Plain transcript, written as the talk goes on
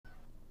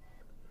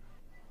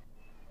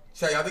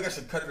Chat, y'all think I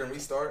should cut it and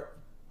restart?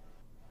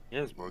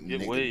 Yes, bro.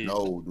 Get Nigga, waves.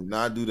 no, do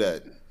not do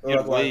that.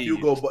 Like,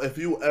 if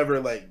you ever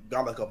like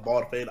got like a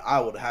bald fade,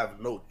 I would have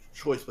no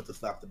choice but to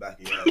snap the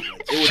back of your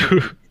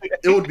head. Like,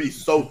 it would be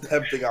so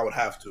tempting. I would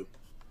have to.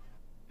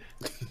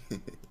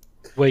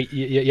 Wait,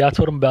 y'all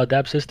told him about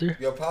Dap's sister?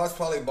 Your Pa's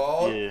probably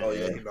bald. Yeah. Oh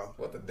yeah, you know.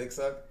 What the dick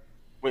suck?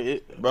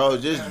 Wait, Bro,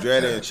 just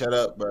dread it and shut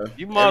up, bro.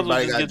 you might as well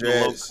Everybody just got get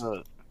dreads. the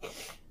low cut.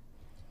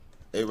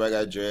 Everybody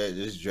got dread.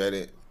 Just dread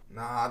it.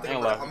 Nah, I think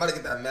I'm about to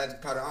get that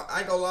magic powder. I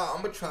ain't gonna lie,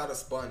 I'm gonna try the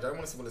sponge. I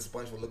want to see what the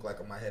sponge would look like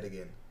on my head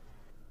again.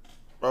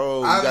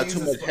 Bro, you got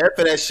too much hair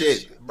for that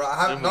shit. Bro,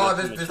 I have no.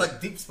 There's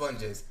like deep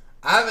sponges.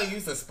 I haven't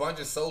used a sponge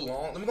in so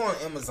long. Let me go on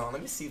Amazon.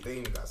 Let me see if they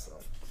even got some.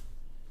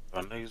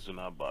 Our niggas do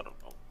not bottom.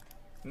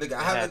 Nigga,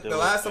 I haven't. The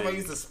last time I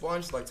used a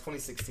sponge like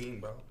 2016,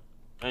 bro.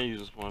 I ain't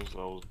used a sponge since I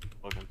was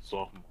fucking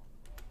sophomore.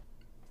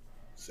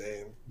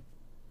 Same.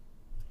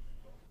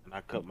 And I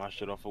cut my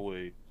shit off a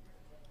wave.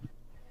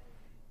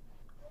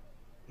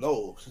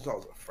 No, since I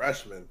was a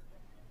freshman.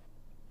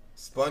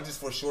 Sponges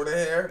for shorter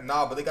hair?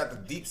 Nah, but they got the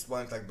deep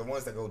sponge, like the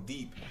ones that go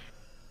deep.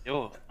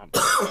 Yo,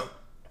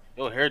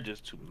 your hair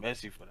just too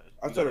messy for that.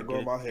 I started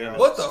growing my hair out.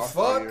 What the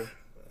fuck?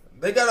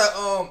 They got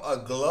a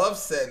glove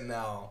set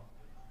now.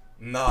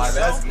 Nah,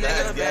 that's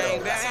mad ghetto.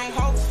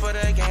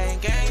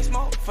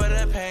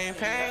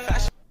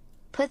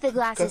 Put the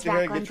glasses Cut your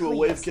hair back and on, get you a please.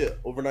 wave kit.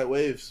 Overnight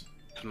waves.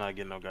 I'm not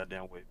getting no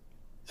goddamn wave.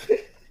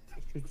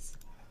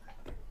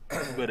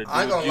 Better do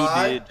I ain't what gonna you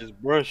lie. did,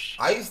 just brush.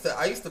 I used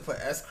to put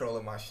S curl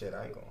in my shit.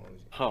 I ain't gonna hold you.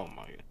 Oh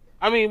my god.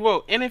 I mean,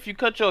 bro, and if you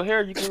cut your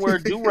hair, you can wear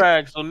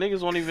do-rag so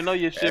niggas won't even know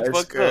your shit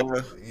fucked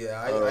up. Yeah,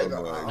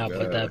 I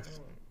Put that.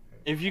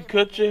 If you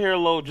cut your hair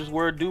low, just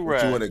wear a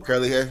do-rag. You want a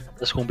curly hair?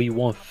 That's gonna be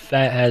one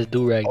fat ass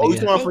do rag. Oh, you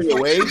talking for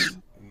your waves?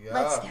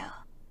 Let's go.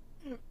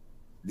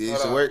 Did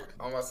it work?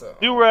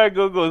 Do-rag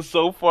go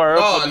so far up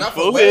No, on not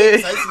the for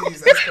waves.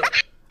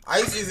 forehead. I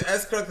used to use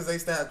S curl because I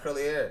used to have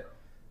curly hair.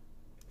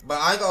 But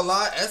I ain't gonna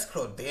lie, S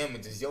curl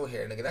damages your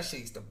hair, nigga. That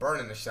shit used to burn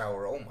in the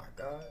shower. Oh my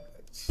god.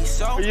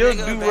 Your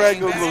do-rag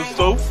go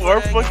so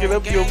far fucking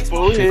up your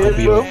forehead,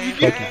 bro.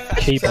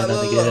 Cape on that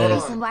The nigga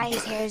reason why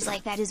his hair is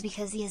like that is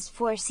because he has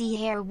 4C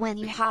hair. When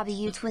you hobby,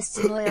 you twist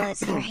and oil it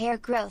so your hair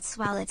grows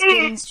while it's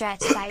getting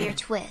stretched by your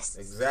twist.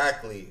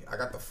 Exactly. I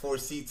got the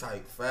 4C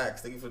type.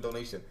 Facts. Thank you for the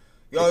donation.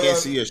 Yo, I can't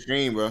see your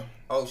screen, bro.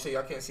 Oh shit,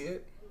 y'all can't see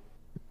it?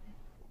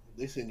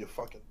 They seen your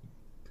fucking.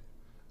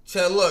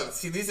 Chad, look.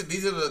 See, these are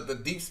the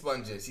deep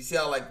sponges. You see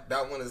how like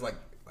that one is like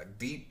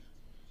deep?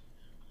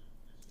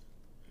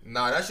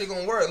 Nah, that shit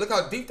gonna work. Look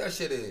how deep that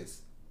shit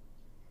is.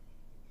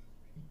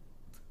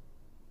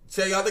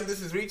 Chad, y'all think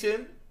this is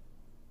reaching?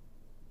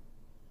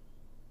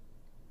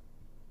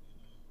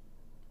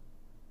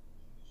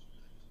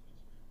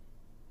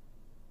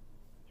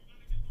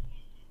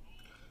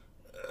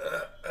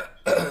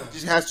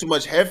 Just has too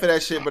much hair for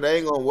that shit, but I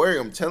ain't gonna work.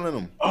 I'm telling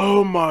them.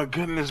 Oh my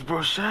goodness, bro.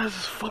 Shaz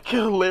is fucking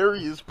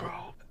hilarious, bro.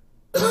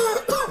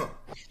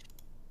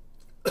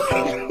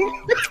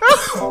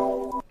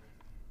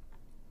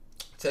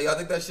 Chad, y'all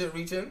think that shit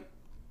reaching?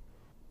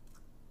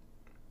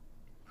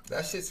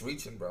 That shit's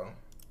reaching, bro.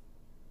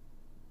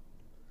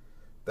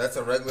 That's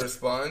a regular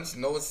sponge?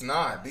 No, it's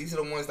not. These are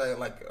the ones that are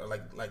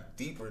like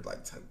deeper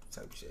like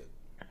type shit.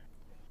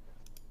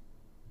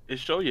 It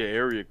show your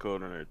area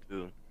code on there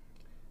too.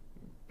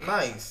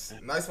 Nice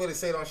way to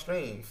say it on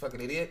stream, you fucking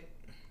idiot.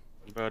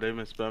 Bro, they've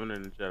been spamming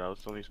in the chat. I was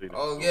telling you.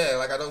 Oh yeah,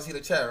 like I don't see the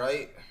chat,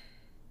 right?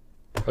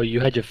 Oh, you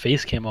had your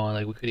face cam on,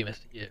 like we couldn't even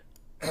see it.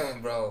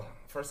 Bro,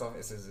 first off,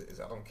 it's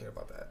I don't care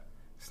about that.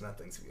 It's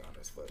nothing, to be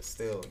honest, but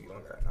still, you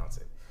don't gotta announce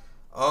it.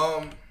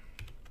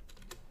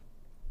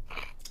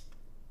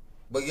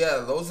 But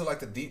yeah, those are like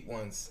the deep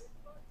ones.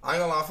 I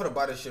ain't gonna lie, I'm finna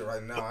buy this shit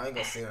right now. I ain't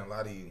gonna say a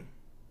lot of you.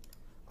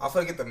 I'm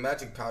finna get the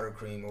magic powder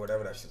cream or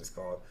whatever that shit is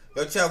called.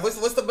 Yo, Chad, what's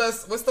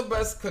the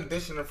best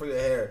conditioner for your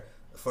hair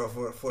for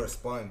a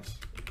sponge?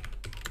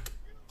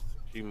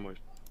 Too much.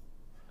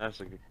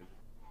 That's a good thing.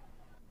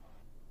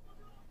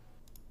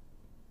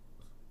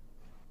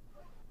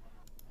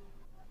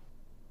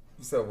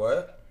 You said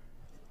what?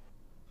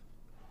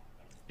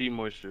 Deep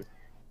moisture.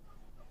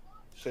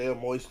 Shea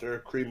Moisture,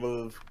 cream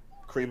of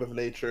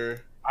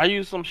nature. I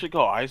use some shit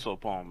called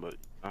Isopalm, but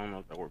I don't know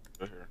if that works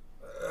for hair.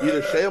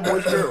 Either Shea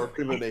Moisture or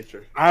cream of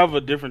nature. I have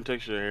a different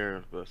texture of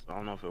hair, but I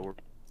don't know if it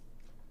works.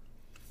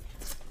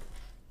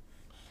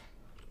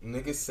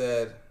 Nigga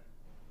said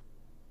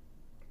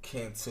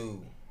Cantu.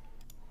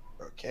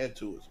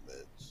 Cantu is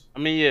mids. I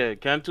mean, yeah,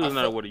 Cantu is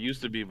not what it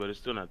used to be, but it's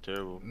still not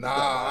terrible. Nah,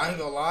 I ain't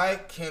gonna lie.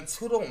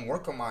 Cantu don't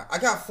work on my... I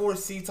got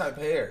 4C type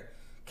hair.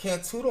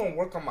 Cantu don't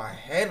work on my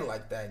head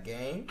like that,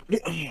 gang.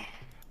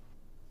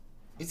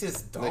 It's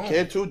just dumb.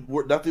 Cantu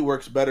definitely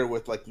works better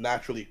with like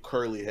naturally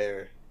curly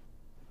hair.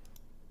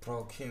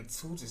 Bro,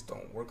 Cantu just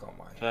don't work on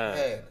my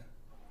head.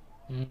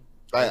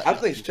 I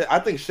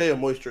think Shea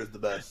Moisture is the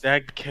best.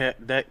 That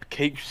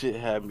cape shit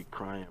had me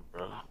crying,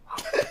 bro.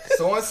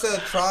 Someone said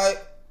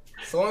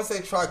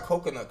try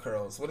coconut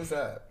curls. What is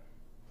that?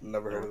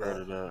 Never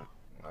heard of that.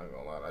 I ain't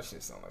gonna lie, that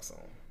shit sound like some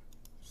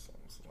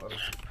other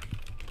shit.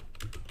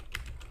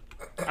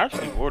 I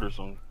actually ordered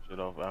some shit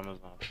off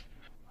Amazon.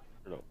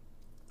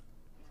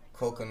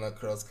 Coconut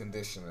curls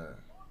conditioner.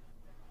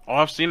 Oh,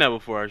 I've seen that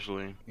before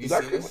actually. You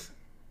seen this?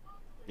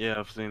 Yeah,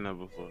 I've seen that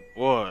before.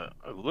 What?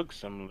 It looks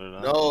similar to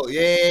that. No,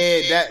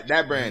 yeah,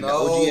 that brand.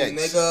 No, the OGX.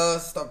 nigga,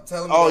 stop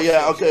telling me. Oh that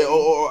yeah, shit, okay.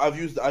 Oh, I've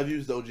used the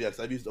OGX.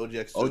 I've used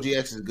OGX. Too.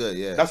 OGX is good,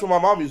 yeah. That's what my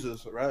mom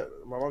uses, right?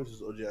 My mom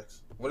uses OGX.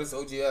 What is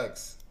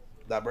OGX?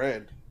 That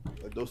brand,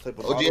 like those type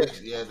of OGX,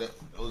 bottles. yeah, that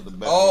was the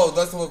best. Oh, one.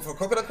 that's what for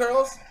coconut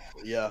curls.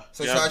 Yeah,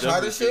 So Yeah, should I I've try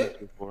definitely this seen shit?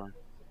 before.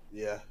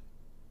 yeah.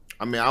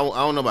 I mean, I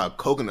don't know about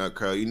coconut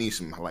curl. You need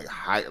some like It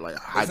says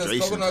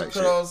hydration coconut type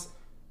curls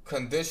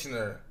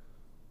conditioner.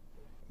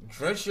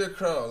 Drench your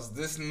curls.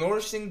 This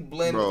nourishing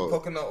blend Bro. of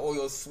coconut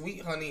oil,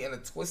 sweet honey, and a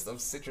twist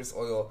of citrus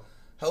oil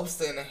helps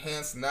to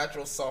enhance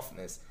natural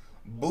softness,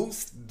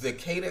 boost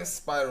decadent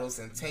spirals,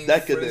 and tame frizz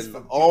Decadent.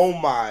 for- Oh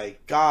my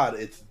god,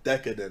 it's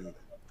decadent.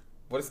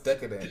 What is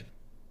decadent?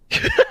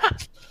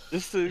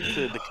 This is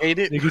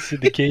decadent. Nigga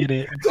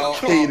syndicated.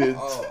 Decadent.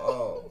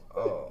 Oh,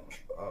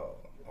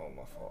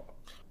 my fault.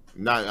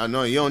 Nah,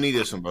 no, you don't need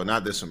this one, bro.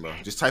 Not this one, bro.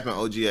 Just type in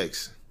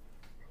OGX.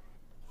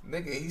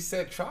 Nigga, he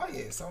said try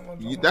it. So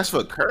That's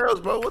for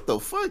curls, bro. What the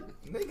fuck?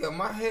 Nigga,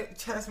 my hair,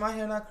 my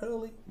hair not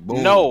curly.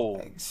 Boom. No.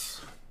 Like, Nigga,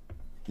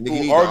 Ooh,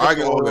 you need argan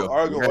the oil.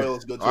 Argan oil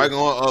is good too. Argan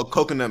oil or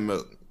coconut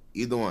milk.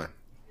 Either one.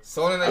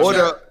 so in the Or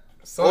chat,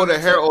 or the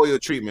hair oil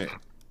treatment.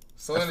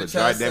 So in the That's for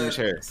dry chat damaged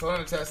said, hair. so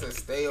in the chat said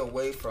stay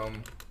away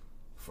from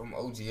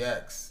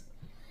OGX.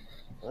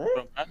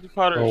 Magic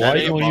powder Bro, is why you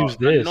shaving don't powder. use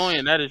this?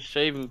 Annoying, that is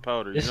shaving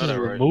powder. This you know is that,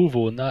 right?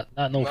 removal, not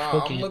no Nah,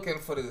 fucking. I'm looking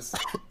for this.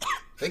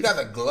 They got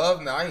the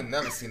glove now. I ain't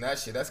never seen that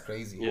shit. That's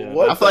crazy. Yeah.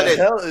 What I feel the like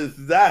that- hell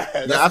is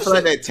that? Yeah, I feel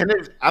like that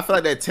tennis. I feel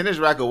like that tennis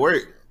rack will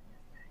work.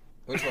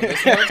 Which one?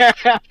 This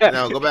one?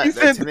 No, go back. He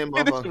That said tennis tennis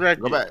motherfucker.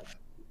 racket. Go back.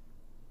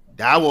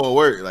 That won't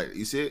work. Like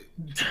you see it.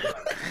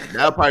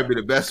 That'll probably be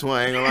the best one.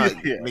 I ain't gonna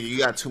lie. Yeah. Nigga, you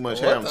got too much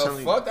hair. I'm What the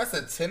telling fuck? That's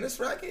a tennis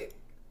racket?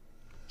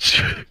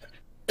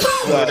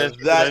 that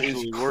That is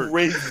actually works.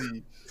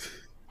 crazy.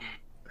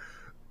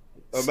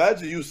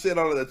 Imagine you sit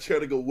on a chair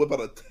to go whip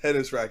out a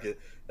tennis racket.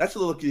 That should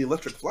look like the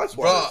electric fly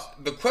Bro,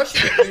 swatters. the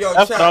question, yo,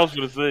 That's what I was chat,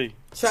 gonna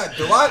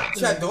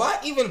say. do I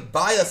even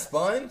buy a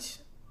sponge?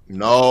 you.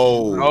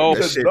 No, No.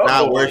 that shit No.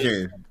 not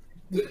working.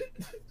 That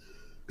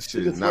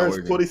shit It's is not first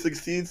working.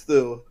 2016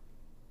 still.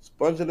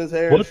 Sponge in his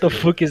hair. What the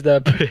fuck is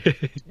that?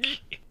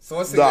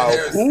 Someone said Nah,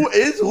 your hair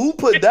is, who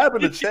put dab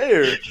in the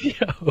chair?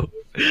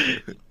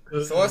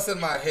 Yo. someone said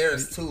my hair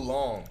is too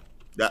long.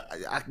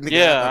 Nigga,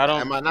 Yeah, I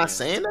don't- Am I not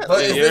saying that?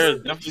 But Yeah, is your hair this-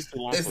 is definitely too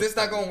long Is for this a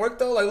not sponge. gonna work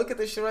though? Like, look at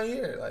this shit right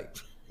here. Like,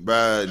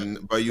 But you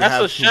That's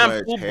have a too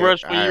shampoo much hair.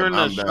 brush when you're in the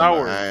I'm done,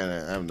 shower.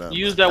 I'm done.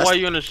 You use that while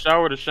you're in the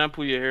shower to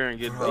shampoo your hair and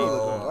get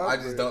bro, I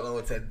just don't know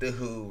what to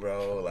do,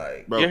 bro.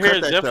 Like, Bro, your hair cut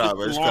is that shit out, definitely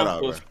bro. too Just cut long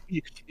out, bro. for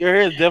your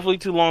hair is definitely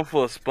too long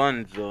for a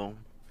sponge though.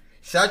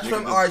 should I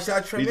trim? All right, should I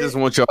trim He it? just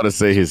wants y'all to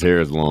say his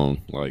hair is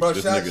long. Like Bro,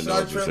 this should I nigga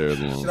knows his hair is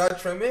long. should I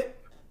trim it?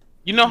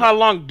 You know how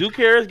long Duke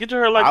hair is? Get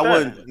your hair like I that.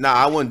 wouldn't. Nah,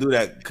 I wouldn't do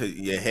that because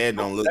your head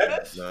don't look.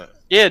 Nah.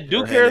 Yeah, Duke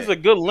Your hair head is a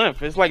good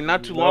length. It's like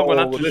not too long, but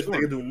not too this short.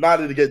 nigga do not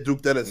need to get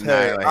Duke Dennis Nah,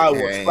 hair. like, I will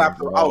dang, slap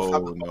him. I will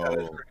slap bro, the fuck out of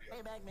his no. hair.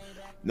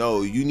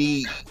 No, you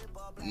need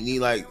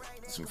like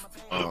some.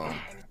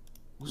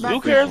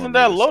 Duke hair isn't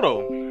that low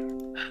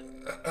though.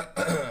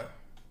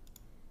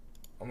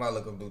 I'm not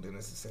looking to do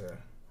this hair.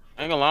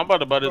 I ain't gonna lie, I'm about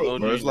to buy this OG.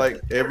 Bro, it's like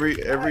every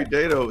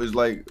day though is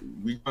like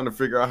we trying to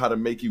figure out how to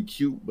make you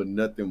cute, but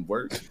nothing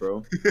works,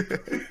 bro.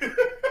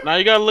 Now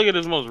you gotta look at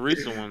his most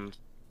recent ones.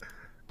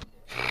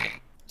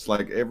 It's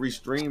like every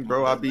stream,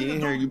 bro. I be in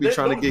here, you be They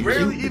trying to don't get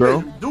rarely cute, even,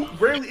 bro. Duke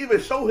rarely even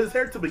show his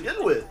hair to begin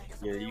with.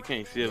 Yeah, you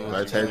can't see it.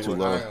 That's hair too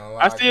long.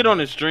 I see it on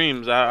his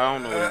streams. I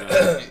don't know what he's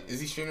doing. Is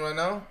he streaming right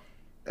now?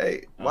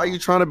 Hey, why you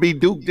trying to be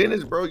Duke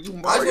Dennis, bro? You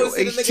Mario wanna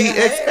see the nigga HTX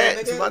hair,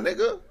 hats, nigga. my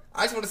nigga.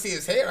 I just want to see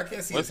his hair. I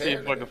can't see Let's his see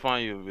hair. if I can nigga.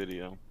 find you a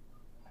video.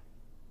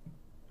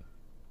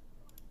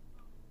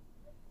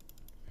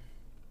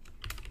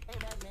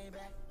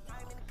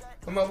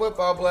 Put my whip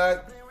all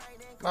black.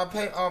 My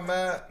paint all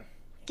matte.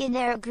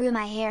 Gennaro grew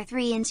my hair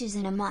 3 inches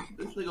in a month.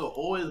 This nigga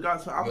always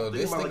got some. I'm Yo,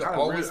 thinking this about nigga like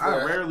always I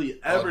wear- rarely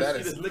Oh, ever that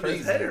see is this nigga's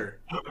crazy. hair.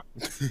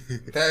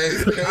 That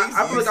is crazy.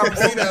 I feel like You I'm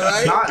see that,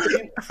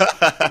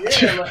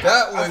 right? Yeah, like,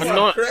 That was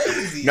know-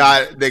 crazy.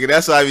 Nah, nigga,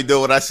 that's what I be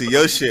doing when I see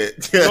your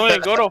shit. Go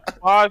ahead, go to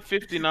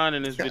 559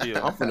 in this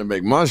video. I'm finna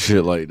make my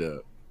shit like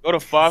that. Go to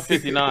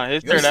 559.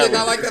 His Your hair shit that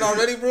not way. like that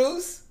already,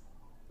 Bruce?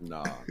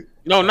 Nah.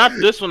 No, not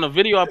this one. The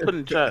video I put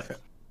in chat.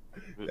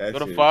 That Go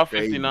to shit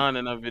 559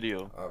 in that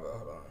video. Hold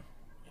on.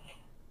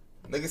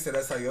 Nigga said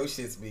that's how your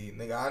shit's be.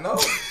 Nigga, I know.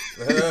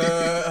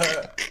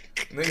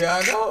 Nigga,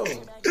 I know.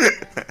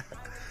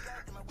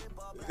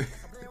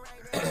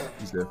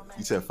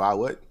 You said 5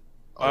 what?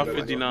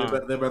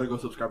 559. They better go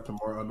subscribe to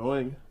more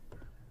annoying.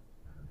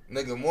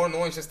 Nigga, more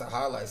annoying just the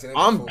highlights. It ain't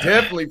I'm the full-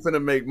 definitely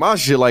finna make my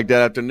shit like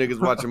that after niggas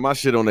watching my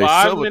shit on their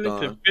 5 minutes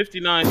subathon. and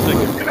 59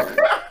 seconds.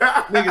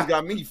 Niggas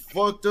got me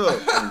fucked up.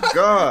 Oh,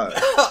 God.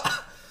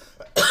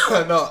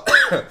 No.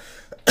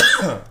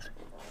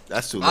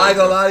 That's too low. I ain't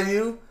gonna bro. lie to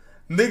you.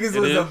 Niggas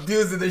was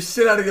abusing the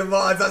shit out of your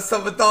mods on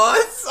summer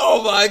thoughts.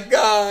 Oh my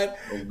god.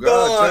 Oh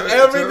god.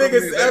 Every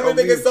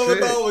nigga summer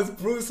thought was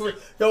Bruce.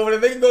 Yo, when a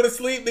nigga go to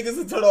sleep, niggas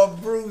would turn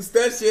off Bruce.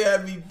 That shit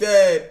had me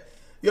dead.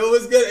 Yo,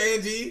 what's good,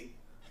 Angie?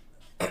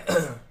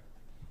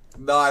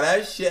 Nah,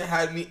 that shit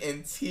had me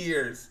in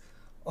tears.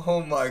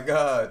 Oh my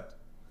god.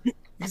 You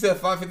said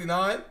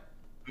 559?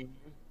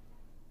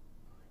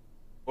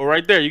 Well,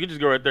 right there, you can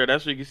just go right there.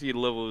 That's where you can see the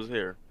level of his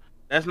hair.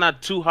 That's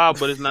not too high,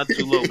 but it's not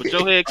too low. But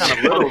your head kind of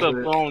fucked up,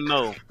 so I don't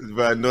know.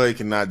 But I know you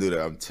cannot do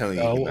that. I'm telling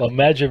you.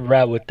 Imagine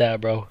rap with that,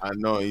 bro. I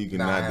know you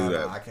cannot do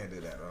that. I can't do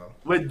that, bro.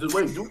 Wait,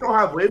 Duke don't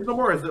have waves no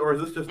more, or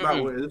is this just not?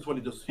 Is this when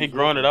he just? He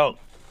growing it out.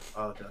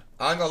 Oh, okay.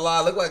 I ain't gonna lie.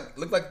 Look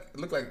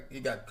like he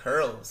got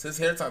curls. His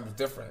hair type is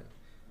different.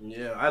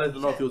 Yeah, I didn't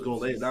know if he was gonna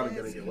lay it down and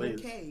get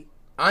waves.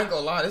 I ain't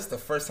gonna lie. This is the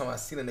first time I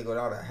seen a nigga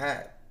without a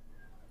hat.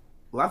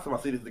 Last time I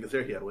seen this nigga's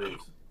hair, he had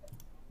waves.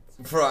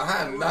 Bro, I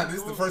had not.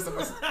 This is the first time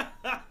I seen.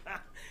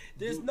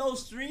 There's no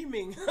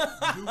streaming.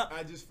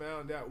 I just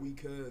found out we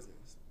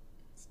cousins.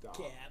 Stop.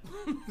 Cap.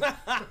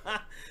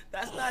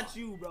 That's not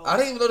you, bro. I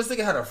didn't even know this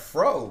nigga had a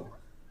fro.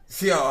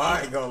 Yo,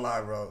 I ain't gonna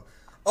lie, bro.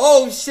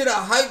 Oh shit, a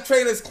hype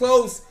train is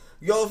close.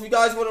 Yo, if you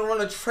guys want to run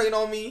a train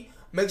on me,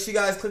 make sure you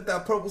guys click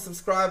that purple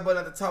subscribe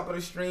button at the top of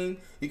the stream.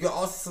 You can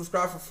also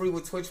subscribe for free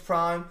with Twitch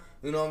Prime.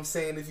 You know what I'm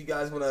saying? If you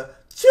guys want to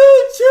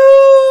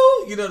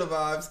choo-choo, you know the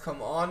vibes.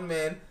 Come on,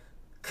 man.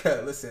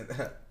 Listen.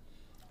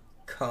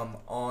 Come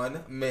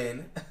on,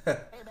 men.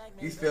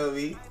 You feel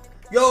me?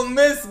 Yo,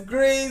 Miss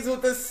Greens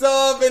with the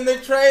sub and the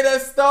train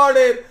has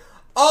started.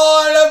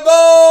 On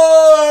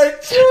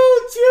aboard!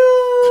 Choo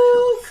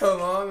choo!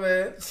 Come on,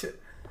 man.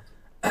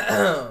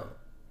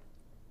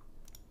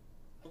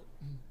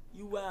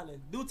 You wildin'.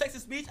 Do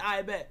Texas speech?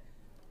 I bet.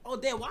 Oh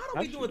damn, why don't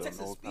we do a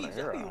Texas speech?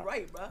 That'd be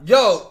right, bro.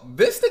 Yo,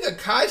 this nigga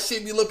Kai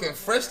shit be looking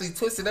freshly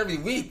twisted every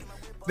week.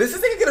 Does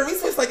this nigga get a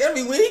retwist like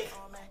every week?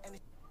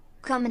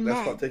 Coming That's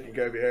man. called taking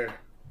care of your hair.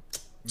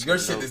 Your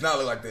shit does not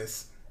look like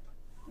this.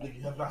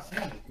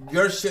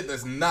 Your shit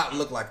does not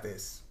look like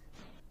this.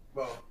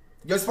 Bro.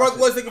 Yo, Spark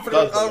was looking for the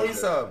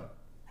resub.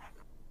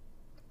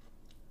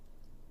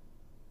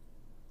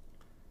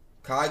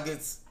 Kai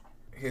gets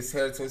his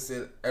hair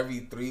twisted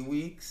every 3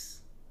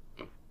 weeks.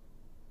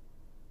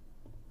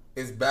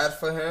 It's bad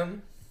for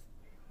him.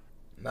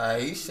 Nah,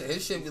 his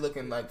shit be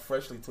looking like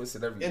freshly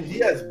twisted every And week. he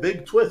has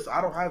big twists.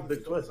 I don't have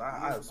big twists.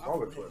 I have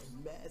smaller twists.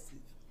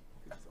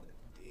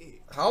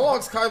 How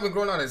long's Kai been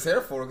growing out his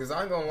hair for? Because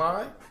I ain't gonna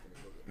lie.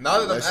 Now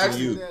that I'm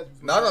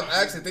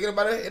actually thinking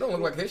about it, it don't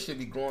look like his shit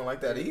be growing like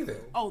that either.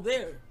 Oh,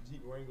 there.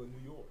 Jeep Wrangler,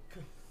 New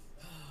York.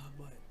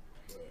 But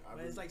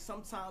it's like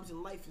sometimes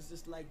in life it's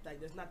just like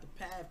there's not the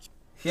path.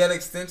 He had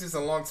extensions a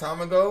long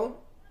time ago.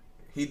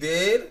 He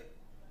did.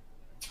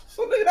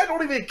 So nigga, that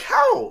don't even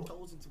count.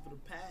 Toes into the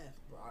path.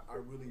 I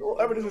really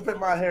Don't ever disrespect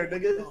my hair,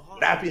 nigga.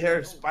 Nappy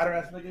hair, spider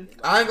ass nigga.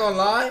 I ain't gonna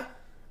lie.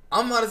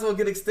 I might as well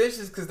get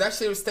extensions because that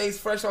shit stays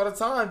fresh all the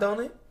time,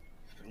 don't it?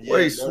 Yeah,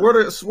 Wait,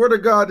 swear to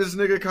God, this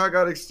nigga Kai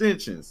got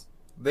extensions.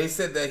 They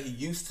said that he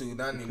used to,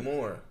 not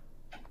anymore.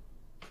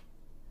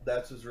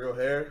 That's his real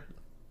hair.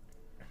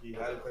 He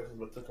had extensions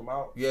but took them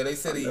out. Yeah, they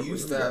said he never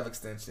used knew to have that.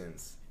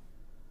 extensions,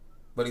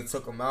 but he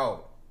took them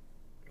out.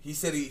 He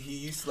said he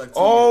used to like.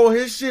 Oh,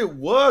 his shit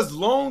was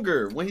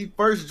longer when he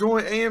first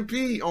joined AMP.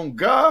 On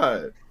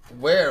God.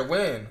 Where?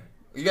 When?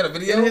 You got a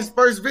video? In his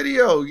first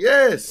video,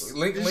 yes.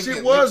 Link This shit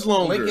it, was link,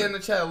 longer. Link it in the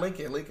chat. Link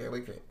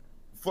it.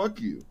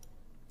 Fuck you.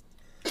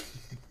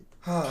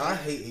 I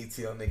hate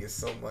ATL niggas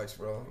so much,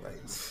 bro.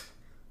 Like,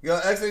 yo,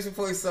 exclamation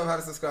point sub how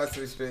to subscribe to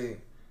the stream.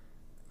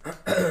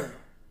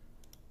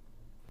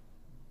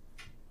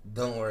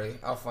 Don't worry,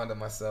 I'll find it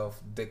myself.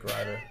 Dick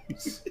Rider.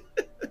 It's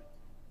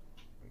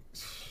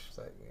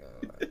like,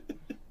 like...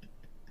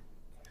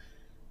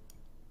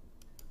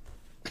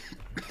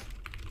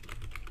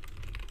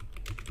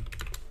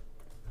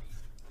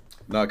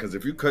 Nah, because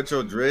if you cut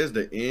your dreads,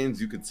 the ends,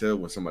 you could tell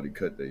when somebody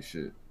cut their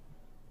shit.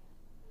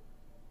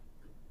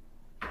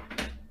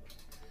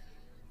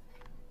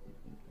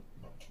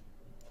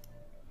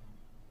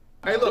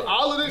 Hey, look,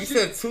 all of this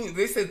shit.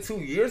 They said 2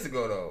 years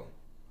ago though.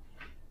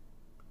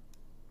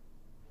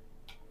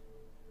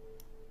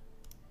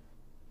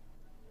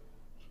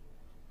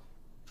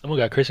 Someone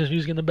got Christmas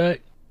music in the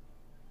back.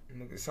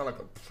 Nigga, sound like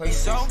a place.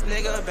 So,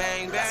 nigga,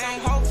 bang bang.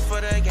 Hope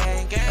for the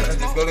gang gang.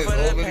 Just go to his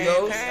old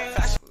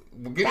videos.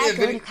 Give me a Go to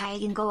video. Kai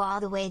and go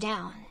all the way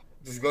down.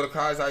 Just go to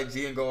Kai's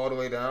IG and go all the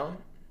way down.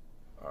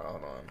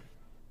 Hold on.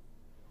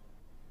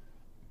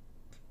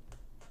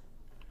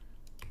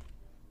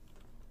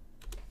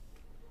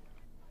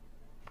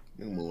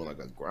 You moving like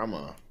a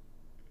grandma.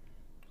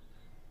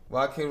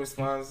 Why can't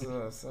respond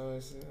to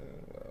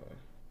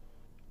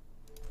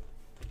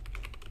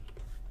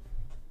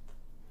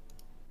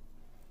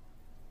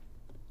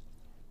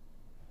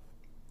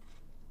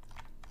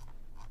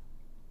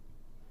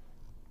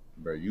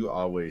Bro, you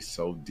always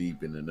so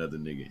deep in another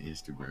nigga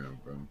Instagram,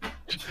 bro.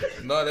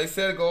 No, they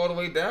said go all the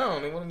way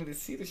down. They wanted me to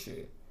see the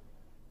shit.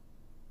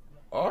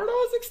 Are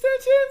those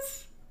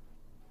extensions?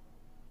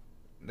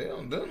 They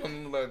don't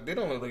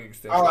look like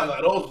extensions. I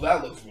like those.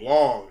 That looks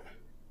long.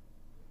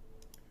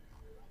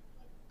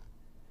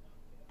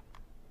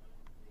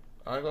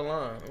 I ain't gonna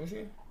lie. Let me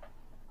see.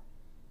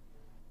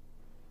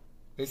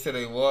 They said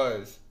they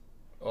was.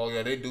 Oh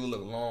yeah, they do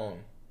look long.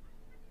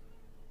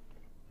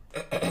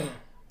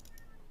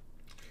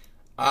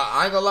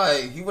 I ain't gonna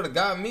lie. He would have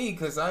got me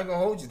because I ain't gonna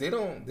hold you. They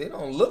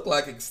don't look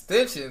like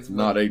extensions. But...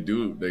 No, they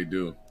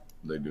do.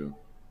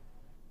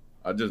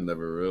 I just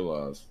never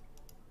realized.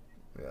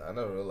 Yeah, I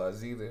never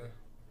realized either.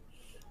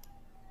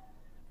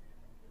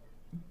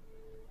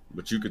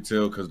 But you could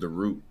tell because the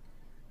root.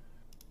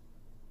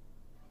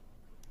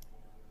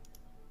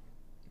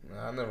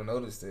 Nah, I never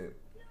noticed it.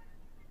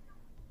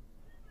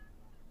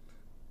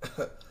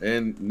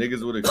 And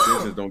niggas with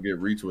extensions don't get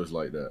retwists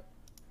like that.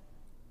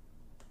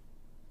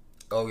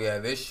 Oh yeah,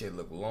 this shit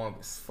look long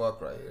as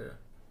fuck right here.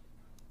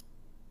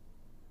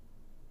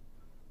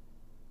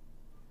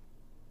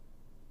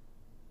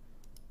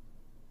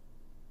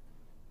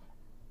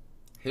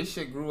 His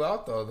shit grew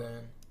out though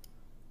then.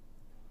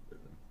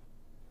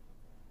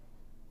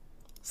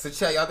 So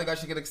chat, y'all think I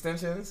should get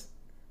extensions?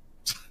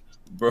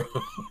 Bro,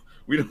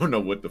 we don't know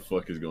what the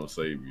fuck is gonna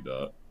save you,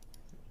 dog.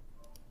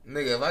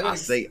 Nigga, if I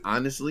say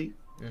honestly,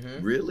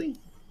 really?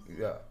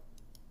 Yeah.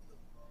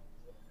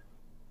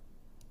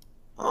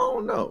 I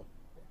don't know.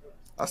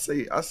 I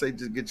say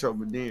just get your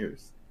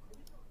veneers.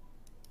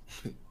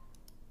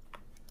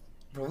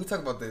 Bro, we talk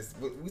about this.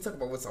 We talk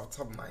about what's on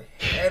top of my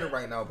head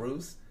right now,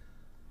 Bruce.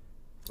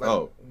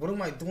 Like, what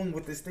am I doing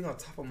with this thing on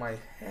top of my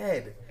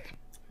head?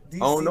 I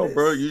don't know,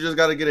 bro. You just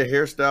gotta get a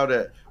hairstyle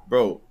that,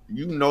 bro.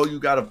 You know you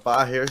got a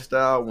fire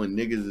hairstyle when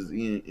niggas is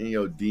in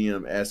your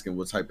DM asking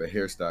what type of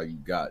hairstyle you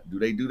got. Do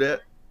they do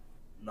that?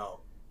 No.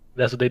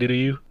 That's what they do to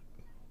you?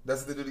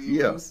 That's what they do to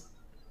you, yeah. Bruce?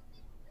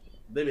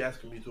 They be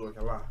asking me to, I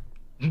can lie.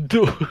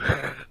 Dude.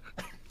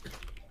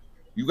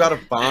 You gotta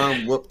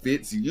find what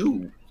fits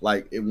you.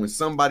 Like when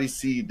somebody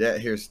see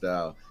that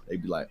hairstyle, they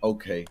be like,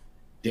 okay,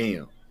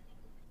 damn,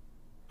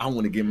 I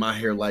want to get my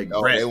hair like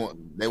that.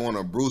 They want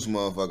a Bruce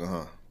motherfucker,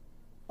 huh?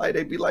 Like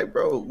they be like,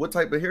 bro, what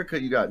type of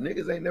haircut you got?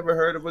 Niggas ain't never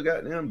heard of a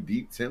goddamn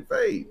deep tint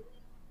fade.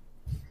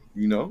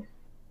 You know?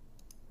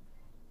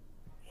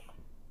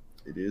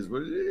 It is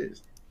what it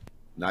is.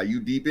 Now you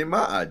deep in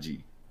my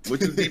IG.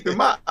 What you deep in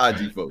my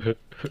IG for?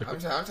 I'm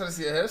trying to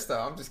see a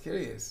hairstyle. I'm just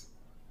curious.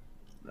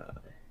 Nah,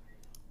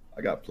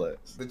 I got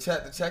plaits. The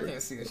chat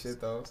can't see a shit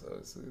though, so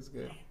it's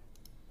good.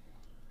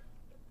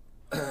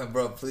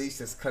 Bro, please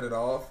just cut it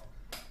off.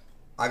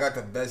 I got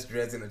the best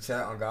dreads in the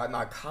chat on God.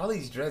 Nah,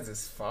 Kali's dreads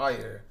is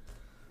fire.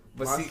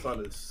 But my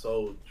son is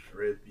so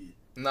trippy.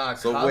 Nah,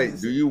 so Kali's...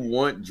 wait, do you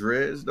want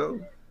dreads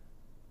though?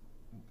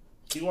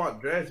 He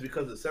want dreads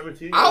because it's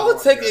 17. I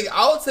would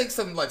take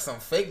some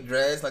fake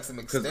dreads, like some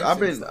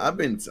extensions.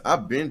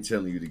 I've been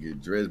telling you to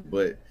get dreads,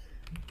 but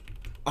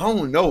I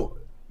don't know.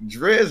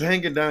 Dreads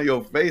hanging down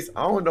your face,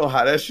 I don't know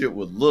how that shit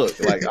would look.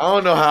 Like I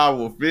don't know how I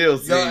would feel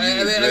seeing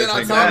and then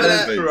on top of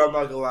that,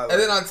 and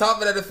then on top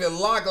of that, if it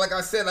locked, like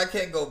I said, I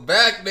can't go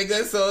back,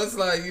 nigga. So it's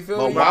like, you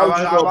feel me? Why would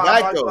you go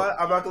back though?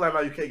 I'm not gonna lie,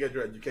 man. You can't get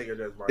dreads. You can't get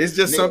dreads, Mark. It's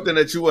just something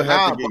that you would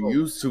have to get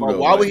used to. Though,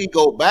 why would he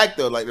go back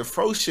though? Like the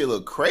fro shit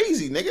look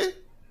crazy, nigga.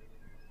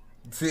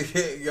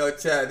 Yo,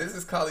 Chad, this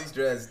is Kali's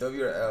dreads,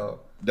 W or L.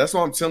 That's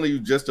why I'm telling you,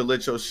 just to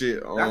let your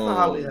shit. That's not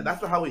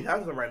how he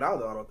has them right now,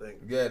 though. I don't think.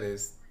 Yeah, it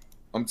is.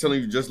 I'm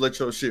telling you, just let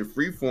your shit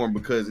freeform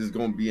because it's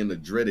gonna be in the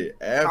dreaded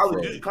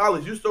afro.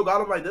 College, you still got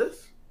them like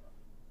this?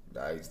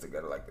 Nah, you still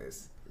got it like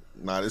this.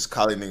 Nah, this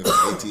Kali nigga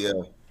from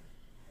ATL.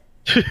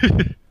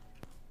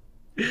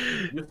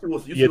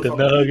 You get the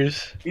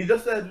nuggers. He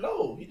just said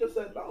no.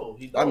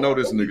 I know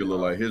this nigga look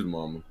like his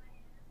mama.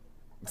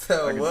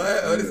 So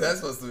what? What is that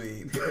supposed to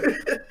mean?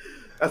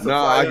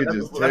 I can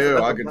just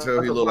tell. I can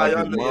tell he look like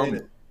his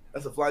mama.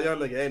 That's a fly young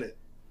nigga, ain't it?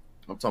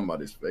 I'm talking about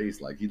his face.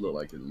 Like he look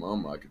like his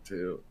mama. I could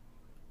tell.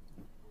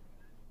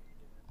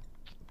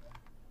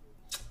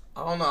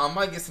 I don't know. I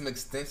might get some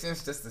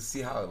extensions just to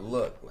see how it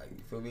look. Like,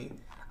 you feel me?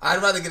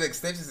 I'd rather get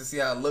extensions to see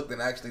how it look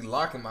than actually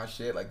locking my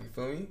shit. Like, you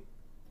feel me?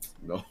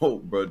 No,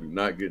 bro. Do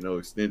not get no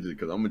extensions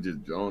because I'm gonna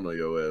just drone on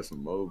your ass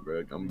some more,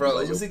 bro.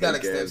 Bro, Uzi got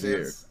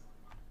extensions.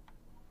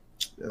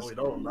 No, he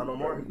don't. Not no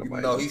more.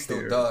 No, he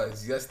still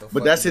does. Yes,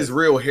 but that's his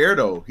real hair,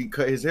 though. He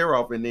cut his hair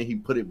off and then he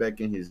put it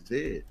back in his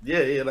head.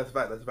 Yeah, that's a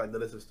fact. That's a fact.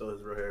 That is still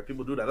his real hair.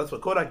 People do that. That's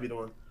what Kodak be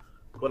doing.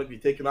 Kodak be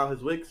taking out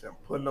his wigs and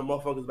putting them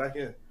motherfuckers back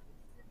in.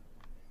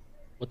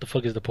 What the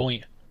fuck is the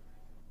point?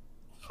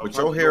 But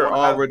your hair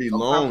already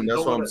long.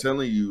 That's what I'm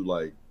telling you.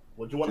 Like,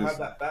 would you want to have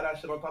that fat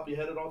ass shit on top of your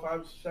head at all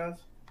times, Shaz?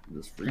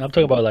 I'm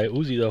talking about like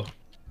Uzi though.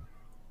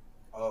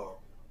 Oh.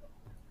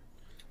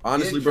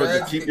 Honestly, bro,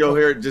 just keep your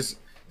hair just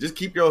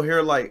keep your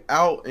hair like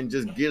out and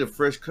just get a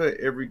fresh cut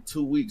every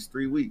 2 weeks,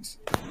 3 weeks.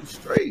 You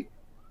straight.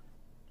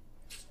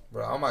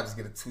 Bro, I might just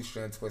get a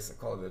 2-strand twist and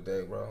call it a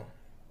day, bro.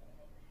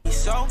 I'm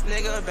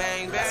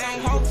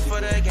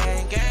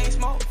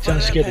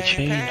scared to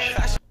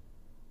change.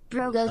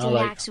 Bro, go to an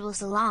actual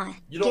salon,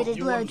 get it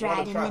blow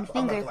dried, and then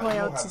finger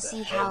coiled to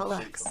see how it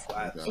looks.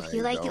 If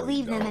you like it,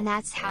 leave them, and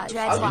that's how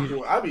dreads look.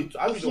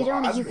 If you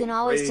don't, you can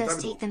always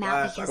just take them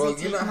out because Bro,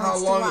 they you know take how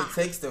months to long it wash.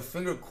 takes to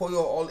finger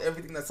coil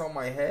everything that's on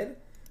my head?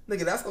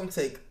 Nigga, that's gonna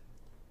take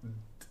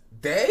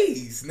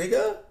days,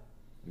 nigga.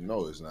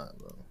 No, it's not,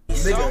 bro.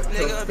 Nigga, to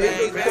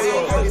finger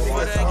coil everything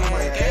that's on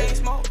my head.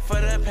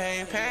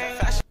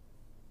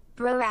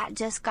 Bro Rat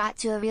just got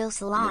to a real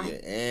salon,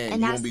 Nigga, and you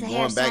that's won't be the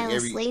going back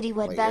hairstylist lady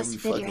would like, best every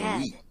fit your fucking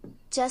head. week.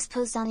 Just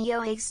post on the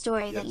Yo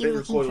story that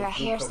you're finger looking for a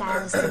coils do come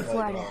hairstylist out, in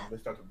Florida. they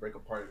start to break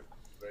apart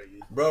very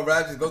easy. Bro,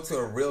 Rad, just go to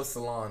a real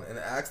salon and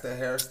ask the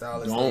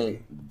hairstylist. lady.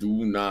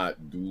 Do not.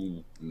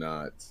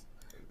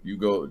 You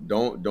go.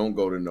 Don't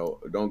go to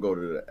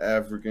the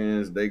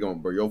Africans. They gonna,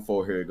 bro. Your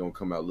forehead gonna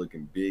come out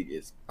looking big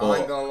as fuck.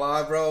 I ain't gonna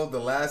lie, bro. The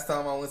last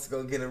time I went to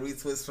go get a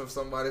retwist from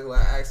somebody who I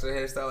asked for a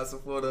hairstylist in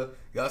Florida,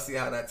 y'all see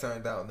how that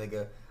turned out,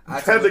 nigga.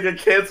 That nigga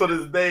canceled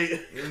his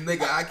date.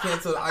 Nigga, I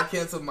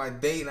canceled my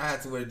date and I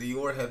had to wear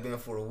Dior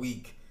headband for a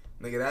week.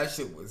 Nigga, that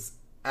shit was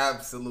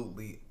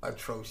absolutely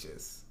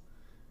atrocious.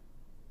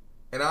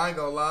 And I ain't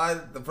gonna lie,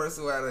 the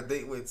person who I had a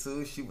date with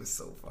too, she was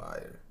so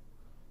fire.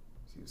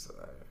 She was so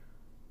fire.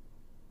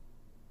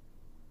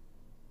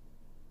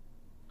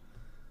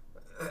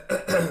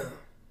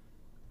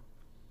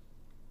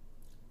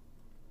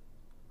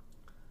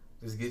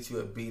 Just get you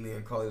a beanie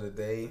and call it a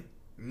day.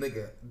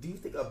 Nigga, do you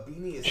think a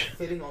beanie is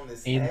fitting on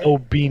this Ain't head? no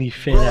beanie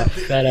fit that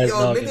fat ass yo,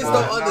 noggin. niggas bro.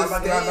 don't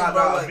understand,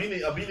 bro. Like,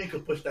 A beanie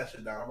could push that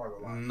shit down. I'm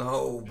not gonna lie.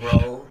 no,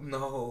 bro.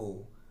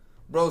 No.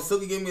 Bro,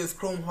 Silky gave me his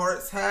Chrome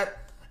Hearts hat.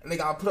 And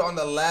nigga, I put it on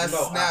the last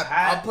snap.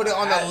 I put it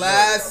on the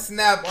last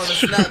snap on the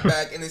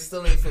snapback and it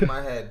still ain't fit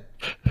my head.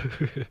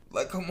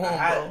 Like, come on,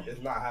 bro.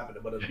 It's not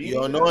happening, but a beanie,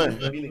 Yo, annoying.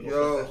 a beanie can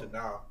push that shit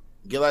down.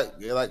 Get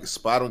like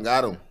spot on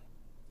got him.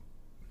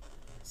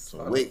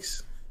 Some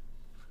wicks.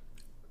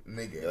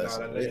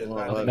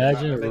 Nigga,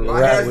 Imagine my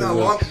Rat hair's with not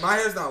wigs. long. My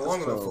hair's not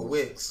long enough for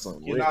wigs.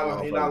 He's not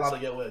allowed to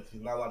get wigs.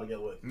 He's not allowed to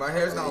get wigs. My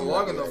hair's not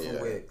long enough for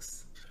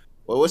wigs.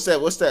 Well, what's that?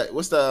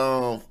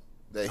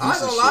 That I ain't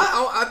Houston gonna shit?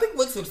 lie. I think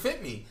wigs would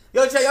fit me.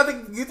 Yo, Chad,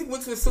 you think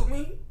wigs would suit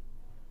me?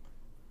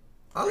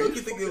 I look.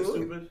 You think it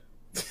would?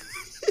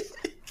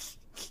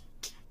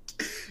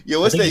 Yo,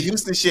 what's that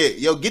Houston shit?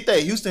 Yo, get that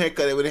Houston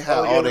haircut where they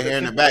have all the hair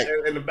in the back.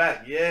 In the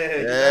back,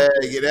 Yeah,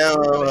 get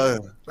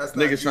that. That's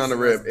not Niggas trying to Houston,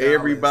 rip that's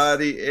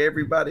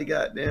everybody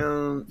got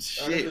down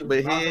shit, but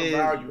You not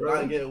here.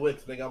 getting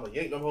wigs, nigga. I'm gonna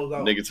yank them hoes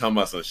out. Nigga talking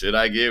about some, should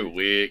I get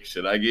wig?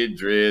 Should I get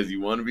dreads? You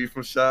want to be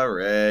from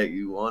Chirac?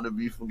 You want to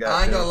be from goddamn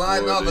I ain't gonna lie,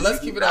 Florida. no, but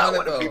let's You keep it do not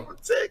 100 wanna be though. from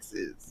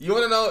Texas. You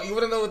wanna know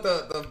what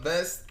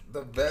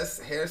the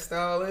best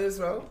hairstyle is,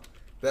 bro?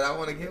 That I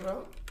wanna get,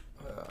 bro?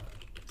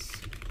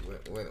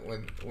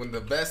 When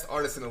the best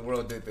artist in the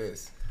world did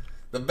this,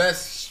 the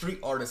best street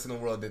artist in the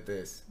world did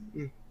this.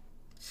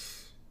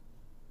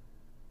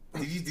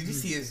 Did you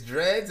see his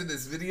dreads in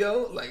this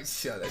video? Like,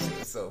 shut, that shit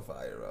was so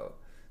fire, bro.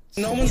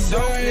 No one's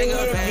dying.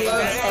 Look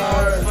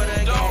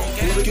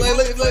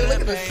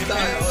at the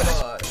style.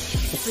 Hold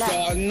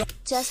on.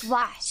 Just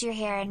wash your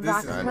hair and This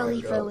rock is a my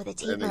curly goat. fro with a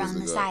taper on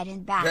the side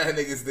and back. That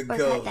nigga's the Or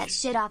goat. cut that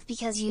shit off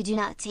because you do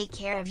not take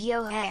care of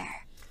your hair.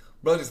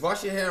 Bro, just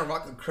wash your hair and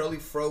rock a curly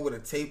fro with a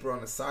taper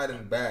on the side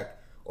and back.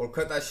 Or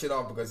cut that shit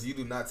off because you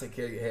do not take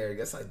care of your hair.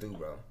 Yes, I do,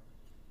 bro.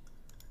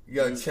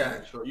 Yo,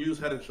 chat. Use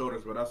Head and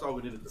Shoulders, bro. That's all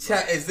we needed to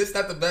Chat, is this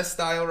not the best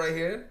style right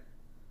here?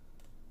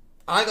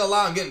 I ain't gonna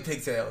lie, I'm getting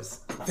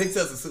pigtails.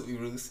 Pigtails will suit me,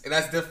 Roos. And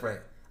that's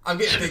different. I'm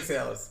getting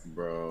pigtails.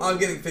 Bro. I'm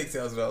getting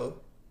pigtails, bro.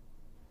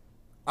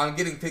 I'm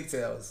getting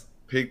pigtails.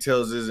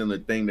 Pigtails isn't a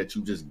thing that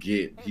you just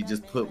get. He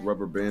just put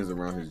rubber bands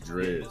around his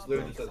dreads.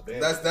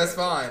 That's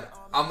fine.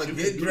 I'm gonna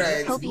get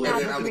dreads and then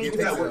I'm gonna get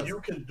pigtails. You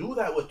can do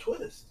that with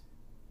twist.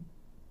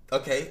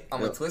 Okay,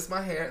 I'm gonna twist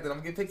my hair, then I'm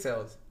gonna get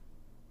pigtails.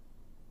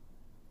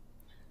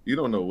 You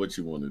don't know what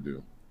you want to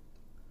do.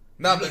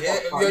 No, but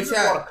yo,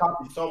 chat.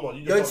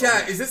 Yo,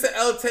 chat. Is this an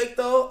L take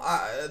though?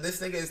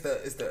 This nigga is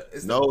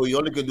the. No, you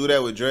only can do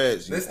that with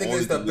dreads. This nigga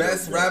is the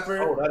best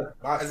rapper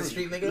as a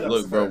street nigga.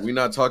 Look, bro, we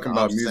not talking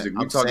about music.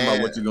 We talking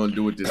about what you're gonna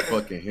do with this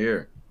fucking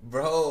hair.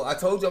 Bro, I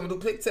told you I'm gonna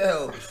do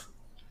pigtails.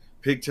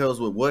 Pigtails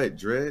with what?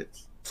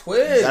 Dreads?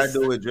 Twist. You gotta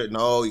do it with dreads.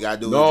 No, you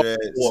gotta do it with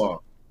dreads.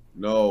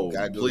 No,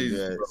 Gotta do it please.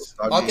 with dreads.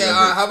 Bro, Okay,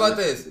 all right. How about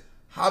this?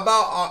 How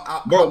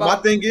about bro? My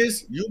thing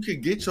is, you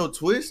could get your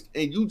twist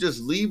and you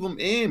just leave them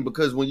in,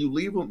 because when you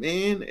leave them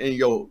in and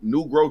your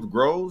new growth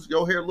grows,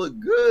 your hair look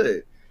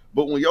good.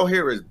 But when your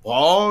hair is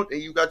bald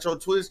and you got your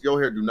twist,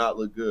 your hair do not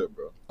look good,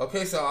 bro.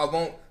 Okay, so I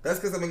won't. That's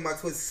because I make my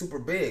twist super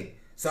big.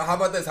 So how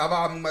about this? How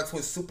about I make my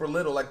twist super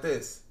little like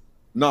this?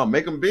 No,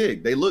 make them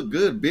big. They look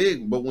good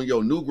big, but when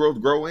your new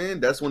growth grow in,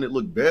 that's when it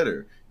look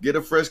better. Get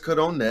a fresh cut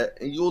on that,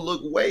 and you'll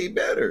look way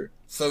better.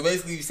 So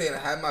basically, you're saying I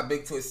have my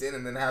big twist in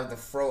and then have the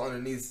fro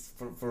underneath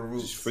for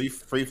roots.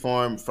 Free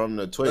form from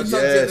the twist.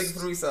 Yes.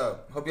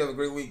 Hope you have a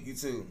great week. You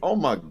too. Oh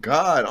my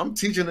God, I'm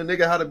teaching a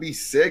nigga how to be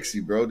sexy,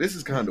 bro. This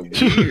is kind of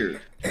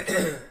weird.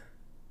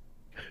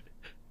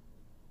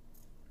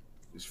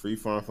 It's free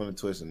form from the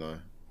twist, and all.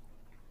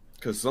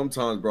 Cause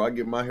sometimes, bro, I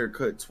get my hair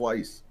cut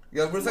twice.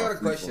 Yo, Bruce, I got a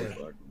question.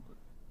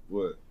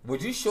 What?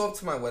 Would you show up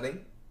to my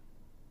wedding?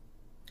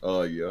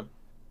 Yeah.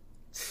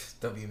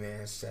 W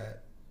man's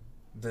chat.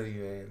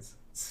 W man's.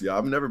 Yeah,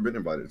 I've never been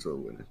invited to a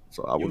wedding,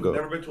 so I would go.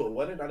 You've never been to a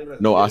wedding? Not even.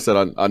 No, I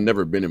said I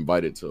never been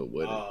invited to a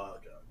wedding.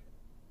 Okay.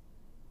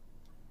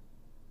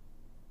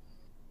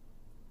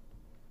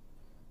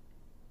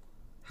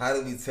 How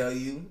do we tell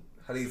you?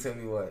 How do you tell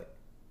me what?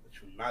 That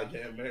you're not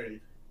getting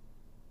married.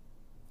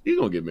 You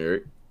gonna get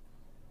married?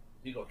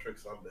 You gonna trick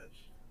some bitch.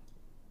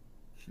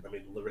 I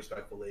mean, the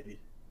respectful lady,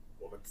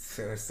 woman.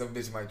 Some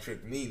bitch might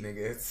trick me, nigga.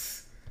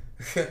 It's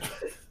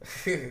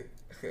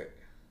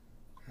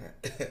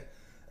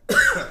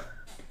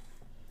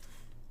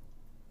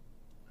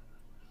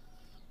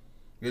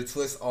Your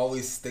twists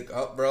always stick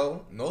up,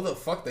 bro. No, the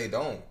fuck they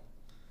don't,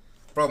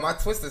 bro. My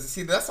twists.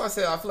 See, that's why I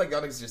say I feel like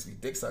y'all niggas just be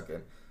dick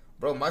sucking,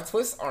 bro. My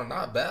twists are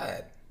not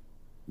bad.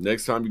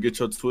 Next time you get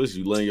your twist,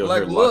 you letting your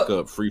hair lock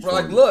up free bro,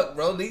 like, look,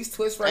 bro, these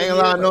twists right here.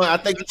 No, I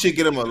think you should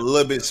get them a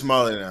little bit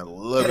smaller than a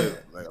little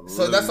bit.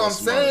 So that's what I'm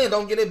saying.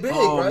 Don't get it big,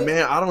 right?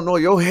 Man, I don't know.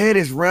 Your head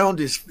is round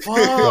as fuck.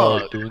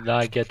 Bro, do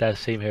not get that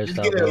same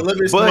hairstyle. Get it a little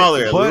bit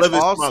smaller. But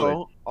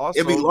also,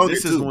 it'll be longer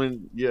this too.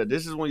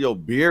 This is when your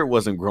beard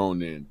wasn't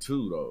grown in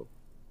too, though.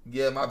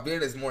 Yeah, my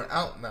beard is more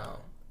out now.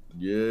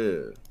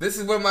 Yeah. This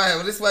is where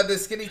I did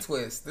skinny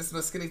twist. This is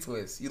the skinny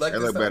twist. You like that?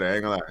 This Look better. I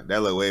ain't gonna lie.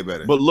 That look way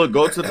better. But look,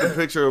 go to the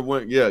picture of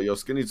when your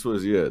skinny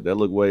twist. Yeah, that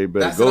look way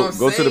better. That's go what I'm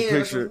go saying. to the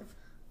picture.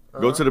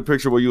 Go to the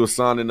picture where you were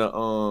signing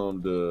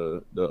the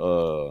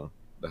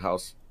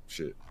house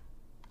shit.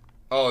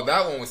 Oh,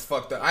 that one was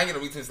fucked up. I ain't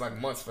gonna retwist like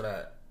months for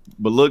that.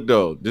 But look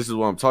though, this is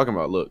what I'm talking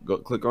about. Look, go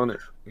click on it.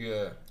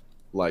 Yeah.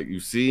 Like you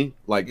see,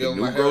 like Yo,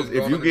 the new growth.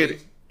 If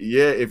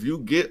you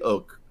get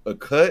a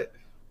cut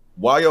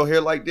while your hair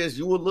like this,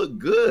 you will look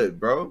good,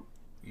 bro.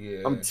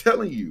 Yeah. I'm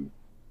telling you.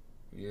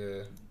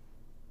 Yeah.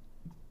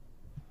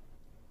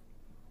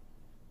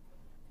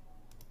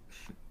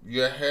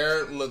 Your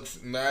hair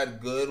looks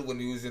mad good when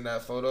you was in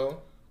that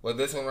photo. Well,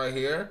 this one right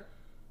here,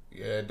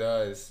 yeah, it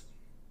does.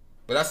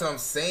 But that's what I'm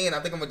saying. I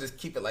think I'm gonna just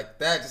keep it like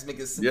that. Just make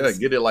it super. Yeah,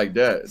 get it like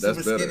that. That's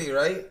super better. Skinny,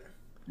 right?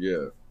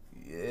 Yeah.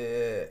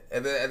 Yeah,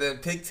 and then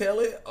pigtail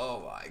it.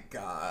 Oh my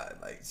god,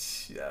 like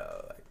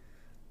yo, like.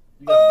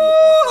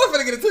 I'm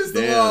gonna get a twist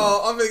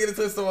tomorrow. I'm gonna get a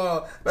twist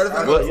tomorrow. Matter of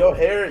fact,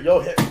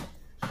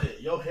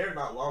 your hair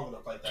not long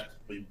enough like that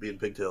to be in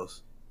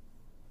pigtails.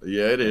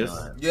 Yeah, it is.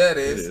 Yeah, it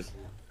is.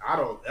 I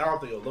don't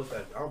think it'll look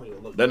that. I don't think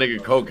it'll look that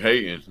nigga Coke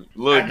hating.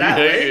 Look, you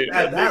hating.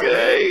 That nigga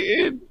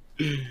hating.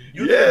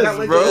 Yes,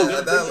 bro.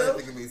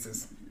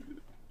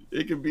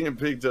 It could be in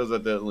pigtails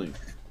at that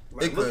length.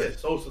 Like, look at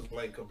Sosa's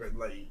length compared,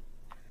 like.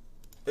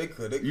 It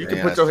could. You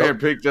can put your hair in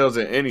pigtails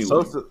in any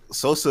length.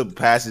 Sosa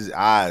passes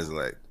eyes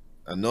like.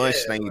 Annoying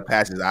Stingy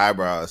past his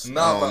eyebrows.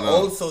 No, but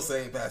old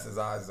Sosa ain't past his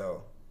eyes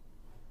though.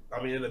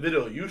 I mean, in the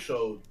video you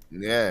showed.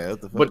 Yeah,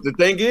 what the fuck? But the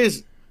thing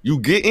is, you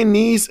get in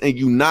these and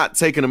you not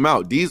taking them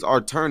out. These are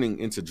turning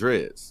into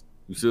dreads.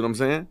 You see what I'm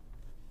saying?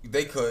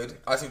 They could.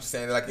 I see what you're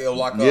saying. Like it'll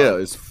lock up. Yeah,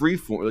 it's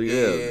freeform.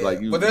 Yeah,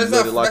 like you. But that's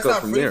not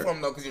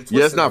freeform though, because you're twisting.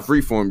 Yeah, it's not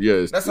freeform.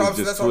 Yeah, that's what I'm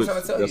trying to tell you.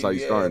 That's how you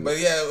start. But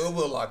yeah, it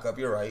will lock up.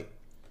 You're right.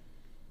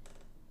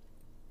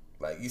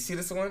 Like you see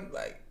this one,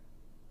 like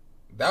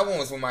that one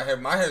was when my hair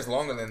is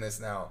longer than this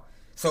now.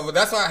 So but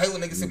that's why I hate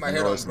when niggas say my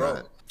hair don't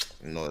grow.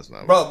 No, it's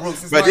not. Bro,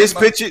 Bruce. But this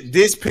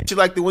picture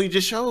like the one you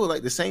just showed,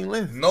 like the same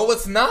length. No,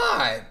 it's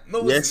not.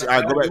 No, yes, it's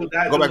not.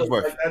 Go back and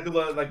forth.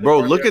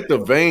 Bro, look at the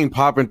vein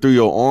popping through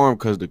your arm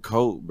because the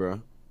coat,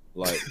 bro.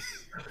 Like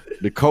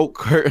the coat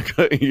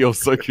cutting your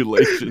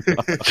circulation.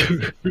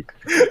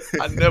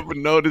 I never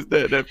noticed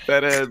that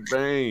fat ass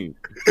vein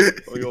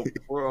on your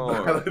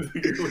forearm.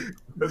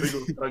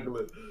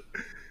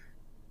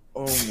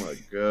 Oh my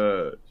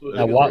god!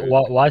 Now,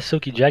 why is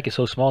Silky Jacket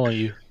so small on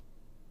you?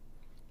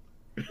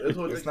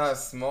 It's not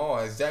small.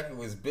 His jacket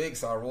was big,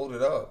 so I rolled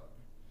it up.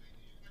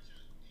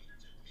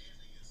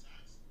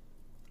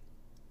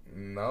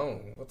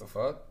 No, what the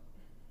fuck?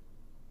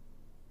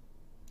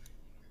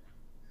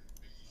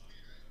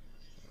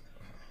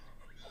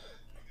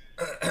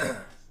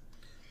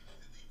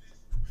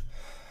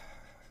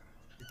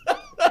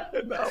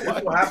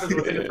 What happens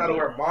when niggas try to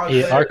wear mod?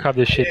 Yeah, archive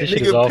this shit. This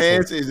shit is awful.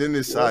 Pants is in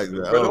this side.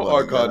 Don't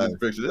archive this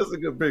picture. That's a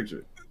good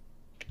picture.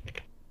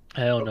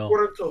 Hell no.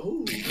 According to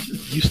who?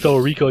 You stole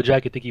Rico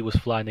jacket, think he was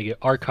fly, nigga.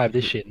 Archive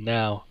this shit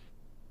now.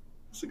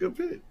 It's a good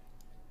pic.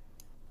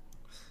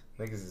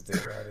 Niggas is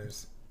dick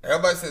riders.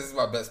 Everybody says it's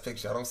my best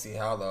picture. I don't see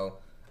how though.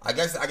 I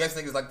guess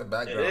niggas like the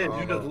background. It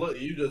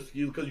is.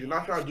 Because you're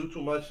not trying to do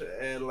too much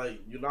and like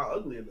you're not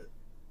ugly in it.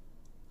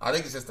 I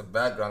think it's just the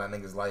background that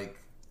niggas like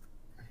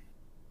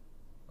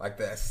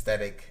the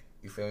aesthetic.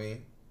 You feel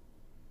me?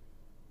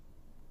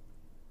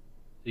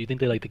 Do you think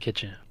they like the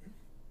kitchen?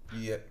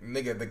 Yeah,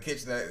 nigga, the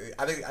kitchen.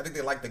 I think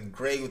they like the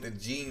gray with the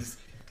jeans.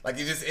 Like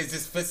it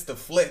just fits the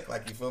flick.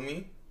 Like you feel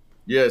me?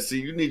 Yeah.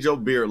 See, you need your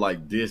beard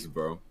like this,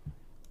 bro.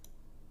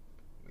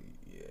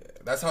 Yeah,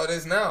 that's how it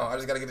is now. I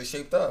just gotta get it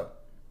shaped up.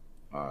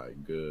 All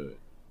right, good.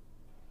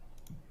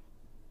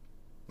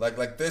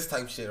 Like this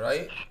type shit,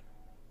 right?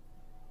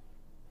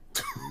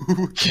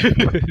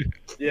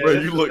 Yeah, bro,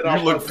 you look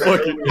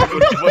fucking.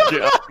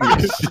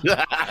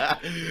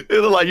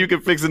 It look like you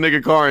can fix a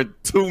nigga car in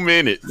 2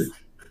 minutes.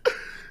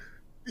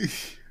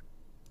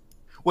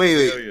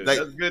 Wait, Yeah, like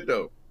that's good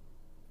though.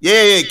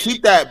 Yeah,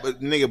 keep that,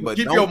 but nigga, but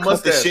keep don't your cut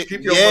mustache. the shit.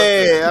 Keep your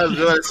mustache. Yeah, I was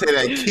going to say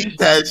that. Keep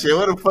that shit.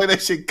 What the fuck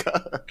that shit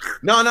cut?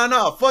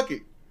 No. Fuck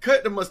it.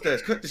 Cut the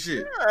mustache. Cut the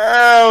shit.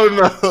 Hell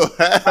no.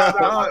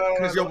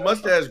 Because your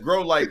mustache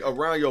grow like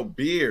around your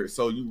beard,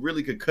 so you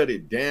really could cut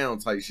it down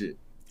type shit.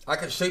 I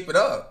can shape it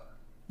up.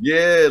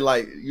 Yeah,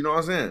 like you know what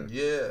I'm saying.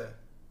 Yeah,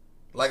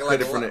 like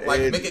it from the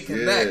edge. make it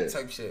connect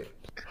type shit.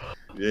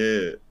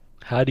 Yeah.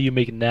 How do you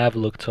make Nav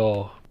look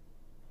tall?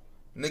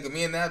 Nigga,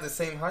 me and Nav the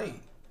same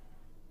height.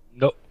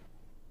 No.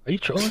 Are you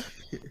trolling?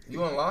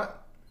 You on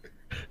lot?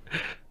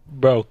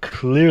 Bro,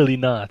 clearly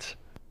not.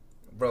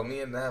 Bro, me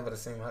and Nav are the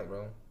same height,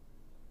 bro.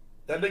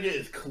 That nigga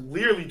is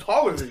clearly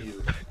taller than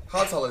you.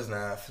 How tall is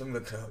Nav? Let me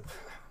look it up.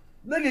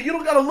 Nigga, you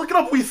don't gotta look it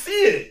up. We see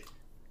it.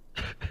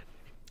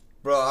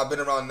 Bro, I've been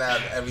around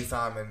Nav every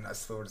time, and I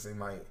still the same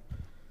height.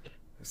 It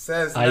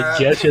says I Nav.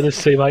 guess you're the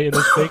same height in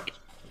this pic.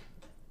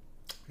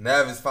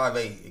 Nav is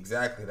 5'8".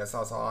 Exactly. That's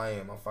how tall I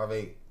am. I'm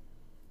 5'8".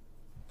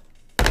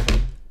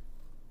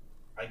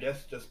 I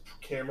guess just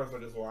cameras are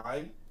just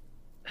lying.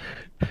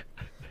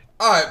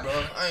 Alright,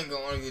 bro. I ain't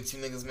gonna argue with you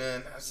niggas,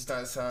 man. That's just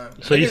not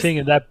time. So you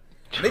thinking that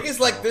niggas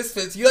like this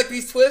fits. You like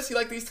these twists? You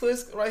like these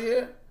twists right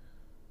here?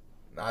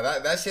 Nah,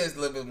 that shit is a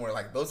little bit more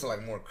like, those are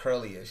like more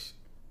curly-ish.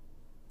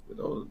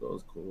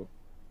 Those cool.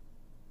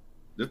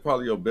 This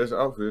probably your best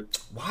outfit.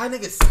 Why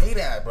niggas say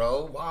that,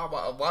 bro? Why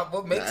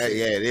what makes it?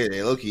 Yeah, it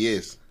is. Low-key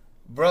is.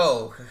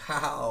 Bro,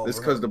 how? It's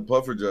because the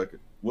puffer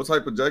jacket. What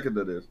type of jacket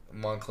that is?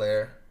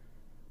 Montclair.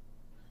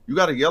 You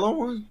got a yellow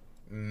one?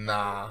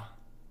 Nah.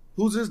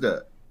 Whose is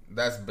that?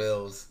 That's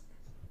Bill's.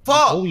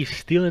 Fuck! always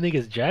stealing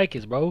niggas'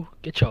 jackets, bro.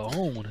 Get your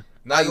own.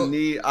 Now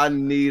I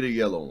need a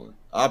yellow one.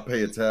 I'll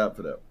pay a tab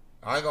for that.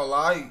 I ain't gonna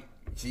lie.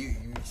 She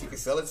can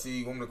sell it to you.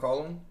 You want me to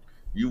call him?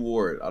 You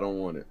wore it. I don't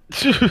want it.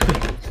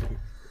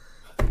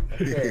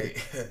 Okay.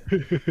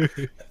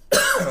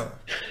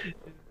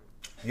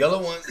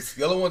 Yellow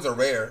ones are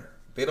rare.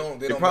 They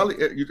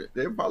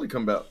probably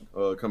come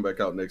back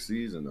out next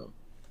season though.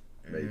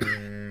 Maybe.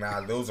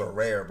 Nah, those are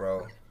rare,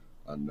 bro.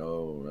 I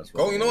know. That's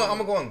go. You know what? I'm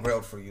gonna go on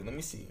grilled for you. Let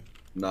me see.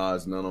 Nah,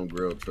 it's none on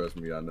grilled. Trust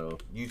me, I know.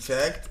 You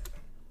checked?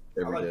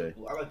 Every day.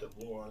 I like the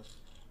blue ones.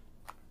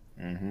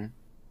 Mm-hmm.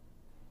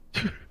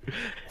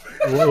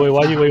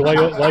 why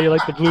you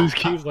like the blues,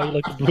 Keith? Why you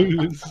like the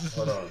blues?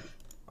 Hold on.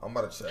 I'm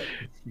about to check.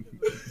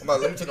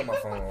 Let me check on my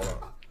phone.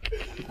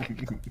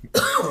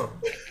 Hold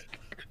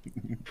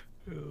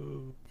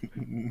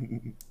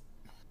on.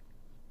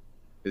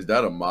 Is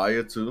that a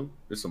Maya too?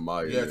 It's a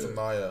Maya. Yeah, it's a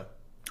Maya.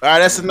 All right,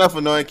 that's enough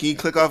annoying. Can you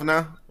click off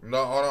now?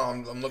 No, hold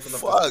on. I'm looking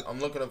up. Fuck. I'm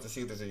looking up to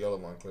see if there's a yellow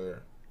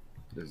Montclair.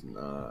 There's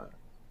not.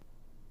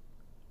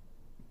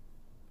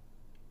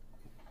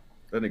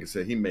 That nigga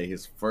said he made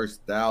his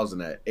first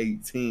 1,000 at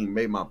 18.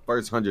 Made my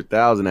first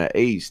 100,000 at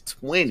age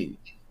 20.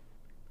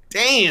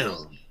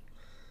 Damn.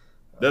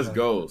 That's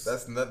goals.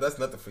 That's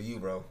nothing for you,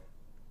 bro.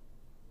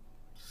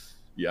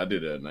 Yeah, I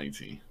did that at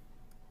 19.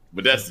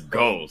 But that's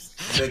goals.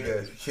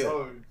 Nigga, shit.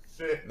 Oh,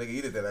 shit. Nigga,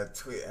 you did that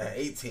at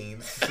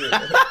 18.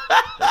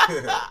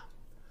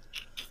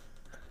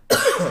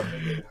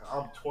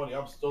 I'm 20.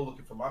 I'm still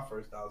looking for my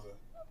first 1,000.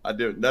 I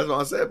did. That's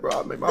what I said, bro.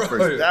 I made my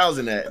first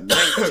 1,000 at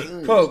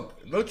 19. Bro,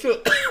 don't you?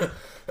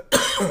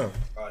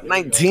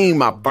 19,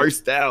 my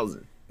first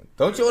 1,000.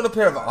 Don't you own a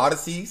pair of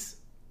Odysseys?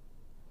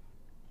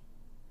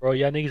 Bro,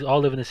 y'all niggas all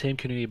live in the same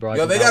community, bro.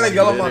 Yo, they got a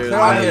yellow Montclair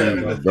out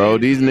here. Bro,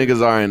 these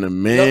niggas are in the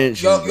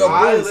mansion.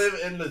 I live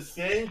in the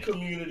same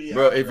community.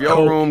 Bro, if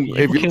your room,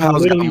 if your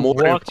house got more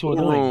than 4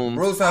 rooms,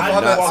 Bruce,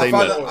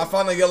 I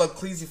found a yellow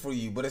Cleasy for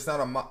you, but it's not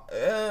a.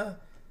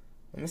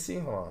 Let me see.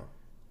 Hold on.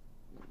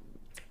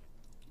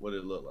 What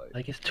it look like?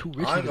 Like it's too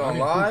rich. I ain't gonna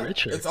lie.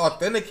 It's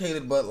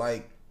authenticated, but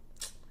like,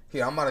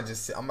 here I'm about to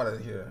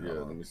here. Yeah,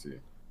 let me see.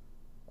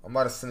 I'm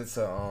about to send it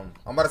to I'm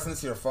about to send it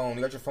to your phone.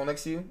 You got your phone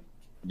next to you?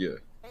 Yeah.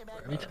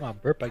 Every time I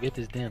burp, I get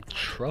this damn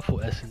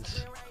truffle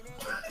essence.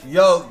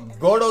 Yo,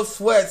 Gordo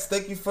Sweats,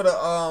 thank you for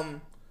the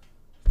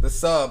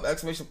sub.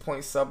 Exclamation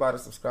point sub by to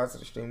subscribe to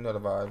the stream. You know the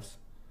vibes.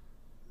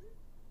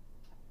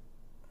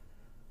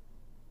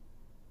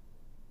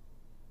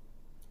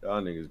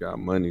 Y'all niggas got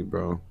money,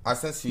 bro. I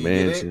sent you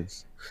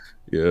mansions.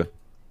 Yeah.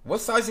 What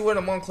size you wearing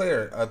a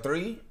Montclair? A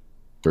 3?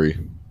 3.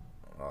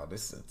 Oh,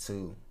 this is a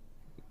 2.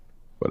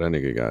 But that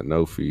nigga got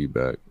no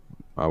feedback.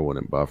 I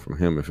wouldn't buy from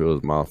him if it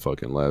was my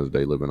fucking last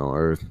day living on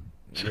Earth.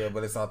 Yeah,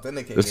 but it's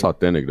authenticated. It's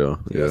authentic though.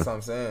 Yeah, that's what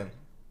I'm saying.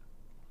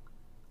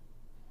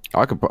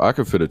 I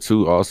could fit a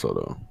 2 also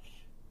though.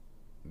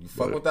 You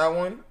fuck with that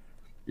one?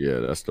 Yeah,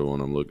 that's the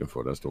one I'm looking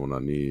for. That's the one I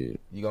need.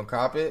 You gonna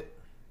cop it?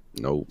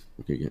 Nope.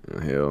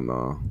 Hell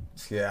no.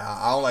 Yeah,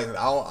 I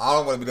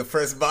don't want to be the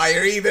first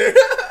buyer either.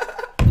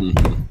 You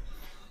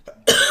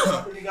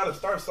gotta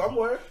start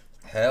somewhere.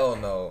 Hell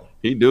no.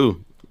 He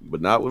do, but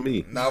not with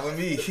me. Not with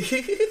me.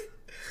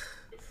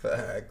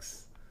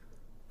 Facts.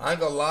 I ain't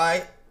gonna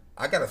lie.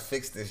 I gotta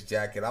fix this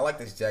jacket. I like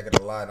this jacket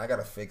a lot, and I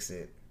gotta fix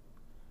it.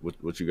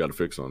 What you got to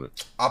fix on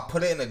it? I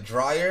put it in a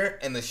dryer,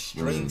 and the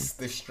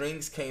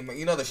strings came.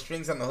 You know the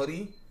strings on the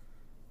hoodie.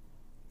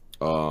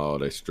 Oh,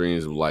 the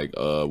strings like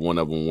one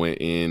of them went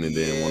in, and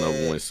then one of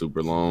them went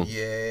super long.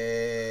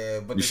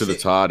 Yeah, but you should have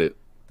tied it.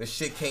 The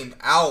shit came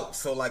out,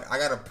 so like I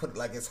gotta put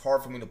it's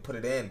hard for me to put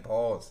it in.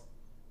 Pause.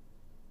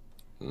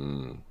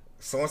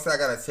 So once I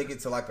gotta take it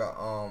to like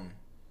a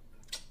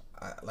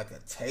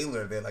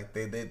tailor.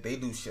 They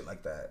do shit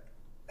like that.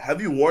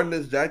 Have you worn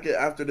this jacket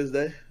after this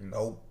day?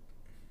 Nope.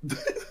 That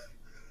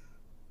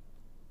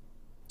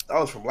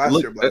was from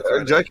last year.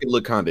 That jacket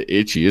look kind of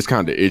itchy. It's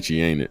kind of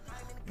itchy, ain't it?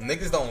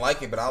 Niggas don't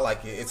like it, but I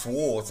like it. It's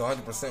wool. It's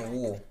 100%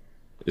 wool.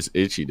 It's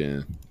itchy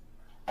then.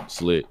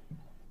 Slit.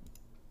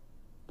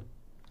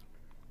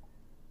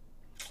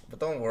 But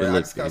don't worry, I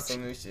just got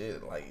some new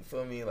shit. Like, you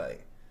feel me?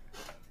 Like.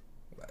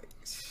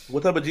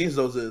 What type of jeans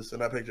those is in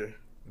that picture?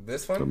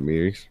 This one? The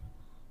mirrors.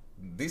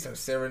 These are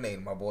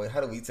Serenade, my boy.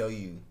 How do we tell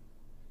you?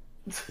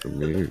 The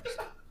mirrors.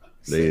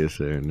 They is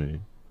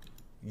Serenade.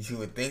 You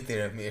would think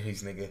they're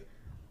mirrors, nigga.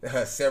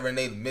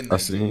 Serenade midnight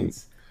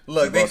jeans.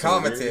 Look, they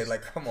commented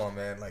like, "Come on,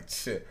 man!" Like,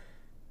 shit.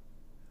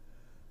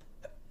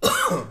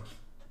 Nigga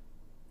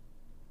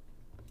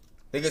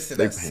said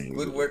that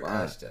Squidward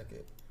ass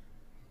jacket.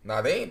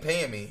 Nah, they ain't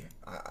paying me.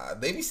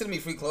 They be sending me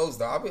free clothes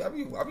though. I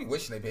be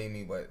wishing they pay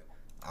me, but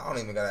I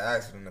don't even gotta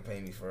ask for them to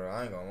pay me for it.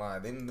 I ain't gonna lie.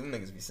 Them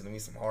niggas be sending me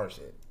some hard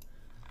shit.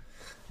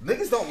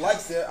 Niggas don't like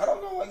Serenade. I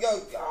don't know. Yo, I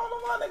don't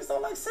know why niggas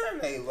don't like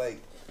Serenade. Like,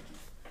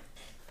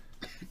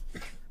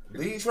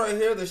 these right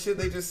here, the shit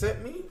they just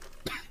sent me,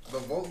 the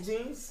Vogue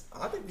jeans,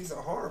 I think these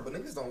are hard, but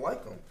niggas don't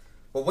like them.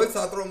 But wait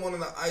till I throw them on in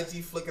the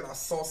IG flick and I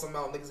sauce them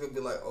out, niggas gonna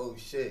be like, oh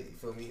shit, you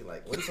feel me?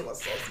 Like, wait till I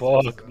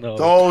sauce them. Fuck no.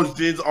 Those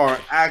jeans are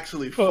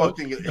actually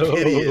fucking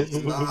idiots.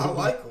 Nah, I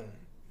like them.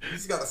 You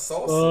just gotta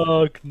sauce them.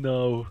 Fuck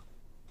no.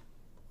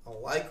 I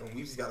like them.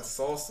 You just gotta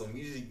sauce them.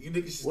 You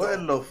niggas just what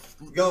in the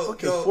fucking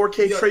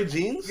 4K trade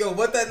jeans? Yo,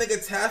 what that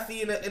nigga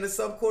Taffy in the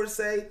subcourt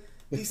say?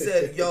 He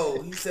said,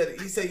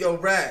 he said, yo,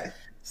 Rat.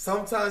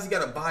 Sometimes you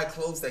gotta buy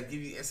clothes that give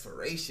you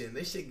inspiration.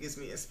 This shit gives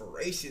me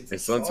inspiration.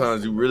 And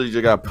sometimes you really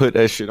just gotta put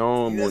that shit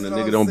on when the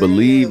nigga don't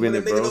believe in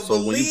it, bro.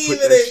 So when you put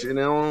that shit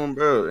on,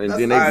 bro, and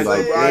then they be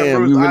like,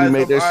 damn, you really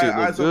made that shit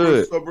look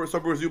good. So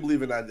Bruce, you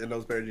believe in that in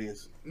those pair of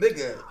jeans?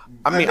 Nigga.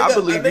 I mean, I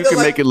believe you can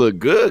make it look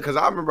good, because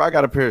I remember I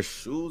got a pair of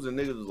shoes and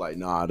niggas was like,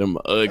 nah, them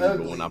ugly,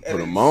 but when I put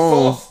them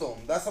on.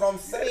 That's what I'm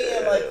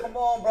saying. Like, come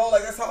on, bro.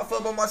 Like, that's how I feel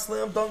about my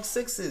Slam Dunk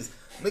 6s.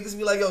 Niggas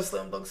be like, yo,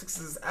 Slam Dunk 6s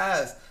is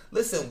ass.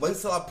 Listen, wait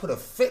till I put a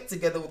fit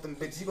together with them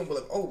bitches. You gonna be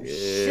like, oh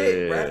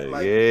shit, right?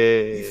 Like,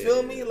 you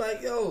feel me?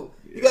 Like, yo,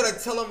 you gotta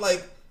tell them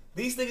like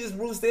these niggas,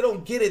 Bruce, they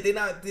don't get it. They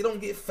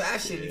don't get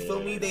fashion. You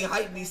feel me? They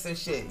hype beasts and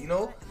shit. You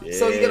know?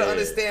 So you gotta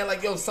understand,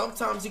 like, yo,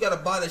 sometimes you gotta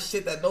buy the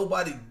shit that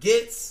nobody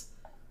gets.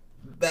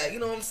 That, you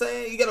know what I'm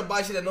saying? You gotta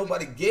buy shit that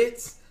nobody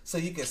gets, so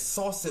you can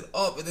sauce it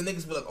up, and then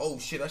niggas be like, oh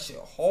shit, that shit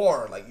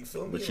hard. Like, you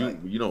feel me? But like,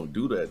 you don't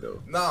do that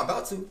though. Nah, I'm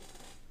about to.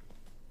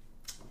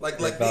 Like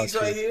these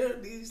right here,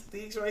 these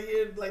right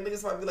here, like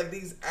niggas might be like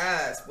these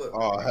ass, but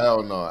oh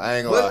hell no, I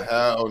ain't gonna lie,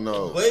 hell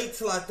no. Wait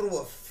till I throw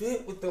a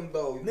fit with them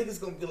though,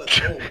 niggas gonna be like,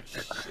 oh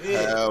shit,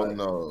 hell like,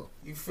 no.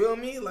 You feel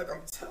me? Like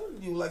I'm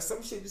telling you, like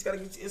some shit just gotta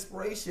get you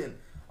inspiration.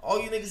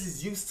 All you niggas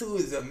is used to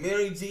is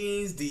Mary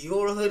jeans,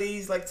 Dior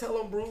hoodies. Like tell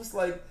them, Bruce,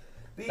 like.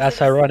 That's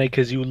ironic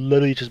because you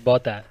literally just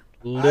bought that.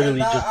 Literally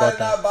just bought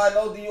that. I did not buy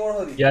no Dior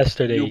hoodie.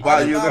 Yesterday. You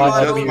bought a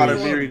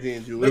Mary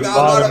jeans. You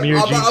bought a Mary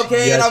jeans.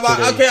 Okay,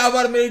 I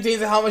bought a Mary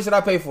jeans, and how much did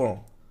I pay for them?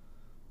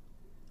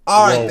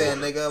 All right then,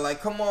 nigga.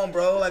 Like, come on,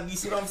 bro. Like, you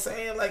see what I'm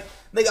saying? Like,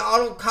 nigga, I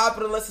don't cop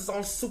it unless it's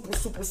on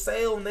super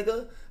sale,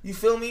 nigga. You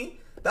feel me?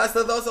 That's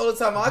the only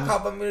time I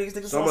cop a Mary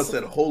jeans. Someone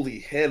said, "Holy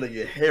hell,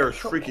 your hair is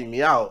freaking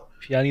me out."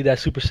 Yeah, I need that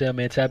super sale,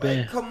 man. Tap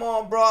in. Come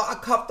on, bro. I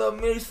copped the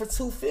Marys for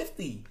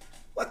 $250.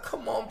 Like,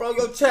 come on, bro.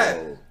 Yo, chat.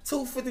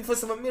 $250 for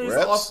some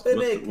Amiris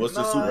authentic. What's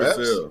the super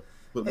sale?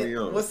 Put me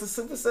on. What's the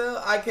super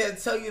sale? I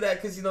can't tell you that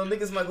because, you know,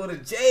 niggas might go to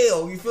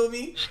jail. You feel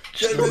me?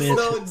 Just listen.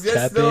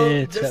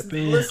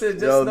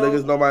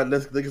 Niggas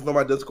know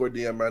my Discord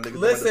DM, man.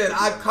 Listen,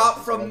 I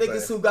cop from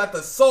niggas who got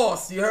the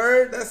sauce. You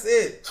heard? That's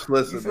it.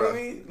 Listen, you feel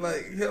me?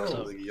 Like,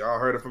 yo. Y'all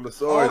heard it from the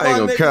source. I ain't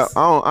gonna count.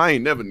 I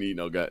ain't never need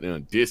no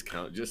goddamn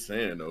discount. Just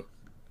saying, though.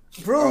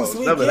 Bruce,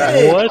 we get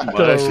it. What the I'm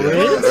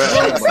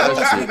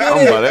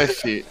about that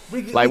shit.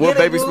 Like what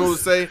Baby Smooth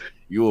say?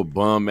 You a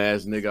bum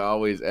ass nigga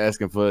always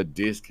asking for a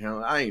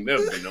discount. I ain't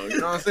never been on. You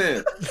know what I'm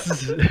saying?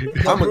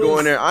 I'm gonna go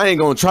in there. I ain't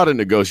gonna try to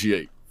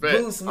negotiate.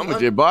 Bruce, I'm gonna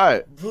just buy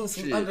it.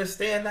 Bruce, we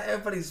understand not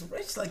everybody's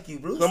rich like you,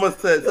 Bruce. Someone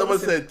said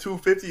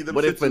 $250.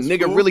 But if a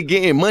nigga really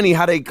getting money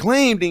how they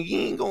claim, then you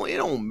ain't gonna. It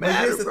don't matter.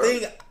 But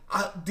here's the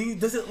thing.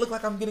 Does it look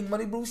like I'm getting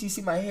money, Bruce? You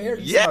see my hair?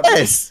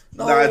 Yes.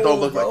 No, it don't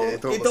look like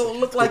it. It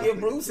don't look like it,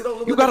 Bruce. It don't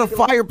look. You got a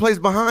fireplace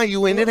behind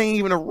you, and it ain't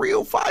even a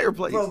real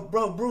fireplace.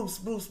 Bro, Bruce.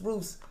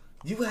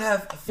 You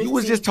have 15, you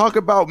was just talking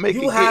about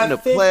getting a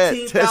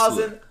plaid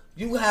Tesla.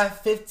 You have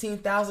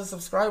 15,000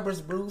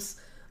 subscribers, Bruce.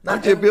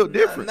 Not just built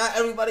different. Not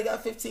everybody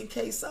got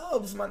 15K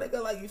subs, my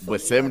nigga. Like you feel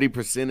But me?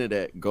 70% of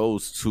that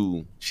goes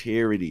to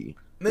charity.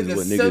 Nigga, is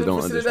what niggas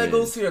don't 70% understand. of that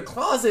goes to your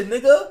closet,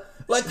 nigga.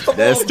 Like, come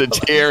That's on, the bro.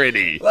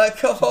 charity. Like,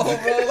 come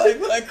on,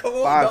 bro. Like, come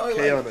on, 5K dog.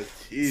 Like, on a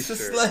t-shirt.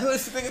 just like what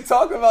this nigga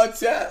talking about,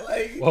 chat.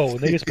 Like, Whoa,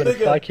 nigga spending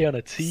 5K on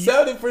a tee.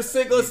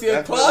 70% goes to your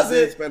That's what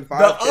closet. spend The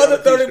 5K other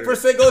on a t-shirt.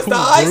 30% goes to Bruce?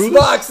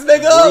 Icebox,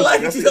 nigga. Bruce,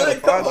 Like, that's you got a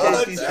like, come 5K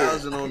on, t-shirt. chat.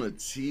 1,000 on a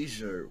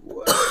t-shirt.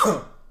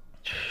 What?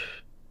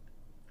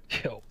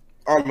 Yo,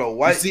 On the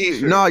white See,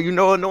 t-shirt. no, you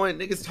know, annoying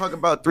niggas talk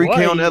about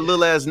 3K on Why? that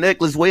little ass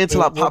necklace. Wait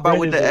until I What pop out brand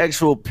with is the it?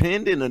 actual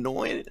pendant.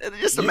 Annoying.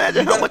 Just You-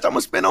 imagine you how got- much I'm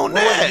gonna spend on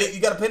Wait, that. you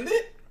got a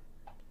pendant?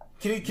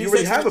 Can You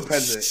already say- have a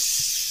pendant.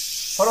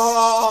 Hold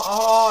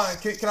on.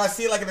 Can I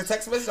see it like in the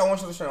text message? I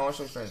want you to show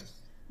the screen.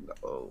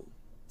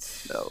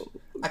 No.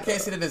 I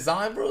can't see the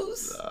design,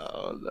 Bruce.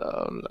 No.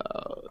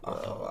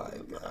 Oh my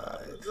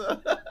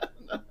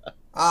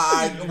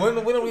god.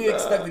 When are we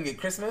expecting it?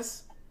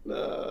 Christmas?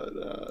 No,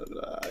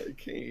 I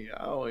can't.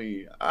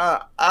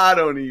 I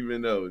don't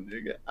even know,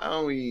 nigga. I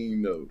don't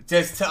even know.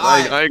 Just to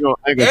I ain't gonna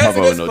answer pop out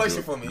this with no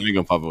question jewelry. for me. I ain't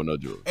gonna pop out with no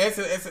jewelry.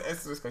 Answer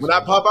this question. When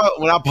I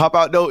pop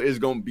out though, it's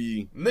gonna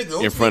be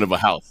Nigga, in front of a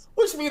house.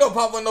 What you mean you don't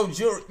pop with no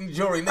jewelry,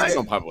 nigga? I ain't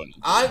gonna pop out.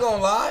 I ain't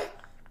gonna lie.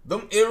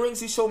 Them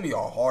earrings you showed me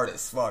are hard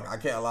as fuck. I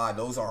can't lie.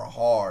 Those are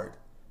hard.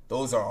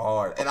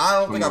 And I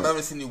don't think I've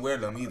ever seen you wear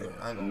them either.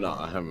 I ain't gonna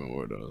lie. I haven't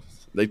worn those.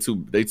 They too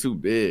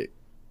big.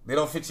 They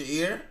don't fit your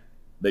ear?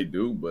 They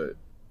do, but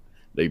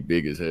they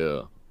big as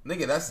hell.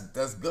 Nigga,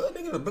 that's good.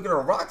 Nigga, the bigger the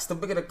rocks, the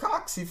bigger the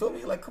cocks. You feel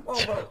me? Like, come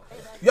on, bro.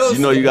 Yo, You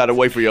know you gotta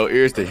wait for your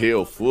ears to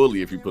heal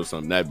fully if you put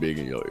something that big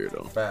in your ear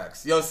though.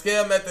 Facts. Yo,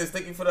 Scale Methods,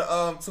 thank you for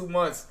the 2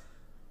 months.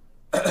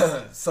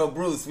 So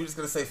Bruce, we just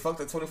gonna say fuck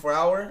the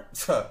 24-hour?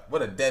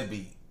 What a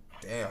deadbeat.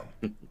 Damn.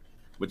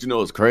 But you know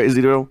what's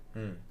crazy though?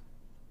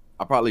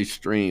 I probably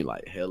streamed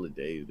like hella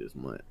days this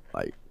month.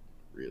 Like,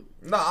 really.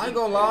 Nah, I ain't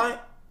gonna lie.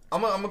 I'm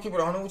gonna keep it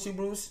 100 with you,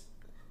 Bruce.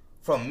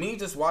 From me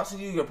just watching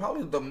you, you're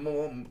probably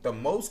the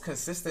most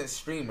consistent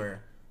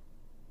streamer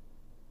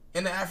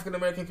in the African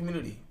American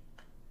community.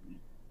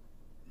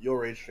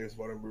 Your age streams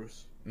more than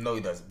Bruce. No,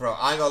 he doesn't, bro.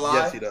 I ain't gonna lie.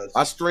 Yes, he does.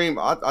 I stream.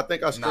 I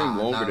think I stream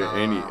longer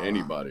than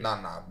anybody.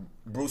 Nah.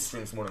 Bruce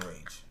streams more than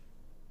Rage.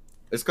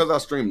 It's because I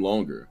stream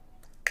longer.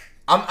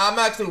 I'm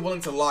actually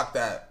willing to lock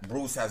that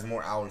Bruce has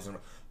more hours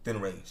than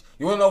Rage.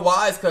 You wanna know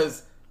why? It's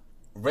because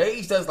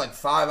Rage does like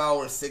 5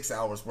 hours, 6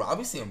 hours, bro. I'll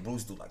be seeing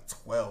Bruce do like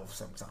 12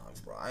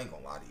 sometimes, bro. I ain't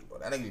gonna lie to you, bro.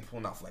 That nigga be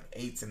pulling off like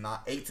 8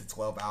 to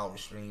 12 hour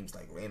streams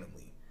like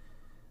randomly.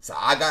 So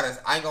I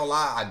ain't gonna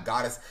lie,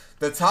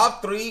 the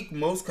top 3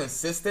 most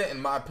consistent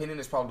in my opinion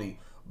is probably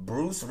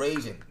Bruce,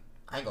 Rage, and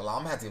I ain't gonna lie, I'm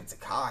gonna have to give it to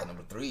Kai,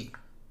 number 3.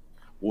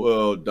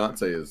 Well,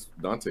 Dante is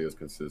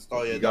consistent.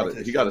 Oh yeah, he got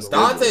a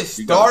Dante's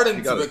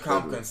starting to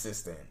become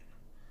consistent.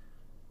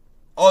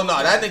 Oh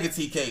no, that nigga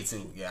TK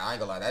too. Yeah, I ain't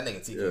gonna lie, that nigga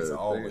TK is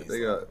always.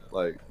 They got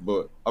like,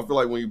 but I feel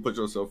like when you put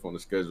yourself on the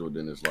schedule,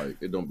 then it's like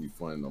it don't be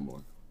fun no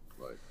more.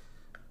 Like,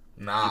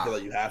 nah, you feel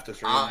like you have to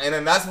stream. And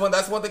then that's one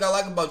thing I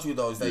like about you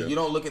though is that you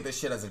don't look at this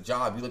shit as a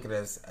job. You look at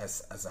it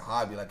as a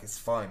hobby, like it's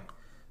fun.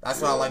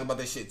 That's what I like about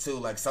this shit too.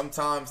 Like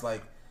sometimes,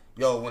 like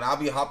yo, when I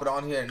be hopping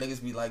on here and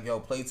niggas be like, yo,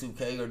 play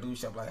 2K or do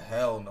shit, I'm like,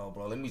 hell no,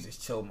 bro. Let me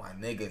just chill with my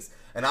niggas.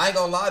 And I ain't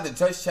gonna lie, the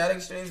Judge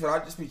chatting streams, but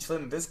I just be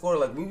chilling in Discord.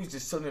 Like, we was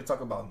just chilling here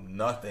talking about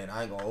nothing.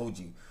 I ain't gonna hold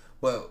you.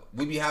 But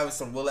we be having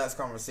some real ass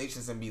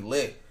conversations and be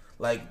lit.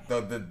 Like,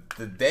 the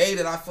day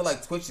that I feel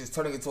like Twitch is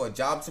turning into a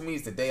job to me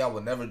is the day I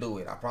would never do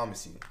it. I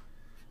promise you.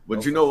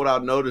 But you know what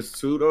I've noticed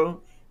too,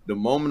 though? The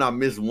moment I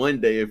miss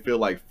one day, it feel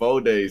like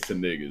 4 days to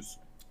niggas.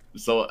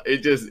 So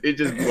it just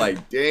be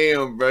like,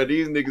 damn, bro,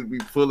 these niggas be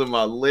pulling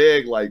my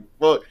leg like,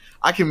 fuck.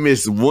 I can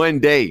miss one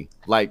day,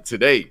 like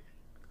today,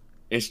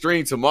 and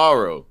stream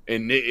tomorrow,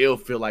 and it'll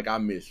feel like I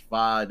missed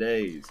 5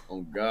 days.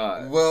 Oh,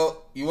 God.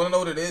 Well, you want to know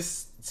what it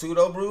is too,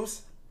 though,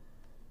 Bruce?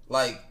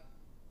 Like,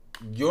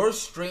 your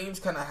streams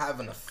kind of have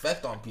an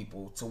effect on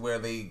people to where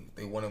they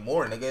want it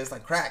more, nigga. It's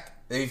like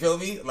crack. You feel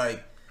me?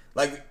 Like,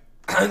 I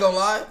ain't gonna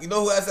lie. You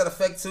know who has that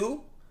effect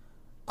too?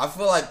 I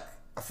feel like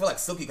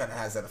Silky kind of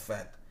has that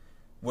effect.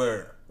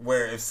 Where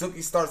if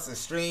Silky starts to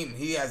stream,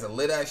 he has a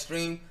lit ass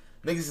stream,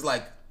 niggas is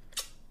like,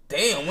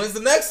 damn, when's the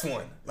next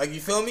one? Like, you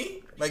feel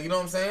me? Like, you know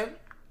what I'm saying?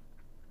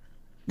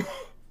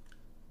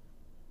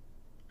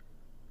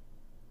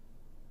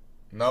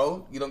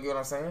 No? You don't get what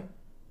I'm saying?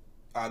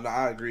 No,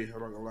 I agree.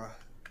 I'm not gonna lie.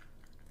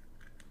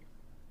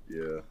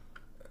 Yeah.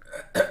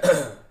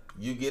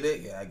 You get it?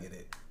 Yeah, I get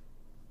it.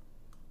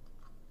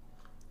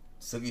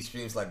 Silky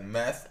streams like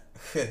meth.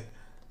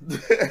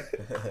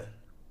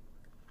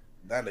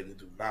 That nigga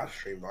do not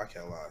stream, I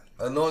can't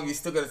lie. Knowing you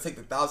still gotta take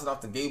the 1,000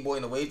 off the Gay Boy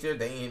in the wager,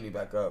 they ain't hit me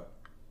back up.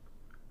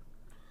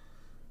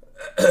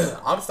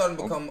 I'm starting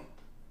to become.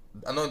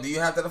 I know. Do you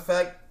have that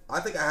effect? I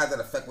think I have that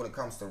effect when it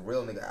comes to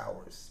real nigga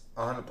hours.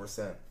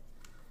 100%.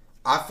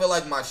 I feel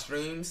like my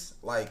streams,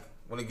 like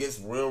when it gets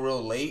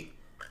real late,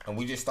 and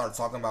we just start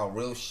talking about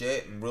real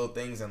shit and real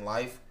things in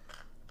life.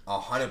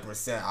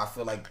 100%. I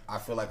feel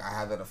like I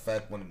have that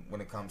effect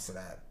when it comes to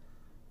that.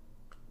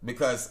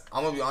 Because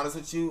I'm gonna be honest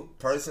with you,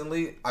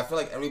 personally, I feel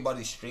like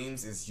everybody's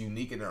streams is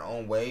unique in their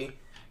own way,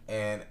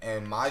 and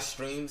my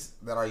streams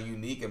that are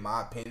unique, in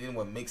my opinion,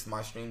 what makes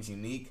my streams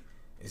unique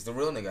is the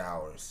real nigga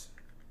hours.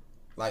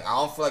 Like, I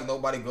don't feel like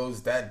nobody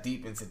goes that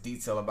deep into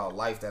detail about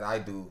life that I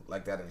do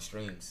like that in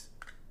streams.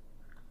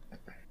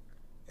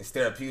 It's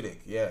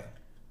therapeutic, yeah.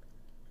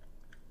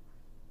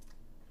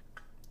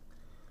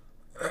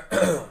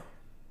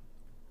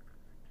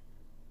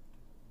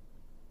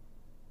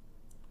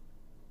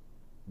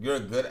 You're a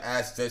good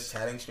ass just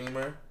chatting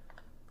streamer.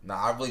 Nah,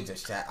 I really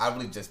just chat. I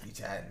really just be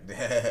chatting.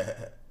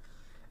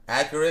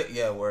 Accurate,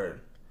 yeah,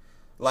 word.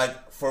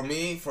 Like for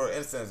me, for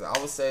instance, I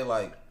would say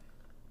like,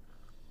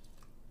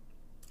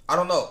 I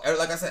don't know.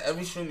 Like I said,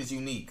 every stream is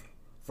unique.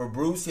 For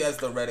Bruce, he has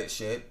the Reddit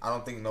shit. I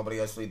don't think nobody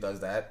else really does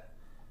that.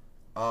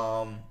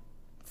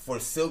 For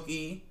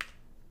Silky,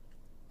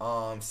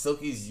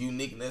 Silky's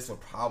uniqueness would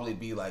probably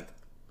be like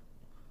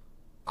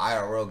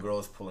IRL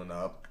girls pulling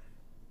up.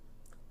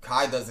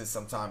 Kai does it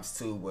sometimes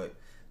too, but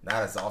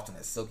not as often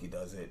as Silky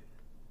does it.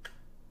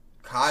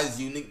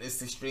 Kai's uniqueness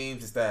to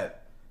streams is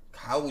that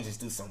Kai will just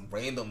do some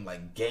random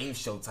like game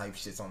show type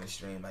shits on the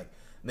stream. Like,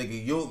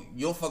 nigga,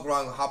 you'll fuck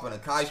around and hop on a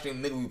Kai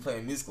stream, nigga, we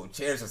playing musical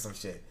chairs or some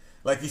shit.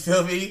 Like, you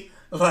feel me?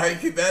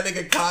 Like, that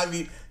nigga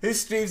Kai,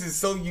 his streams is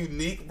so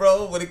unique,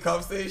 bro, when it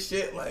comes to his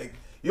shit. Like,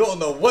 you don't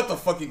know what the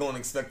fuck you gonna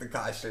expect the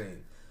Kai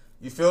stream.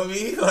 You feel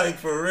me? Like,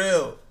 for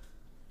real.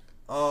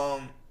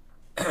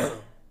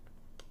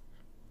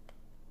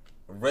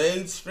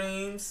 Rage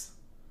streams.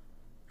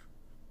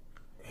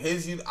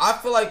 I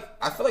feel like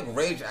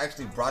Rage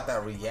actually brought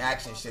that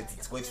reaction shit to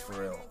Twitch for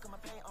real.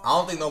 I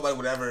don't think nobody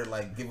would ever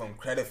like give him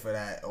credit for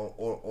that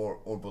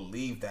or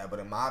believe that, but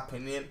in my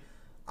opinion,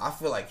 I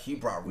feel like he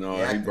brought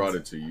reaction. No, he brought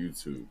it to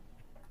YouTube.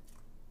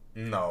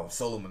 No,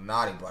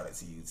 Soluminati brought it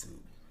to YouTube.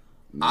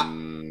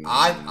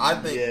 I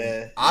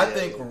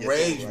think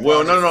Rage.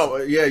 Well, no.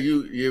 Yeah,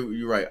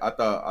 you're right. I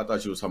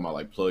thought you was talking about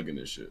like plugging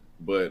and shit.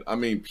 But I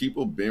mean,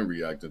 people been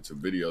reacting to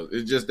videos.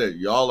 It's just that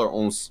y'all are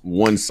on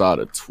one side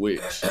of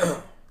Twitch.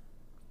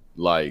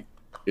 Like,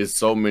 it's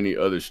so many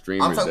other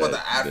streamers. I'm talking about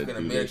the African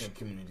American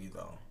community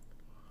though.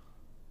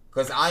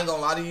 Cause I ain't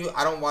gonna lie to you,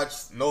 I don't watch.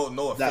 No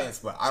offense,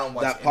 but I don't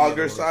watch that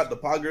Pogger side. The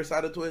Pogger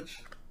side of Twitch.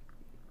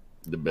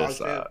 The best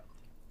side.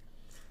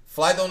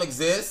 Flight don't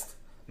exist.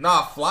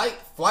 Nah, Flight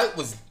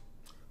was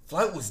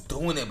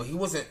doing it, but he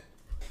wasn't.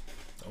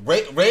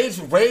 Rage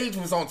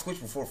was on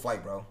Twitch before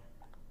Flight, bro.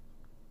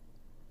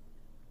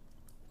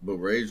 But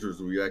Rage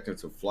was reacting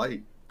to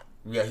Flight.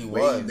 Yeah, he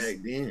was back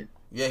then.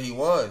 Yeah, he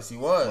was.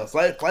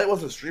 Flight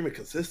wasn't streaming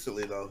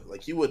consistently though.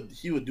 Like he would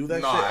do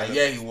that. Nah, shit.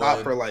 Yeah, he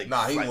would. For like,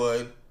 he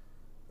would.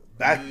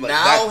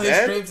 Now his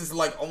streams is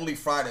like only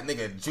Friday,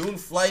 nigga. June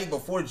Flight,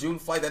 before June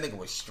Flight, that nigga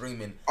was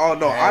streaming. Oh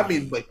no, heavy. I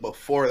mean like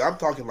before. I'm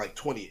talking like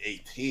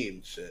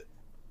 2018 shit.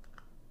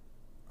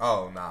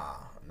 Oh nah,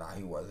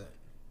 he wasn't.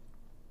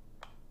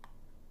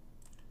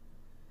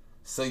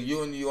 So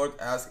you in New York,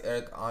 ask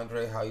Eric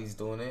Andre how he's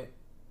doing it.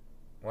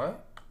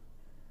 What?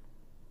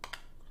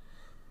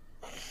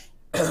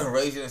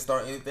 Rage didn't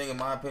start anything, in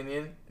my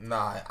opinion.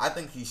 Nah, I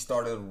think he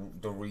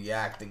started the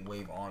reacting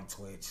wave on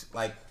Twitch.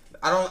 Like,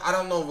 I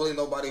don't know really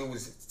nobody who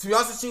was. To be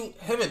honest with you,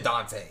 him and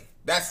Dante.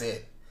 That's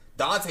it.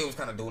 Dante was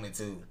kind of doing it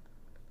too.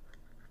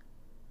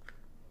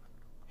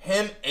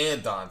 Him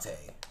and Dante.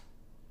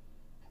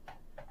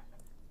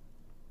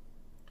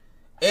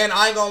 And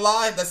I ain't gonna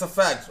lie, that's a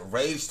fact.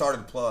 Rage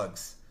started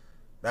plugs.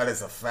 That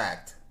is a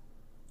fact.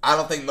 I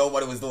don't think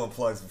nobody was doing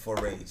plugs before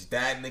Rage.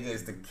 That nigga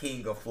is the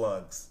king of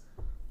plugs.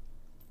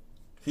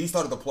 He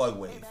started the plug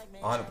wave,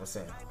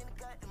 100%.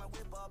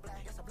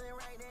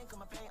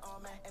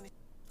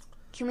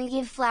 Can we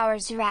give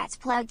flowers to Rat's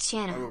plug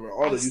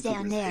channel? I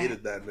stand there.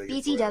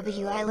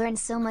 BTW, I learned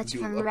so much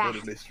from Rat.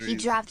 He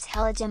drops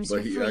hella gems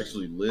for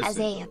free. As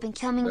a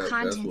up-and-coming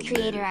content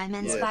creator, I'm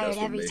inspired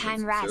every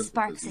time Rat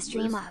sparks a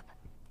stream up.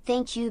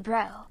 Thank you,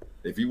 bro.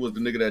 If he was the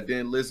nigga that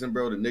didn't listen,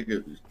 bro, the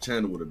nigga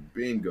channel would have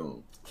been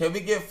gone. Can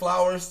we give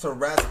flowers to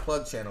Rat's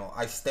plug channel?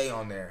 I stay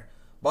on there.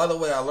 By the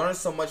way, I learned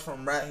so much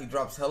from Rat. He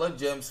drops hella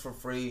gems for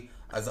free.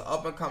 As an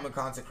up-and-coming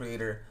content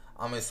creator,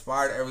 I'm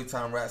inspired every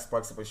time Rat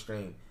sparks up a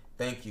stream.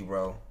 Thank you,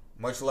 bro.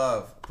 Much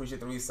love. Appreciate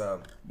the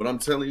resub. But I'm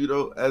telling you,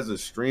 though, as a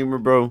streamer,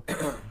 bro,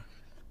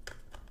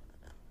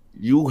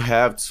 you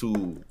have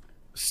to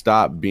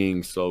stop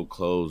being so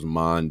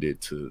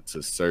closed-minded to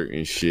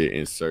certain shit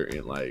and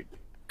certain, like,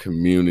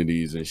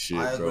 communities and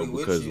shit, bro.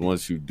 Because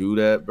once you do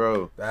that,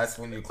 bro, that's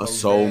when you close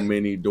so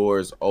many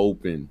doors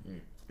open.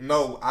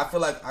 No, I feel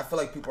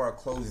like people are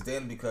closed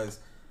in because,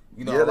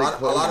 you know, a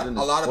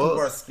lot of people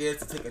are scared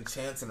to take a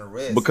chance and a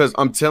risk. Because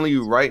I'm telling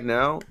you right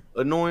now,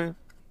 Annoying,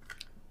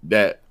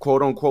 that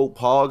quote unquote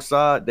Pog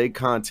side, they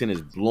content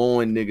is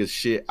blowing niggas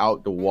shit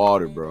out the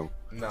water, bro.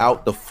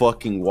 Out the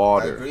fucking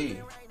water. I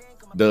agree.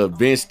 The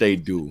events they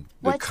do,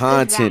 the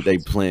content they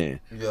plan,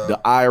 the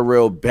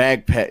IRL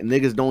backpack,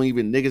 niggas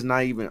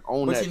not even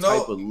on that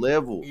type of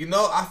level. You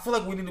know, I feel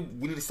like we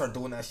need to start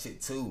doing that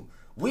shit too.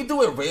 We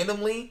do it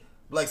randomly,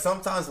 Like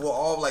sometimes we'll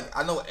all like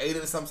I know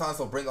Aiden sometimes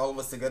will bring all of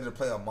us together to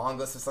play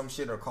Among Us or some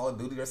shit or Call of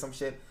Duty or some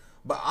shit.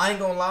 But I ain't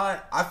gonna lie,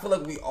 I feel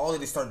like we all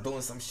need to start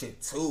doing some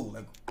shit too.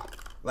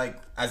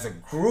 Like as a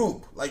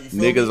group. Like you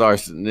feel me?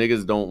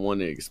 Niggas don't want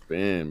to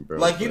expand, bro.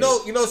 Like you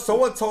know,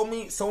 someone told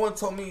me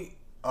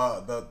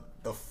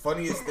the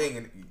funniest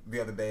thing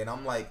the other day, and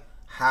I'm like,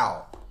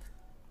 how?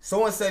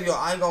 Someone said, yo,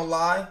 I ain't gonna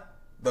lie,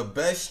 the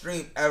best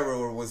stream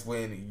ever was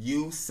when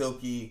you,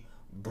 Silky,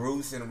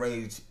 Bruce, and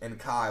Rage, and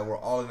Kai were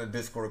all in a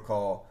Discord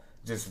call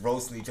just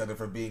roasting each other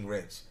for being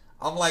rich.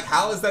 I'm like,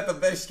 how is that the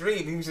best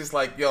stream? He was just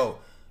like, yo,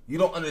 you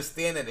don't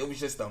understand that it was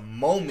just a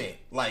moment.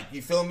 Like,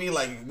 you feel me?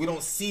 Like, we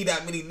don't see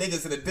that many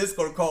niggas in a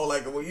Discord call.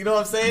 Like, you know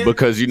what I'm saying?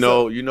 Because you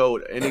know,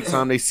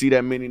 anytime they see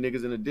that many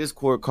niggas in a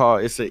Discord call,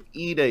 it's an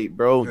E-date,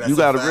 bro. You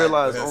got to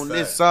realize on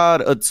this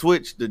side of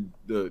Twitch,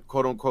 the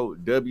quote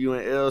unquote W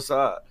and L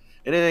side,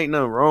 and it ain't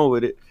nothing wrong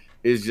with it.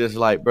 It's just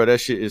like, bro,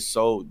 that shit is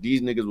so.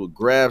 These niggas will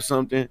grab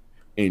something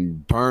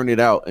and burn it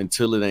out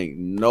until it ain't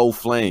no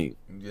flame.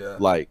 Yeah.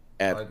 Like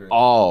at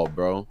all,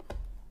 bro.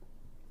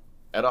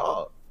 At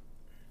all.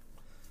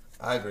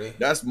 I agree.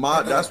 That's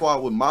why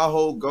with my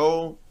whole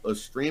goal of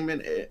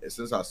streaming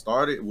since I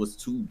started was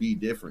to be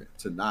different,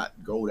 to not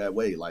go that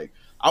way. Like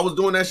I was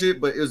doing that shit,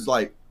 but it's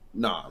like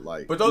nah,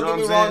 like. But don't get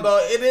me wrong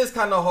though, it is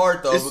kind of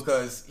hard though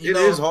because it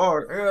is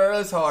hard. Yeah,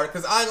 it's hard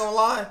because I ain't gonna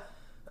lie,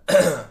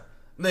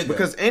 nigga.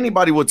 Because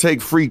anybody will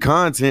take free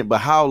content,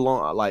 but how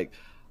long? Like,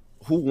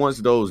 who wants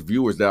those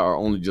viewers that are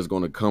only just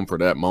going to come for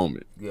that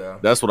moment? Yeah,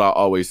 that's what I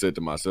always said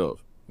to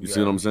myself. You see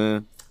what I'm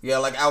saying? Yeah,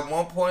 like at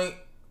one point.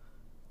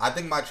 I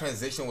think my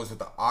transition was with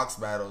the Ox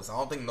battles. I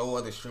don't think no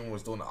other streamer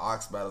was doing the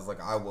Ox battles like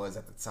I was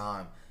at the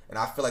time. And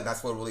I feel like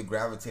that's what really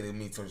gravitated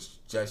me towards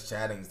just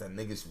chatting is that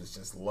niggas was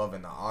just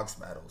loving the Ox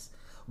battles.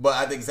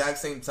 But at the exact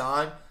same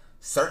time,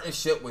 certain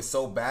shit was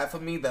so bad for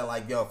me that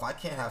like, yo, if I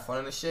can't have fun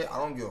in the shit, I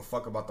don't give a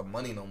fuck about the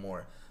money no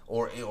more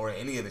or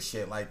any of the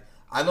shit. Like,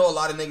 I know a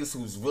lot of niggas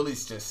who's really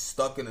just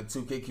stuck in the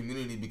 2K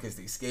community because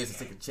they scared to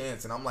take a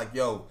chance. And I'm like,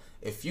 yo,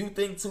 if you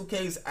think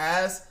 2K's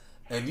ass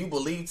and you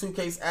believe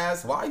 2K's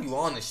ass, why are you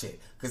on this shit?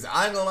 Cause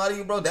I ain't gonna lie to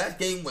you, bro. That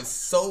game is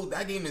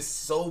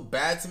so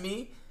bad to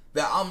me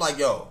that I'm like,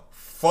 yo,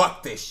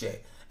 fuck this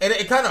shit. And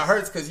it kind of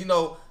hurts cause you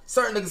know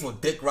certain niggas will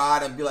dick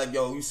ride and be like,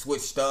 yo, you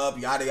switched up,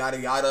 yada yada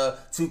yada.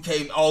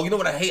 2K. Oh, you know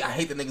what I hate? I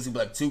hate the niggas who be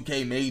like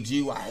 2K made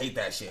you. I hate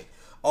that shit.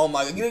 Oh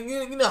my god,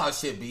 you know how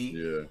shit be.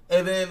 Yeah.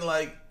 And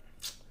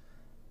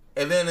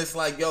then it's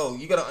like, yo,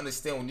 you gotta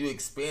understand when you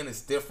expand,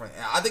 it's different.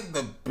 And I think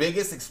the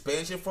biggest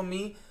expansion for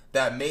me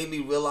that made me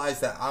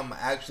realize that I'm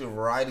actually a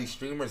variety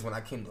streamer is when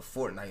I came to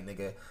Fortnite,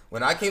 nigga.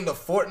 When I came to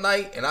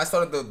Fortnite and I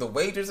started the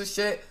wagers and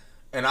shit,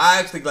 and I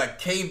actually like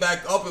came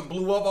back up and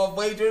blew up off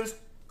wagers,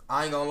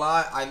 I ain't gonna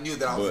lie, I knew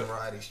that I was a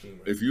variety streamer.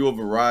 If you're a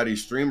variety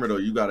streamer though,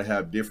 you gotta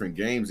have different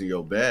games in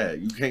your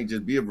bag. You can't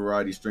just be a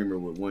variety streamer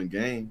with one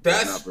game.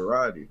 That's not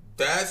variety.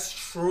 That's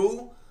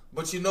true,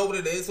 but you know what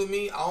it is with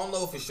me? I don't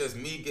know if it's just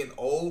me getting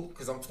old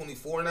because I'm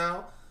 24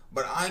 now,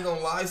 but I ain't gonna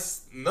lie,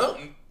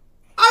 nothing.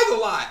 I ain't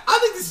gonna lie. I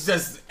think this is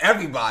just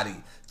everybody.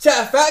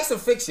 Chat, facts or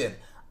fiction?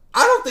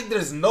 I don't think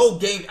there's no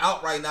game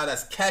out right now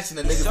that's catching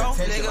the niggas'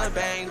 attention like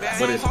that.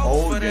 But it's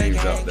old games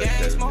out that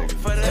catch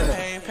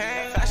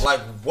niggas'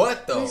 Like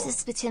what though? This is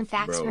spitting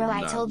facts, bro.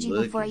 I told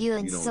you before you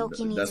and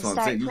Silky need to start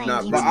playing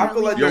games. I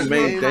feel like your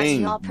main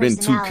thing been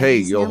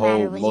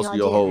 2K most of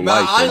your whole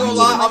life. I ain't gonna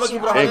lie. I'm gonna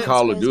keep it and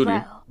Call of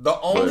Duty. The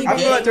only I game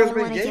feel like there's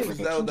been games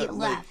now that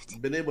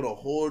like been able to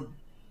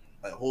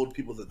hold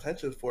people's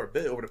attention for a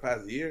bit over the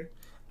past year.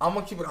 I'm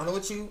gonna keep it honest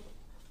with you.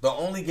 The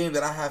only game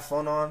that I have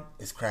fun on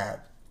is Crab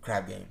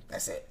game.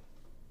 That's it.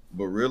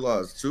 But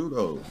realize too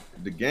though,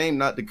 the game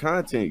not the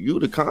content. You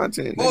the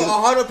content.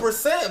 Oh,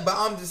 100%. But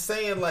I'm just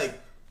saying like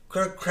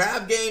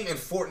Crab game and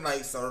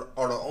Fortnite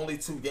are the only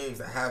two games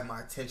that have my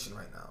attention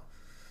right now.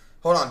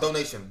 Hold on,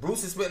 donation.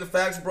 Bruce is spitting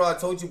facts, bro. I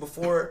told you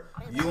before,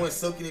 you and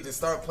Silky need to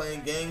start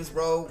playing games,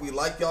 bro. We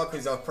like y'all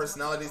because y'all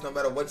personalities, no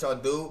matter what y'all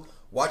do.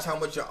 Watch how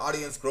much your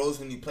audience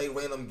grows when you play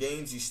random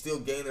games. You still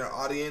gain their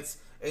audience.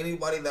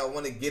 Anybody that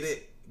want to get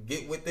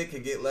with it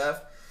can get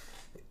left.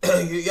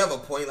 You have a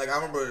point. Like I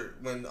remember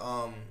when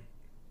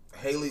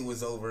Haley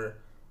was over,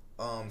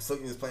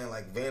 Silky was playing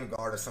like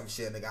Vanguard or some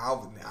shit. Nigga,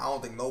 I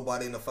don't think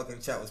nobody in the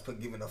fucking chat was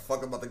giving a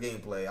fuck about the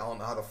gameplay. I don't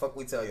know how the fuck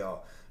we tell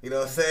y'all. You know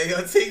what I'm saying?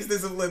 Y'all teach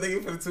discipline. Thank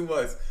you for the 2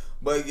 months.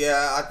 But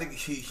yeah, I think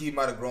he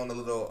might have grown a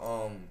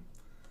little.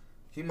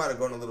 He might have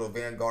grown a little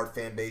Vanguard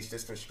fan base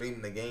just for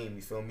streaming the game.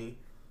 You feel me?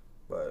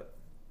 But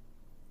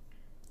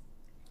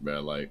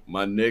man, like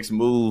my next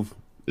move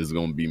is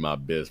gonna be my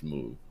best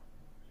move.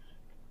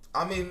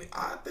 I mean,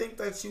 I think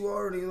that you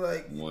already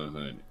like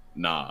 100.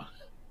 Nah,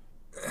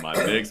 my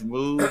next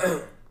move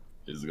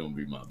is gonna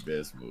be my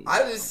best move.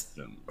 I just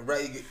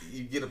right.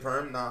 You get a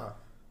perm, nah.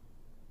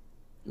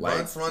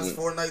 Like, runs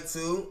Fortnite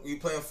 2. You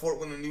playing Fort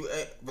when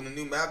the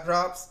new map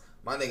drops?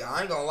 My nigga,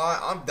 I ain't gonna lie.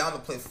 I'm down to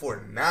play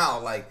Fort now.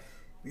 Like,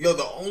 yo,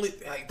 the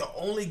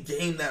only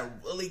game that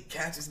really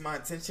catches my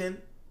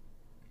attention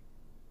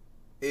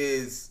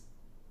is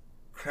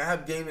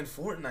Crab game and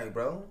Fortnite,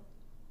 bro.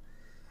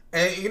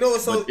 And you know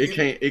what's so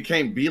it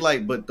can't be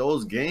like, but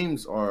those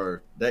games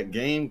are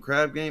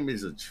crab game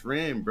is a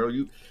trend, bro.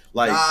 You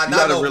like you not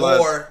gotta no realize,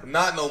 more.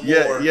 Not no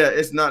more. Yeah,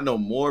 it's not no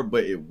more,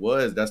 but it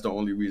was. That's the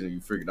only reason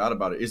you figured out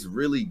about it. It's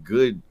really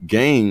good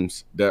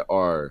games that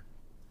are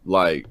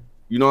like,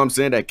 you know what I'm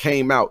saying, that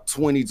came out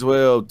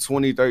 2012,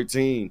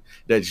 2013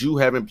 that you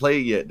haven't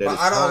played yet. But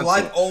I don't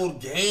like old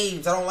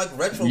games. I don't like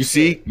retro. You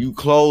see, you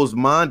closed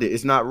minded.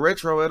 It's not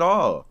retro at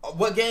all.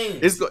 What games?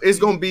 It's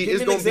gonna be. Give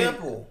me an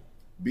example.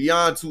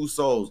 Beyond Two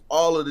Souls,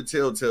 all of the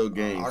Telltale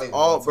games,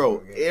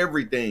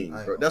 everything,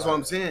 bro. That's what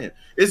I'm saying.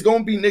 It's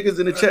gonna be niggas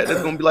in the chat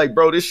that's gonna be like,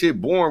 bro, this shit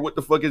boring. What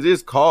the fuck is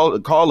this? Call a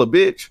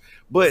bitch.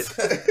 But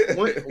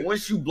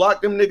once you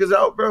block them niggas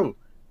out, bro,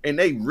 and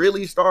they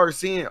really start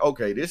seeing,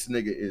 okay, this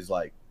nigga is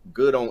like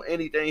good on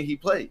anything he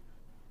played,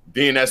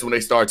 then that's when they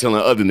start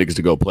telling other niggas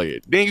to go play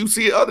it. Then you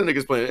see other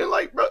niggas playing it. They're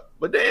like, bro,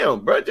 but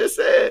damn, bro, just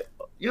said,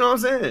 you know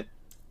what I'm saying?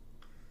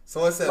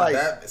 Someone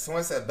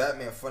said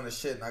Batman fun as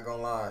shit. Not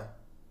gonna lie.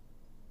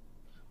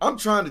 I'm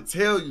trying to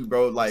tell you,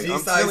 bro. Like,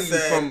 I'm telling you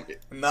from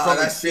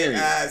that experience. shit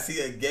ass. He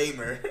a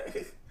gamer.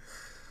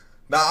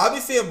 I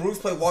be seeing Bruce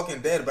play Walking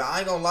Dead, but I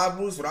ain't gonna lie,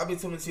 Bruce. When I be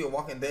tuning to your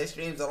Walking Dead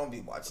streams, I don't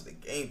be watching the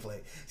gameplay.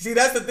 See,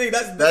 that's the thing.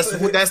 That's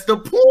the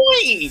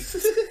point.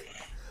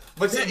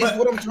 But that's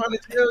what I'm trying to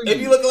tell you.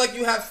 If you looking like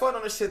you have fun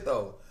on the shit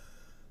though,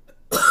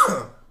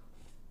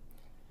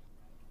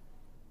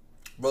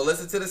 bro,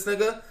 listen to this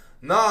nigga.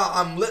 Nah,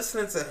 I'm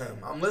listening to him.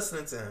 I'm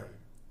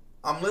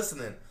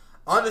listening.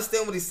 I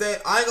understand what he's saying.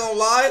 I ain't gonna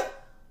lie.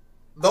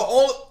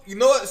 You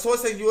know what? So I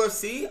say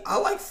UFC. I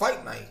like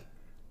Fight Night.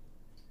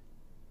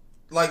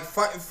 Like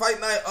Fight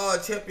Night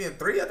Champion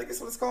 3, I think it's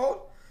what it's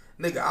called.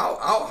 Nigga,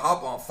 I'll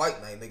hop on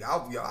Fight Night. Nigga, I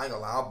ain't gonna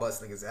lie. I'll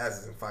bust niggas'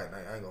 asses in Fight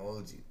Night. I ain't gonna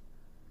hold you.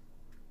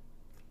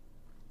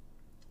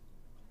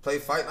 Play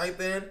Fight Night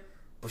then.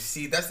 But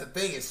see, that's the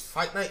thing. Is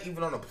Fight Night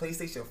even on a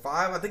PlayStation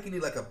 5? I think you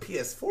need like a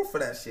PS4 for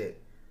that shit.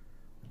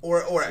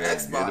 Or an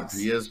Xbox.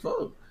 Get a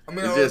PS4. I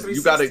mean, just,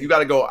 you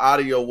gotta go out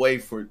of your way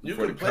for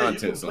the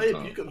content.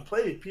 You can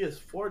play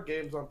PS4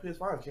 games on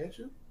PS5, can't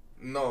you?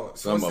 No,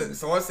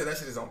 someone said that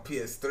shit is on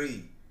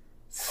PS3.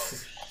 Oh,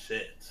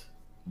 shit.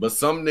 But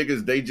some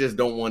niggas, they just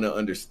don't want to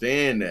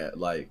understand that.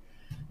 Like,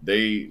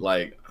 they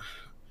like,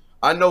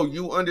 I know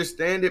you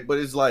understand it, but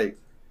it's like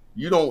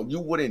you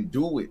wouldn't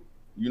do it.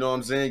 You know what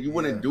I'm saying? You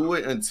wouldn't do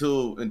it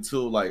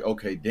until like,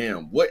 okay,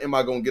 damn, what am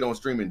I gonna get on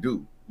stream and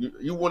do?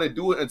 You want to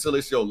do it until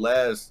it's your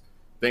last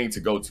thing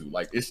to go to.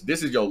 Like, this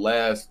is your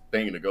last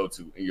thing to go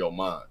to in your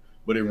mind.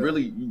 But you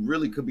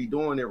really could be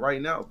doing it right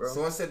now, bro.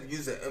 Someone said to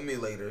use an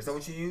emulator. Is that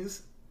what you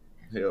use?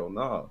 Hell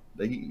no.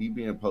 He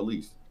being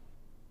police.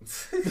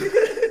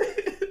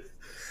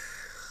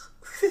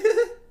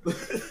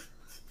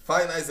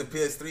 Fight Night's a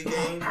PS3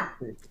 game.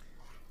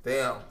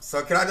 Damn.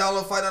 So can I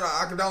download Fight Night?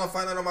 I can download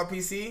Fight Night on my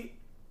PC.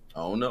 I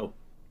don't know.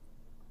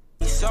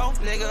 So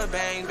nigga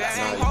bang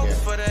bang, hope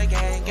for the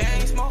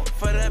gang, smoke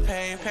for the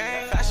pain.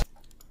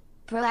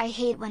 Bro, I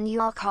hate when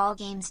y'all call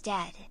games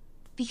dead.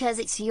 Because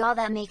it's y'all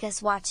that make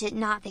us watch it,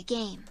 not the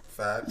game.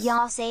 Facts.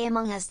 Y'all say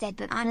Among Us dead,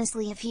 but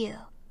honestly if you,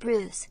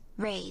 Bruce,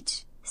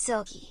 Rage,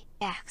 Silky,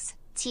 X,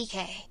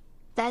 TK,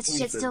 that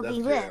shit still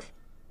be live.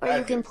 Or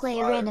you can play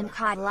a random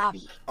COD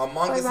lobby.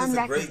 Among Us is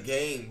a great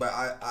game, but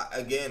I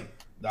again,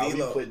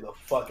 we played the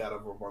fuck out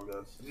of Among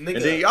Us. Nigga,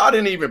 and then y'all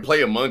didn't even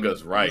play Among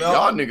Us right. No,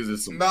 y'all niggas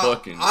is some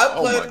fucking. I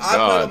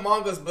played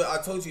Among Us, but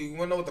I told you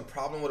wanna know what the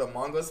problem with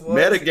Among Us was?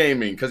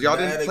 Metagaming, because y'all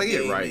didn't play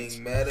it right.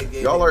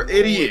 Y'all are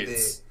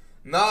idiots.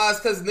 Nah, it's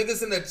because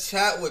niggas in the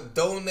chat would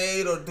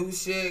donate or do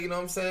shit. You know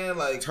what I'm saying?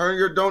 Like, turn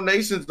your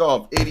donations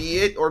off,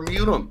 idiot, or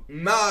mute them.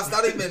 Nah, it's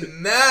not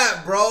even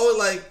that, bro.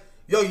 Like,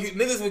 yo, you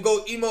niggas would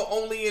go emo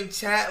only in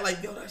chat.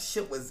 Like, yo, that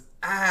shit was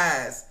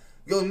ass.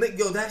 Yo,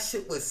 that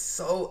shit was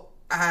so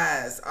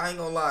ass. I ain't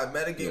gonna lie,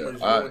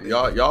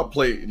 metagamers. Y'all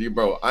play,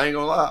 bro. I ain't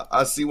gonna lie.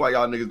 I see why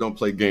y'all niggas don't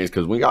play games,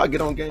 because when y'all get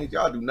on games,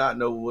 y'all do not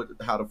know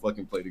how to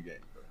fucking play the game.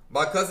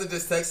 Bro. My cousin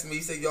just texted me.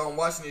 He said, "Yo, I'm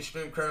watching your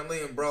stream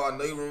currently, and bro, I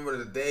know you remember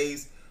the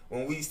days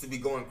when we used to be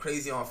going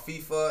crazy on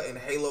FIFA and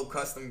Halo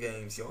custom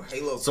games. Yo,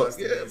 Halo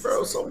custom games,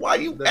 bro. So why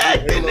you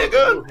acting,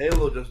 nigga?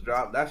 Halo just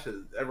dropped. That shit.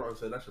 Everyone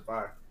said that shit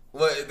fire.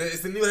 What?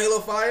 Is the new Halo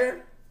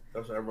fire?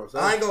 That's what everyone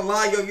said. I ain't gonna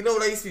lie, yo. You know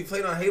what I used to be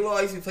playing on Halo?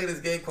 I used to play this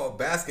game called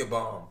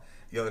Basketball.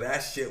 Yo, that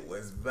shit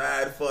was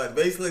mad fun.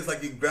 Basically, it's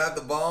like you grab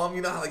the bomb.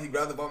 You know how like you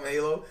grab the bomb in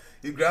Halo?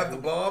 You grab the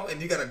bomb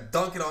and you gotta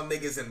dunk it on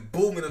niggas and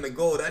boom it on the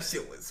goal. That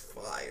shit was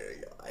fire,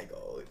 yo. I ain't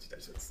gonna hold you.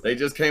 That shit was They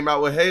just came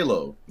out with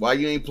Halo. Why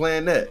you ain't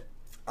playing that?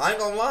 I ain't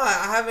gonna lie.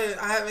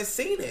 I haven't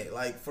seen it,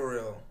 like, for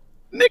real.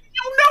 Nigga,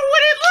 you know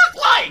what it look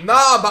like.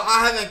 Nah, but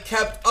I haven't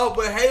kept up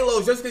with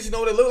Halo. Just because you know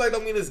what it look like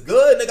don't mean it's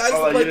good, nigga. I used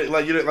to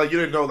play... you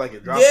didn't know like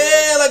it dropped.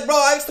 Yeah, like, bro,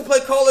 I used to play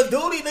Call of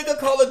Duty, nigga.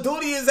 Call of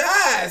Duty is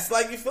ass.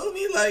 Like, you feel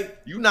me? Like,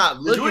 you not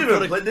looking for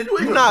the content.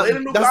 You not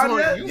even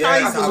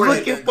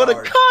looking for the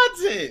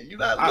content. You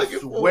not looking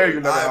for. Where you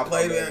never I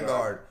played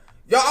Vanguard.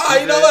 Yo,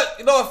 you know what?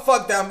 You know what?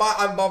 Fuck that.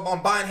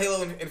 I'm buying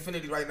Halo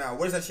Infinity right now.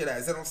 Where's that shit at?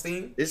 Is it on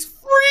Steam? It's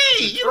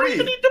free. You don't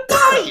even need to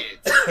buy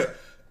it.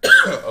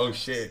 Oh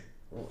shit.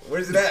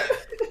 Where's it at?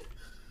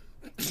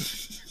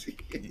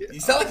 You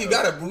sound like you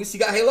got it, Bruce. You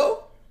got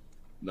Halo?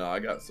 No, I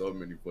got so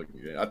many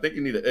fucking games. I think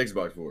you need an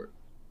Xbox for it.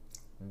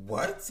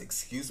 What?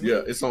 Excuse me?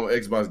 Yeah, it's on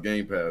Xbox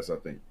Game Pass, I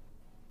think.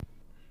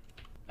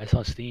 It's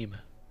on Steam.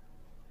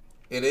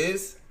 It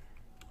is?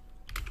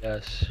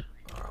 Yes.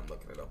 I'm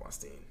looking it up on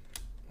Steam.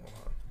 Hold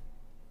on.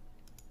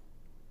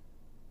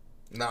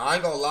 Nah, I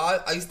ain't gonna lie.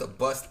 I used to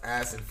bust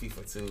ass in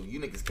FIFA too. You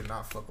niggas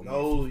cannot fuck with me.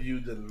 No, you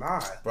did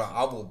not. Bro,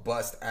 I will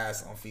bust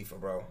ass on FIFA,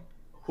 bro.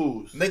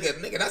 Who's?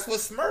 Nigga, that's what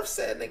Smurf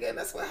said, nigga, and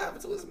that's what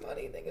happened to his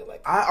money, nigga.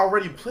 Like, I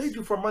already played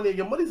you for money, and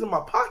your money's in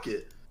my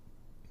pocket.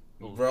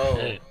 Bro,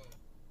 hey.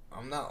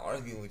 I'm not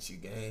arguing with you,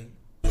 gang.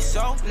 So,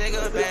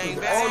 nigga, bang,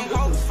 bang,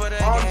 hope for the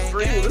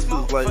gang,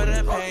 smoke for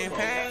the pain,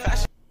 pain.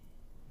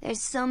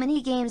 There's so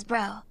many games,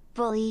 bro.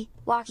 Bully,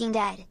 Walking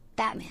Dead,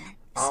 Batman,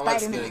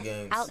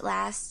 Spider-Man,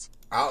 Outlast.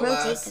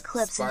 Rotate the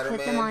clips and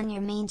put them on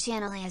your main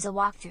channel as a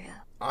walkthrough.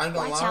 I ain't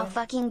gonna Watch lie. how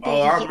fucking big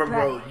I you get,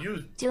 remember, bro.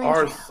 you Doing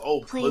are drill. so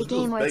Play a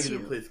game or two,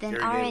 then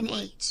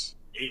RNH.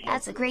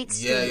 That's a great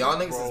stream. Yeah, y'all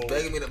niggas is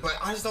begging me to play.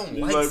 I just don't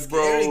like like,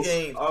 scary bro,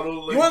 games. I don't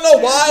like You wanna know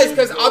why? It's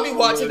because games, I'll be bro.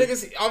 watching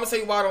niggas. I'm gonna tell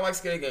you why I don't like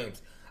scary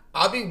games.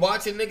 I'll be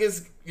watching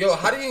niggas. Yo,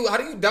 how do you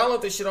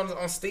download this shit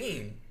on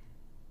Steam?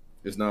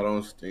 It's not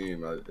on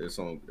Steam. It's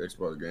on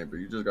Xbox Game, but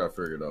you just gotta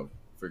figure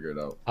it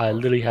out. I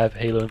literally have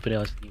Halo Infinite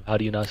on Steam. How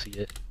do you not see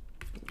it?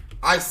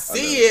 I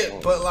see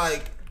it, but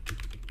like,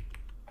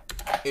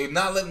 it's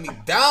not letting me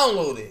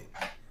download it.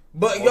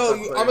 But yo,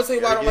 I'm gonna tell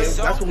you why I don't like.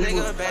 So,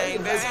 nigga,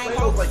 bang, bang,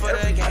 hope for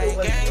the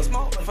gang,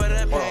 smoke for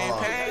the pain,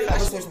 pain. I'm gonna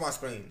switch my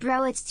screen.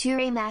 Bro, it's 2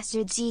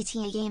 remastered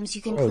GTA games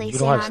you can Oh, play you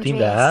San don't have Steam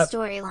to Andreas have?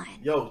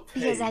 storyline. Yo,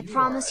 Because I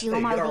promise you,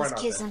 Lamar, these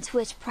kids on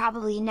Twitch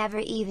probably never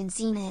even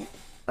seen it.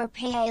 Or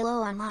pay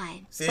Halo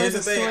online. See, here's the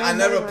thing. I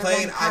never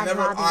played.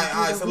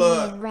 Alright, so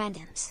look.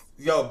 Randoms.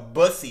 Yo,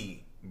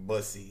 Bussy.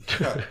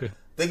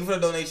 Thank you for the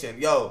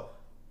donation. Yo,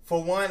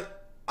 for one,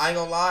 I ain't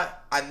gonna lie.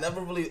 I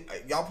never really.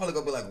 Y'all probably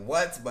gonna be like,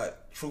 what?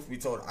 But truth be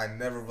told, I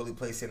never really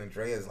played San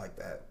Andreas like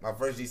that. My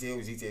first GTA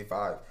was GTA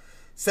 5.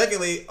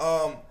 Secondly,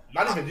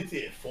 not even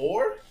GTA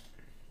 4.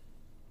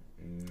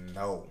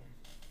 No.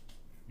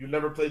 You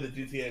never played the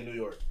GTA in New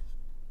York.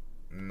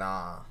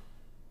 Nah.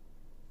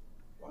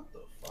 What the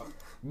fuck?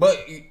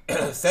 But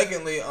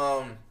secondly,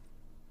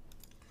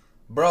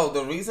 bro,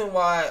 the reason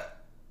why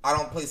I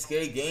don't play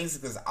scary games is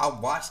because I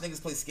watch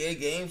niggas play scary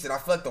games and I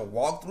feel like the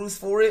walkthroughs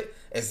for it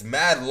is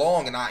mad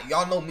long, and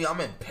y'all know me,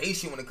 I'm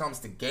impatient when it comes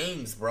to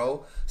games,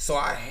 bro. So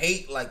I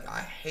hate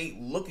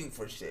looking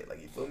for shit.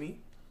 Like, you feel me?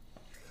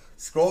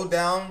 Scroll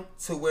down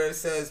to where it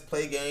says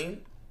play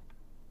game.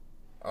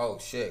 Oh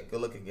shit,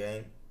 good looking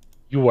game.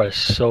 You are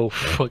so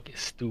fucking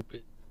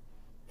stupid.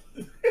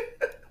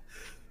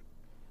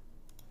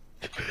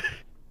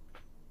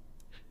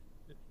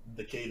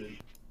 Decadent.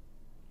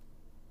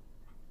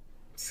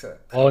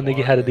 All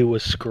nigga had to do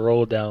was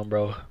scroll down,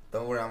 bro.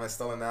 Don't worry, I'm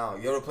installing now.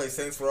 You ever play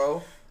Saints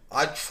Row?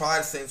 I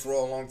tried Saints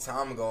Row a long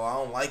time ago. I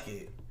don't like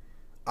it.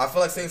 I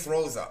feel like Saints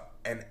Row is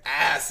an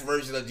ass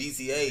version of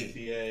GTA.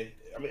 GTA.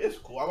 I mean, it's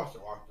cool. I watched the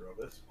walkthrough of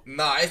this.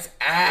 Nah, it's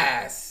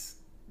ass.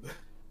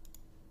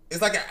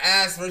 It's like an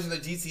ass version of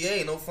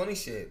GTA. No funny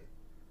shit.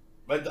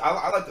 But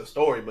I like the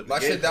story, but the my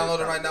shit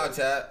downloaded right now,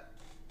 chat.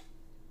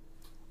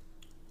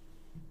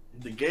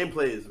 The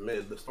gameplay is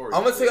mid. The story.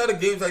 I'm gonna tell you all the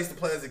games I used to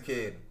play as a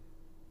kid.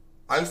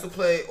 I used to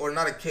play, or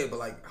not a kid, but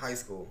like high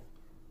school.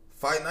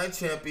 Fight Night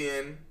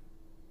Champion,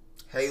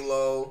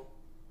 Halo.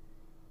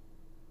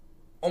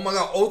 Oh my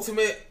god,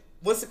 Ultimate.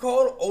 What's it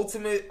called?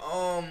 Ultimate.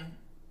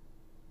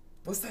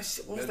 What's that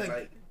shit? What's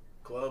that?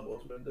 Club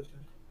Ultimate Edition.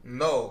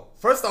 No.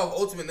 First off,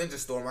 Ultimate Ninja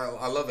Storm.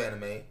 I love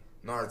anime,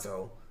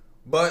 Naruto.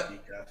 But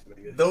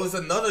there was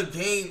another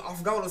game. I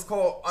forgot what it's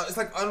called. It's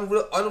like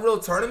Unreal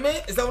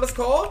Tournament. Is that what it's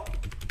called?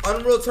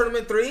 Unreal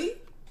Tournament 3.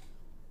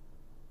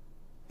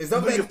 Is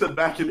that what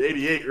back in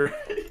 '88, right?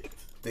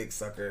 Dick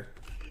sucker.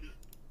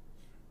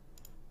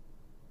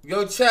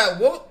 Yo, chat.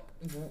 What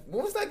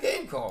was that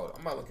game called?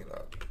 I'm gonna look it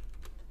up.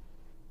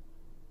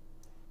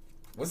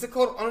 What's it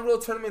called? Unreal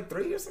Tournament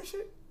 3 or some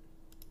shit?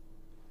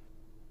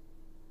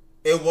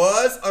 It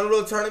was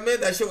Unreal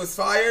Tournament. That shit was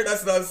fire.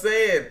 That's what I'm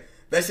saying.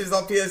 That shit's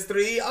on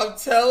PS3. I'm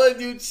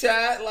telling you,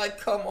 chat. Like,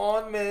 come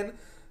on, man.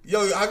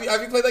 Yo, have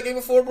you played that game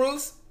before,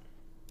 Bruce?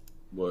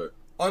 What?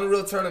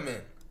 Unreal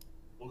Tournament.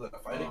 Was it a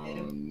fighting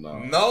game?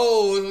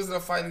 No, it wasn't a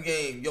fighting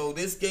game. Yo,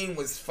 this game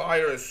was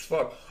fire as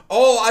fuck.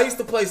 Oh, I used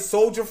to play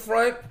Soldier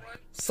Front,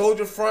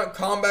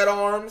 Combat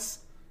Arms.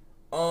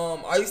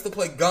 I used to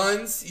play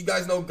Guns. You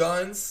guys know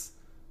Guns?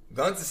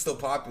 Guns is still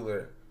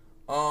popular.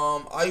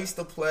 I used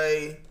to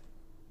play.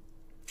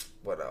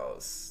 What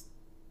else?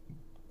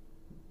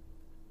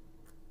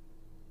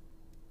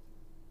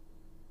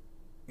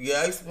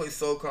 Yeah, I used to play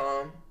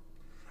SOCOM.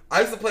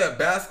 I used to play a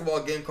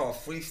basketball game called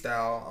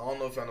Freestyle. I don't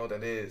know if y'all know what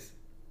that is.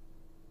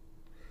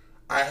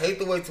 I hate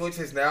the way Twitch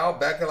is now.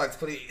 Back in like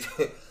 20...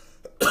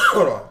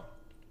 Hold on.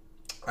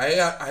 I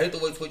hate the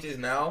way Twitch is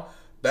now.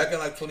 Back in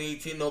like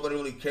 2018, nobody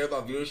really cared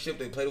about viewership.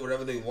 They played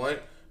whatever they want.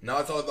 Now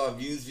it's all about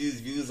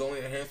views. Only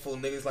a handful of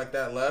niggas like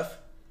that left.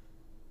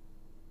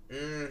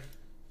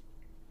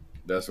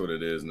 That's what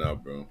it is now,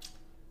 bro.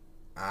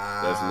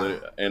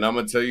 And I'm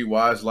gonna tell you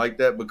why it's like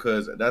that,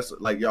 because that's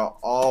like y'all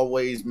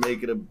always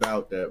make it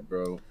about that,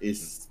 bro.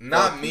 It's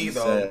not me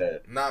though.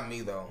 Sad. Not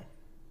me though.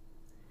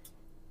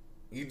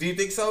 Do you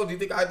think so? Do you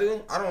think I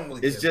do? I don't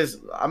really. It's just,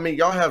 I mean,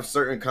 y'all have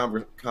certain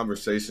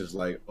conversations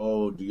like,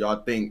 oh, do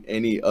y'all think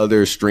any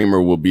other streamer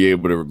will be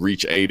able to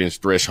reach Aiden's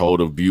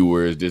threshold of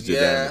viewers? This, that,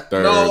 and the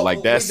third. No,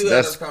 like that's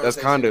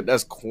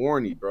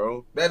corny,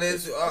 bro. That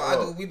is,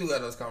 we do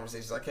have those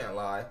conversations. I can't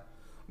lie.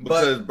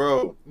 Because,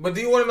 bro. But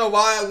do you want to know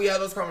why we have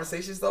those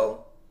conversations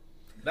though?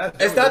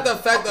 It's not the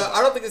fact of,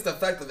 I don't think it's the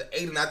fact of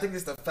Aiden. I think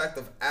it's the fact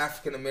of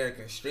African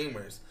American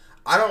streamers.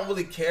 I don't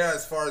really care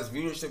as far as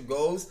viewership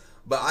goes.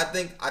 But I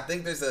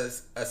think there's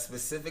a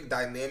specific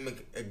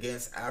dynamic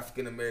against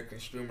African American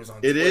streamers on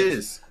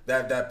Twitch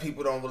that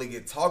people don't really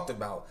get talked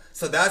about.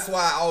 So that's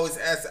why I always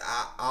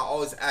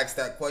ask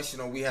that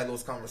question, or we had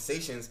those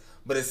conversations.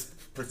 But it's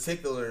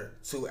particular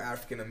to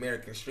African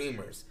American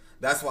streamers.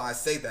 That's why I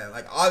say that.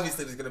 Like,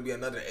 obviously, there's gonna be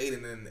another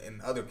Aiden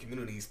in other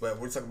communities, but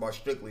we're talking about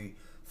strictly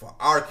for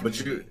our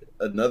community.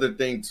 But another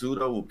thing too,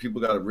 though, what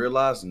people gotta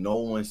realize: no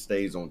one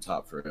stays on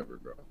top forever,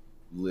 bro.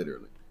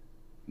 Literally,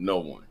 no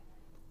one.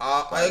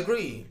 I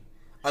agree.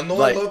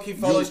 Annoying low-key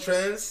follows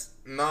trends.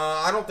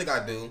 Nah, I don't think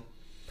I do.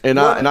 And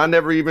I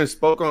never even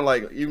spoke on,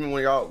 like, even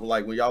when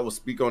y'all would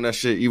speak on that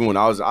shit, even when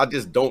I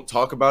just don't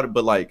talk about it.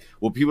 But like,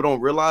 what people don't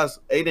realize,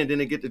 Aiden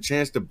didn't get the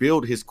chance to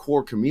build his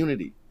core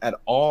community at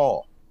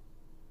all.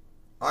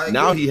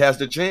 Now he has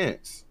the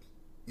chance.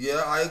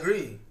 Yeah, I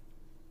agree.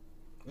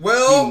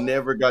 Well, he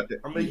never got that.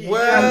 I mean, he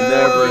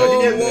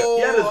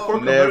had his core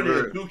community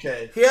in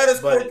 2K. He had his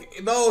core.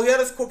 No, he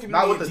had his core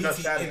community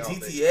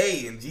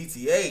in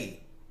GTA.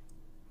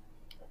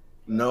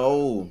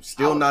 No,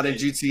 still not in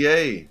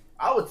GTA.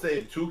 I would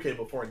say 2K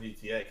before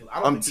GTA.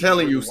 I'm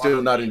telling you,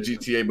 still not in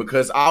GTA,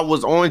 because I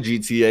was on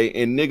GTA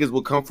and niggas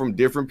would come from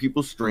different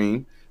people's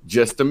stream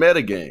just to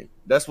metagame.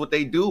 That's what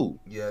they do.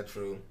 Yeah,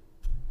 true.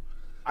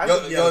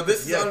 Yo,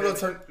 this is Unreal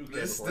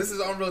This is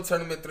Unreal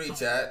Tournament 3,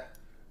 chat.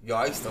 Yo,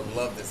 I used to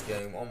love this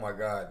game. Oh my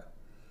god.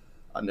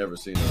 I never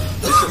seen it.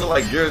 This should look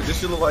like Gears. This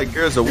should look like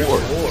Gears of War.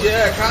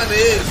 Yeah, it kinda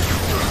is.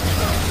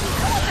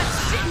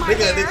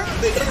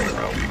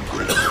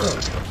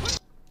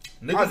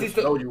 Niggas used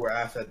to know you were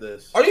ass at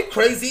this. Are you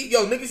crazy?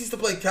 Yo, niggas used to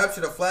play capture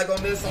the flag on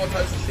this, all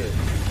types of shit.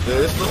 Yeah,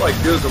 this look like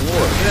Gears of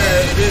War.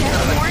 Yeah, it is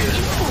kinda like Gears.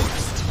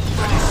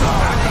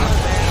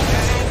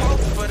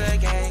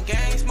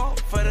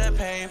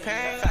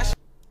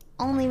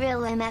 Only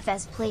real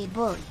MFS played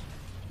bully.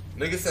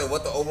 Nigga said,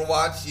 what, the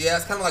Overwatch? Yeah,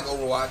 it's kind of like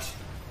Overwatch.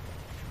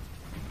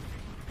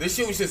 This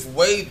shit was just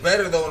way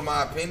better, though, in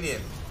my opinion.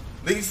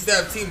 Niggas used to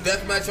have team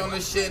deathmatch on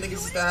this shit. Niggas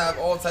used to have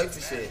all types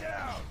of shit.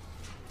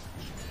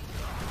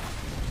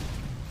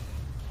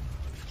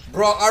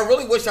 Bro, I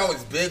really wish I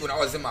was big when I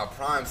was in my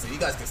prime, so you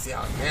guys can see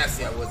how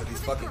nasty I was at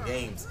these fucking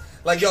games.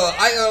 Like, yo,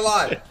 I ain't gonna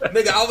lie.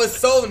 Nigga, I was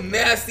so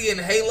nasty in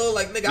Halo.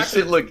 Like, nigga, this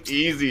shit look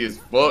easy as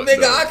fuck,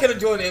 nigga, though. I could have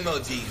joined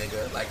MLG,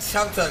 nigga. Like,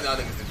 I'm telling y'all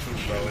niggas the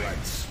truth, bro.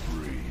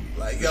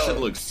 Like, yo. This shit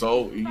looks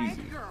so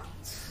easy.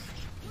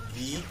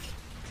 Geek.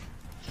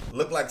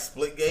 Look like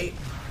Splitgate.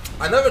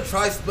 I never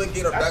tried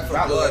Splitgate or Back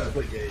 4 Blood.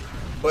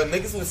 But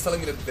niggas was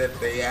telling me that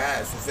they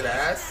ass. Is it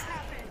ass?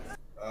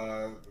 I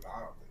don't think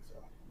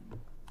so.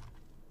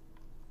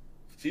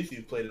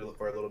 CC played it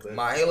for a little bit.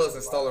 My Halo's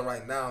installing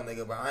right now,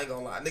 nigga, but I ain't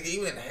gonna lie. Nigga,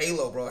 even in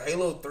Halo, bro.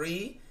 Halo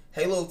 3,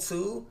 Halo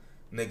 2,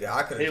 nigga,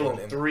 I could've Halo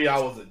 3, I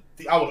would have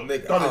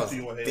done it to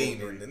you on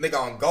Halo 3. Nigga,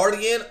 on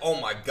Guardian, oh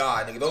my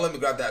god, nigga, don't let me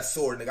grab that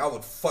sword, nigga. I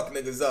would fuck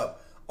niggas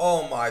up.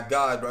 Oh my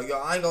god, bro. Yo,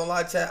 I ain't gonna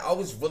lie, chat. I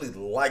was really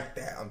like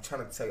that. I'm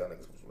trying to tell y'all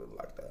niggas was really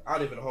like that. I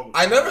don't even know.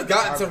 I never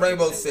got into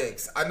Rainbow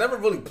Six. I never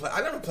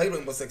played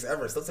Rainbow Six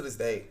ever, still to this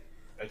day.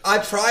 I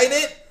tried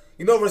it.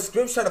 You know,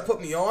 Rescripts tried to put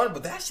me on,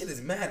 but that shit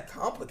is mad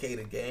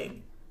complicated,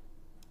 gang.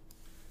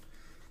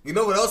 You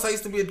know what else I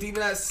used to be a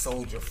demon at?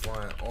 Soldier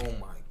Front. Oh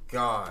my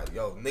god.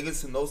 Yo,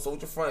 niggas who know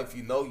Soldier Front, if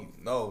you know, you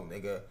know,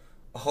 nigga.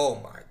 Oh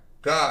my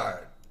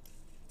god.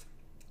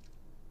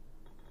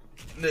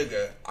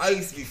 Nigga, I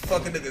used to be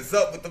fucking niggas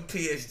up with the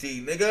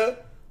PSG, nigga.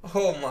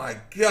 Oh my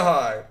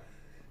god.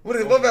 What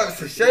happened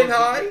to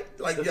Shanghai?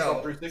 Like,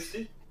 yo.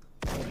 360?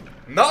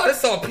 No,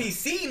 it's on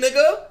PC,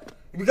 nigga.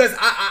 Because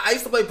I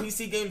used to play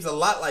PC games a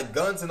lot, like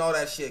Guns and all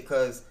that shit,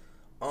 cause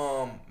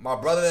when my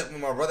brother had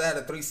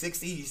a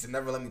 360, he used to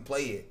never let me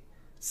play it.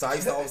 So I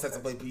used to always have to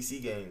play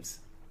PC games.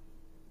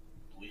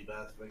 Weeb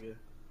ass nigga.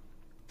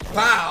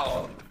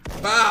 Pow!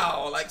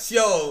 Pow! Like,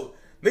 yo,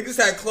 niggas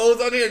had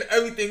clothes on here and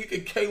everything. You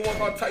can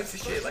K1 all types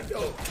of shit. Like,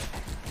 yo,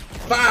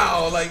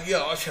 pow! Like,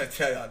 yo, I'm trying to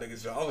tell y'all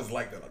niggas, yo, I was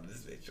like that on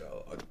this bitch,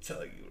 yo. I'm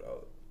telling you,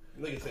 bro.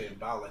 Nigga saying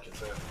bow like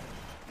yourself.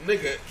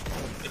 Nigga,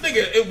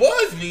 it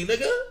was me,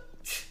 nigga.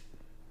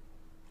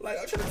 Like,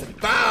 I'm trying to say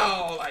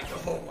bow. Like,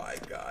 oh my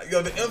god.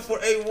 Yo, the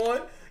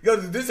M4A1. Yo,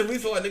 this is the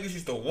reason why niggas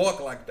used to walk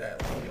like that.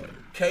 Like, yo,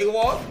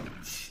 K-walk.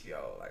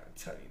 Yo, like, I'm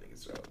telling you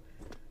niggas, bro.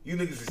 You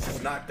niggas is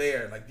just not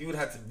there. Like, you would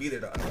have to be there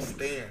to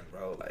understand,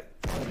 bro. Like,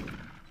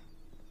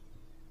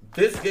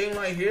 this game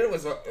right here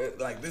was,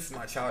 like, this is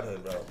my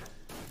childhood, bro.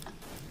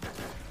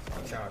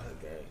 childhood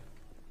game.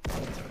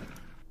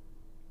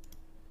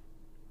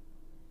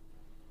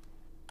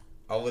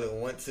 I would have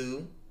went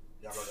to.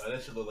 Yeah, bro,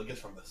 that shit look like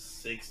it's from the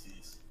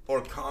 60s.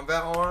 Or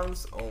Combat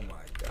Arms. Oh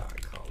my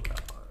god,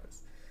 Combat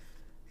Arms.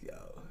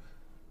 Yo.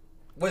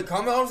 Wait,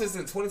 Combat Arms is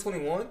in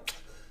 2021?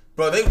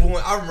 Bro, they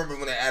ruined. I remember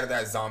when they added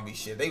that zombie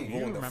shit. They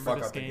ruined the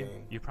fuck out the game.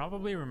 You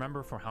probably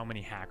remember for how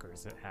many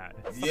hackers it had.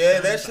 Yeah,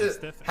 that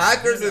shit.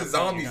 Hackers and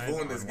zombies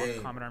ruined this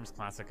game. Combat Arms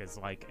Classic is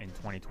like in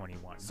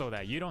 2021, so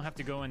that you don't have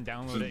to go and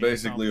download it. It's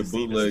basically a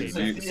bootleg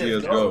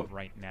CS:GO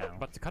right now.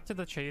 But to cut to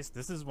the chase,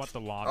 this is what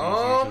the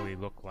lobbies usually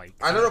look like.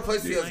 I never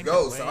played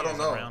CS:GO, so I don't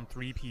know. Around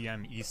 3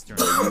 p.m. Eastern.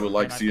 You would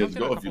like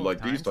CS:GO if you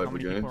like these type of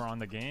games. People are on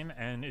the game,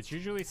 and it's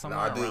usually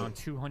somewhere around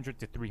 200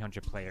 to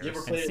 300 players. And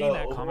seeing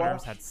that Combat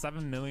Arms had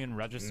 7 million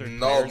registered.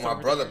 No, my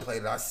brother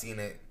played it. I seen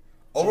it.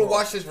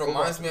 Overwatch just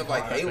reminds me of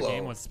like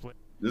Halo.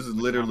 This is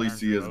literally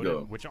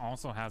CS:GO, which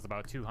also has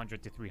about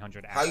 200 to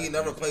 300. How you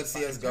never played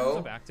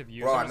CS:GO?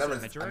 Bro, I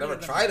never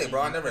tried it,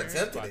 bro. I never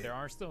attempted it. There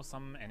are still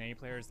some NA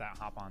players that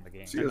hop on the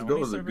game.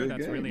 CS:GO is a good game.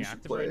 That's really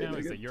active right now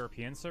is the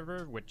European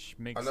server, which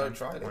makes sense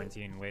for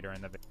quarantine later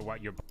in the video.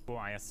 What your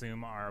I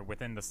assume are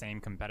within the same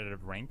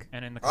competitive rank,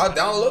 and in the I'll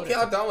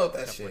download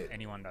that shit.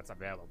 Anyone that's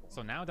available.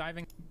 So now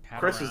diving.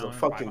 Chris is a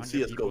fucking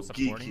CS:GO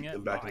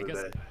geek back in the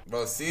day.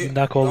 Bro, see, you're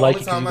not gonna like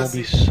it. You're gonna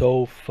be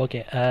so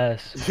fucking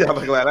ass. Yeah, I'm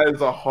like that is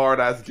a hard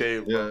ass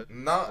game. Yeah,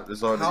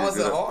 how is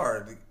it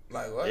hard?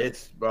 Like what?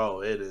 It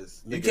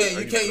is. You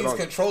can't use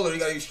controller. You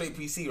gotta use straight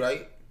PC,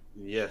 right?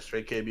 Yeah,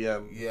 straight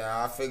KBM.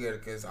 Yeah, I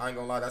figured because I ain't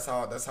gonna lie. That's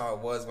how it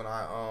was when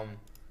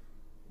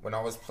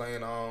I was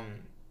playing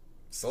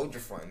Soldier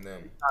Front and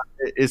them.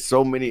 It's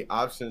so many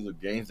options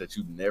of games that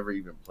you've never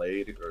even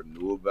played or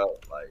knew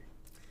about. Like,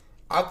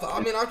 I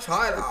mean, I've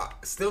tried.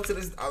 Still to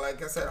this,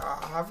 like I said,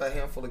 I have a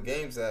handful of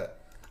games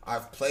that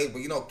I've played, but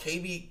you know,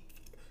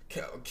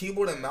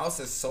 keyboard and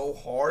mouse is so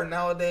hard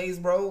nowadays,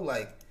 bro.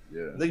 Like,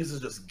 yeah, niggas is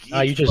just geeks.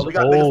 Nah, you just we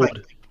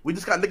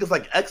just got niggas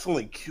like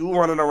Excellent Q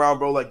running around,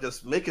 bro. Like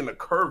just making the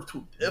curve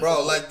too difficult.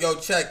 Bro, like yo,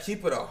 check,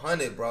 keep it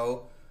 100,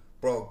 bro.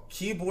 Bro,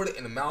 keyboard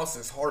and mouse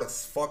is hard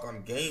as fuck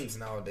on games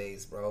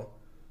nowadays, bro.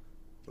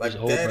 Like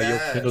dead ass. Your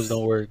fingers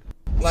don't work.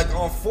 Like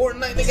on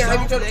Fortnite, nigga,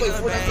 have you tried to play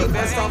Fortnite for the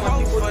first time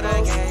on keyboard and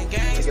mouse?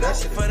 Nigga, that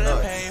shit is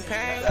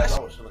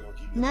nuts.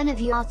 None of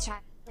y'all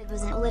tried. It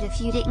wasn't lit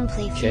if you didn't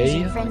play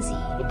Fusion Frenzy.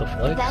 What the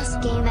fuck? The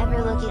best game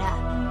ever, look it up.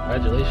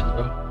 Congratulations,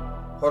 bro.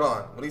 Hold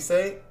on, what do you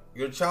say?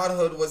 Your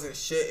childhood wasn't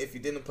shit if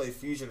you didn't play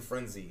Fusion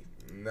Frenzy.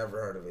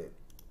 Never heard of it.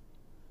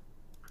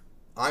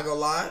 I ain't gonna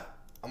lie,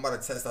 I'm about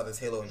to test out this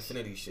Halo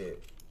Infinity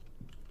shit.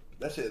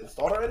 That shit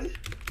installed already?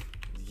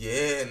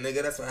 Yeah,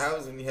 nigga, that's what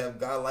happens when you have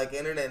godlike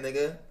internet,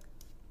 nigga.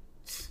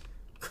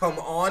 Come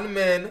on,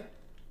 man.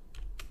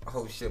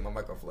 Oh shit, my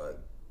mic flag.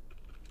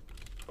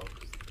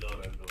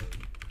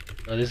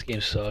 Oh, this game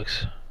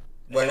sucks.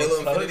 What, Halo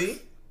Infinity?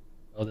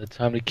 Oh, the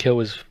time to kill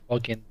was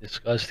fucking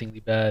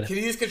disgustingly bad. Can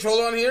you use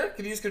controller on here?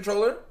 Can you use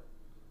controller?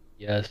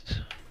 Yes.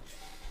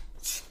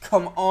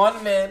 Come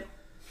on, man.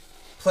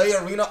 Play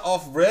arena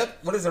off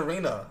rip? What is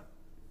arena?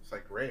 It's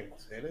like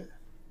ranked, ain't it?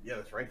 Yeah,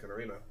 it's ranked in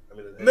arena. I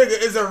mean,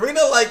 nigga, is arena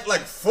like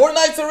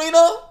Fortnite's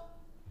arena?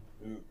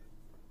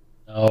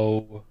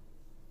 No.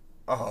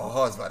 Oh, I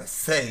was about to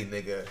say,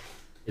 nigga.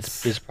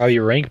 It's probably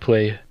a rank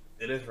play.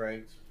 It is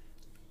ranked.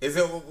 Is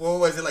it? What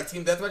was it, like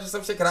team deathmatch or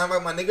some shit? Can I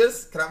invite my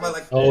niggas? Can I invite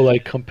like? Oh,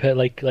 like compare,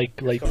 like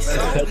pretty much.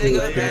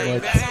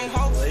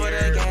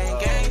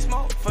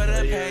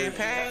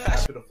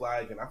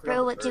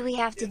 Bro, what do we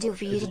have to do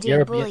for you to do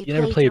a bully you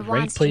never played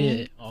rank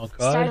play? Oh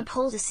god. Start a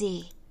poll to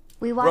see.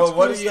 We watch bro,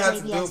 what do you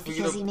have to do for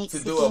you to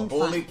do a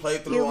bully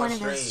playthrough You're on one of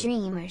stream? those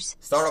streamers.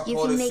 Start a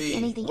poll to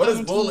see. What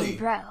is bully?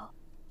 Bro,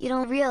 you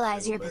don't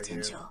realize your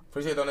potential.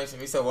 Appreciate donation.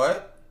 You said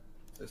what?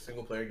 It's a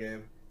single player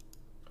game.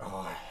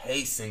 Oh, I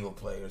hate single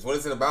players. What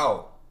is it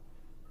about?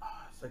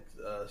 It's like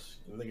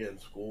nigga in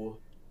school.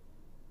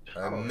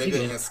 A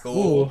nigga in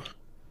school?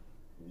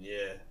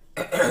 Yeah.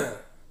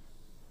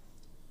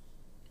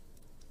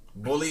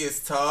 Bully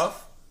is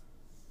tough.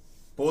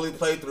 Bully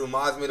playthrough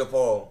mods made a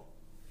poll.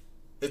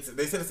 They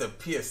said it's a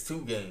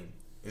PS2 game.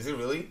 Is it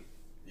really?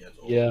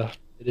 Yeah,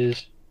 it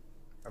is.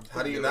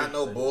 How do you not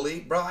know Bully?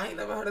 Bro, I ain't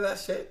never heard of that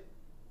shit.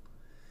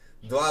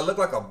 Do I look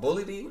like a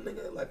bully to you,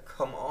 nigga? Like,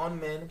 come on,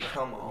 man.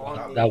 Come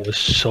on. That was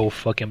so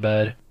fucking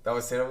bad. That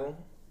was terrible?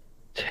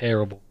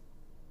 Terrible.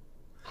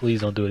 Please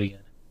don't do it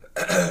again.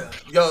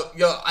 yo,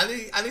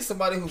 I need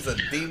somebody who's a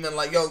demon.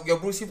 Like, yo,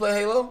 Bruce, you play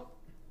Halo?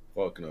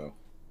 Fuck no.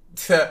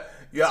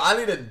 Yo, I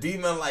need a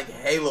demon like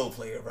Halo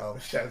player, bro.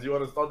 Shaz, you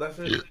want to start that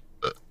shit?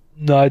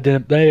 No, I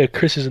didn't. Hey,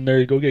 Chris is a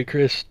nerd. Go get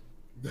Chris.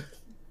 It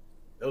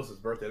was his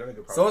birthday.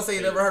 Someone say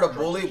you never heard of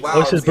Bully? Wow.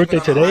 Oh, it's his birthday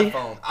today?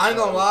 I ain't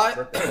gonna lie.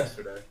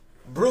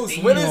 Bruce,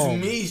 when is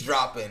Mies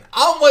dropping?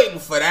 I'm waiting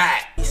for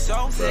that. I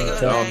don't think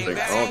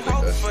that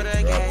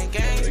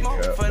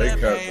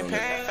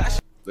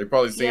shit. They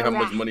probably seen how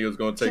much money it was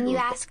gonna take. Can you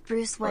ask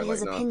Bruce what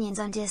his opinions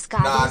on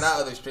Discord Nah, is?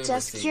 not other streamers.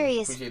 Just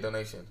curious. Appreciate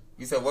donation.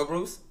 You said what,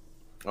 Bruce?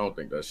 I don't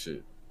think that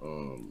shit.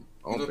 You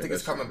don't think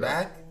it's coming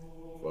back?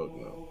 Fuck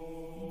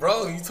no.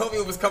 Bro, you told me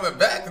it was coming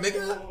back,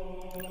 nigga.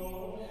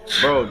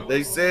 Bro,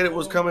 they said it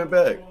was coming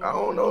back. I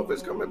don't know if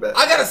it's coming back.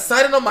 I gotta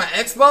sign in on my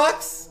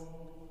Xbox?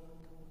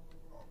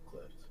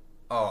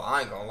 Oh,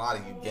 I ain't gonna lie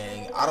to you,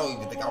 gang. I don't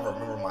even think I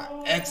remember my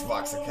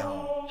Xbox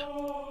account.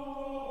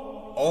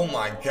 Oh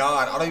my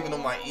god, I don't even know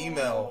my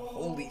email.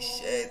 Holy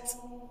shit.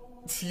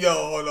 Yo,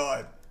 hold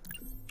on.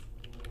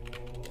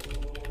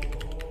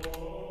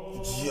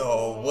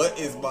 Yo, what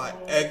is my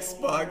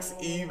Xbox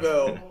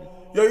email?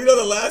 Yo, you know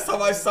the last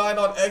time I signed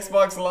on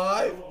Xbox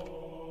Live?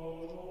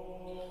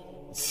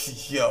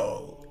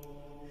 Yo,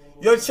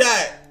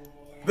 chat.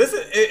 This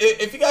is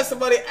if you got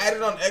somebody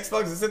added on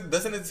Xbox,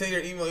 doesn't it say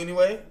your email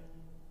anyway?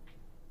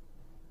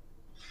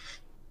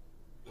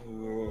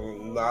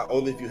 Not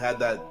only if you had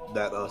that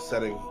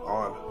setting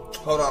on.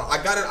 Hold on,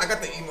 I got it. I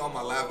got the email on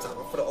my laptop.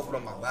 I'm gonna open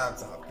up my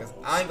laptop because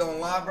I ain't gonna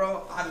lie,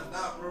 bro. I did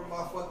not remember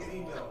my fucking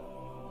email.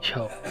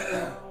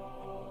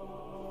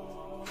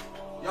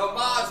 Yo,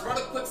 mods, run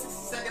a quick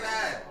 60-second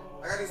ad.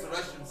 I gotta use the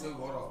restroom too.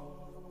 Hold on.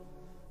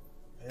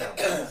 Yeah,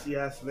 pussy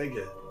ass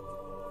nigga.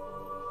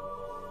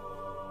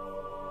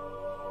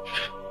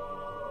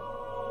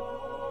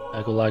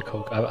 I go lie,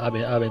 Coke. I've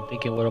been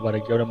thinking what about a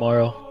girl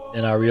tomorrow,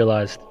 and I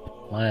realized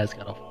my ass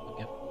got a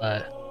fucking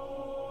flat.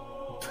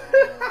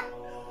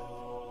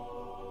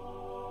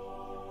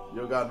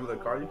 You got another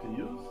car you can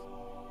use?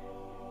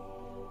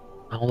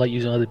 I don't like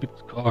using other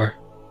people's car.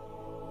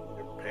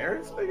 Your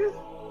parents, nigga?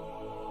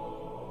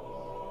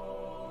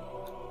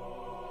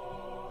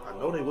 I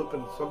know they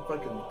whipping some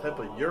fucking type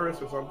of Urus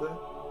or something.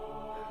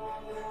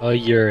 A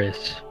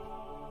Urus.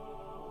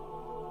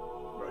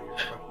 Bro, you're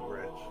fucking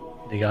rich.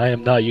 Nigga, I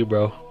am not you,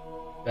 bro.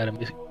 Got him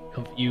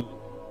confused.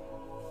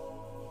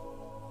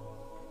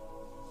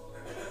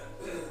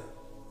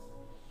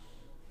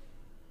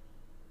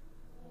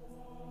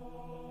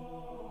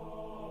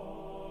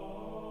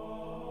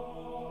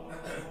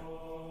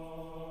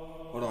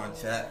 Hold on,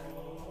 chat.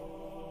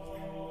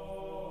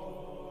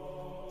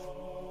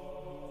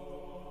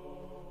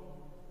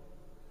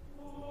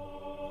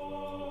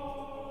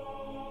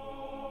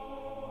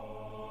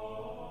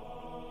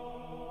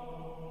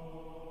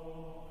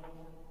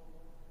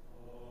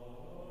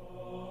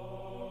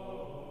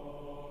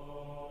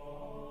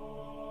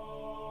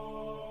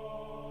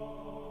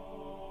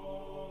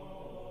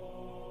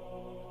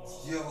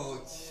 Yo,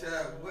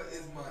 chat, what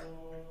is my...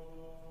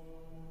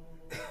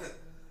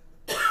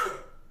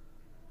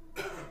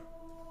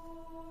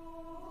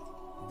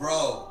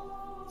 Bro,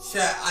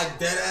 chat, I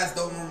deadass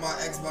don't remember my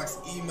Xbox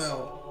email.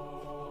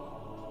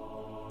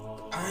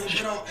 I ain't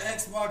been on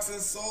Xbox in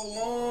so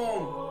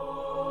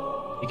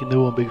long. You can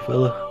do one, big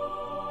fella.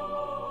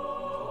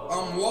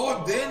 I'm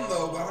logged in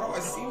though, but how do I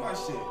see my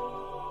shit?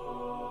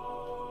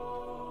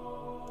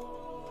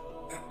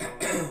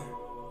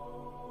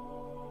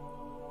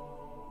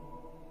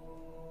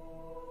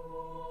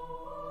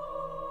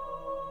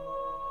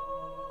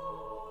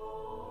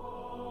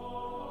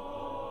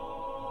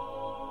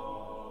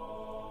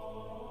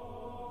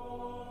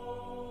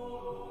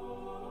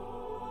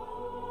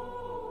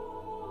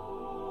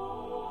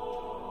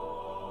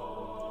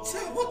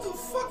 What the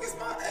fuck is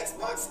my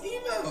Xbox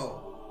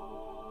email?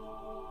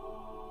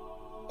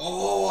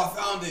 Oh, I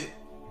found it.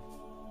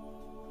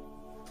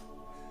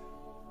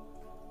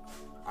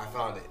 I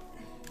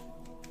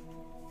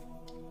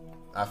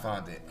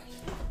found it.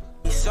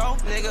 So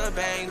nigga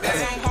bang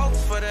bang, hope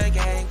for the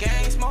gang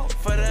gang, smoke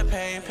for the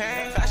pain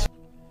pain.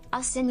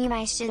 I'll send you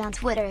my shit on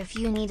Twitter if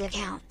you need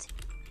account.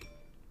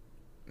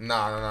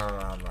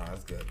 Nah,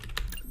 that's good.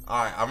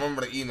 Alright, I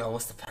remember the email.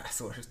 What's the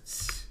password?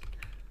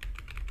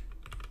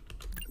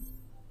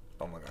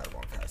 Oh my god,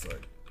 wrong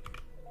password.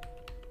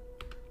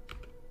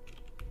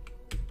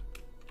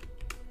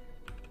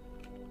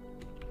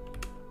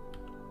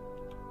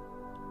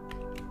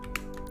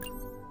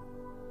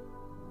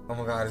 Oh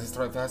my god, is this the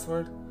right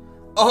password?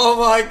 Oh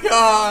my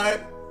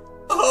god!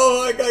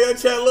 Oh my god, yo,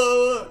 chat,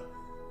 look!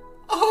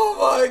 Oh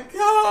my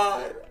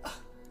god!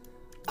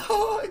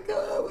 Oh my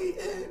god, we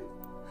in.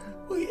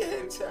 We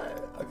in,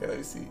 chat. Okay, let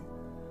me see.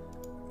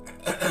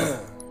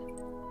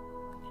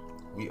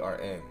 We are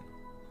in.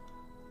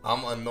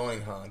 I'm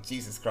annoying, huh?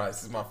 Jesus Christ,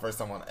 this is my first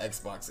time on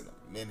Xbox in a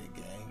minute,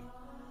 gang.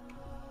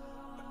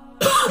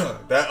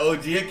 That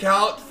OG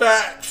account,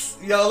 facts.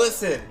 Yo,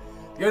 listen.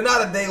 You're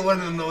not a day one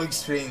in annoying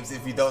streams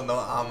if you don't know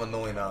I'm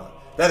annoying, huh?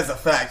 That is a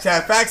fact.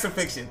 Chat, facts or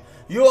fiction?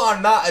 You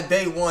are not a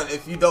day one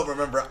if you don't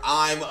remember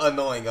I'm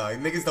annoying, huh?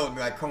 Niggas don't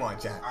be like, come on,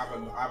 chat.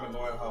 I'm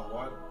annoying, huh?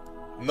 What?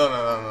 No.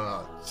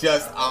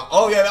 Just,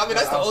 oh yeah, I mean,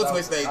 that's the old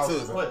Twitch thing,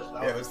 too.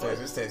 Yeah, let's Twitch.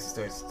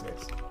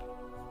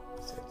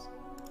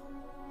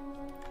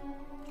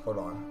 Hold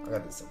on, I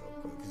gotta do something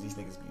real quick because these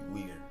niggas be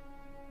weird.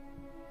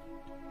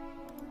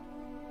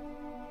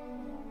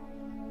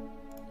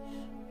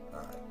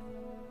 Alright.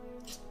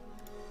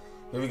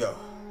 Here we go.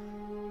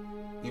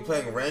 You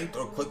playing ranked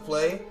or quick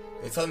play?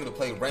 They telling me to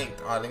play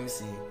ranked. Alright, let me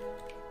see.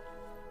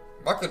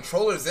 My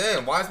controller's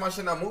in. Why is my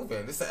shit not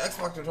moving? This is an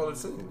Xbox controller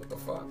too. What the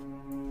fuck?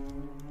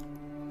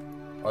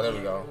 Oh, there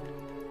we go.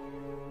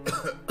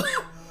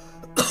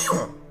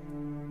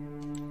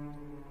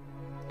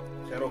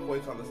 Channel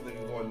points on this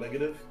nigga going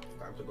negative.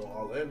 Time to go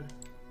all in.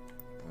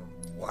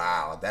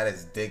 Wow, that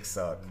is dick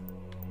suck.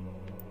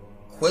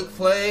 Quick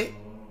play.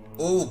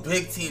 Ooh,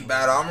 big team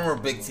battle. I remember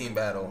big team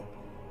battle.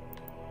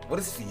 What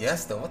is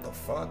Fiesta? What the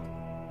fuck?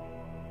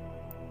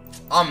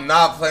 I'm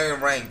not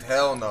playing ranked.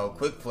 Hell no.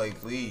 Quick play,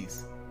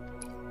 please.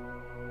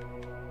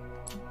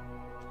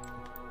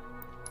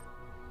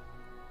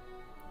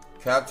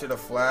 Capture the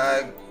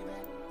flag.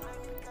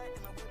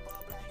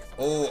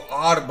 Oh,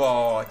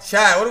 oddball.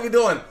 Chat, what are we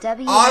doing?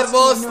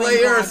 Oddball,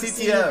 Slayer, or CTF?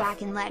 Sit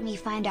back and let me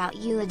find out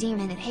you a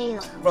demon at Halo.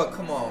 Bro,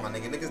 come on, my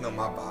nigga. Niggas know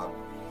my Bob.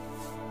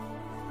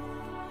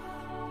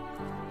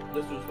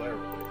 Let's do Slayer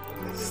real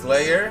quick.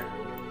 Slayer?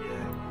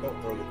 Yeah, don't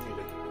throw your team.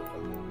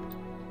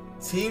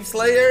 Team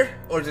Slayer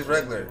or just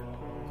regular?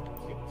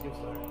 Team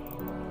Slayer.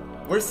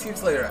 Where's Team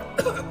Slayer at?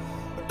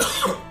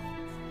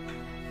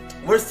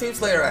 Where's Team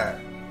Slayer at?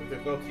 If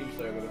there's no Team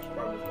Slayer, then it's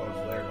probably just called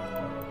Slayer now.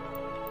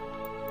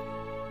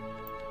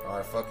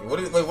 Alright, fuck it.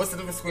 Wait, what's the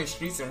difference between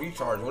Streets and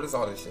Recharge? What is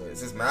all this shit?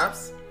 Is this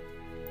maps? It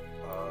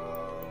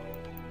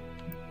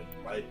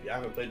might be. I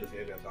haven't played this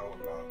game yet, so I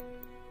don't know.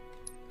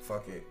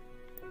 Fuck it.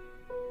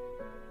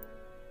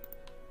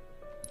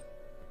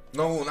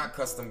 No, not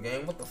custom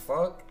game. What the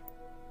fuck?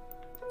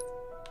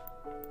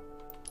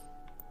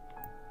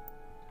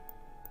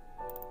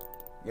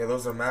 Yeah,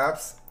 those are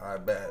maps? I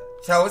bet.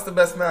 Chow, what's the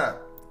best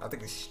map? I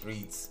think it's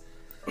Streets.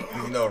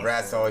 You know,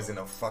 Rat's always in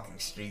the fucking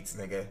Streets,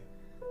 nigga.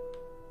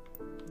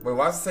 Wait,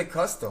 why does it say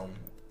custom?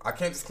 I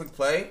can't just click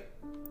play?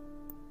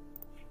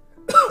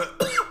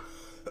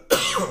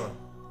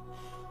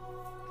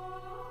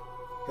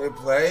 Hit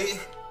play?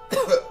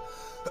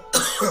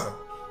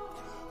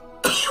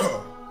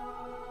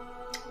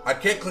 I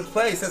can't click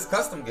play, it says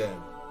custom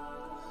game.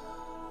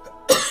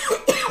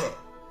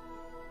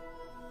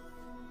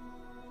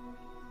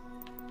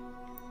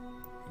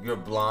 You're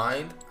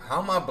blind? How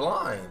am I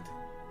blind?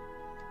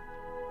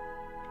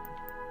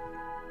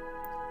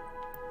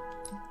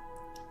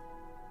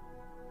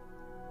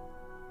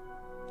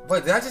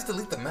 Wait, did I just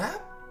delete the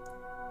map?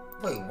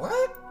 Wait,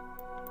 what?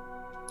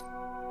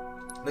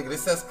 Nigga,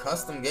 this says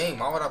custom game.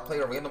 Why would I play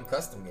a random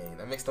custom game?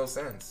 That makes no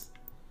sense.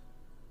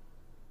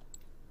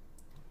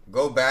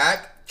 Go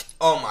back.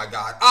 Oh my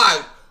god.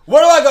 Alright,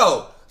 where do I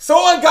go?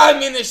 Someone guide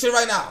me in this shit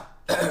right now.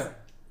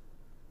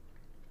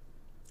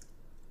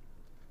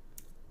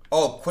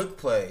 Oh, quick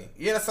play.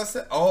 Yeah, that's what I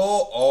said.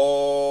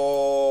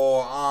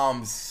 Oh,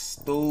 I'm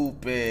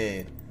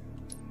stupid.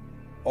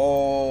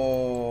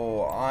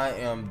 Oh, I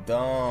am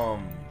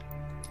dumb.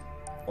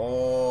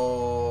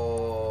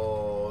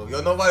 Oh,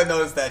 yo, nobody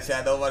noticed that,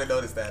 chat. Nobody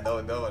noticed that.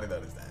 Nobody noticed that.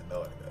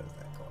 Nobody noticed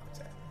that. Come on,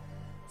 chat.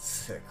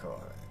 Come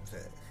on,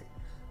 man.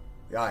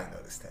 Y'all ain't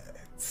noticed that.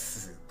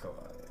 Come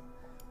on, man.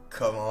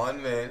 Come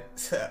on, man.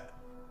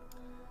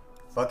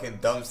 Fucking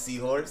dumb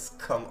seahorse.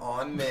 Come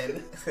on,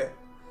 man.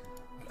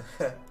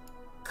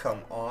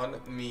 Come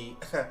on, me.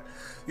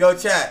 Yo,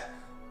 chat.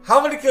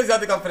 How many kills y'all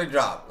think I'm finna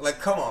drop?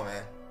 Like, come on,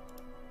 man.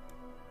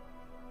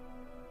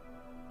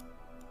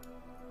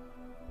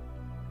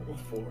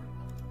 What's 4?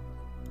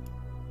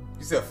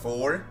 You said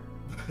 4?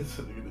 That's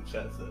what the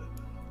chat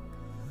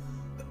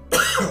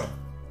said.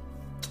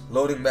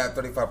 Loading map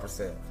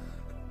 35%.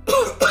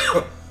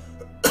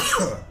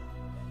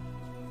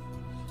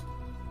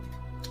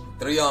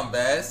 3 on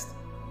best.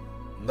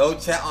 No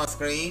chat on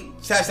screen.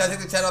 Chat, should I take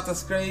the chat off the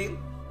screen?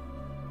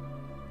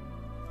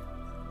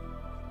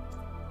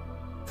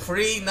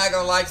 Not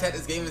gonna lie, chat,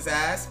 this game is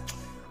ass.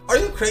 Are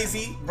you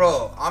crazy?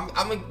 Bro,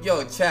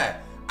 yo,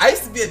 chat. I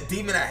used to be a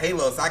demon at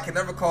Halo, so I can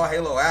never call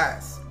Halo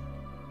ass.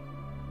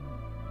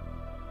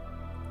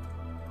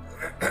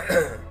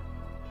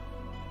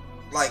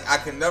 Like, I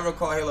can never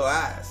call Halo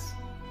ass.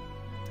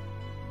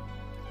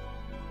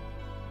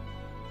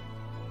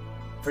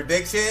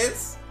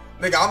 Predictions?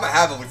 Nigga, I'm gonna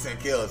have over 10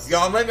 kills. Yo,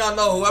 I'm letting y'all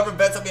know, whoever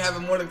bets on me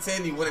having more than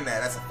 10, you winning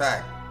that. That's a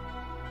fact.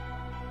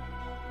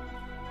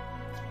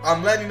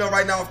 I'm letting you know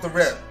right now off the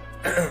rip.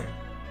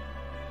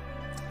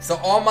 So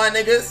all my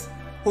niggas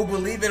who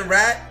believe in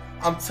Rat,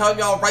 I'm telling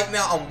y'all right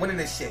now, I'm winning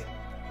this shit.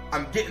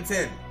 I'm getting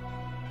 10.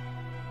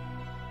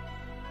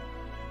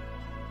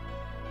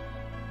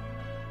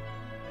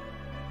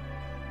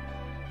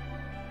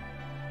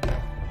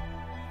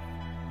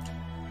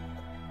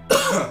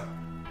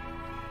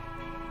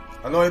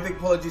 I know you think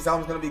Polo G's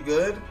album's gonna be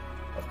good.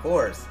 Of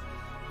course.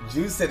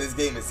 Jew said this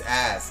game is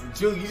ass.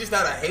 Jew, you just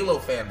not a Halo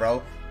fan,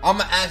 bro. I'm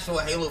an actual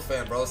Halo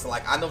fan, bro. So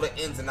like, I know the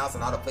ins and outs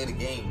on how to play the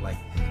game. Like,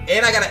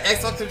 and I got an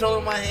Xbox controller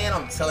in my hand.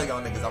 I'm telling y'all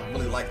niggas, I'm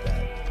really like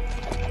that.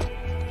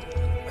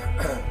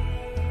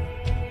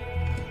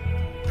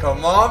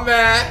 Come on,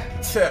 man.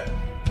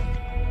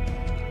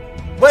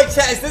 Wait,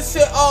 chat, is this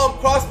shit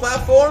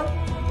cross-platform?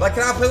 Like,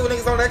 can I play with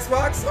niggas on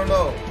Xbox or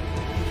no?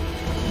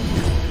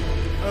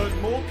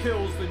 Earn more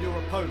kills than your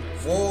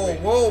opponents. Whoa,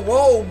 whoa,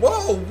 whoa,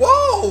 whoa,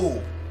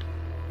 whoa!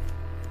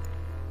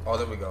 Oh,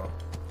 there we go.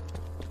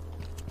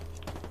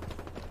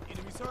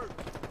 Enemies hurt.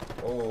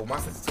 Oh, my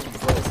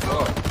sensitivity's low as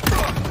fuck.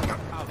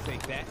 I'll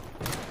take that.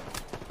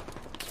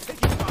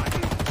 Taking fire.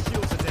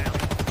 Shields are down.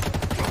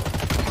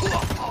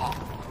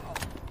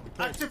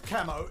 Active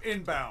camo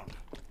inbound.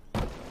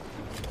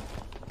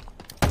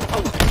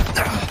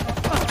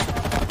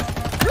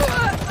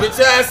 Bitch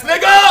ass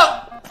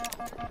nigga!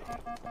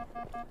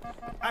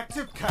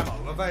 Active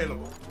camo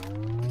available.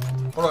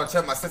 Hold on,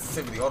 check my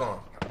sensitivity. Hold on.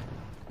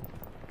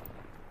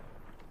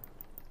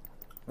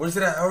 Where's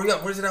it at? Hurry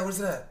up. Where's it at? Where's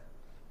it at?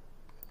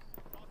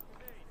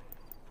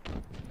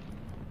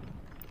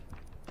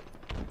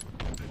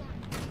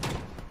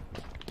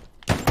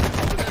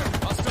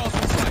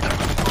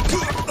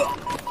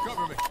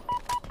 Cover me.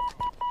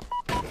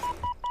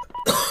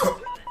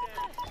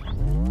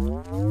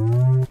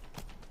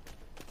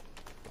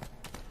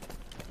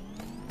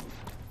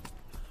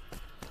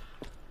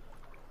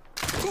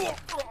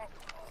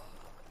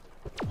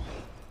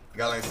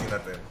 Y'all ain't see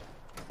nothing.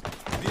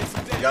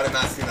 Y'all did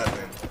not see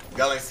nothing.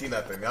 Y'all ain't see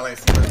nothing. Y'all ain't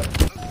see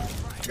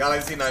nothing. Y'all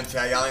ain't see nothing,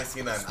 chat. Y'all ain't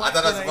see nothing. I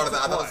thought that was part of the.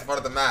 I thought that was part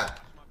of the map.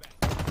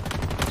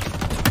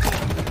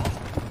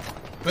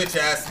 Bitch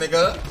ass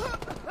nigga.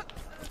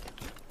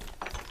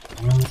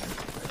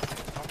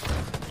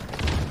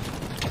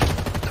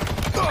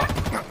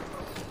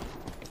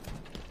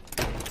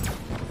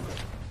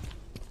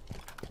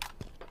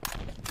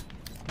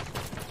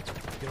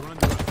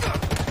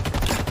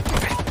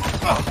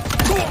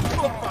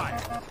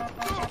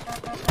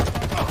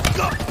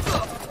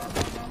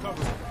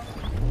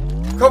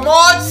 Come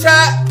on,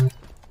 chat.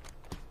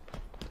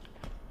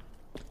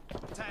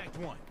 Tagged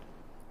one.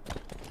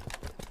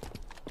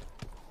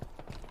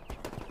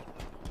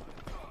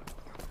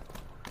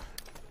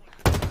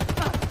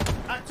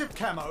 Active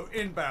camo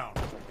inbound.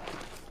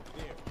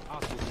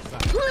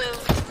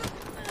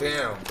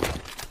 Damn.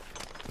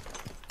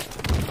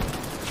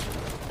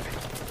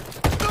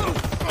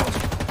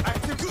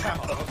 Active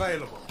camo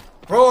available.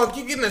 Bro, I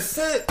keep getting a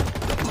set.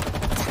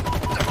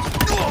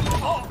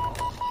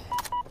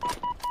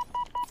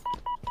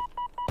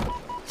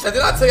 Chat,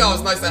 did I tell you I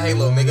was nice at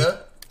Halo,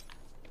 nigga?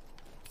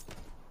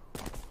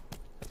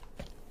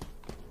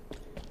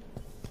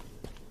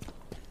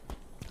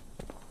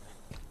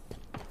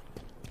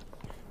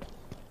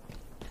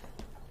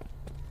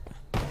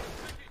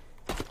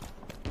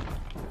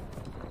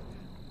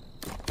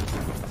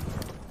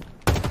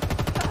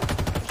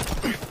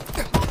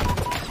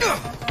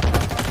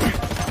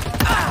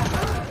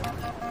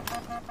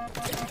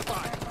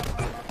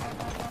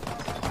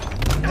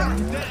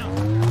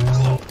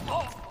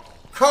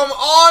 Come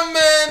on,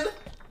 man!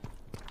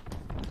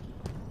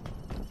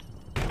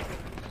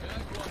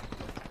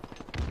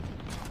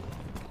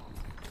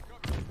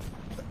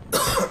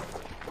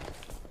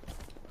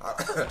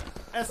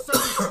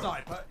 SOE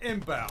sniper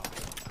inbound.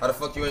 How the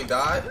fuck you ain't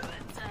died?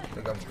 I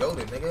think I'm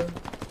goated, nigga.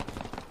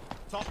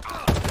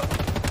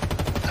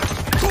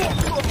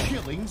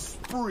 Killing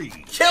spree.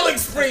 Killing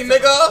spree,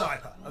 nigga!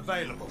 Sniper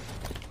available.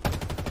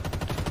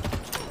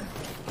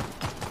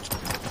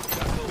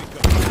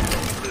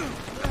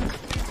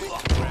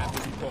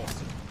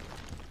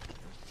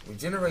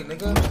 Regenerate,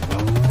 nigga.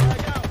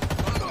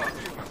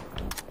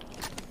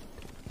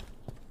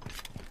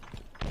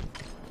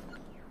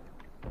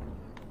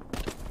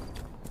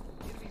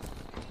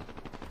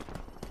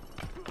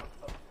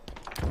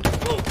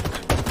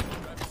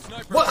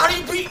 What? How do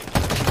you beat?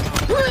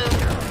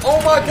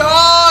 Oh my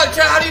god!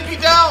 Chat, how do you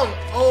beat down?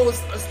 Oh,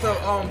 it's the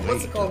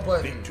what's it called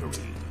button?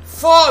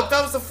 Fuck!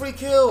 That was a free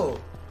kill.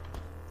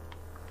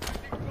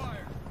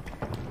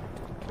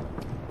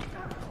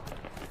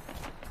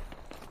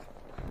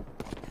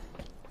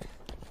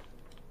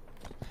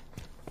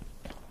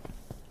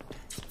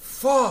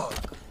 Fuck!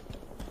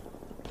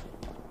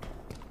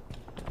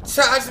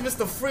 Chat, I just missed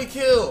a free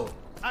kill.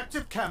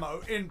 Active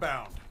camo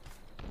inbound.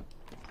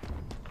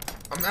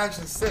 I'm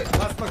actually sick.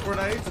 Plasma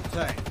grenades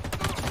obtained.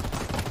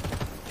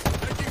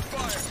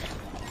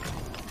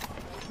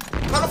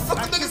 How the fuck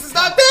the niggas is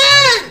not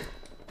dead?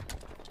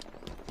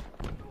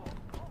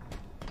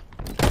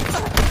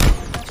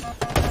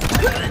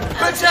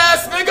 Bitch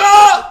ass nigga!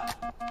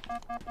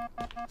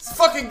 Let's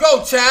fucking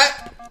go,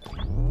 chat.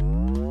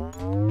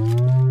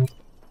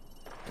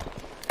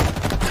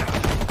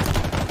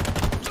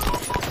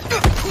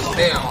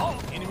 Damn.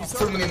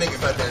 Too many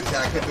niggas right there, chat.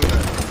 I can't do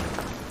that.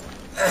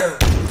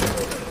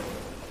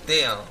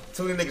 Damn.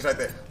 Too many niggas right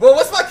there. Well,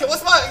 what's my,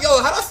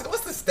 yo, how do I see,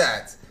 what's the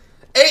stats?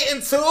 8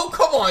 and 2?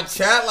 Come on,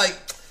 chat. Like,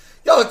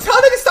 yo, tell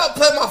niggas stop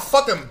playing my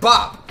fucking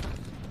bop.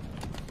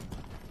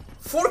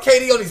 4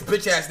 KD on these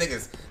bitch ass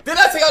niggas. Didn't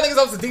I tell y'all niggas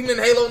I was a demon in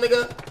Halo,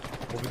 nigga?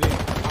 Look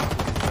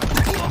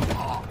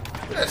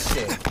at that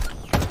shit.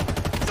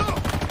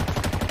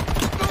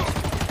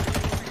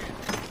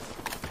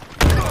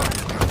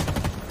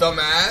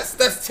 Dumbass.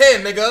 That's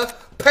 10, nigga.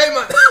 Pay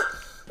my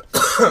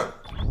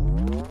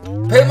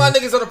pay my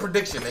niggas on a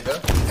prediction,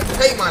 nigga.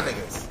 Pay my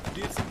niggas.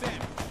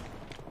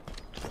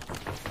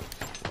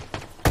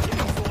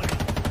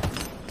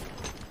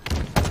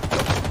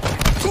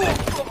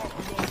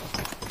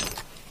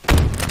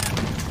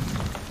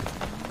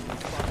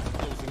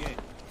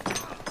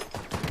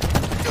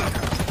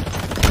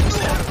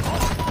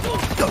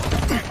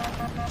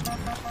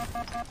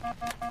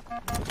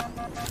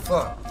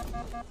 Fuck.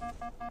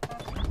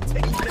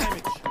 Taking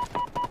damage.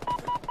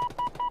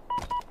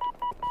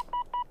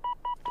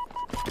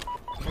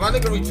 My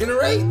nigga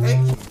regenerate?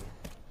 Thank you.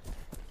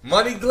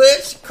 Money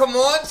glitch? Come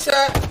on,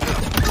 chat.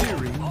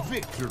 Clearing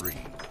victory.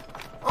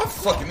 I'm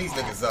fucking these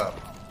niggas up.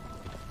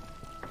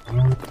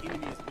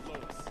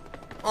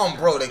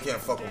 Bro, they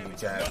can't fuck with me,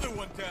 chat.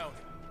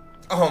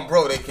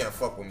 Bro, they can't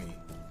fuck with me.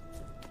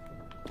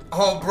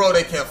 Bro,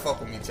 they can't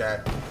fuck with me,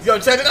 chat. Yo,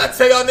 chat, did I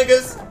tell y'all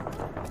niggas?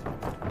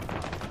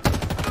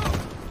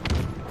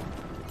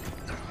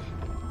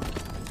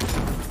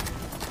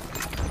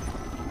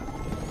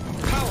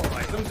 Power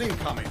items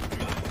incoming.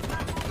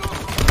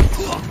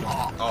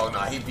 Oh,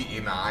 nah, he beat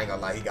you. Nah, I ain't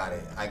gonna lie, he got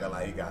it. I ain't gonna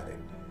lie, he got it.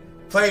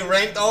 Play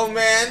ranked? Oh,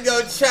 man.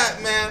 Yo,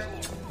 chat, man.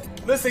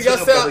 Listen, y'all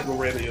said,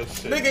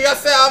 nigga, y'all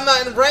said I'm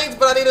not in ranked,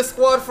 but I need a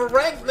squad for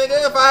ranked,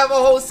 nigga. If I have a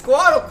whole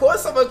squad, of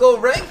course I'm gonna go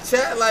ranked,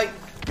 chat. Like,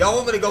 y'all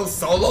want me to go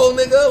solo,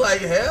 nigga?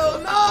 Like,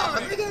 hell nah,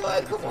 nigga.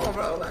 Like, come on,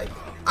 bro. Like,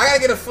 I gotta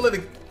get a full of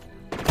the...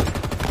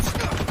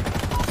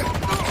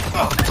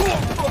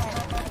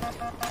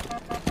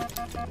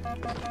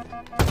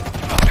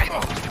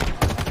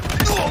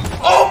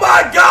 Oh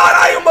my god,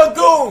 I am a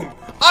goon!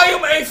 I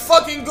am a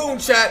fucking goon,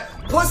 chat.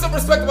 Put some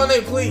respect on my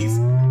name, please.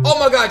 Oh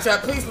my god,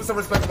 chat, please put some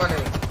respect on my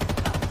name.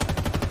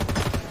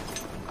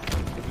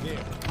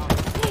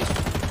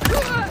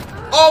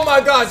 Oh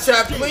my god,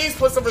 chat, please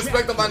put some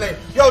respect on my name.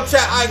 Yo,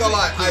 chat, I ain't gonna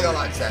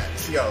lie, chat.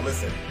 Yo,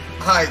 listen,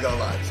 I ain't gonna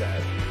lie,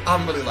 chat.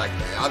 I'm really like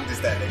that. I'm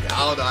just that nigga.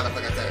 I don't know how the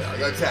fuck I tell y'all.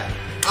 Yo, chat,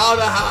 I don't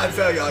know how I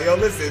tell y'all. Yo,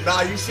 listen,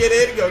 nah, you shit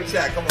in? Yo,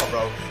 chat, come on,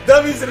 bro.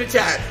 W's in the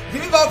chat.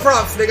 Give me my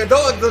props, nigga.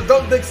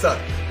 Don't dick suck.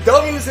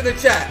 W's in the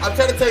chat. I'm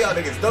trying to tell y'all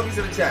niggas. W's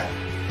in the chat.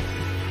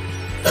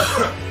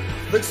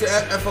 Fix your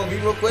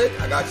FOV real quick.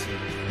 I got you.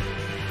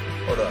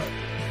 Hold up.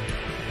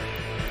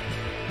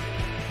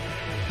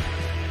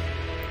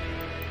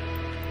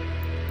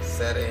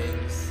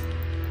 Settings.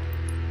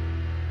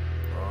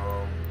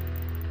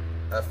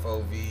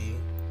 FOV.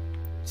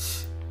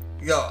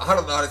 Yo, I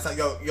don't know how to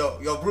tell.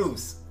 Yo,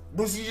 Bruce.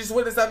 Bruce, you just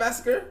witnessed that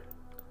massacre?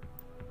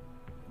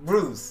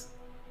 Bruce.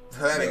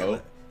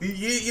 No. You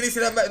didn't see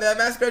that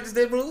massacre I just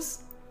did, Bruce?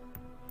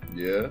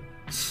 Yeah.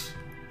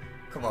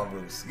 Come on,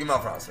 Bruce. Give my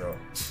props, bro.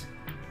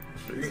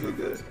 Pretty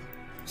good.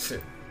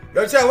 Shit.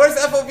 Yo, chat, where's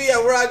the FOV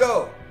at? Where I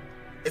go?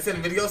 It's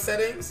in video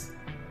settings?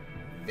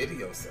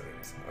 Video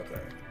settings.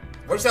 Okay.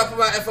 Where should I put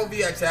my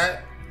FOV at,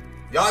 chat?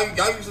 Y'all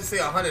usually say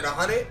 100.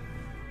 100?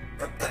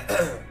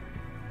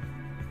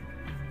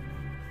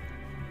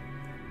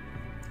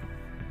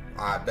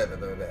 Alright, bet.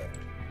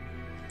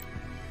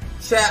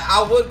 Chat,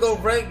 I would go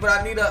rank, but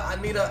I need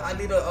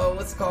a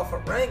what's it called for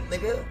rank,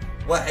 nigga?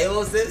 What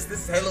Halo is this?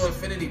 This is Halo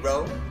Infinity,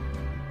 bro.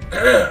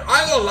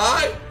 I ain't gonna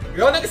lie.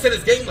 Y'all niggas said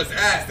this game was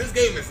ass. This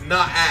game is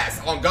not ass.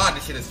 On God,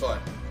 this shit is fun.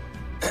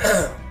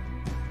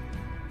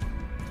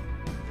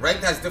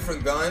 Ranked has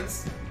different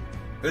guns.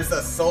 There's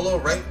a solo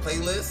ranked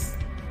playlist.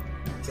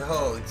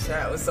 Yo,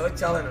 chat, what's up with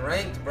y'all in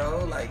ranked,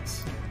 bro? Like,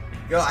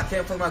 yo, I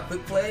can't play my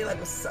quick play? Like,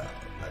 what's up?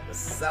 Like,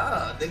 what's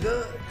up,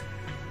 nigga?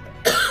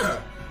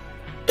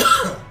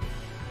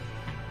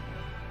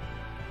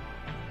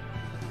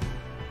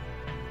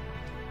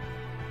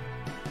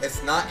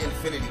 It's not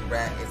infinity,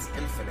 rat. It's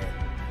infinite.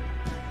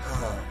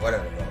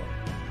 Whatever, bro.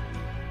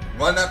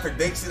 Run that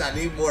prediction. I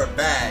need more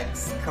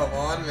bags. Come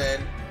on,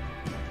 man.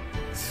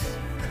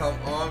 Come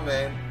on,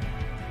 man.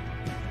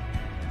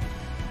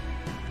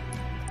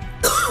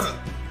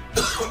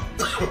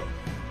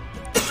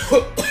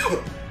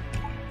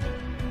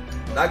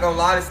 Not gonna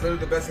lie, this is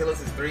literally the best Halo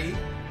since 3.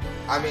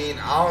 I mean,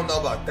 I don't know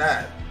about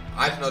that.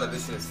 I just know that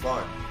this shit is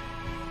fun.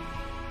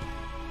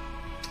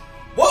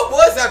 What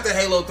was after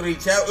Halo 3,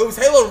 chat? It was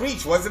Halo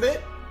Reach, wasn't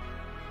it?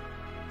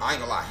 I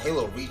ain't gonna lie,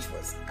 Halo Reach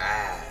was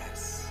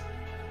ass.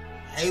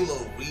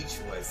 Halo Reach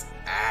was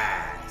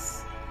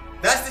ass.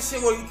 That's the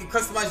shit where you can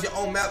customize your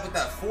own map with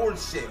that Forge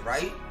shit,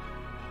 right?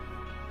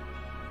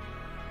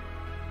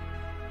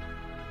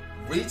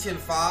 Reach in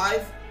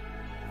 5?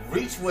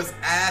 Reach was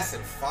ass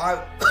in 5.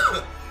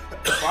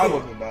 5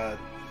 wasn't bad.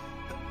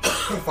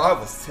 5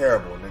 was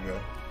terrible, nigga.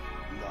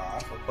 Nah,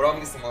 but I'll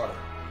get some water.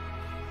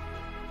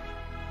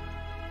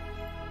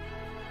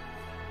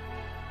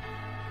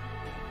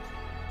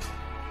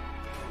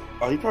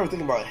 Oh, he probably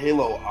thinking about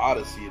Halo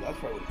Odyssey. That's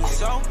probably.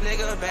 So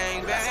nigga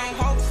bang bang,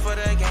 hope for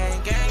the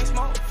gang,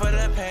 smoke for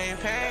the pain.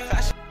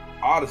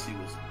 Odyssey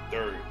was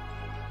third.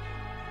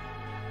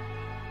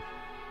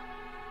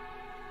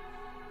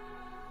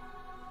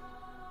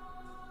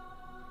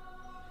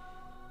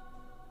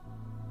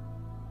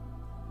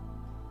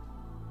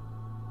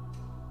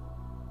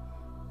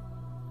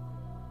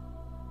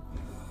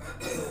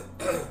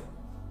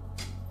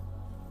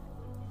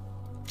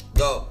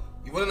 Yo,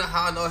 you wanna know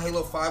how I know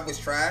Halo 5 was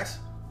trash?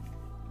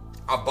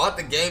 I bought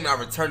the game and I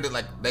returned it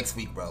like next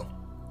week, bro.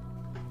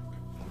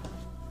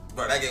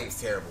 Bro, that game was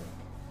terrible.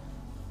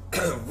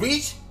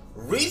 Reach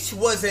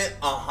wasn't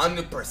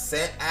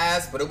 100%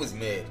 ass, but it was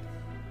mid.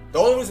 The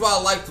only reason why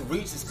I liked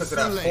Reach is because of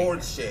that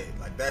Forge shit.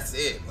 Like, that's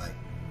it. Like,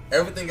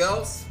 everything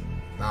else,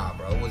 nah,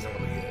 bro, it wasn't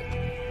really good.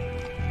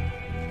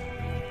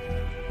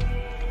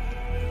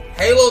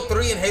 Halo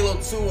 3 and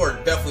Halo 2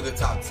 are definitely the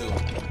top 2.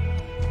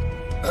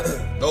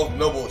 No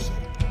bullshit.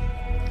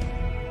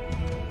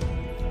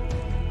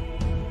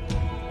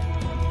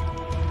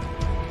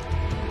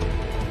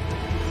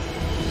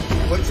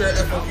 What's your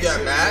FOV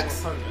at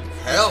max?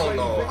 Hell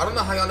no. I don't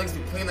know how y'all niggas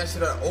be playing that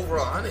shit at over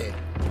 100.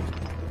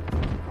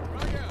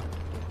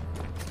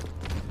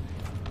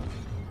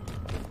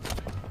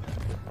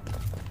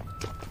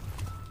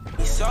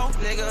 So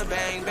nigga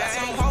bang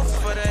bang, hope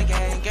for the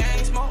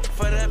gang, smoke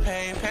for the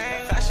pain.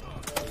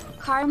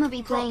 Karma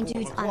be playing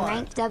dudes on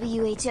ranked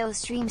WHO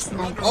stream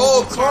sniper.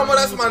 Oh, Karma,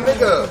 that's my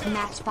nigga.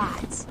 Match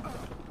bots.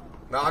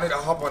 Nah, I need to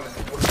hop on this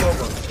with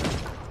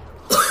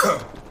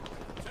Karma.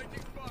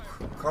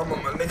 Karma,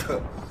 my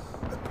nigga.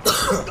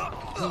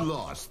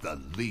 Lost the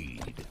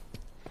lead.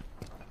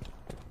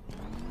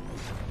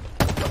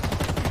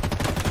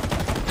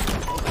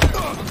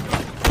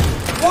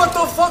 What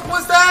the fuck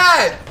was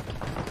that?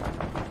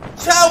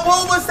 Child,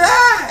 what was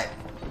that?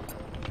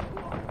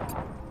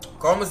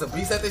 Karma's a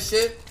beast at this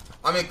shit.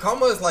 I mean,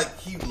 Karma is like,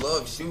 he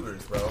loves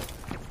shooters, bro.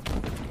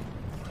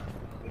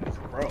 He's a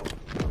pro.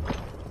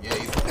 Yeah,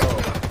 he's a pro.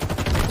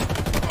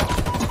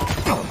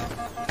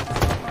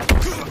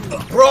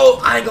 Bro,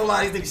 I ain't gonna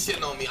lie, these niggas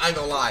shitting on me. I ain't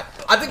gonna lie.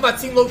 I think my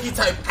team low-key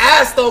type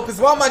ass though,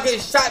 cause why am I getting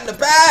shot in the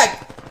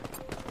back?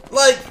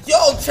 Like,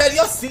 yo, Chad,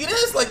 y'all see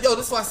this? Like, yo,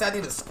 this is why I said I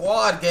need a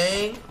squad,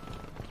 gang.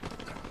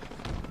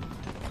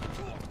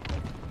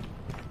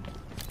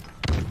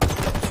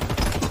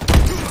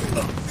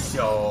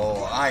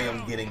 Yo, I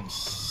am getting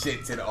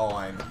shitted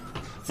on.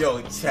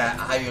 Yo, chat,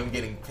 I am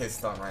getting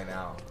pissed on right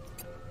now.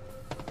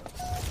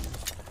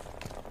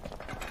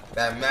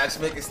 That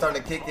matchmaking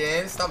starting to kick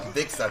in. Stop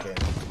dick sucking.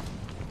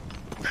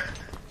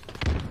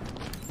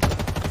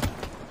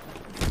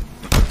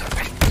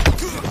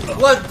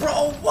 Like,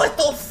 bro, what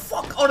the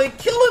fuck are they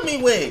killing me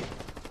with?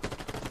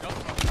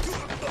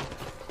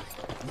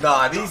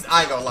 Nah, these,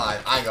 I ain't gonna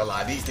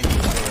lie, these things.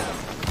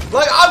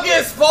 Like, I'm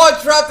getting spawn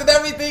trapped and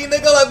everything,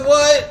 nigga, like,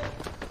 what?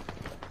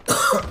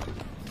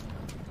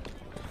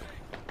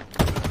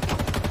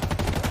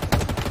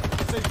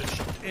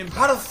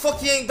 How the fuck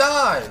he ain't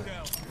died?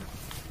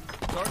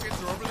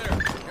 Targets are over there.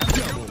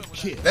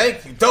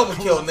 Thank you, double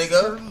kill,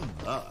 nigga.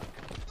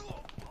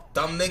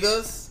 Dumb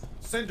niggas.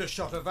 Send a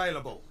shot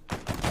available.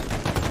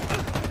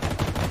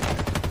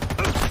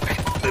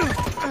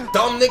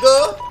 Dumb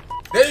nigga.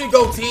 There you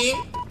go,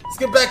 team. Let's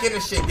get back in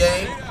this shit,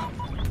 gang.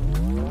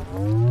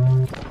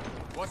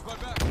 Watch my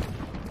back.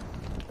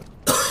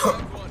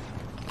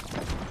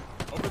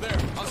 Over there.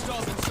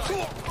 Hostiles in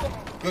sight.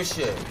 Good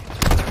shit.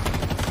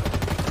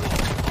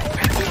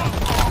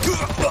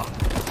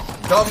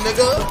 Dumb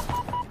nigga.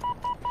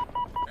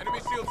 Enemy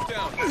shields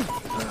down.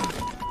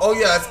 Oh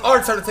yeah, it's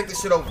our turn to take this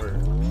shit over.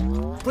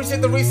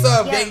 Appreciate the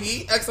resub,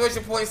 gangy.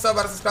 Exclamation point sub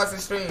out of subscribe to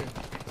the stream.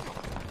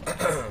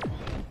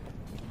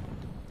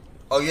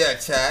 Oh yeah,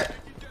 chat.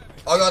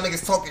 All y'all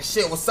niggas talking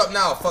shit. What's up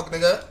now, fuck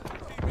nigga?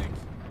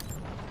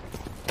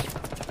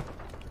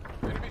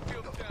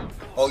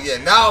 Oh yeah,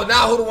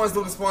 now who the ones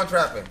doing the spawn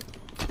trapping?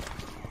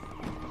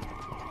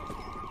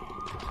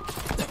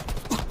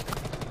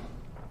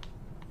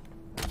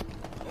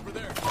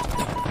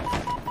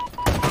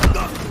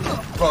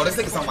 Bro, this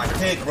nigga's on my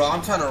dick, bro.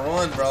 I'm trying to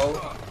run, bro.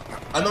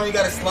 I know you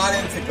gotta slide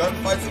into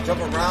gunfights and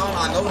jump around.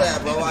 I know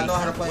that, bro. I know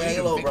how to play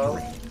Halo, bro.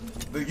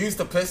 Use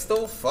the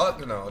pistol? Fuck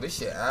no. This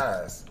shit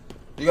ass.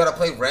 You gotta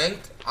play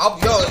ranked?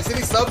 Yo, is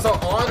any subs on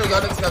or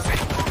y'all niggas got some...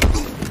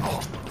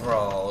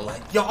 Bro,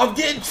 like, yo, I'm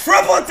getting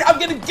triple. I'm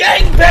getting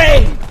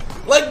gangbanged.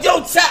 Like,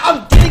 yo, chat,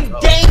 I'm getting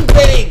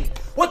gangbanged.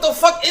 What the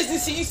fuck is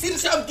this shit? You see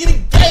this shit? I'm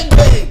getting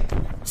gangbanged.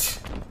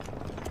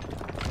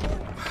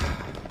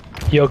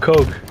 Yo,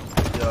 Coke.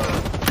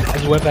 I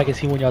just went back and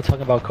seen when y'all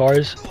talking about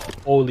cars.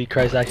 Holy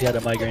Christ, I actually had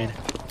a migraine.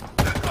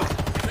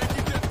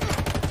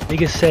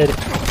 Nigga said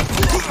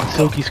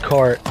Silky's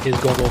car is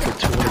going to go for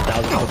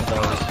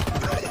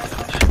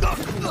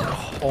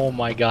 $200,000. Oh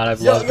my god,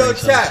 I've lost Yo,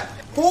 chat.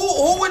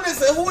 Who in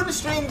the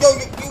stream? Yo,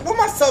 where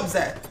my subs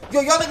at?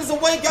 Yo, y'all niggas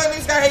awake? Y'all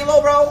niggas got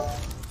Halo, bro?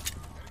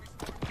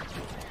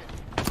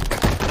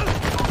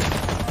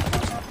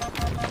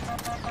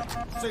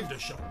 Send a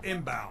shot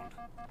inbound.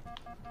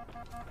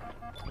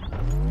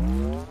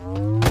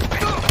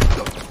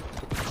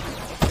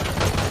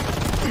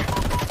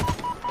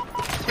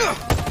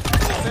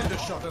 Send a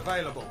shot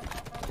available.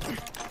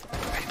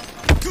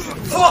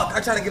 Fuck! I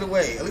tried to get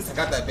away. At least I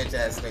got that bitch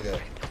ass nigga.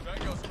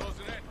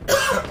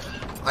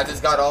 I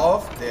just got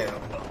off. Damn.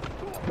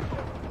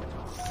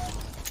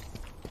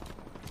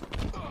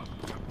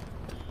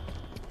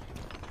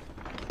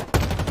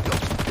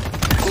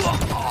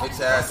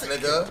 Bitch ass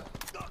nigga.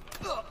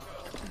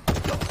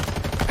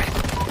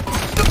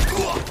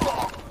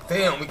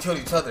 Damn, we killed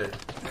each other.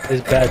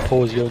 This bad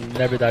pose, you'll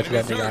never die to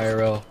that nigga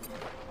IRL.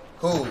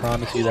 Who? I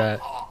promise you that.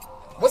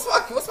 What's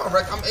my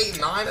rec? I'm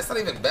 8-9. That's not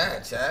even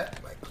bad,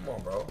 chat. Like, come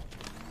on, bro.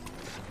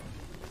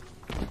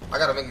 I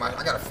gotta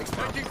fix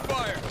my.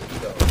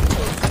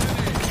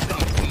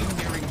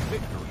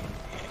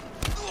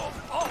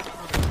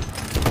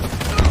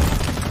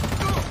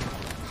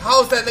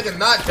 How's that nigga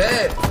not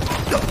dead?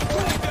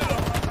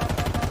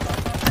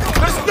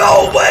 There's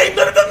no way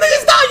none of them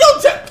niggas died. Yo,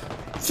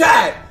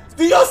 chat.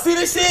 Do y'all see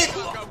this shit?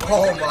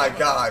 Oh my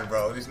god,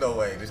 bro. There's no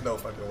way. There's no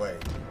fucking way.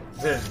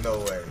 There's no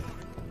way.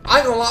 I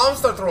ain't gonna lie, I'm gonna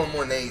start throwing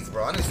more nades,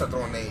 bro. I need to start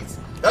throwing nades.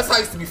 That's how I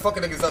used to be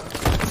fucking niggas up.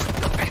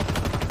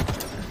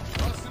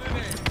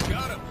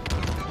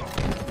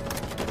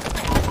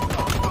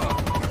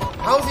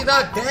 How is he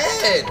not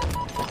dead?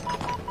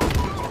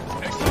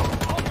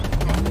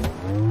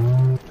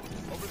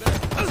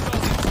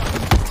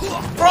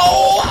 Bro,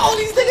 how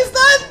these niggas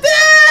not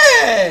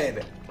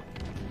dead?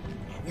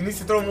 You need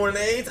to throw more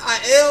nades? I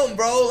am,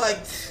 bro. Like,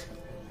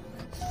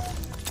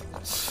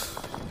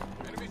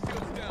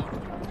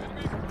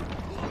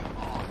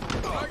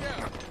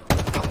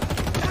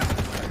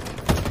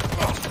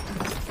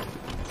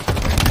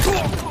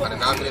 I did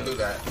not mean to do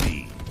that.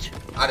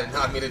 I did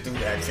not mean to do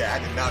that,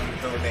 chat. I did not mean to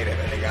throw a nade at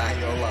that nigga. I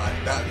ain't gonna lie. I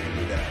did not mean to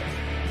do that.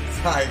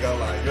 I ain't gonna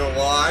lie. You're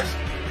washed.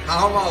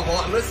 How am I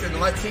washed? Listen,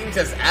 my team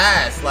just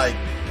ass. Like,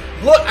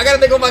 look, I got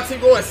a nigga on my team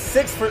going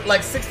 6 for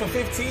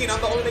 15.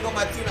 I'm the only nigga on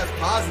my team that's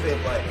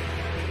positive. Like,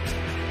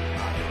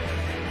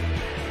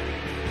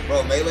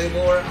 bro, melee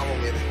more? I'm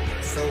gonna get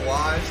it. So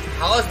washed.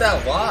 How is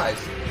that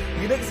washed?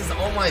 You niggas is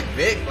on my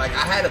dick. Like,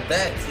 I had a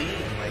bad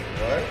team. Like,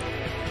 what?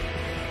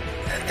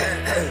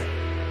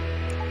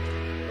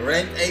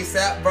 Ranked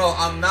ASAP, bro.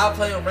 I'm not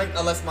playing ranked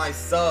unless my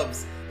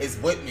subs is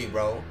with me,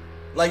 bro.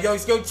 Like, yo,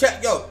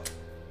 check, yo,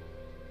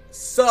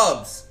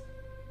 subs.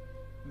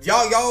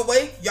 Y'all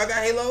awake? Y'all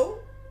got Halo?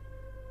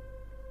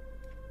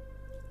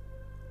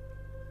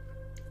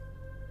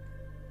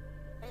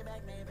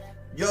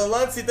 Yo,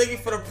 Lunsy, thank you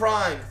for the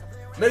Prime.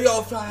 Now,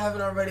 yo, if y'all haven't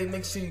already,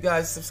 make sure you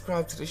guys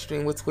subscribe to the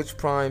stream with Twitch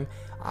Prime.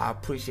 I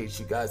appreciate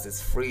you guys.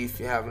 It's free. If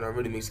you haven't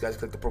already, make sure you guys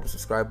click the purple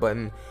subscribe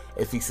button.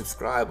 If you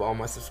subscribe, all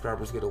my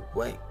subscribers get a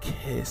wet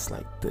kiss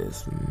like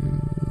this.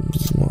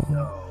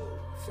 Yo,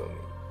 feel me?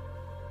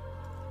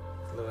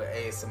 A little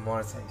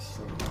ASMR type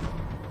shit.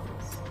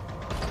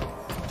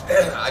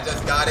 I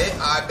just got it.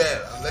 I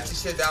bet. Let your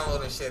shit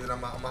download and shit, and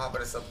I'm gonna hop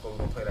in this up. We're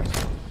gonna play that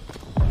shit.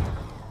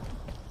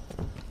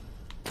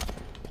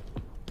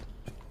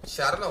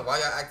 Shit, I don't know why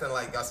y'all acting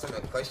like y'all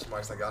swimming question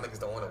marks, like y'all niggas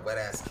don't want a wet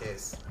ass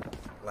kiss.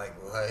 Like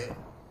what?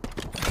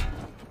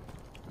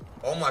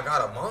 Oh my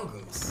god, a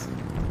mongoose.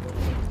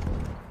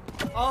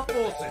 Our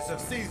forces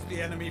have seized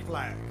the enemy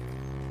flag.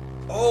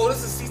 Oh,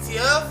 this is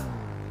CTF?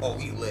 Oh,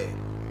 we lit.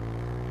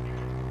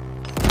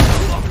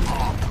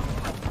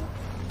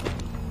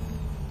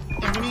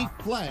 Enemy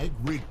flag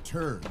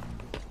returned.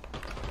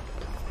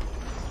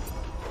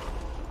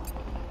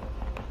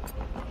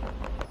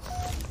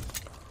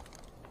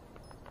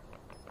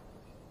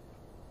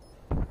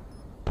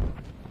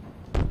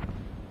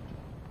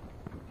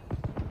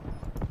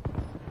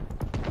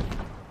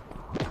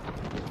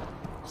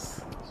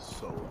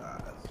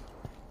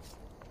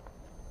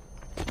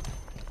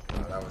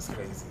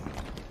 Crazy.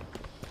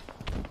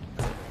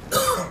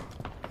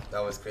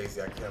 That was crazy,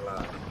 I can't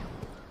lie.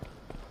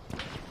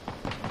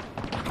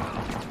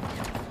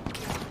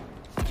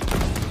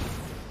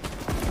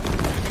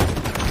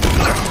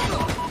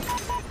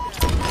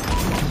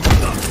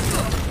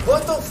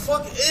 What the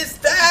fuck is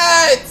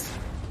that?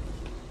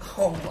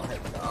 Oh my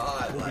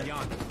god. Like,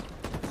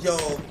 yo,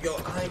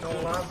 I ain't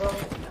gonna lie, bro.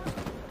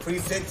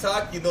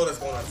 Pre-TikTok, you know that's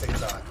going on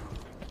TikTok.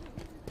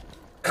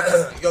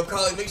 Yo,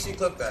 Collie, make sure you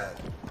clip that.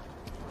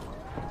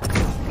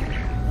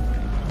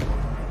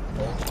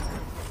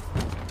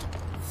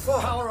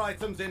 Power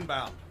items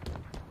inbound.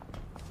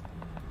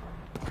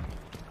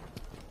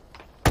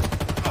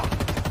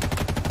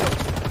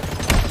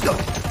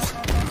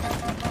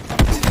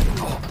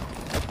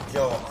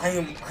 Yo, I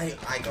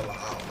ain't gonna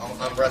lie.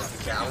 I'm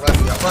rusty, chat. I'm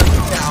rusty.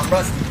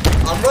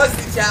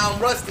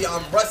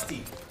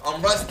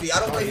 I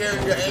don't want to hear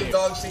your aim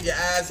dog shit, your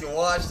ass, your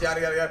wash,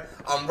 yada yada yada.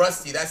 I'm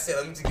rusty. That's it.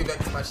 Let me just get back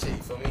to my shit. You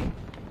feel me?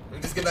 Let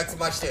me just get back to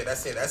my shit.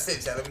 That's it,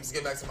 chat. Let me just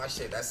get back to my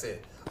shit. That's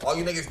it. All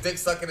you niggas dick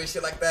sucking and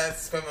shit like that,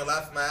 screaming,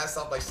 laughing my ass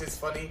off like shit's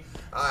funny.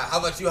 Alright, how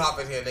about you hop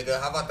in here, nigga?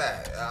 How about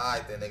that?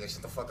 Alright then, nigga,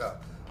 shut the fuck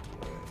up.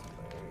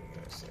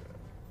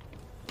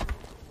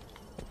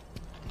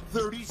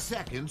 30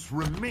 seconds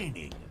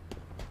remaining.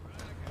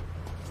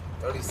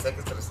 30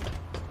 seconds to the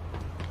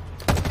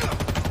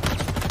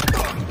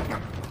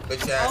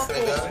bitch ass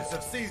nigga. Our forces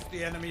have seized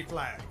the enemy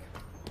flag.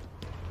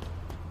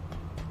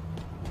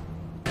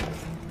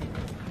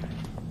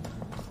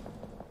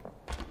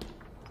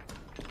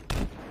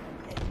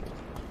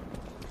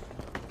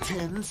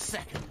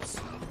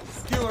 Seconds.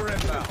 Skewer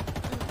inbound.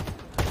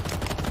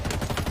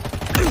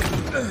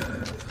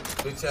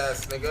 Bitch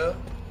ass nigga.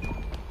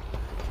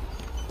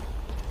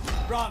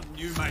 Run,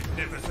 you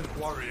magnificent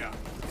warrior.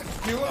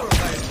 Skewer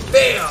available.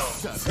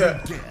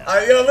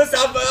 Damn. Yo, listen,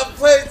 I'm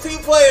playing team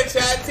player,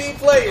 Chad. Team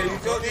player. You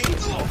feel me?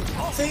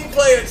 Team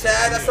player,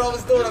 Chad. That's all I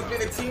was doing. I'm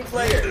being a team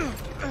player. You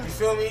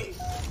feel me?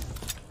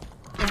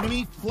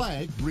 Enemy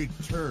flag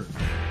returned.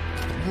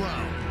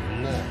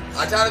 Round lost.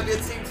 I try to be a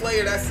team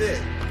player. That's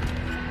it.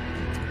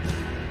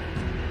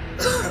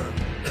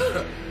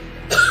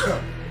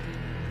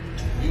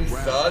 You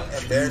suck,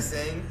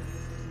 embarrassing.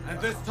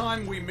 And this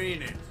time we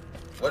mean it.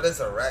 What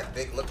does a rat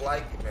dick look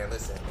like? Man,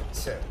 listen,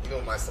 you know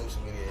what my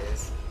social media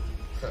is.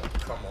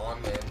 Come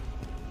on, man.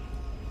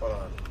 Hold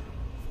on.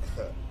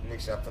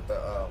 Make sure I put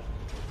the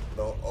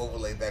the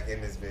overlay back in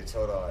this bitch.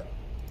 Hold on.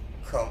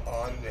 Come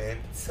on, man.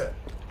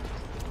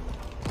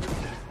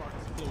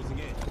 Closing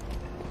in.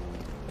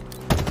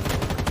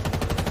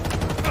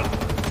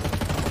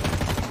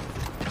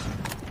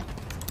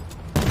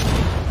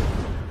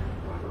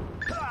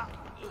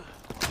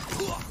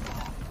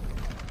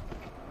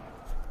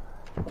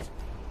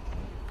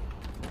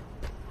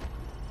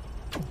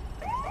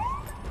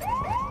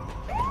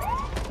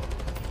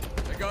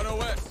 They got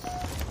OS.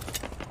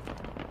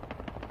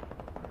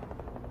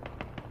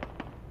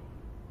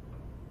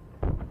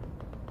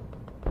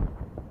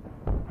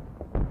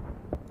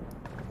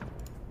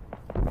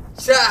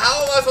 Chat,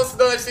 how am I supposed to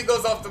know that shit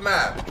goes off the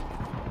map?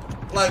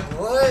 Like,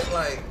 what?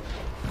 Like...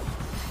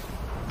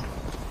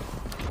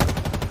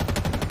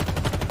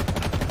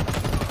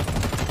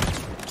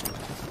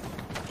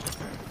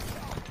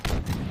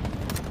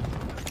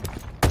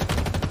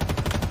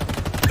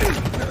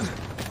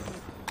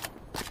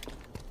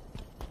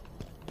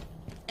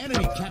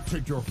 Enemy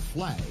captured your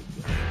flag.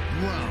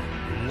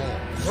 Round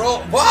lost.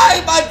 Bro,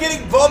 why am I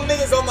getting bum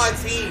niggas on my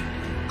team?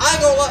 I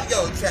ain't gonna lie.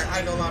 Yo, chat, I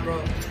ain't gonna lie,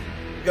 bro.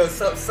 Yo,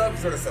 subs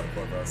for the sub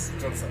core, bro.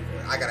 Join the sub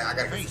core. I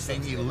gotta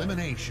Facing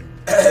elimination.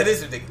 It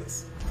is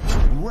ridiculous.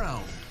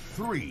 Round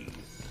 3.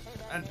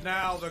 And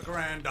now the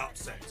grand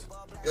upset.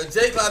 Yo,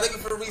 J-Cloud, thank you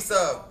for the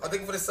resub. I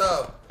thank you for the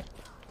sub.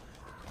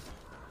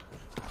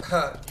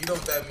 You know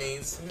what that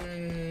means.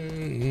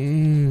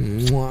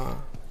 Mwah.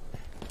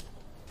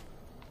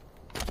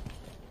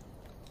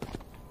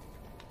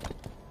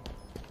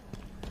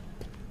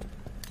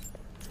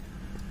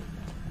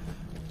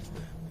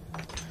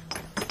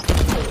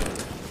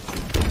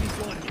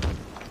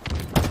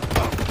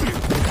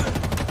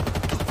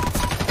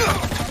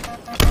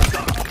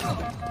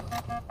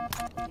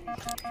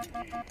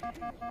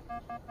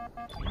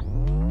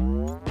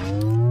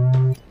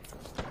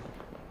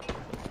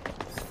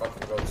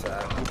 Fucking go,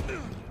 chat.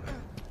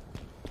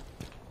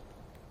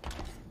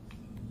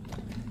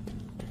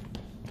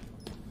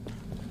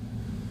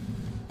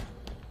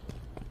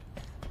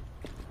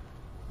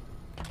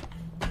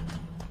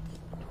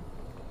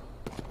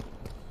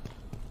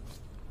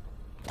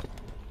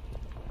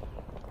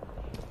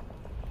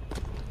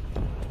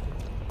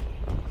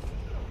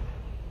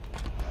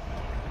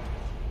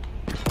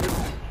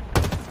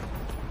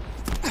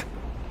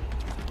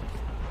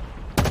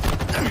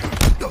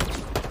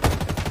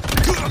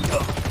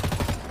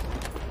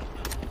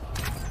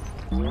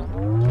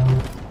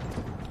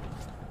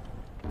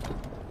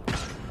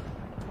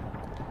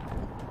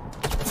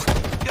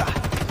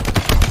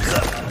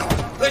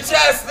 Good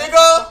chest,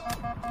 nigga!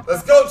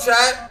 Let's go,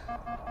 chat!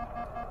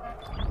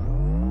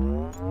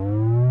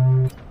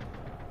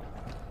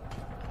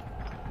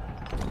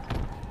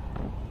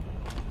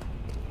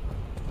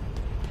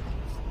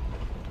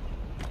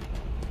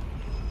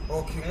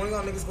 Oh, can one of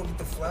y'all niggas go get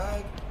the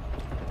flag?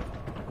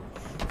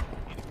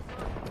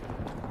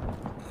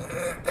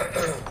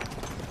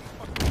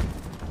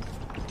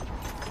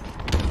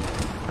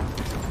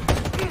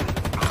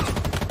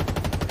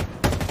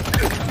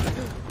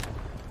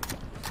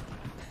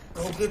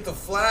 Go get the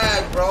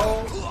flag,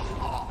 bro.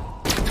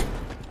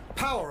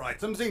 Power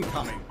items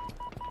incoming.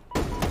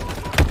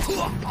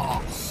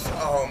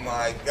 Oh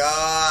my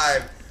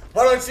god.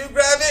 Why don't you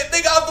grab it?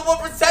 Nigga, I'm the one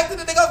protecting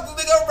it. Nigga, I'm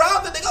the nigga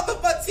around it. Nigga, I'm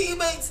with my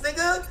teammates,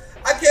 nigga.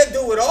 I can't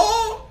do it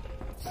all.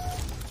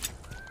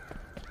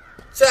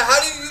 Chat, how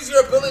do you use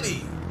your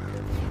ability?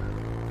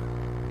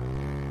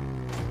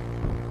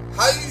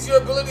 How do you use your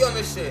ability on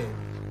this shit?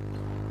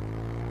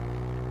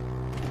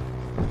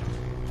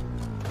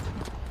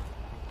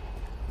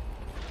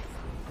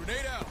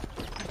 Grenade out.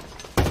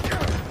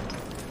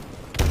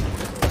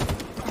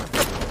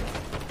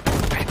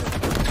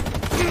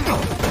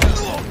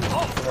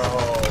 Bro,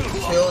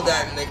 kill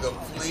that nigga,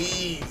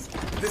 please.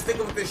 This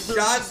nigga with the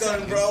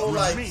shotgun, bro.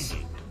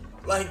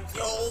 Like,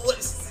 yo,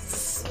 what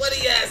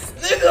sweaty ass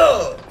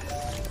nigga?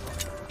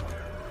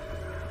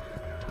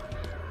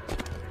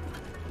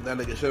 That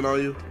nigga shit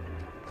on you?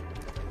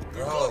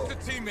 Bro. The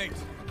teammate.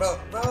 Bro,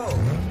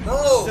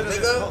 no,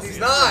 nigga, he's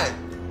not.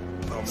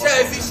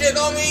 Chad, is he shitting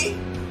on me?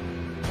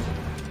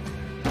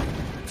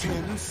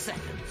 10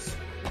 seconds.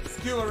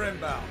 Skewer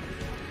inbound.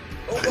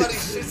 Nobody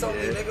shits on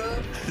me, nigga.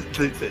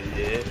 They say,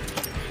 yeah.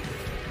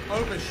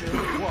 Overshoot.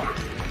 What?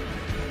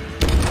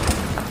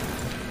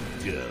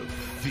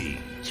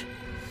 Defeat.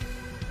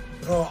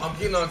 Bro, I'm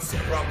getting on my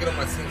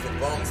team for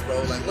bums, bro.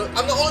 Like, look,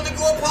 I'm the only nigga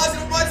going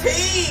positive on my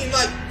team.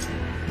 Like,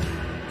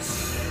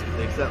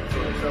 Except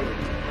for Shelly.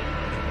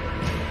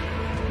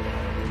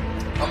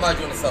 I'm not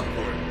doing a sub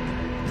court.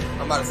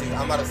 I'm about to see these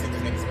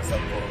niggas in the sub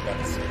court. Got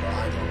this shit, bro. I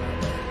ain't gonna lie,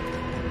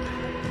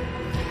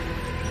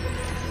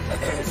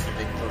 bro. It's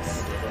ridiculous.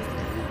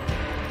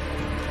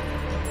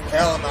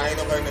 Hell no, ain't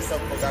nobody in the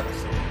sub court got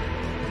this shit.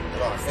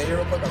 Hold on, stay here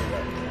real quick. I'll be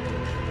back.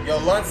 Yo,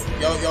 Luncey.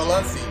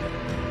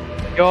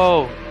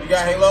 Yo. You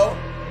got Halo?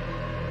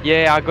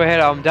 Yeah, I'll go ahead.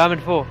 I'm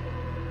Diamond 4.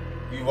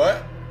 You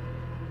what?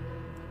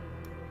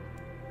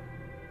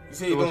 You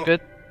say you was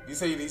good? You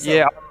say you need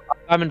Yeah,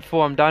 I'm Diamond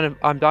 4. I'm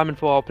Diamond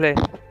 4. I'll play.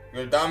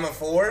 You're Diamond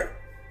 4?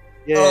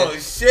 Yeah. Oh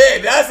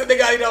shit, that's the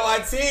nigga I need on my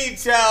team,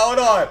 child.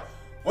 Hold on.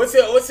 What's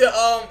your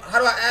how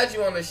do I add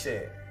you on this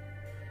shit?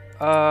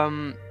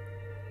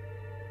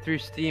 Through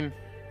Steam.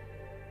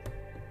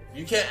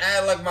 You can't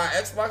add like my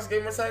Xbox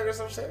gamer tag or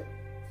some shit?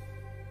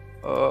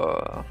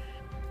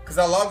 Cause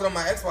I logged on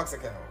my Xbox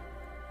account.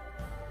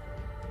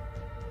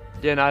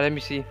 Yeah, nah, let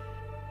me see.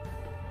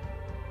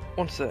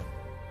 One sec.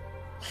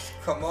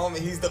 Come on,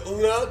 man. He's the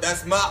Uda.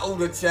 That's my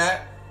Uda,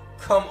 chat.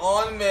 Come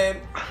on,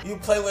 man. You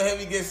play with him,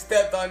 you get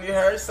stepped on. You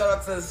heard? Shout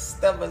out to the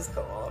steppers.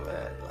 Come on,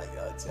 man. Like,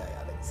 yo, chat,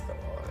 y'all niggas, come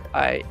on, man.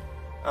 Alright.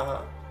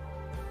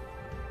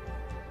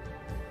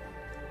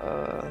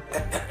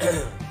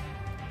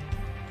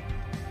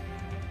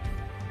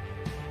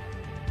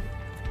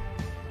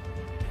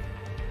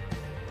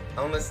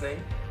 I'm listening.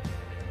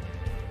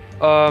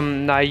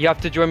 Nah, you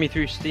have to join me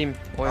through Steam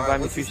or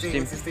invite me through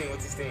Steam. What's your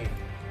Steam?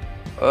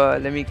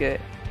 Let me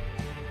get.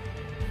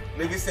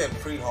 Nigga said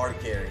pre-hard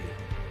carry.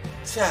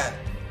 Chat,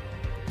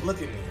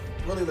 look at me.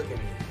 Really look at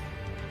me.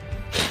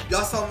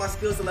 Y'all saw my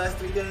skills the last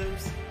 3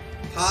 games?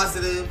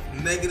 Positive,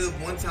 negative,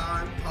 one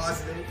time,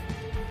 positive.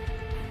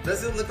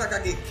 Does it look like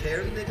I get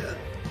carried, nigga?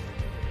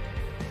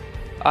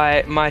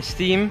 My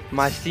Steam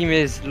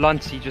is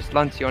Lunchy, just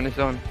Lunchy on its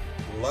own.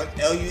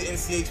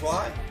 Lunchy?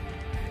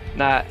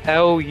 Nah, Luntzy.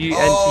 Oh, yeah, I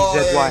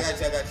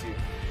got you.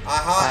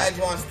 How I add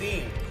you on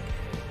Steam?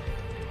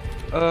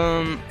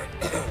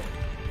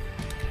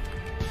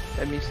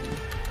 Let me see.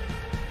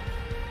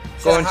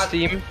 Go on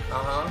Steam.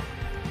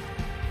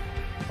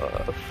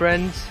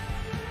 Friends.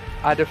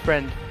 Add a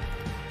friend.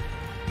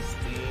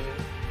 Steam.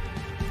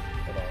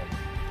 Hold on.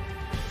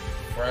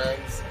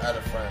 Friends. Add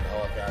a friend.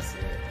 Oh, okay, I see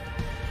it.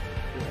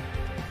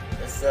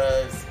 Yeah. It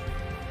says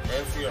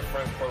enter your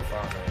friend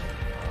profile name.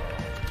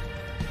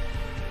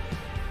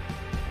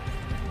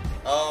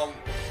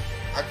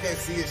 I can't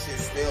see your shit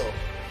still.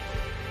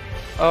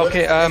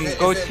 Okay,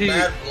 go to.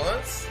 Mad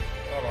Blunts?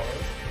 Hold on.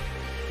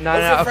 No,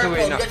 okay,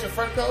 wait, no. You got your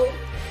friend code?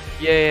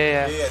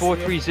 Yeah.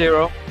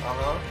 430.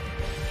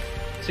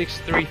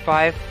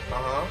 635.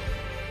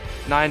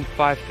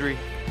 953.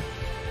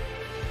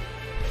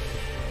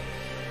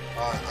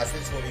 I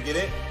sent you when you get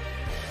it.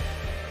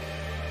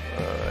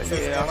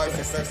 Yeah. Invite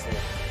successful.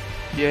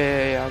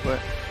 Yeah, I got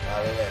it.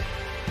 Alright,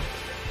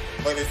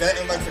 but is that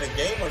invite to the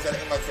game or is that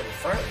invite to the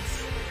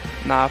friends?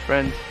 Nah,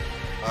 friends.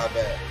 I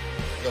bet.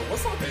 Yo,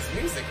 what's up with this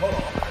music? Hold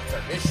on, I'm gonna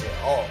turn this shit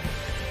off.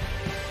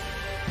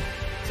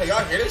 So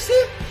y'all hear this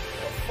shit?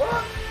 What the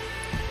fuck?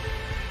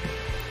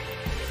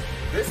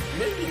 This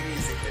MIDI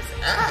music is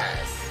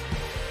ass.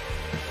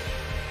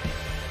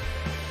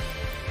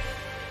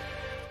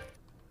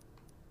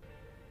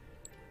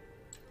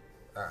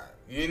 Alright,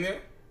 you in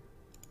there?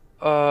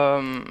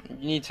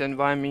 You need to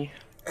invite me.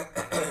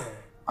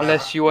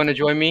 Unless you want to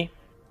join me.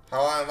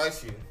 How I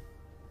invite you?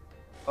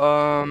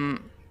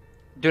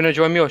 Do you want to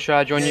join me or should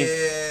I join you?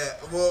 Yeah.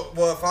 Well,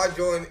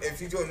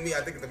 if you join me,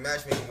 I think the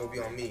matchmaking will be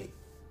on me.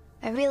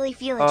 I really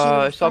feel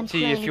like it's up to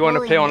you if you want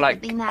to play on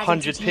like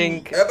 100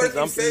 ping. Everybody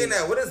keeps saying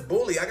that. What is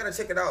bully? I gotta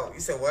check it out. You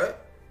said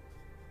what?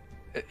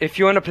 If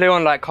you want to play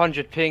on like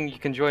 100 ping, you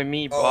can join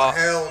me. Oh but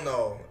hell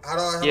no! How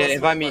do I? Yeah,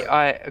 invite me.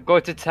 Alright, go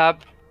to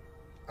tab.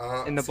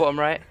 In the bottom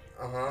right.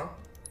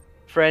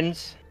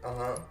 Friends.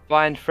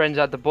 Find friends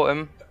at the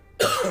bottom.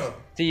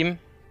 Team.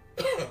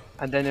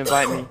 And then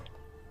invite me.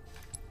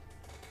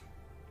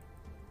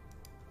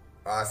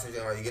 So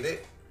you get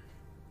it?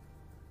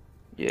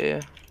 Yeah.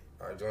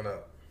 Alright, join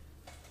up.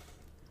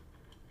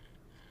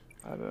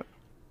 I don't.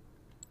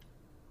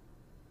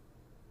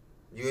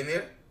 You in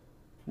there?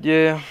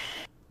 Yeah.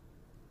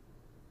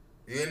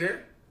 You in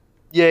there?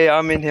 Yeah,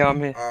 I'm in here.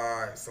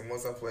 Alright, so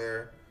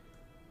multiplayer,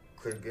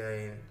 quick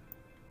game,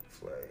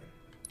 play.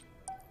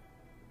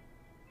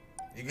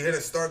 You can hit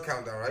a start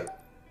countdown, right?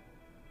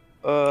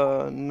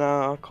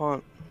 Nah, I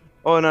can't.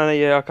 Oh no,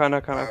 yeah, I can.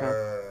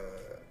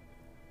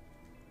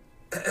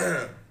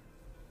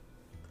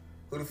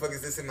 Who the fuck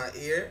is this in my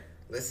ear?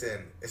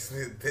 Listen,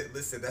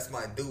 that's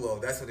my duo.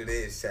 That's what it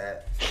is,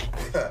 chat.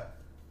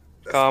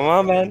 Come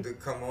on, man.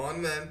 Come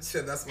on, man.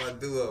 Chat, that's my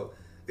duo.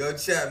 Yo,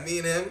 chat, me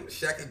and him,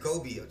 Shaq and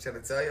Kobe. I'm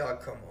trying to tell y'all,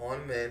 come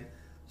on, man.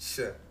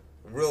 Chat,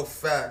 real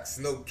facts,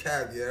 no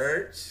cap, you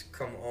heard?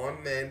 Come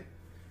on, man.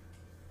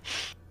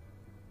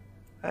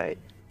 Alright.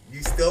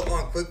 You still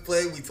on quick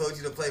play? We told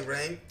you to play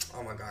ranked?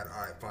 Oh my god,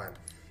 alright, fine.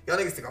 Y'all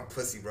niggas think I'm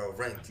pussy, bro.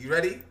 Ranked. You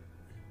ready?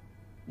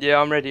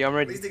 Yeah, I'm ready.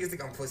 These niggas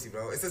think I'm pussy,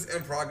 bro. It says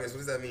in progress. What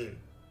does that mean?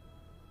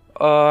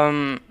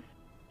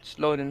 It's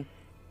loading.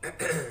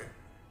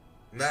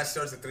 Match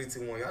starts at 3,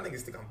 2, 1. Y'all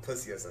niggas think I'm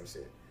pussy or some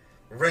shit.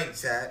 Rank,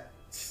 chat.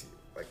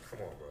 Like, come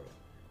on,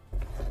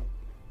 bro.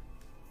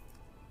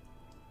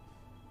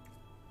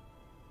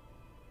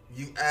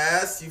 You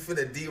ass? You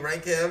finna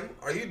D-rank him?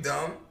 Are you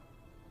dumb?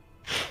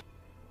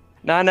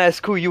 Nah, it's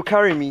cool. You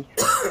carry me.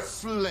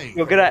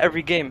 You're good at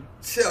every game.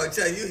 Chill,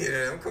 you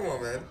hear him. Come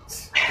on, man.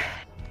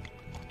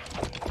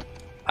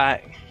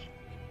 Alright.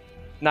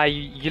 Nah,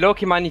 you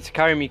low-key might need to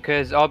carry me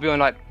because I'll be on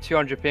like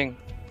 200 ping.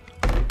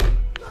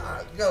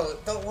 Yo,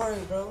 don't worry,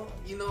 bro.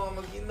 You know I'm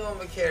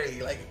a carry.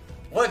 Like,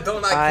 what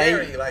don't I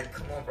carry? Like,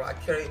 come on, bro. I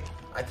carry.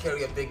 I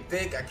carry a big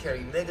dick. I carry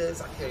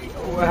niggas. I carry.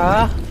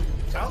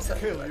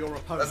 Outkill your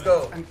opponent. Let's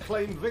go. And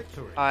claim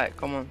victory. Alright,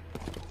 come on.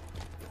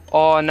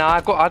 Oh no,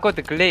 I got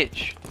the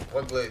glitch.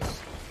 What glitch?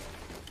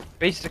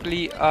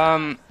 Basically,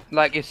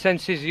 like it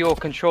senses your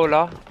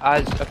controller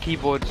as a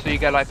keyboard, so you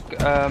get like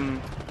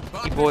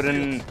keyboard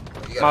and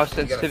mouse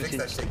sensitivity.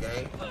 Fix that shit,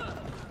 gang.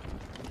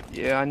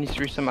 Yeah, I need to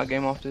restart my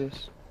game after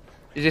this.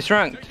 Is this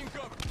ranked?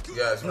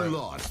 Yeah, it's ranked.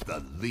 Lost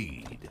the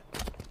lead.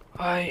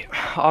 I'm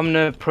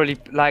gonna probably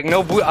like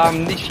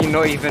I'm literally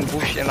not even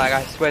bullshitting. Like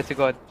I swear to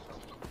God.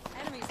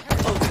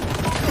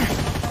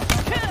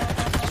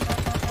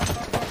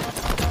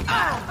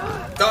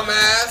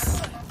 Dumbass.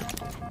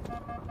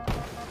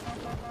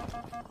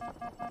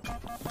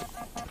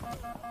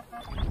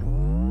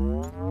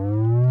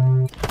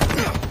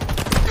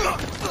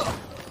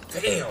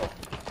 Damn.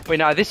 Wait,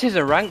 nah, this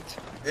isn't ranked.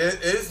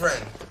 It is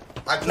ranked.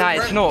 Nah,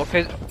 it's not,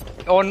 cause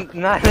on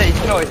nah,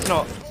 it's not. It's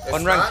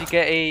on ranked you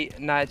get a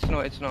nah. It's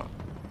not.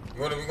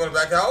 We gonna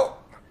back out?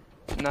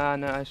 Nah,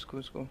 it's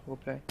cool. We'll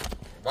play.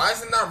 Why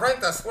is it not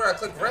ranked? I swear I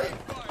clicked ranked.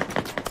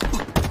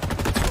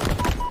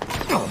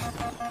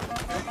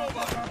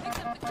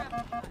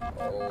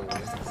 Oh,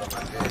 this is on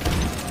my dick.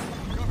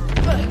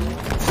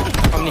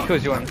 How many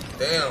kills you want?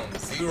 Damn,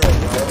 0, bro.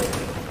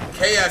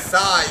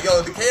 KSI,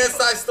 yo, the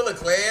KSI still a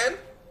clan?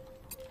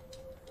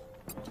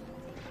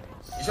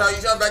 You trying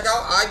to back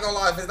out? I ain't gonna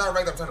lie, if it's not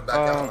ranked, I'm trying to back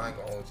out. I ain't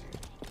gonna hold you.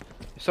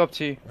 It's up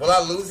to you. Will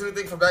I lose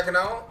anything for backing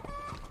out?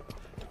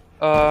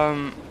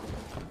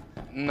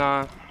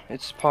 Nah,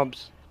 it's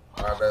pubs.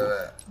 Alright,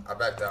 bet. I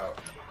backed out.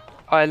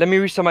 Alright, let me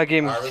restart my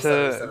game Right,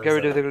 to get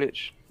rid of the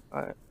glitch.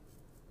 Alright.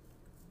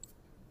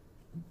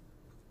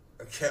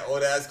 Okay,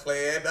 old ass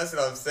clan, that's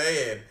what I'm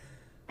saying.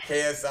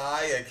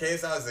 KSI, yeah,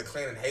 KSI was a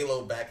clan in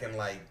Halo back in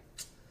like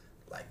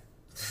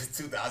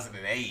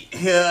 2008.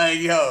 Yeah,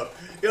 yo,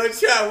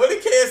 chat, when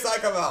did KSI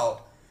come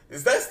out?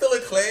 Is that still a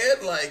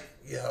clan? Like,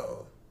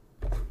 yo.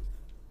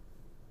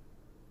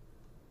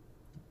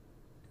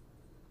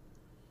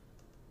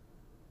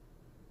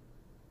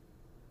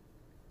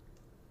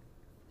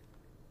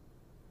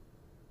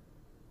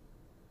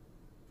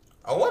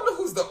 I wonder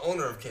who's the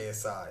owner of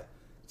KSI.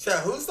 Chat,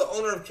 who's the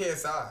owner of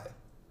KSI?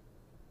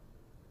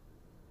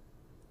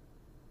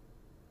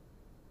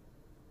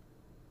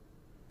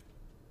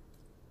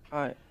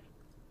 Alright.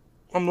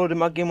 I'm loading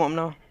my game up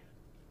now.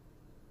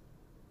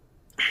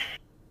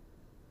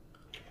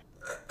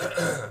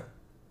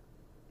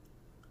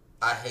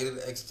 I hated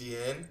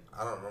XGN.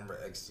 I don't remember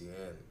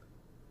XGN.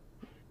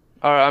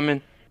 Alright, I'm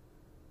in.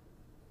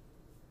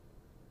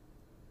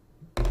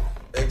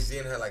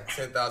 XGN had like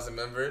 10,000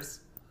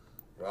 members.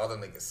 Bro, all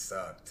them niggas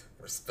sucked.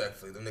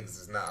 Respectfully, them niggas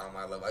is not on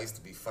my level. I used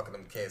to be fucking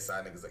them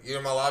KSI niggas. Like, you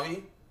in my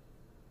lobby?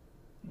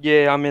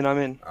 Yeah, I'm in.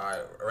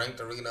 Alright,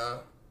 ranked arena.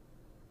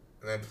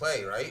 And then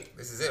play, right?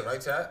 This is it,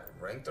 right, chat?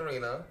 Ranked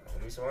arena.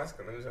 Let me show my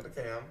screen. Let me show the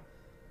cam.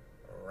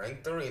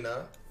 Ranked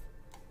arena.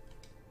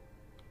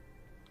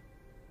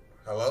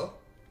 Hello?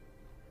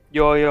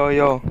 Yo.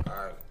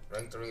 Alright,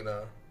 ranked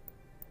arena.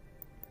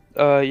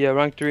 Yeah,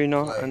 ranked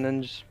arena, Play. and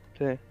then just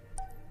play.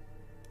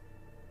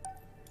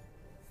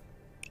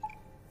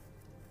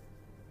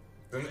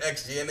 Them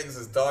XGN niggas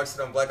is dog shit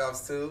on Black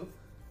Ops 2.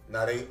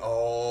 Nah, I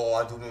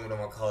do remember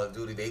them on Call of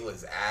Duty. They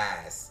was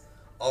ass.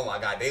 Oh my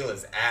god, they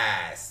was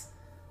ass.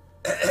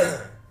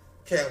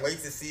 Can't wait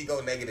to see you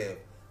go negative.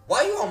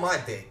 Why you on my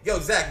dick? Yo,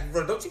 Zach,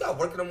 bro, don't you got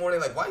work in the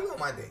morning? Like, why you on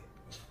my dick?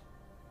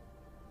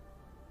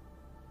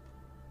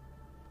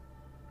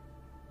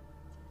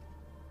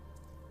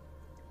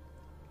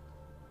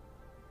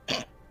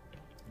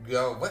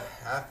 Yo, what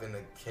happened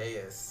to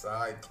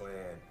KSI clan?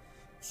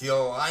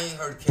 Yo, I ain't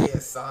heard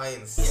KSI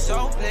in so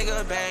long.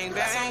 Nigga, bang,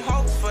 bang,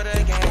 hope for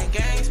the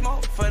gang,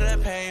 smoke for the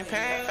pain.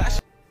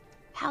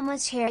 How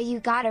much hair you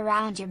got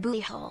around your booty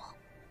hole?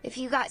 If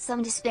you got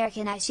some to spare,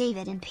 can I shave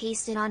it and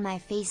paste it on my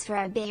face for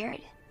a beard?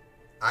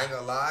 I ain't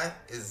gonna lie,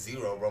 it's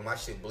 0, bro. My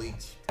shit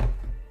bleach.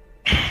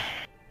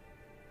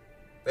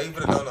 They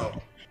even don't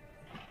know.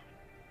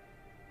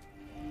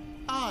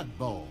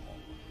 Oddball.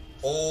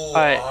 Oh,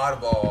 Right.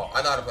 oddball.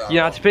 I know how to play oddball. You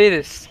know how to play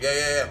this?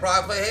 Yeah. Bro,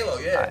 I play Halo,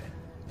 yeah. Right.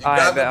 You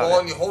grab the ball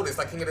and you hold it. It's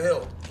like King of the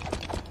Hill.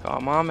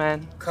 Come on,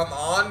 man. Come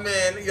on,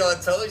 man. Yo, I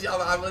told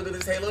y'all I really do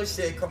this Halo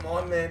shit. Come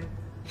on, man.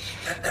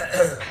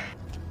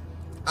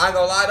 I ain't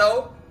gonna lie,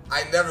 though.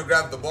 I never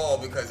grabbed the ball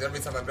because every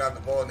time I grab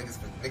the ball, niggas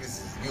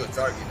is you a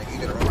target. Nigga,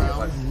 even around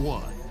like, Round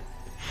 1.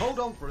 Hold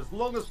on for as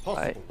long as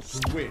possible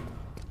to win.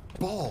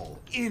 Ball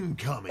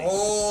incoming.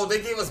 oh,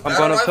 they gave us I'm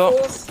battle going up top.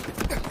 rifles?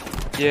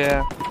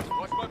 Yeah.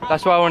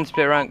 That's why I wanted to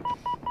play ranked.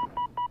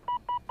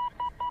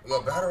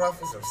 Yo, battle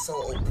rifles are so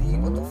OP.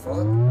 What the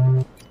fuck?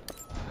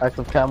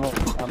 Active camera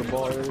on the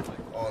ball.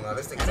 Oh, no,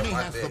 this thing's on Enemy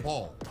my has the dick.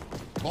 ball.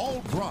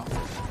 Ball dropped.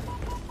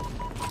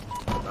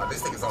 Nah,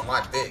 this thing is on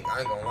my dick. I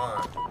ain't gonna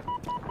lie.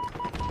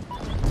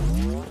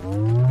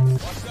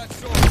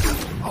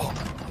 Oh,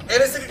 and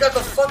this nigga got the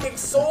fucking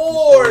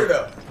sword!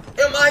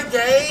 Am I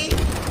gay?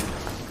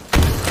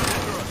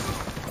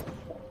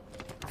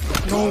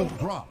 Ball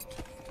dropped.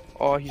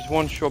 Oh, he's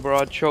one shot, bro.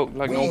 I choked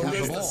like no Who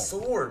bullshit. gets the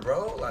sword,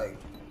 bro? Like,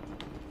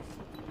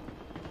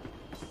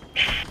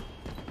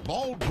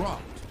 Ball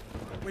dropped.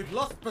 We've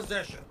lost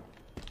possession.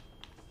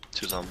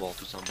 Two's on ball.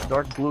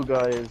 Dark blue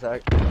guy is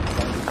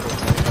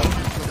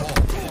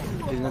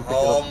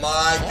Oh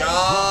my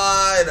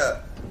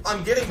god!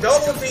 I'm getting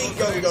double teamed.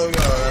 Yo. You know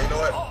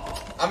what?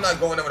 I'm not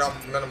going in without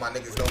none of my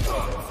niggas no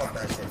more. Fuck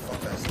that shit.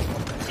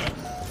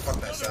 Fuck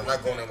that shit. I'm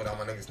not going in without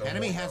my niggas no more.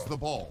 Enemy has the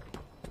ball.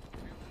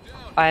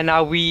 Alright,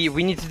 now we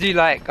need to do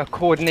like a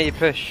coordinated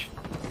push.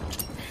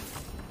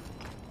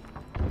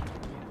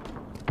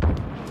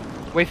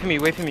 Wait for me.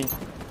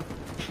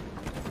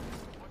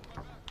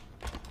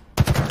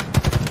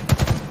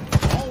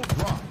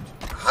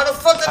 How the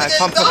fuck did I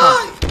get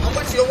died? I'm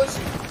with you.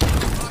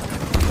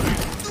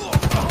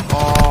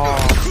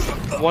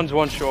 Oh, one's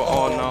one short.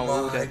 Oh no, we're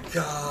all my dead.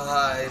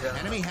 God.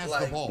 Enemy has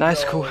the ball.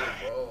 Nice, cool.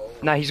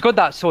 Nah, he's got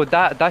that sword.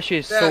 That shit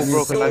is so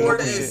broken. That sword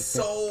is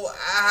so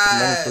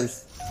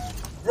ass.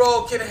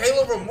 Bro, can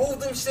Halo remove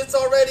them shits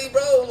already,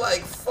 bro?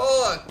 Like,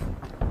 fuck.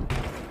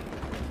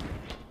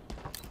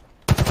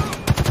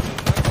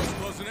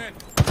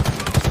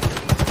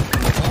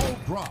 Ball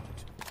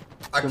dropped.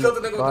 I killed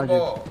the nigga with the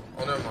ball.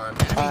 Oh, never mind.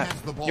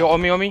 Yo,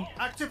 on me.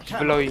 Active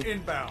Below you.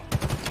 Inbound.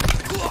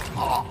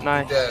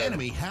 Nice. Dead.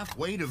 Enemy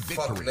halfway to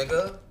victory. Fuck,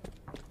 nigga.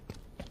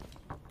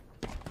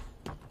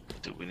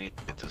 Dude, we need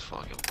to get this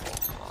fucking ball.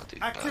 Oh,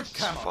 dude, Active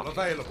camo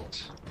available.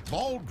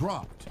 Ball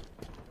dropped.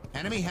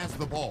 Enemy has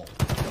the ball.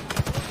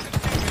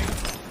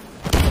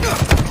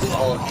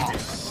 Oh, he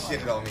just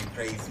shitted on me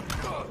crazy.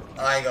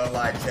 I ain't gonna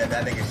lie, Chad.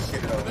 That nigga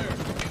shitted on me.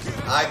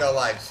 I ain't gonna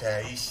lie,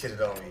 Chad. He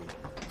shitted on me.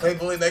 Play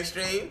bully next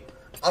stream.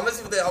 I'm gonna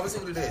see what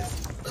it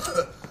is.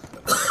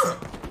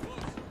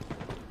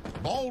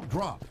 Ball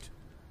dropped.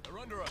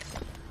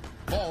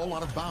 Ball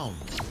out of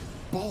bounds.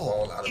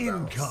 Ball out of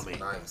incoming.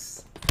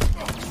 Bounds.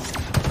 Nice.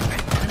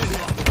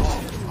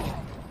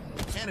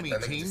 Enemy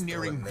team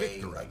nearing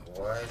victory. Like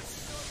what?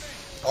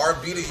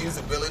 RB to use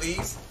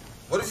abilities.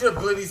 What does your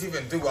abilities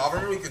even do? I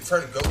remember you could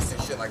turn ghosts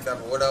and shit like that,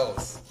 but what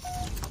else?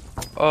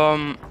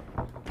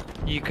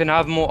 You can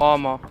have more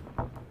armor.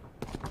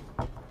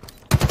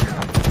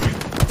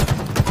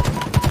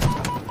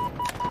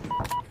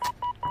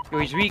 Yo,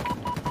 he's weak.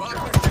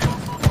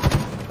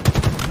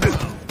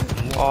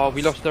 Oh,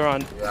 we lost the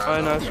round. Yeah,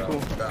 oh, no, it's bro. cool.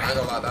 I ain't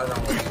gonna lie, that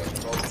round wasn't even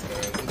close,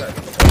 man. We gotta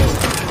get the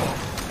ball.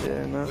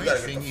 Yeah, no. We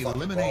gotta get the fucking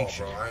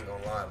elimination. Ball, bro. I ain't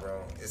gonna lie, bro.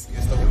 It's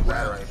looking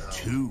bad right now.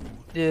 2.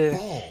 Yeah.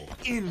 Ball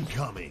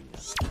incoming.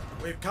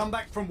 We've come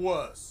back from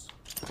worse.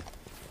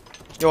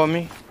 Yo, on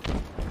me.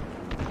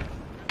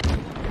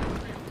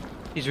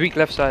 He's weak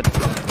left side.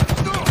 One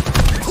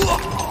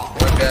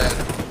dead.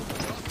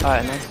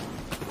 Alright, nice.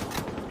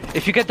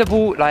 If you get the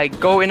ball, like,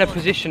 go in a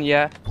position,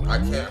 yeah. I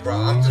can't, bro.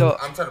 I'm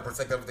trying to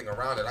protect everything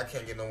around it. I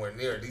can't get nowhere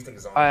near it. These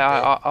things are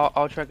on.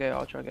 I'll track it.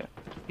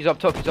 He's up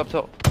top.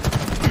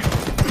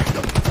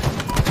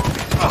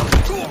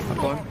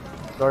 Go on.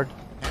 Dark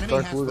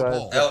blue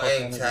guy. L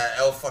aim, chat.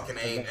 L fucking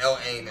aim. L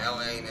aim.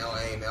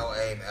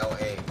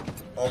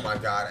 Oh my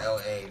god, L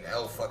aim.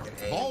 L fucking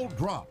aim. Ball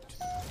dropped.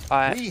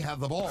 Alright. We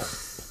have the ball.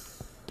 Is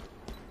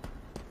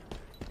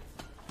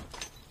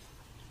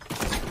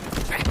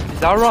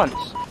that runs?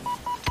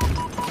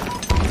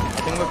 I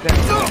think we're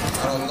playing. I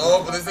don't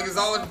know, but this nigga's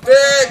all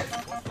dead.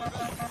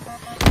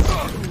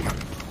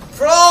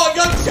 Bro, I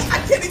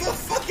can't even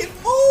fucking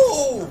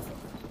move.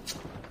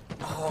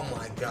 Oh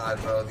my god,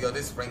 bro. Yo,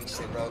 this rank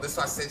shit, bro. This is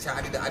why I said, chat,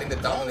 I need the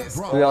dominant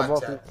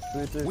squad, chat.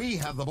 We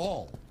have the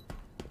ball.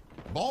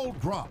 Ball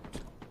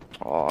dropped.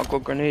 Oh, I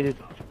got grenaded.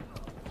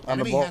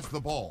 Enemy has the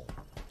ball.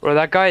 Bro,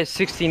 that guy is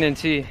 16 and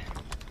 2.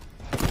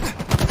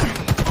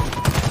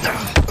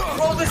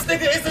 Bro, this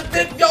nigga is a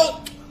dick,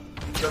 yo.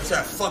 Yo,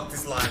 chat, fuck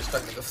this line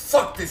strike nigga.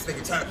 Fuck this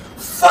nigga, chat.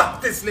 Fuck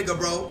this nigga,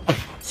 bro.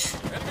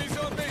 Enemies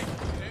on me.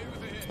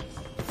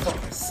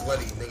 Fucking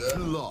sweaty, nigga.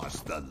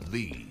 Lost the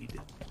lead.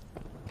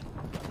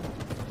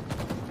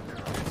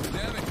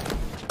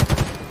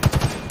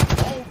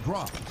 Ball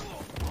dropped.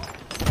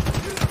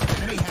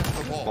 Enemy has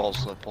the ball. Ball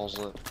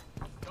slip.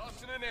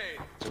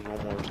 There's one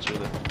more to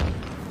it.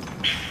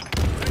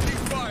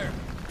 Taking fire.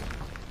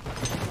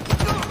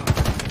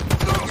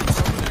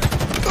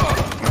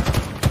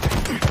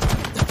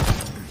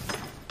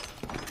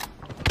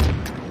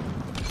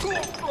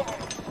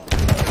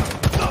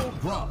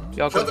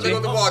 Yo, I got 3.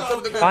 Kill the ball.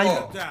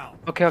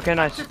 Okay,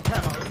 nice.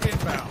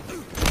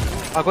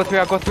 I got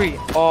 3.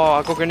 Oh,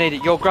 I got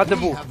grenaded. Yo, grab the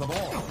ball.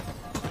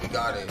 You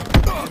got it.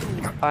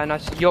 Alright,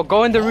 nice. Yo,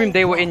 go in the room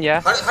they were in,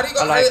 yeah? How do you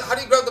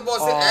grab the ball?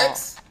 Is it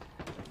X?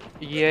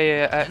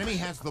 Yeah. Enemy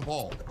has the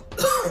ball.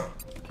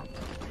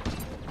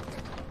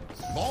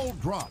 Ball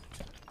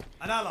dropped.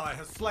 An ally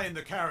has slain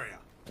the carrier.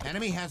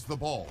 Enemy has the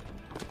ball.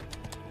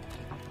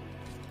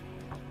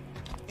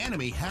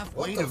 Enemy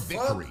halfway to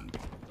victory.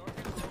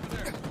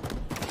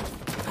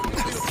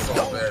 This is so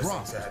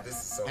embarrassing, Chad. This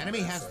is so Enemy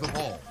has the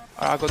ball.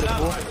 I got the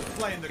ball.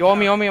 Yo, on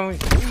me. We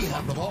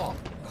have the ball.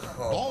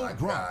 Oh my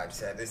god,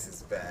 Chad. This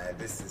is bad.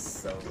 This is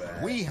so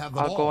bad. We have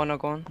the I'll ball.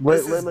 go on.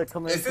 Wait,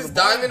 come in. Is this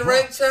diamond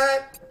rank,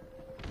 Chad?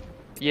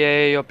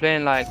 Yeah, you're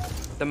playing like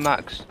the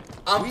max.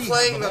 I'm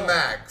playing the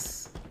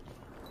max.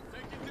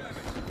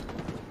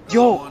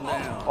 Yo!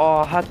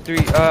 Oh, I had 3.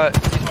 He's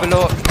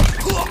below.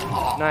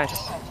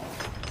 Nice.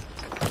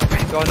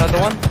 Got another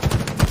one?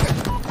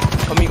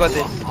 Come, you got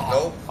this.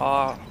 Nope.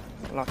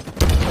 Luck.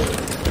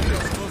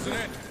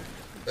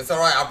 It's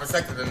alright, I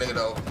protected the nigga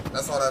though.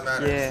 That's all that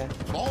matters. Yeah.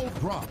 Ball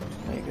drop.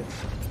 There you go.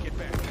 Get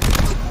back.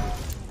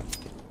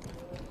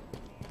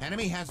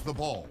 Enemy has the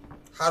ball.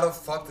 How the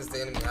fuck does the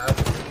enemy have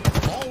it?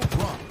 Ball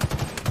drop.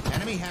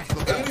 Enemy has the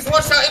ball. Enemy's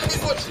one shot,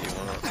 enemy's one shot.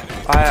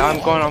 I'm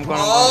going.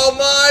 Oh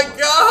my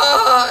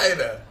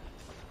god!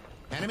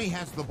 Enemy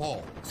has the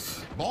ball.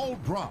 Ball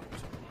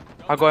dropped.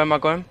 I got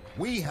him.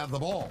 We have the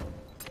ball.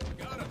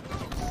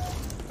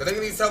 The nigga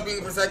needs help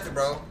being protected,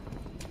 bro.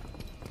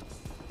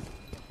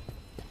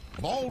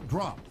 Ball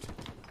dropped.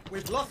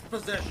 We've lost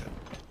possession.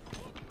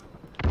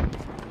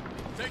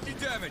 Taking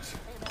damage.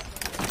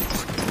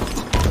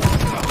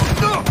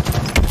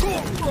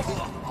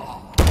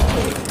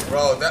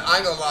 Bro, I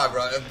ain't gonna lie,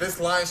 bro. If this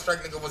line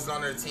strike nigga wasn't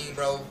on their team,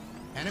 bro.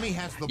 Enemy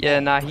has the yeah,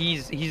 nah,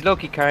 he's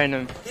low-key carrying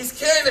him. He's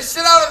carrying the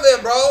shit out of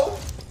them, bro.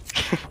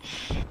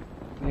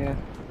 Yeah.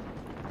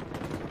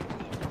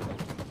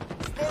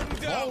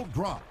 Ball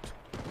dropped.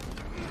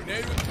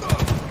 Enemy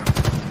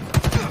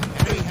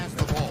has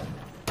the ball.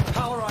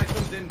 Power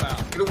items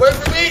inbound. Get away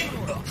from me!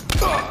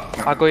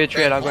 I got your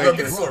trade. Get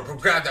the sword, bro.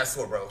 Grab that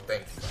sword, bro.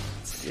 Thank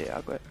you. Yeah,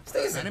 I got it.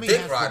 Stay's a Enemy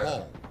dick has rider. the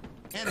ball.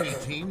 Enemy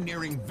team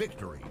nearing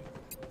victory.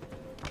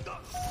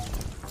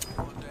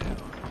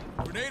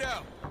 Grenade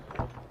out.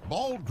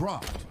 Ball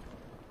dropped.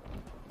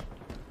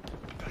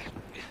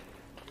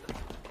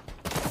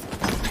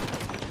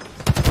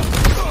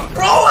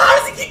 Bro, how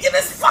does he keep getting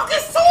this fucking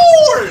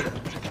sword?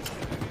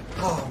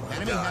 Oh my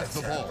Enemy god, has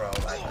the ball. bro.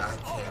 Like, I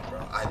can't,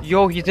 bro.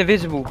 Yo, he's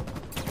invisible.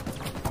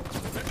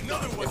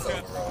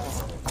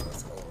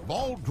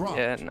 Ball dropped.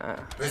 Yeah, nah.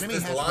 This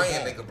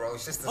lion nigga, bro.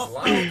 It's just this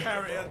lion.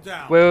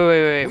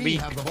 Wait. We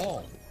have the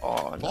ball.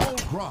 Oh, no. Ball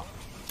dropped.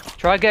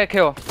 Try to get a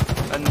kill.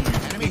 And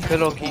be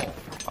low key.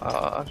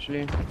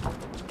 Actually.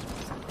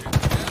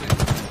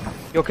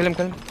 Yo, kill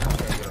him.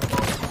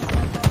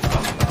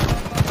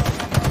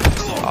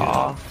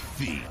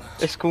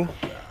 It's cool.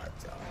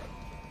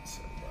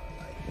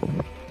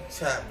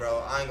 Chat,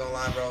 bro. I ain't gonna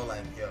lie, bro.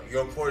 Like, yo,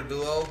 your poor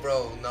duo,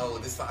 bro. No,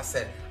 this is why I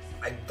said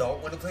I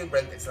don't want to play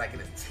breakdance like in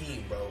a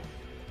team, bro.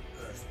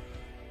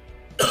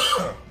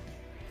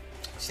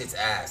 Shit's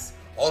ass.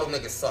 All them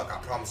niggas suck. I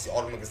promise you.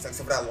 All them niggas suck.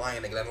 Except for that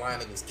lion nigga. That lion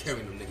nigga was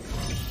carrying them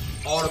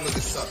niggas. All them niggas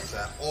suck,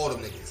 chat. All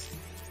them niggas.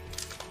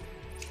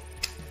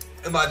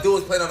 And my dude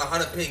was playing on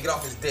 100 ping. Get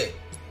off his dick.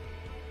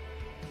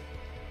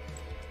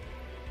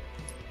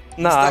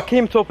 Nah, I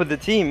came top of the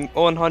team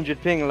on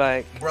 100 ping,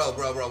 like. Bro.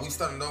 We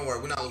starting. Don't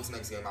worry. We're not losing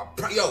next game.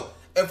 Yo,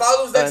 if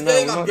I lose next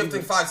game, I'm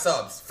gifting 5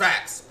 subs.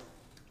 Facts.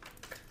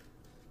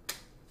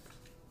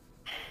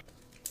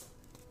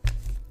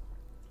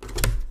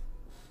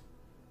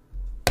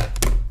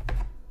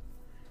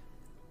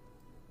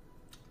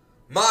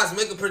 Maz,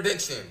 make a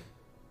prediction.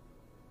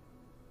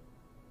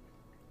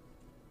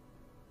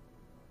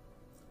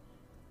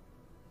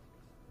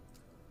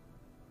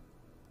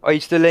 Are you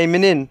still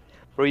aiming in?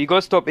 Bro, you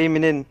gotta stop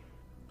aiming in.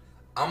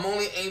 I'm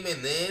only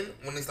aiming in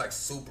when it's like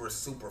super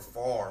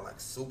far, like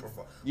super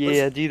far.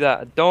 Yeah, do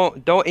that.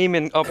 Don't aim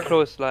in up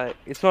close, like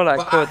it's not like.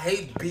 But I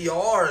hate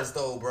BRs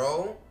though,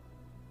 bro.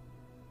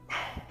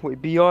 Wait,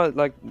 BR?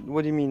 Like,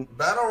 what do you mean?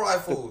 Battle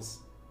rifles.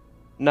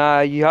 Nah,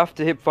 you have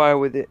to hip fire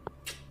with it.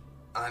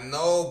 I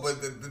know,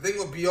 but the thing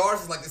with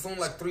BRs is like it's only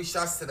like 3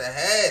 shots to the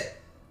head.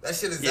 That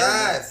shit is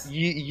ass.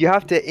 You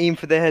have to aim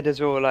for the head as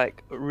well,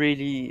 like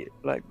really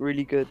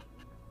good.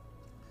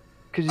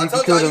 Cause you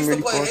can kill them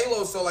really fast. I used to play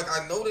Halo, so like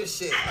I know this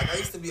shit. Like I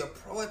used to be a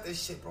pro at this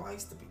shit, bro. I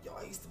used to be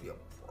a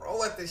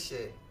pro at this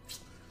shit.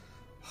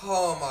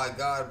 Oh my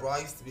god, bro. I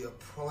used to be a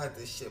pro at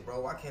this shit, bro.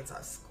 Why can't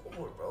I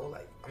score, bro?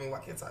 Like, I mean, why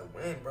can't I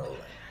win, bro?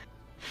 Like,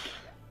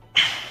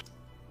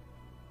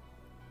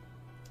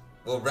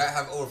 will Rat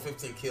have over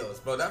 15 kills?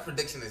 Bro, that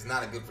prediction is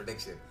not a good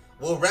prediction.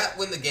 Will Rat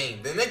win the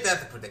game? Then make that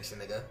the prediction,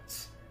 nigga.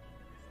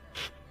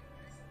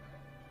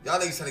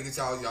 Y'all niggas trying to get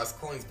y'all's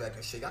coins back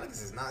and shit. Y'all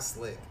niggas is not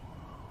slick.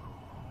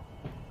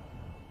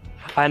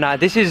 Nah,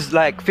 this is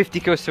like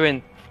 50 kills to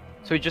win.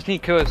 So we just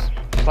need kills.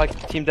 It's like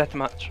team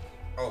deathmatch.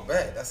 Oh,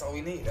 bet. That's all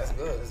we need. That's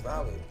good. That's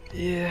valid.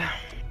 Yeah.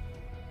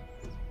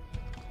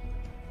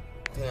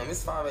 Damn,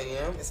 it's 5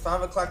 a.m. It's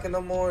 5 o'clock in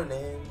the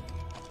morning.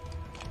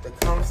 The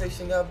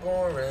conversation got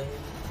boring.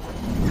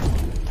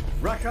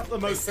 Rack up the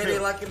most kills. They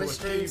like in the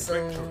street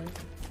zone.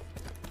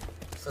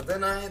 So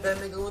then I hit that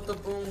nigga with the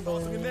boom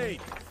boom.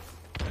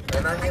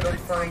 And I hit him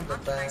from the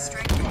back.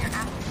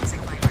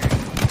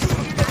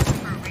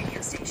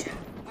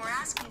 We're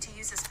asking to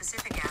use a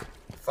specific app.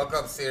 Fuck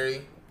up,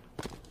 Siri.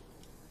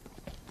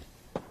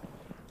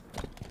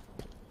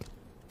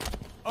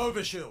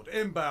 Overshield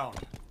inbound.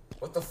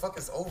 What the fuck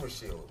is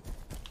overshield?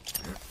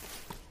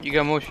 You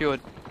got more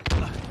shield.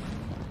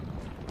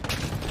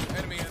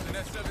 Enemy has an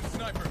S7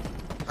 sniper.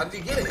 How did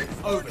you get it?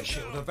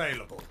 Overshield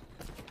available.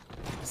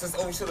 It says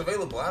overshield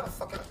available. How the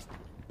fuck?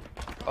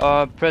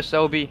 Press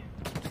LB.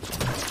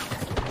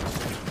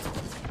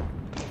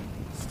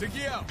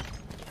 Sticky out.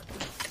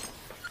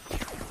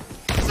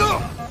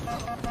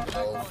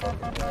 No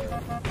fucking way.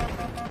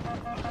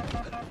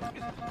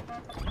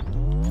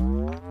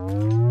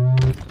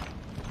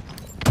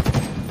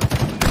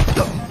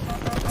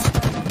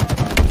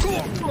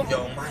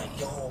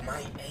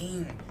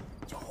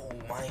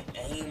 My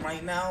aim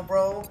right now,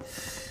 bro.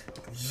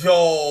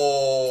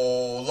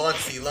 Yo,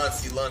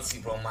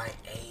 Luncey, bro. My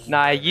aim.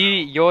 Nah,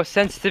 your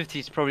sensitivity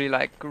is probably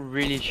like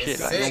really shit.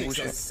 It's like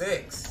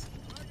six.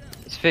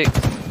 It's 6. It's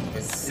fixed.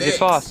 It's 6. Is it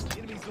fast?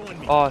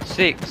 Oh,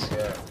 6.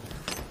 Yeah.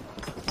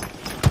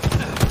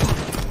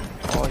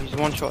 Oh, he's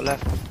 1 shot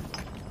left.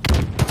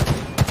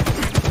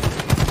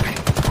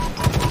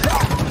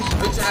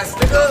 Bitch ass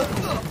nigga.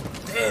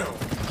 Damn.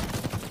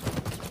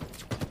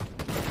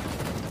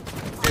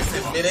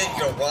 Admit it,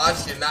 you're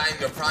washed, you're not in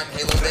your prime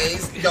Halo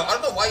days. Yo, I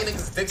don't know why you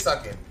niggas dick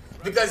sucking.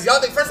 Because y'all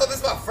think, first off, this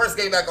is my first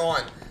game back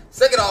on.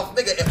 Second off,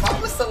 nigga, if I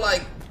was to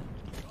like,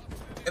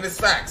 and it's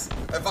facts,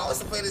 if I was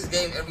to play this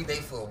game every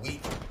day for a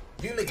week,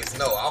 you niggas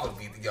know I would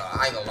be, yo,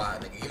 I ain't gonna lie,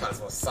 nigga, you might as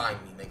well sign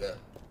me, nigga.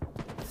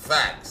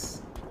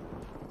 Facts.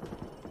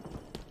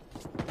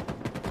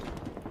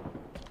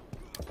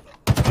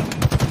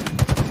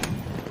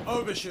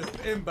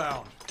 Overshield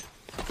inbound.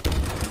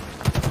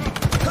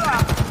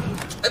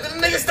 And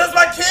then the niggas does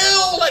my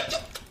kill! Like,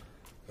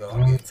 yo, I'm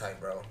getting tight,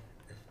 bro.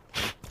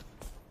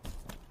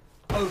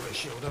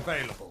 Overshield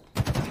available.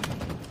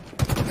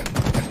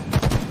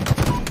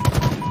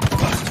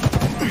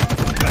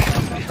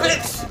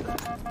 Bitch!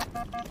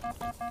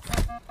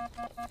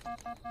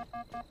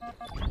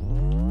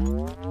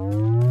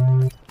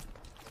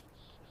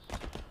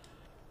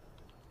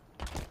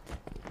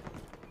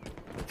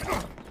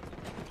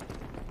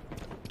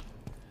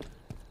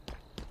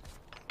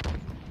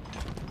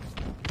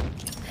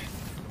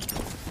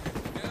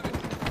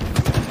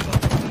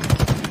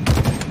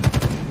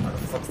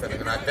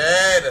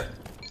 Dead.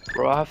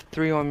 Bro, I have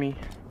 3 on me.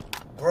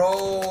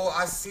 Bro,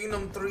 I seen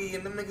them 3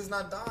 and them niggas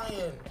not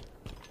dying.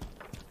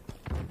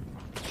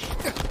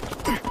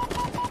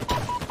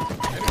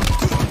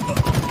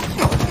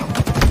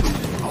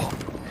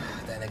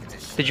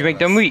 Did you make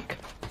them weak?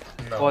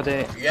 No. Or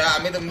they... Yeah,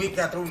 I made them weak.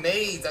 I threw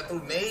nades,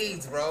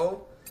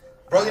 bro.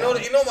 Bro, you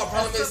know my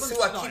problem is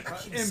too. I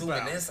keep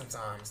zooming in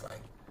sometimes, like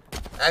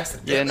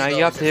accidentally. Yeah, now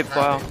you have to hit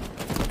fire.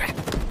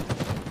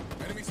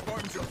 Enemy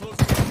Spartans are close.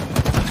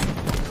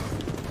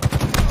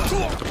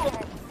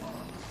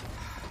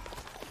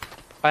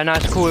 Alright, now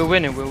it's cool. We're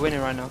winning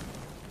right now.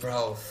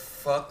 Bro,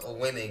 fuck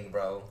winning,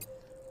 bro.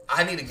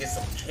 I need to get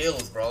some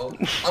kills, bro.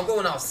 I'm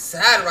going out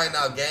sad right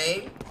now,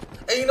 game.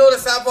 And you know what the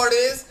sad part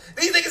is?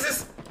 These niggas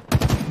is...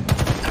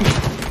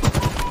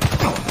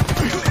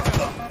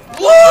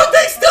 Whoa,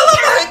 they still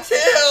have my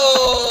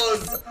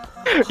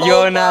kills!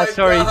 Yo, nah,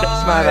 sorry. God.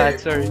 That's my bad,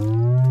 sorry.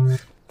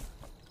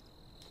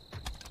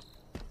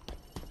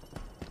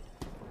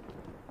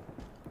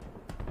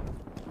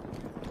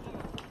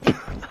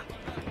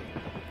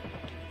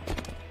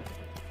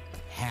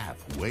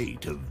 Halfway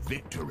to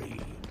victory.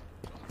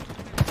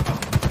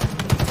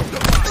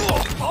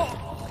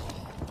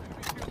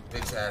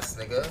 Bitch ass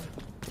nigga.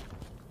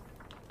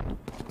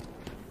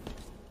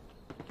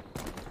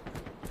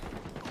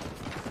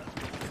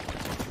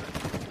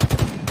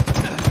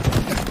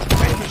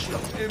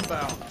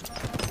 Inbound.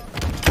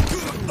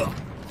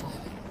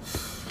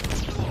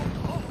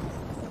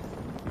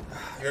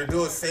 Your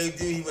dude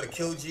saved you, he would have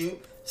killed you.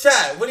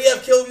 Chad, would he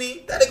have killed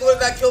me? That nigga would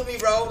have not killed me,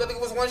 bro. That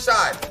nigga was 1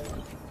 shot.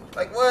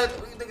 Like, what?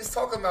 What are you niggas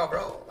talking about,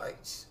 bro? Like,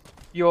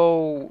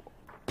 yo.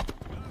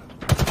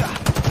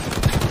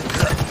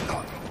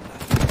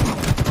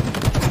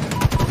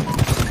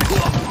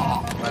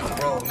 Like,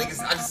 bro,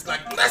 niggas, I just,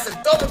 like, that's a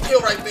double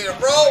kill right there,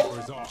 bro.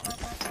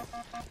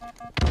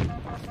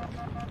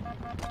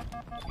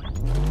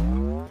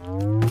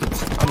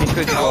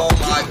 Oh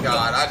my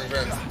god, I just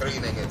ran 3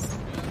 niggas.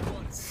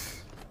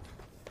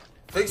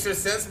 Fix your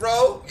sense,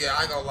 bro? Yeah,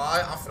 I ain't gonna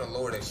lie, I'm finna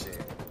lower that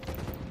shit.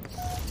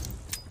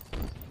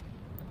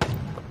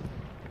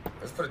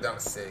 Let's put it down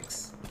to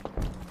 6.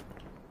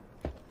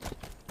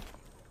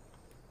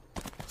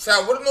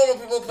 Chat, what do normal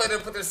people play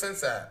to put their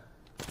sense at?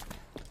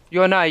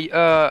 Yo, nah,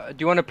 do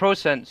you want a pro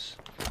sense?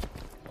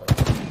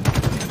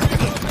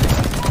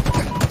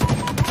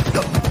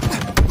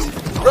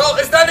 Bro,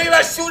 is that nigga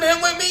that shooting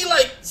him with me?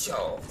 Like,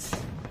 yo.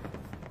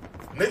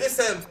 Nigga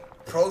said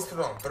pros put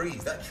on 3.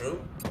 Is that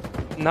true?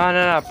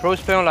 Nah.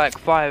 Pros play on like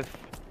 5.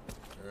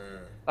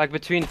 Like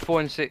between 4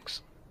 and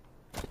 6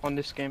 on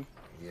this game.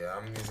 Yeah,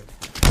 I'm using.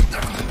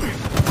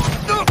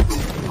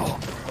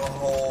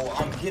 Oh,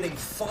 I'm getting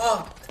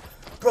fucked.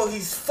 Bro,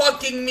 he's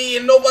fucking me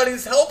and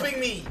nobody's helping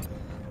me.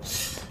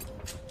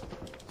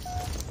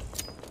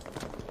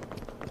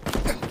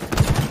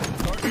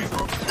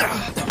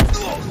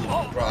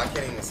 Bro, I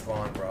can't even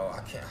spawn, bro.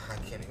 I can't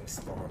even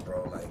spawn,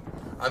 bro. Like,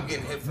 I'm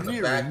getting hit from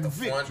the back, the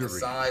front, the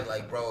side.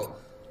 Like, bro,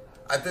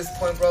 at this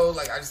point, bro,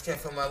 like, I just can't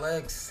feel my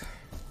legs.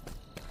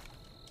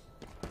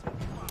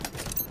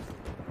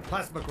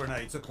 Plasma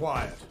grenades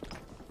acquired.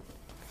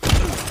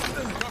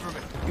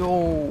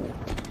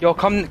 Yo,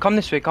 come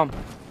this way, come.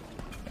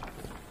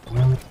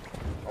 I'm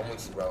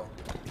with you, bro.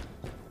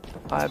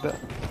 I bet.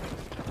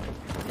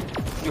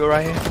 You're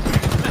right here.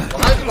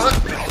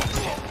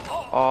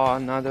 Oh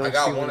no, I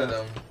got one of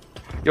them.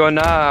 Yo,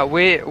 nah,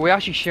 we're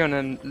actually shooting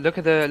and look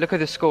at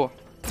the score.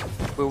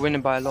 We're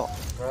winning by a lot.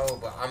 Bro,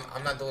 but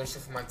I'm not doing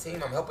shit for my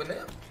team. I'm helping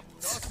them.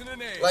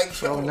 Like,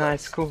 yo, oh,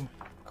 nice, cool.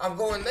 I'm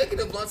going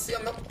negative, Bluntzy.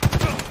 I'm helping.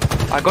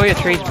 I got your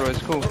trades, bro.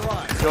 It's cool.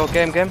 Yo,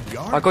 game.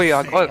 I got you.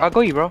 I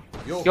got you, bro.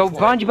 Yo,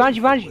 behind you.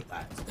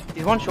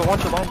 He's one shot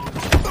behind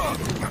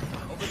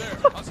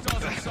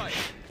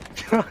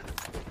you.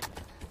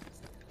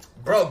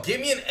 Bro, give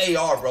me an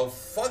AR, bro.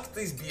 Fuck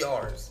these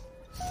BRs.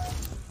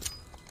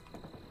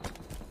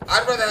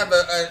 I'd rather have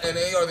an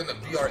AR than a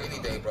BR any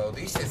day, bro.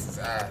 These shits is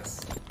ass.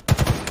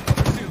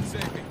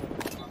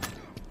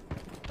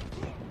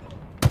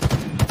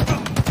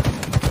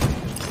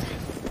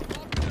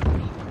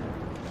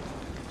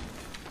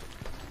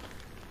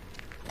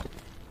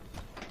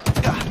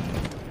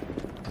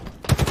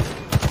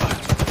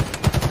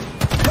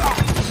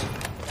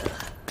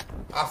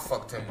 I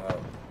fucked him up.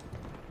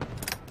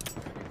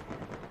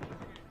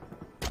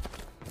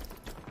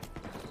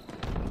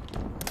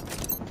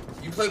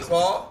 You play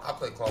Claw? I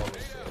play Claw on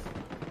this shit.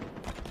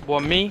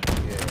 What, me?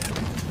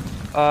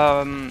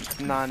 Yeah.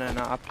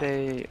 No. I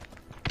play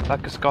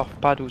like a scarf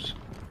paddles.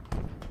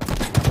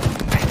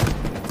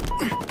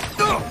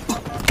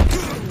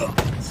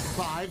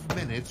 5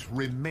 minutes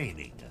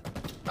remaining.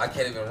 I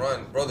can't even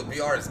run. Bro, the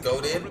BR is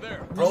goated.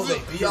 Bro, the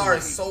BR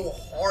is so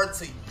hard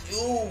to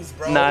use,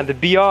 bro. Nah, the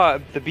BR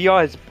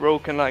is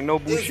broken, like no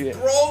bullshit. It's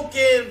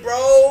broken,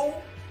 bro.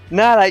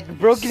 Nah, like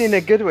broken in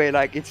a good way.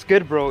 Like it's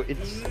good, bro.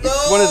 It's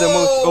one of the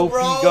most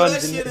OP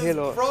guns in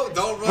Halo. Bro,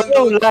 don't run,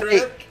 don't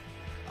trip.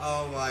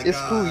 Oh my god. It's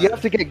cool. You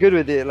have to get good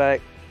with it.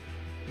 Like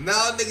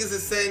now, niggas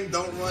is saying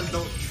don't run,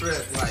 don't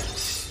trip. Like.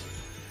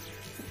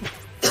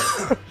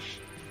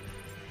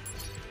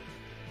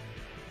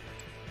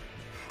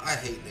 I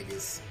hate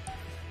niggas.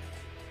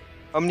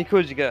 How many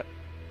kills you got?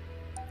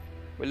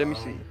 Wait, let me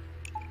see.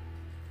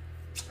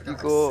 I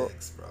got like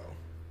 6, bro.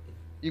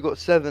 You got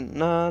 7.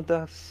 Nah,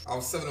 that's. I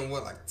was 7 and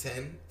what, like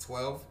 10,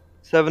 12?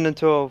 7 and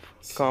 12.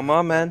 Come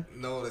on, man.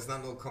 No, that's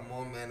not no come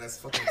on, man. That's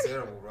fucking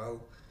terrible,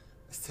 bro.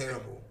 That's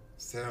terrible.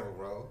 It's terrible,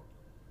 bro.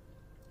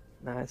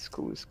 Nah, it's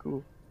cool. It's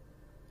cool.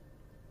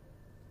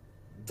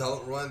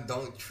 Don't run,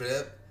 don't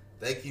trip.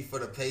 Thank you for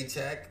the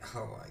paycheck.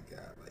 Oh my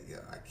god, like yo,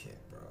 I can't,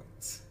 bro.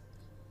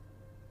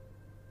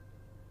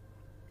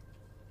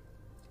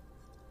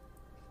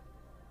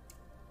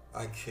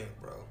 I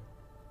can't, bro.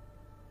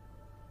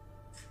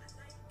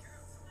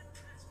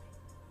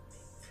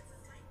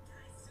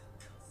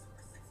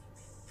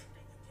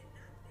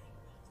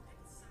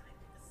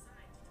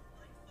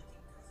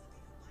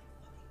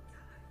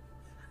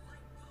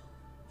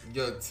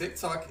 Yo,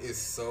 TikTok is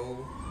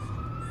so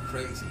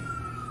cringy.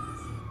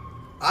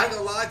 I ain't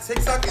gonna lie,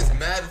 TikTok is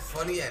mad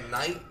funny at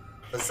night,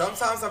 but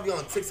sometimes I'll be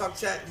on TikTok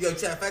chat. Yo,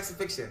 chat, facts or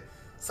fiction.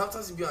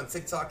 Sometimes you be on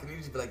TikTok and you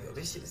just be like, yo,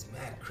 this shit is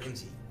mad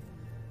cringy.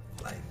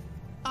 Like,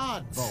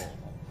 oddball.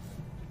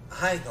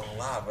 I ain't gonna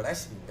lie, but that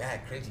shit be mad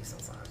cringy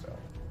sometimes, bro.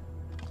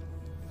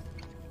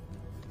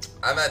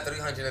 I'm at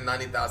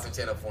 390,000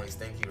 channel points.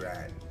 Thank you,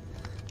 Rad.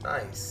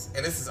 Nice.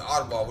 And this is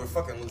oddball. We're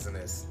fucking losing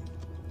this.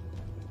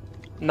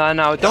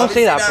 No, don't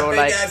say that, bro.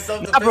 Like,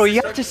 nah, bro,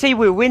 you have to say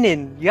we're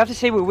winning. You have to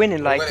say we're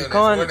winning. Like, you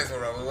can't.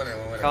 We're winning.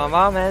 Come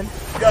on, man.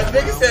 Yo,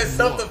 nigga said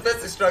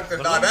self-defense instructor.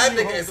 Nah, that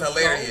nigga is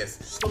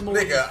hilarious.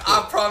 Nigga,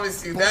 I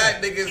promise you,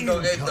 that nigga is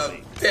gonna end up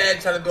dead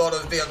trying to do all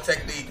those damn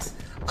techniques.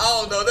 I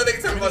don't know. That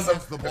nigga talking about some.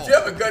 If you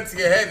have a gun to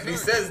your head and he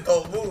says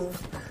don't move,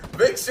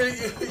 make sure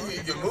you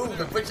move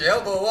and put your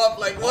elbow up.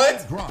 Like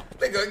what?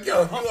 Nigga,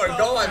 yo, you are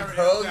gone,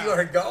 bro. You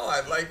are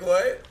gone. Like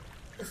what?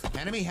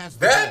 Enemy has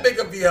that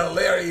nigga be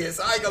hilarious.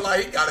 I ain't gonna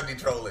lie, he gotta be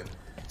trolling.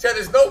 Chad,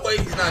 there's no way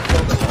he's not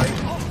trolling. Like,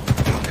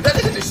 did that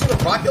nigga just shoot a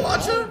rocket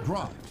launcher?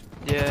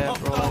 Yeah,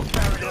 bro.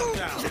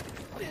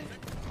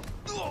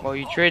 Well,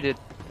 you traded.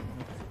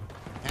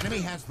 Enemy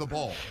has the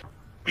ball.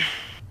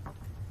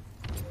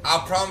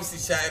 I promise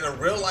you, Chad, in a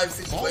real life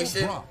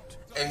situation,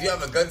 and you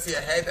have a gun to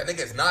your head, that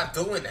nigga's not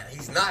doing that.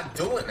 He's not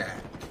doing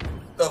that.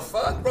 The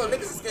fuck, bro?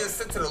 Niggas is getting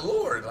sent to the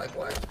Lord. Like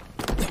what?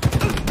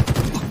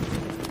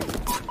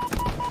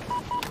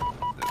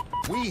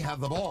 We have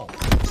the ball.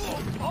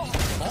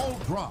 Ball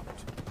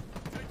dropped.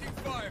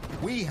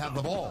 We have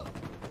the ball.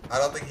 I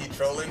don't think he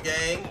trolling,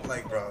 gang.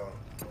 Like, bro.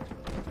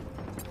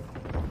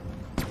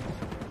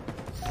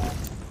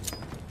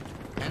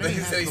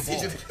 Nigga said he's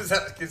teaching niggas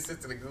how to get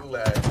sent to the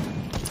gulag.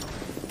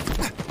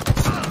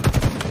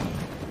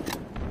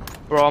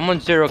 Bro, I'm on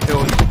 0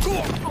 kills.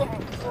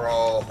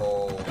 Bro,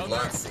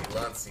 Lunsy.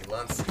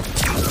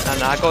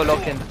 Nah, I go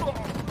lock in.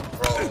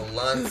 Bro,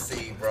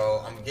 Lunsy,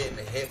 bro. I'm getting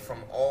hit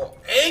from all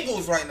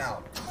angles right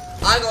now.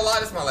 I ain't gonna lie,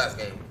 this is my last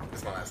game.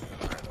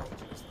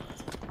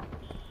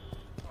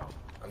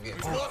 I'm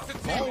getting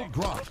ball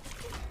dropped.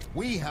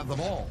 We have the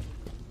ball.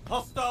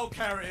 Hostile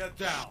carrier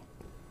down.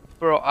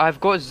 Bro, I've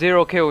got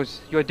 0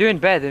 kills. You're doing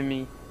better than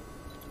me.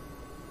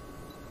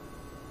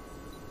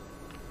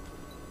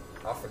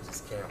 Alpha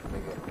just camp,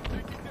 nigga.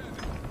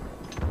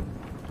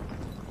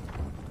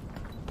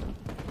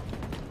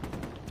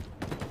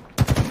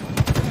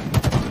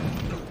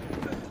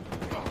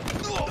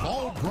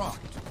 dropped.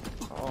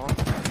 Oh.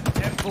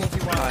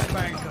 M41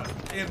 Spanker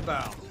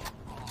inbound.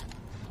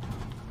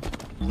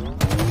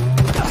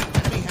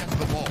 Enemy has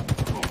the ball.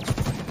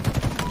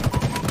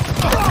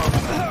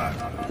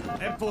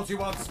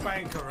 M41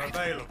 Spanker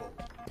available.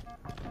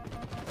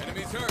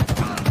 Enemies hurt.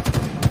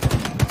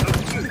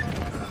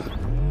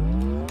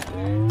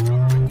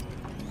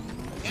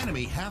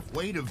 Enemy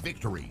halfway to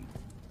victory.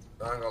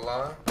 Not gonna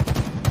lie.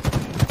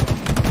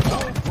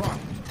 Ball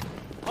dropped.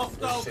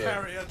 Hostile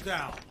carrier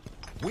down.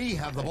 We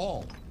have the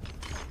ball.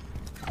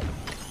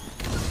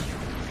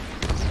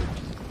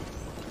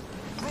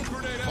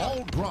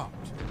 Ball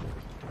dropped.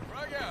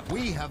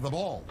 We have the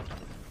ball.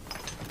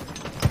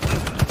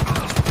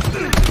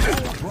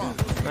 Ball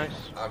dropped. Nice.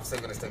 I'm still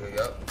gonna stick it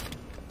up.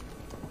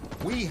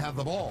 We have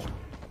the ball.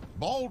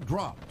 Ball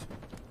dropped.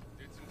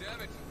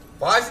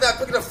 Why is he not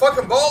picking the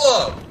fucking ball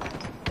up?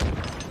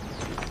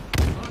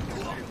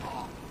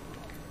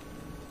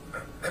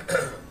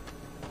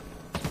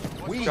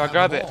 Gotta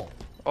grab it.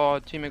 Oh,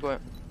 teammate got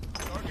it.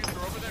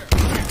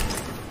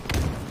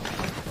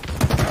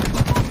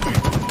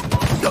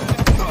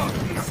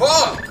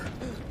 Fuck!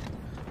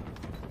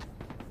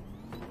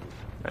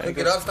 Pick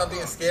it up, stop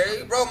being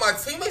scary. Bro, my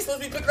teammate's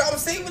supposed to be picking up. I'm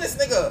saving this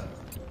nigga.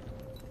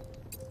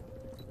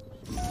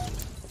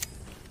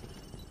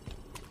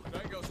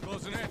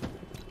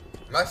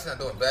 I'm actually not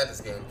doing bad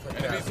this game.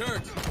 Enemies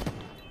hurt.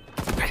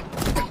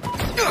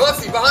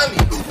 Bussy behind me.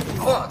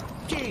 Fuck.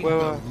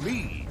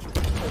 Lead.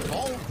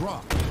 Ball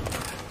dropped.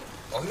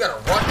 Oh, he got a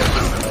rocket.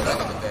 That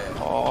nigga dead.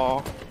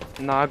 Oh,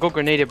 nah, I got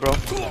grenaded, bro.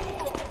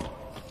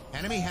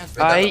 Enemy has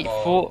I ate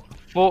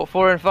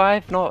 4 and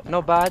 5.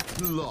 Not bad.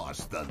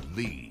 Lost the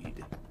lead.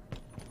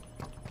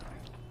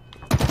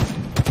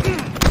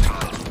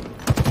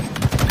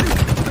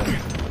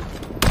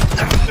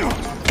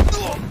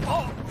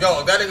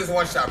 Yo, that nigga's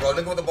one shot, bro.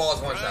 Nigga with the ball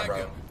is one shot,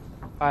 bro.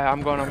 Alright,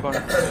 I'm going.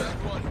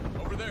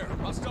 Over there.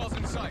 Hostiles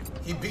in sight.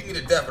 He beat me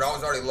to death, but I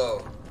was already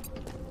low.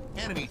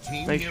 Enemy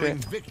team Make nearing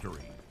sure.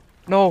 victory.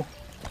 No.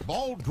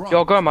 Ball dropped.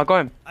 Yo, I got him. I got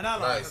him. An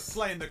ally has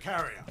slain the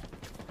carrier.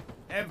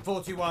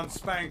 M41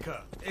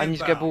 Spanker. I need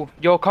to get ball.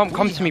 Yo, come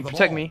to me.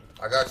 Protect me.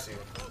 I got you.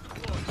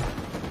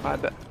 I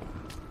bet.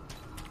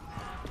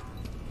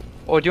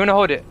 Oh, do you wanna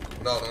hold it?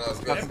 No, it's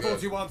good.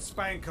 M41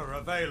 Spanker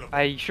available.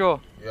 Are you sure?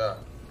 Yeah.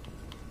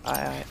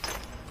 Alright.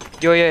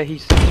 Yo, yeah,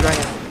 he's right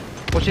here.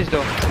 Watch his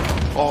door.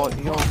 Oh,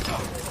 yo.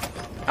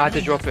 I had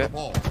to drop it.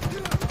 Oh,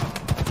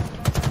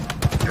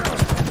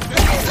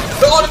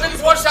 the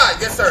nigga's one shot.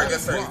 Yes, sir.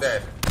 He's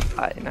dead.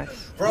 Alright,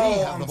 nice.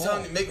 Bro, I'm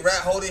telling you, make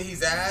Rat hold it.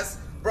 He's ass.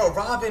 Bro,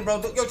 Robin,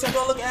 bro. Yo, check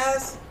out, look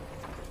ass.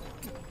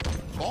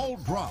 Ball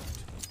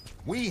dropped.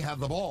 We have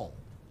the ball.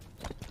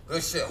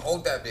 Good shit.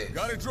 Hold that bitch.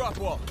 Got a drop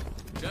wall.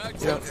 Take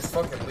this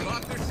fucking lead.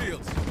 Lock their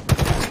shields.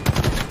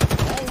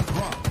 Ball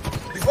dropped.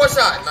 He's one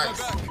shot. Nice.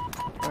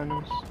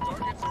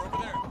 Targets are over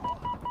there.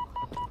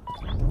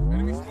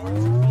 Enemy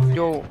Spartans are closing.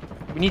 Yo,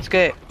 we need to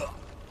get.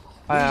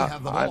 I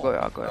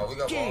got it. No, we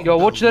got ball. Yo,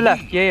 watch the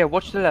left. Yeah,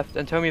 watch the left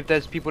and tell me if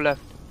there's people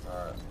left.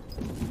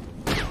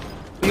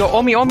 Yo,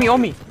 on me.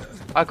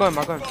 I got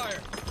him.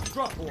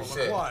 Drop wall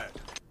acquired.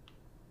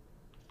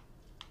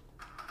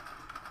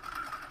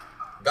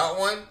 Got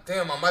one?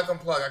 Damn, my mic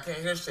unplugged. I can't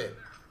hear shit.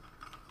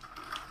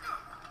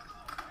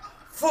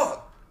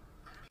 Fuck!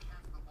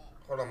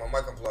 Hold on, my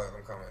mic unplugged.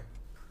 I'm coming.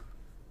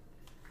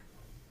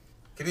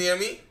 Can you hear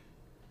me?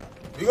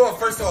 We going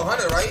first to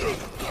 100, right?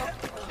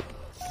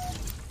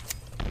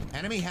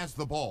 Enemy has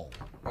the ball.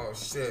 Oh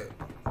shit.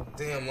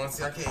 Damn,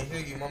 Muncie, I can't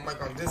hear you. My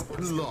mic on Discord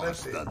is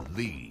Lost connected. the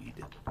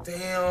lead.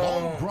 Damn.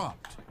 Ball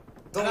dropped.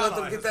 Don't let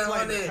them get that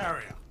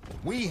 100.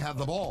 We have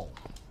the ball.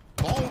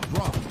 Ball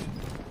dropped.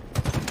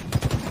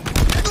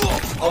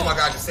 Oh my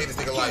god, just save this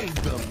nigga life.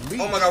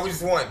 Oh my god, we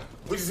just won.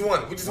 We just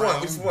won.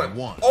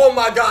 Oh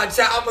my god,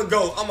 chat, I'm a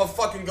goat. I'm a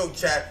fucking goat,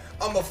 chat.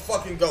 I am a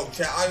fucking goat.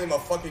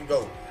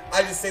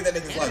 I just saved that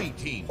nigga's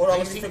life. Hold on,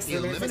 let me fix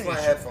my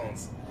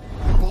headphones.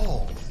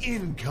 Ball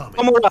incoming.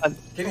 Come on.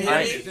 Can you hear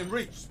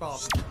me?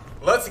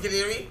 Lutz, can you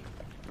hear me?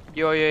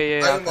 Yo,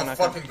 yeah. I am a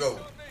fucking goat.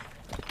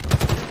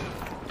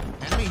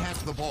 Enemy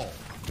has the ball.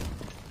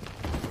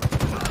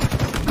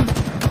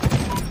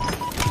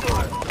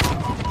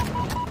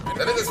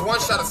 That nigga's one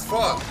shot as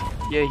fuck.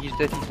 Yeah, he's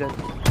dead.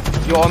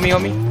 Yo, on me.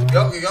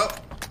 Yup.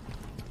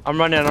 I'm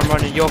running.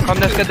 Yo, come,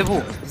 let's get the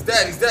ball. He's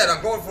dead.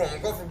 I'm going for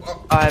him.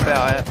 I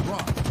bet.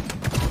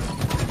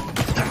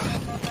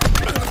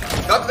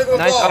 Got the nigga with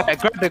Nice. ball.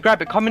 Alright,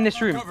 grab it. Come in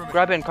this room.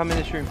 Grab it and come in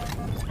this room.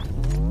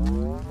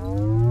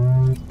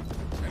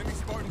 Enemy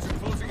Spartans are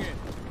closing in.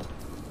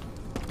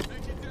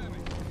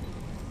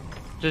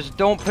 Just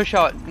don't push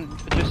out.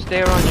 Just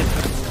stay around you.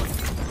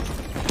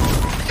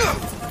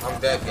 I'm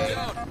dead, gang.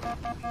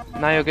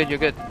 Nah, you're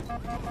good.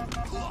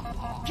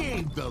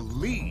 Gained the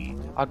lead.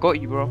 I got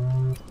you, bro.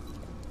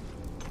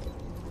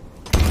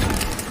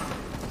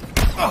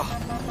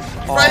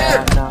 Right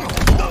here. Nah.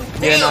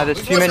 Yeah, nah,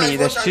 there's too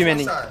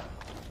many.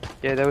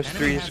 Yeah, there was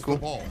 3 at school.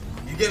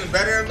 You getting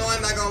better,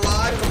 Annoying, not gonna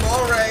lie. Come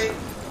on, Ray.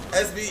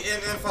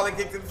 SBMM finally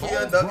kicked him for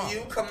your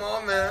W. Come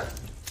on, man.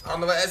 I don't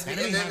know what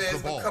SBMM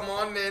is, but come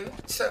on, man.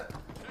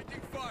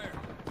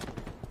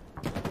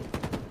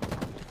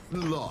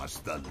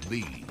 Lost the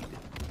lead.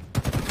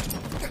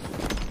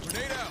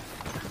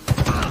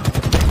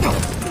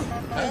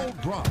 All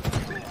dropped.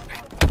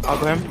 I'll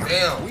go him.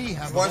 Damn. We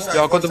have One shot.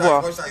 Yo, I got the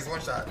ball. One shot. He's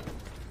one shot.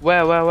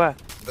 Where?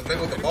 The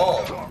nigga with the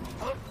ball.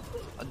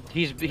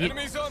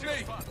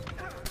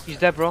 He's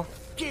dead, bro.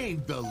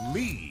 Gained the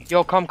lead.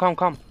 Yo, come. I'm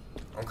coming.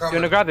 You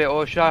wanna grab it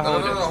or should I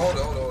hold it? No,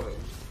 hold it.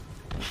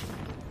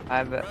 I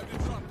have it.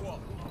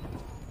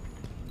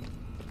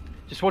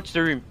 Just watch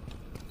the room.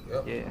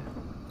 Yep. Yeah.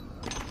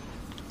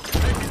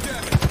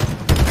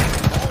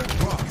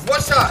 He's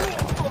one shot.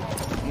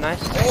 Nice.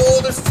 Oh,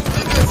 there's two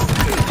niggas.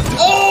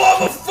 Oh,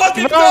 I'm a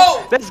fucking Bro,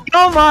 goat. let's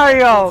go,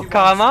 Mario.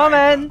 Come on,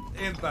 man.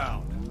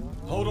 Inbound.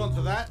 Hold on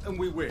to that and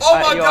we win. Oh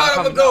my god,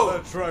 I'm a goat.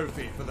 Another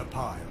trophy for the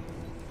pile.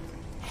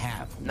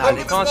 Nah, Come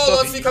they get this can't ball,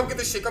 stop Lucy. you. Come get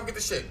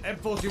this shit.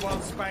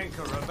 M41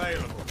 Spanker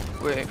available.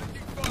 Wait.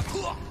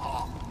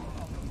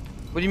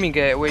 What do you mean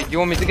get it? Wait, do you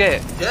want me to get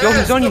it? Yes, Yo,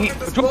 he's on you. go get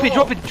this Drop it.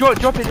 Drop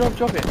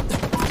it.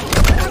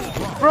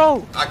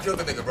 Bro. I killed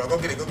the nigga, bro. Go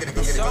get it.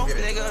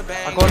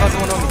 I got another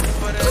one on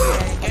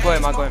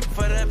me. I got him.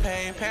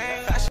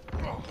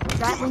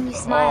 Right when you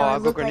smile, I you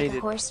got look like a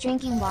grenaded. horse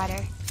drinking water.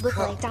 Look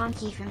like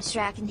Donkey from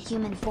Shrek in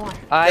human form.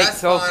 Alright, That's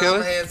so fine, kills.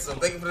 I'm handsome.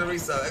 Thank you for the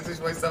resub.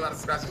 Extra myself out of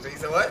scratch. You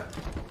said what?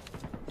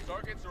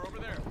 Targets are over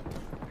there.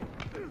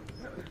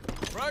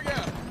 Frag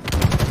out.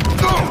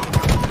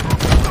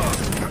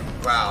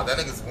 Wow, that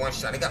nigga's one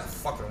shot. He got a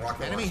fucking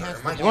rocket Enemy launcher. has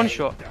Am I One gay?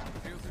 shot.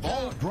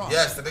 Ball dropped.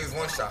 Yes, the nigga's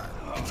one shot.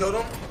 You killed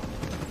him?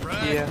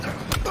 Yeah.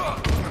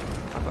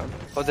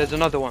 Oh, there's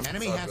another one.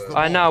 Enemy has the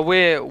Alright, ball. now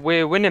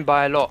we're winning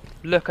by a lot.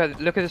 Look at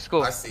the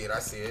score. I see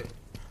it.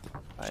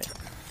 Right.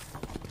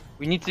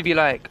 We need to be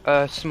like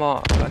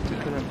smart, like to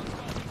kill him.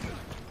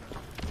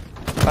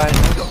 Alright,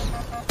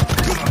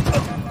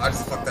 I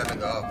just fucked that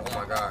nigga up. Oh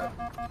my god.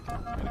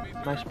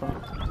 nice bro.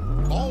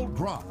 Ball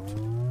dropped.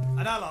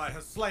 An ally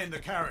has slain the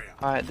carrier.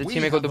 Alright, the We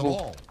teammate have got the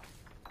ball.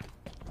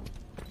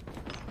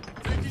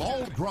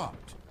 Ball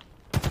dropped.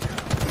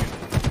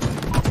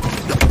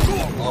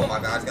 Oh my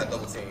god, he's got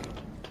double team.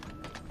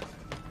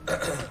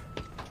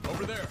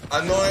 Over there.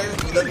 Annoying.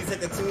 We let me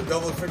take a 2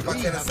 double first by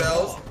 10 have the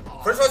cells.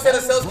 ball. First by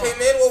 10 cells came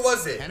in. What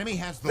was it? Enemy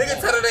has the Nigga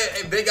ball. tell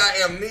her they got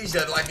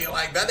amnesia. Like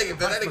that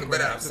nigga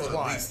better have sold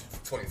at least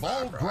 25,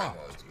 Ball bro.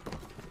 dropped.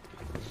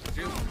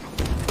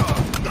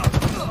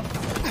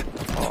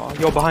 Oh,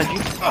 you're behind you.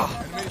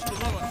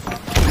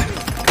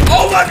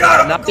 Oh my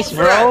god, I'm a Nice, goof for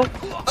bro.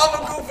 that.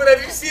 I'm a goof for that.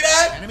 Did you see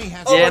that? Enemy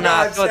has Oh Yeah, my nah,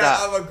 I god, saw chat, that.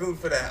 I'm a goof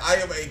for that. I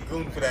am a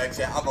goon for that,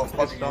 chat. I'm a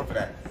fucking goon for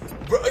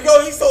that. Bro,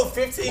 yo, he sold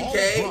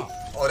 15K.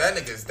 Oh, that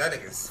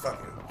nigga's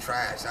fucking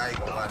trash. I ain't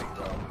gonna lie to you,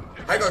 bro.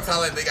 I ain't gonna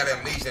tell them they got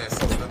amnesia and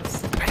sold them.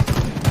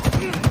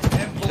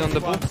 He's on the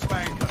ball.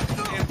 Spanker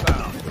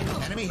inbound.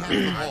 Enemy has I the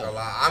ain't ball. gonna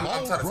lie. I'm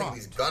trying to take dropped.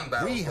 these gun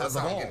battles. We have That's the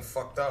how I'm ball. getting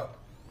fucked up.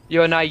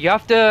 Yo, now you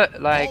have to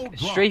like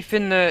Ball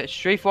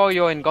strafe while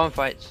you're in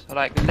gunfights.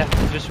 Like left,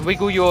 just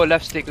wiggle your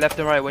left stick left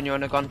and right when you're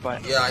in a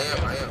gunfight. Yeah, I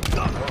am. I don't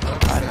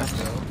understand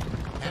still.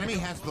 Enemy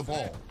has the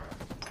ball.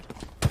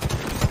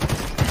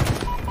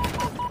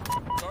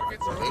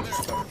 Targets are They over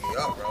just there. fucking me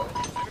up, bro.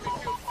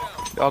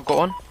 Yo, I got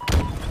one.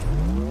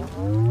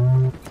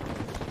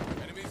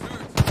 Enemies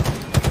hurt.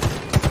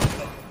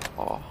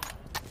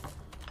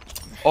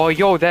 Oh,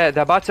 yo, they're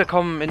about to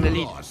come in the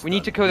lead. We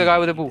need to kill the guy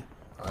with the ball.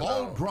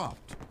 Ball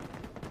dropped.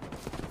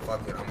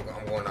 Fuck it,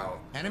 I'm going out.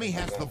 Enemy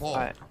has the ball.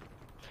 Alright.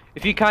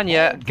 If you can,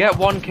 yeah, get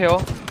one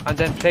kill and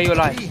then play your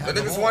life. We The have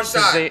the nigga's ball. one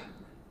shot.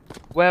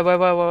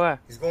 Where?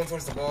 He's going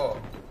towards the ball.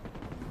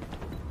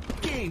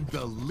 Gained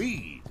the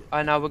lead.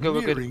 Alright, now we're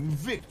good. Nearing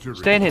victory.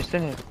 Stay in here.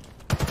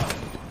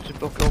 Just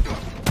block kill.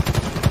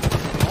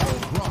 Ball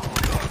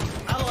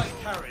dropped. Allied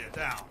carrier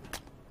down.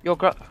 Yo,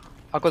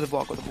 I got the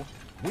ball.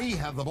 We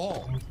have the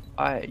ball.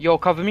 Alright, yo,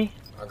 cover me.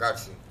 I got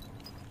you.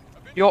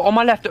 Yo, on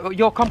my left.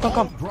 Yo, come.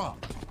 Ball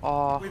dropped.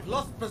 Oh, We've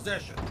lost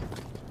possession.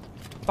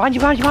 behind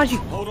you.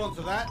 Hold on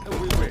to that and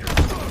we win.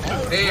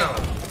 Damn.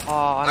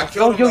 Oh, I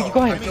killed him, you got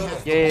though. I him. killed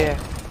him. Yeah.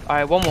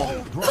 Alright, one more.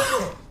 I'm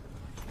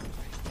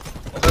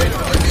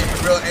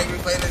real angry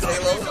playing this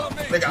Halo.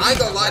 Nigga, I ain't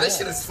gonna lie, this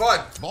shit is fun.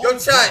 Yo,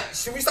 chat,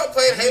 should we start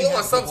playing Halo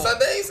on some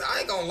Sundays? I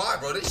ain't gonna lie,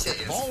 bro. This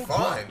shit is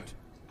fun.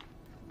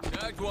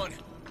 Tagged one.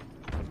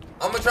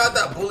 I'm gonna try out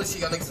that bullet shit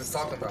y'all niggas was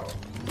talking about.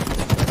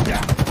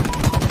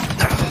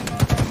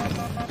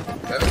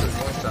 That nigga's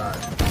one shot.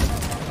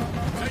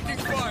 Taking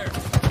fire.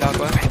 Yeah, I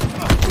got him.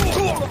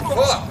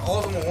 Fuck!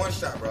 All of them were one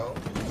shot, bro.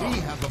 We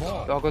have the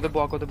ball. Yo, I got the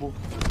ball.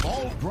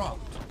 Ball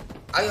dropped.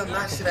 I am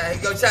not shit at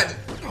Halo. Yo, chat,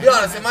 be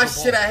honest, am I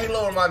shit at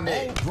Halo or my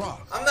nigga?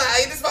 I'm not.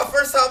 Hey, this is my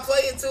first time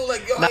playing too.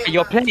 Like, yo, Nah,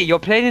 you're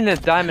playing in the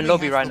diamond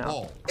lobby right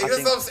now. and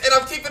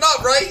I'm keeping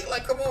up, right?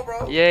 Like, come on,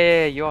 bro.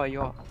 Yeah, you are.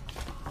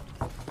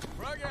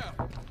 Frag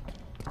out.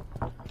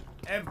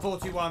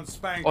 M41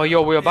 Spanker. Oh,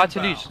 yo, we're about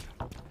to lose.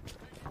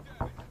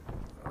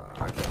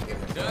 I can't get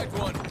it. Tagged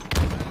one.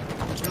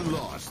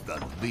 Lost the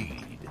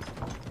lead.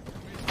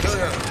 Kill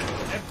him.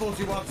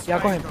 M41 Yeah,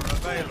 go ahead. Spanker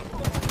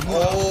available.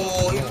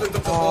 Oh, he picked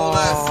up the whole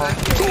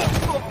last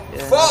second.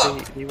 Yeah,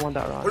 Fuck! he won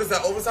that round. What is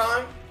that,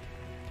 overtime?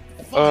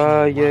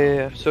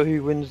 Yeah. So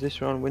who wins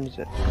this round wins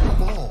it.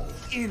 Ball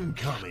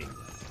incoming.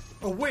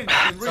 A win.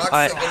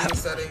 Toxic game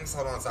settings.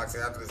 Hold on,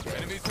 Toxic. After this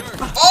game.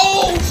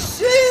 Oh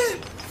shit!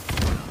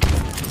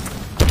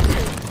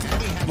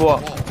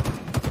 What?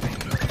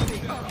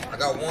 I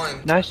got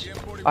one. Nice.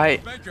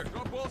 Alright.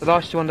 The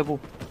last two on the ball.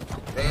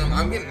 Damn,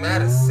 I'm getting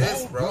mad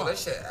assists, bro. That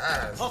shit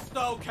ass.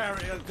 Hostile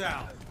carrier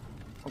down.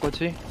 I got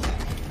two.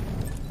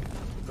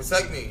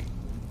 Protect me.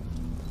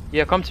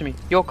 Yeah, come to me.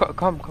 Yo,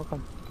 come.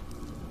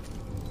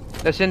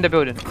 Let's in the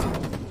building.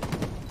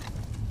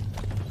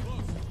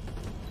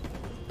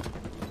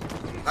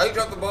 How you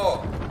drop the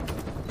ball?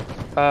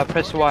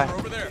 Press Y.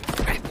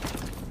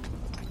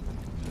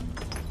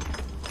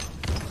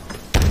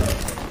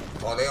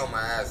 Oh, they on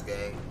my ass,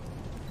 gang.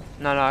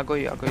 No, I got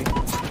you. No,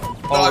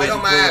 they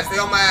on my ass. They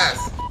on my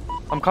ass.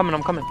 I'm coming.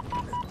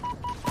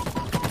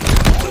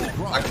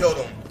 I killed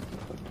him.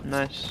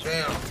 Nice.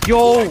 Damn.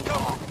 Yo!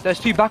 There's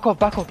two. Back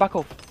off.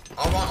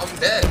 I'm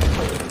dead.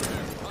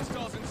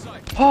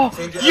 Oh,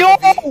 yo!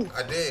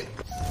 I did.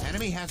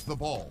 Enemy has the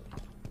ball.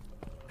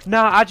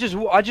 Nah, I just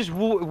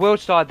world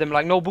starred them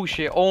like no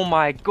bullshit. Oh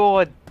my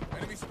god.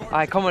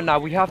 Alright, come on now.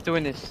 We have to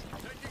win this.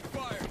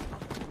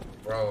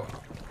 Bro,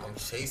 I'm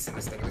chasing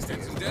this nigga. This thing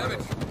is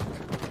damage.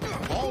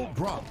 Ball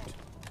dropped.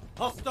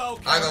 Hostile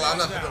I ain't gonna lie, I'm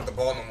not picking up the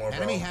ball no more, bro.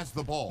 Enemy has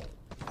the ball.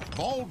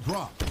 Ball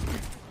dropped.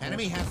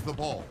 Enemy has the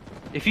ball.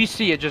 If you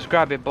see it, just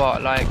grab it.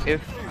 But like,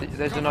 if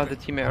there's another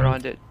teammate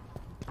around it.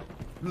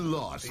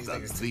 Lost these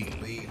niggas take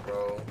the lead,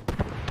 bro.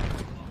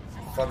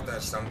 Fuck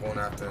that shit. I'm going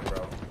after him,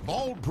 bro.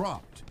 Ball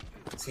dropped.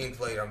 Team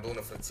played. I'm doing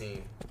it for the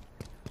team.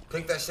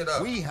 Pick that shit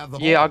up. We have the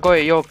ball. Yeah, I got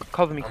it. Yo,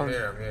 cover me. I'm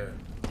here.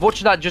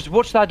 Watch that. Just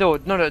watch that door.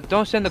 No,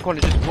 don't stay in the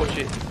corner. Just watch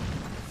it.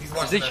 He's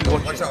watching that door.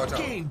 Watch out.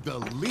 Gained the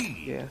lead.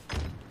 Yeah.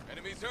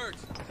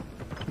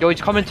 Yo,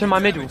 he's coming to my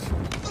middle.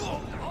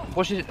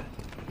 Watch it.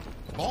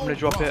 I'm gonna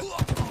drop it.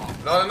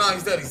 No,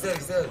 he's dead.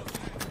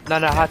 No,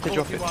 I had to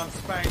drop it.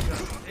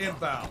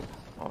 Inbound.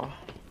 Oh.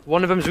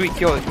 One of them's weak.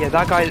 Yo, yeah,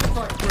 that guy.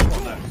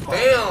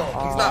 Damn,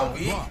 he's not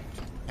weak.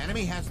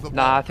 Enemy has the ball.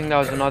 Nah, I think that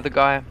was another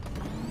guy.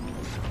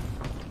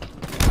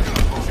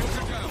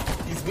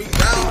 He's weak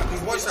now.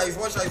 He's one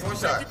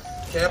shot.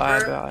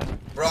 Camper.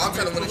 Bro, I'm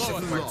trying to win this shit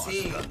for my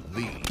team.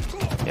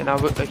 Yeah, now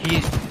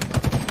he's.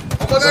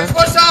 Oh my god, he's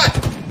one shot!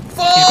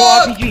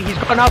 Fuck! He's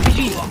got an RPG.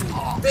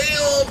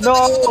 Damn, no.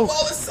 The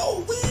ball is so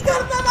weak. How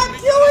did I not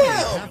kill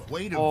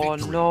him? Oh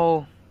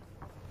no.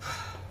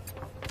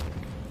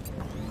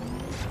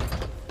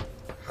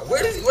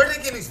 Where did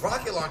they get these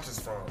rocket launchers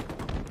from?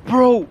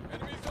 Bro,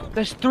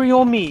 there's 3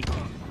 on me.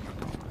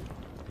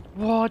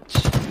 What?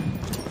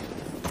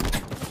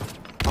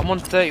 I'm on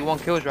 31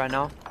 kills right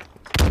now.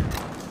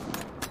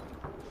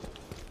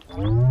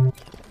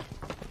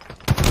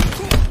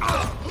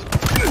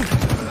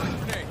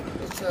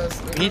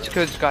 We need to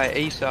kill this guy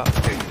ASAP.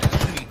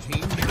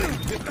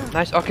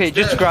 Nice. Okay,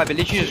 just grab it.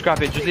 Literally just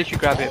grab it. Just literally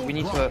grab it. We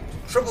need to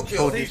triple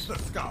kill.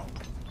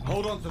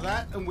 Hold on to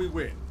that and we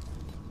win.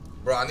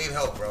 Bro, I need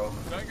help, bro.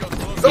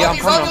 Yeah, I'm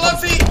coming.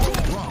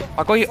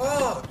 I got you.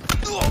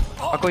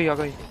 I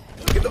got you.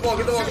 Get the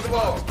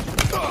ball.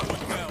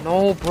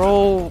 No,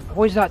 bro.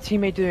 What is that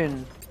teammate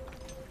doing?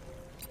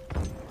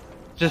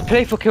 Just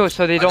play for kills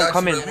so they don't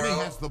come in.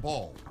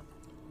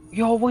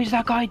 Yo, what is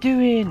that guy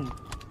doing?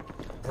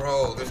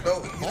 Bro, there's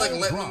no.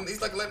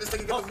 He's like letting this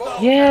thing get the ball.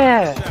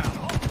 Yeah.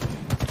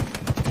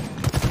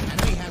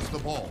 Enemy has the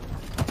ball.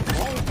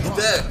 He's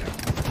dead.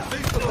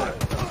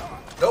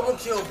 Double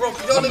kill, bro.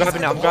 I'm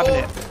grabbing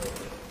it.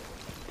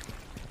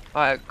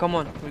 Alright, come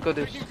on. We got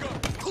this.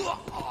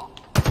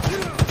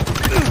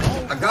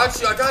 I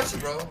got you,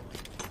 bro.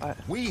 Right.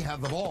 We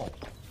have the ball.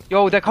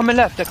 Yo, they're coming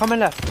left.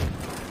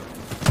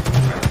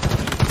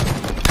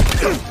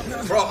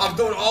 Bro, I'm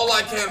doing all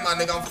I can, my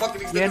nigga. I'm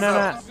fucking these niggas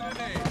up.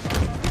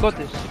 We got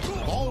this.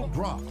 Ball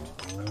dropped.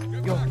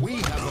 Yo, we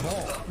have the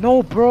ball.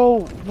 No,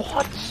 bro.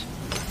 What?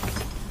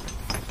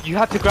 You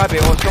have to grab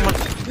it or someone.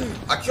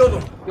 I killed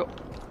him. Yo,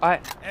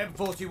 alright.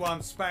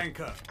 M41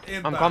 Spanker.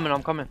 Inbound.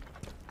 I'm coming.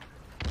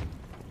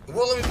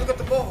 Well, let me pick up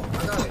the ball.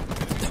 I got it.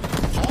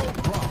 Ball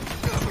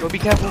dropped. Yo, be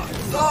careful.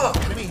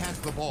 Enemy has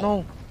the ball.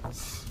 No.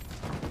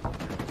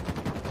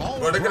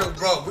 Bro, they're gonna,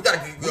 bro, we gotta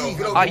get,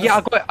 yeah,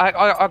 I got it.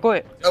 I got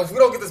it. Yo, if we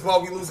don't get this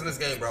ball, we losing this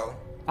game, bro.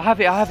 I have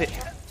it.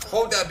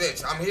 Hold that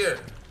bitch. I'm here.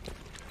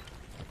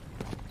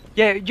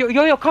 Yeah,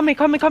 yo, come in.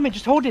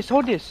 Just hold this.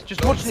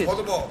 Just watch this. Hold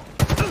the ball.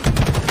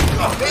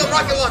 Damn,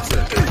 rocket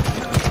launcher.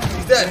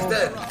 He's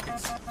dead.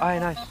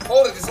 Alright, nice.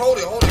 Hold it,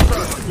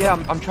 trust. Yeah,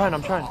 I'm trying.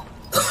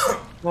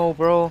 No,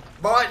 bro.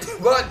 But.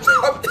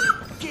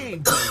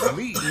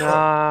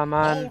 Nah,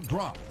 man.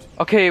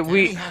 Okay,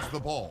 wait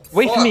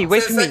for me.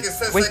 10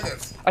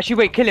 seconds. Actually,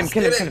 wait, kill him.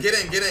 Get in.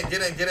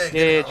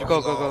 Yeah, just go.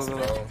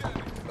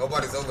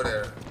 Nobody's over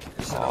there.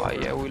 Oh,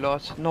 yeah, we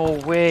lost. No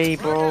way,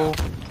 bro.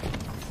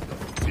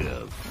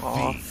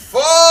 Oh.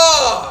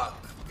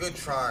 Fuck! Good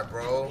try,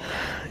 bro.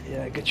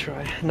 Yeah, good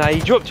try. Nah,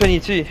 he dropped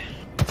 22.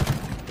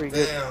 Pretty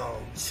good.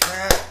 Damn,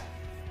 chat.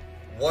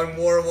 One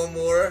more.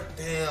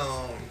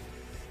 Damn.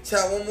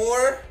 Chat, one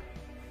more?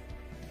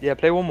 Yeah,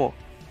 play one more.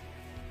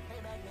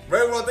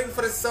 Ray Roll, thank you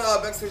for the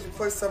sub. Expectation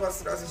play sub. I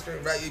said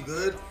stream. Right, you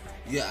good?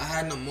 Yeah, I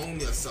had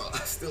pneumonia, so I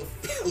still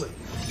feel it.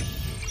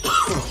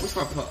 What's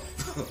my pup?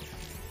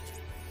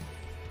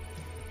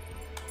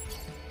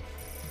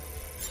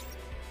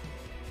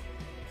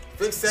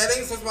 Fix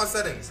settings? What's my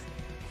settings?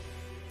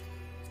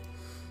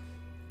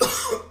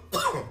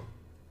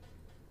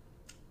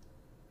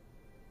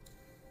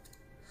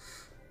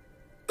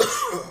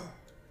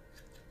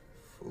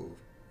 Ooh,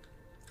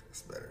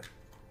 that's better.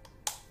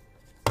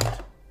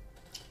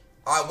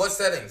 Alright, what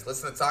settings?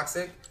 Listen to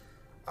Toxic.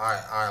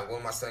 Alright, what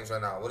are my settings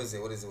right now? What is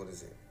it?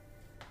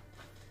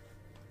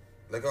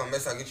 Look on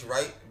miss, I'll get you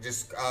right.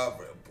 Just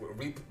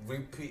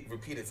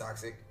repeat it,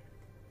 Toxic.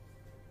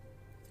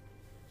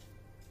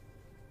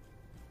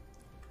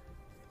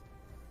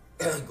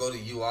 Go to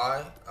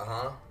UI,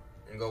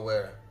 and go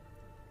where?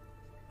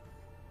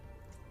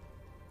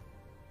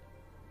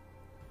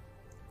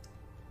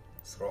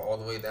 Scroll all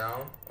the way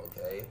down,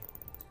 okay.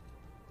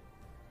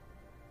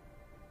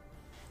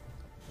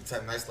 You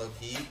type nice low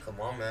key, come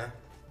on, man.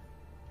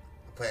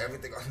 I play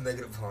everything on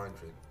negative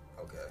 100,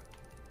 okay.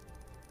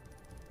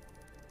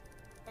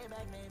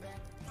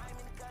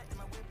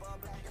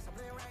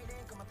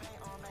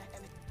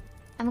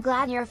 I'm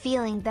glad you're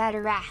feeling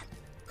better, Rat.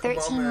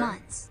 13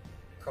 months.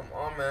 Come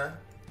on, man.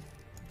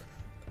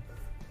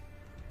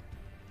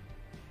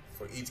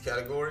 For each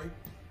category?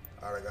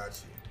 Alright, I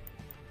got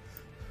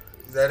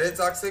you. Is that it,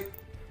 Toxic?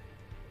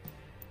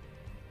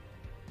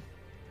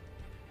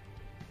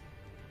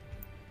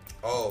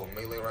 Oh,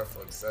 melee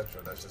rifle,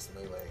 etc. That's just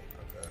melee.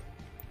 Okay.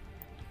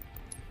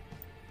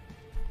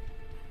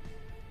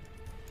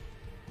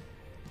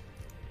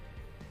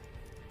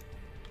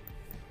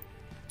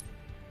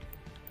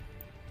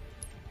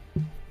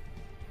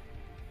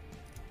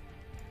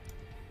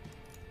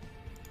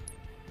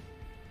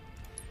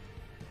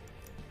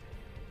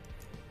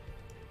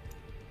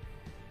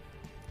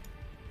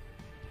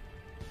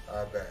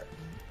 I bet.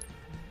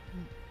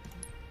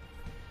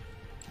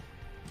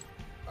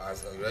 Alright,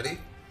 so you ready?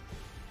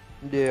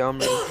 Yeah, I'm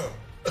ready.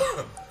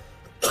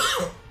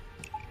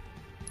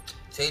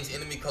 Change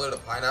enemy color to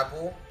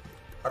pineapple?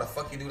 How the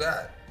fuck you do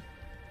that?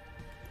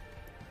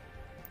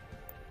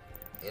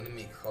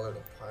 Enemy color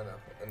to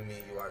pineapple.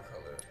 Enemy UI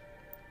color.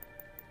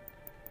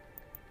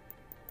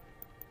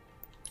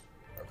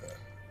 Okay,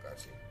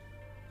 got you.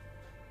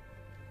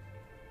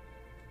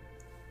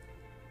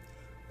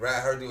 Rat, I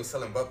heard you was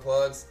selling butt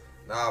plugs.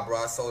 Nah, bro,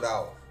 I sold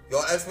out.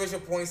 Yo,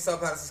 exclamation point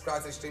sub, how to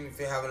subscribe to the stream if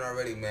you haven't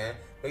already, man.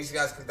 Make sure you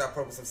guys click that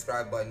purple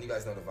subscribe button. You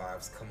guys know the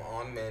vibes. Come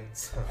on, man.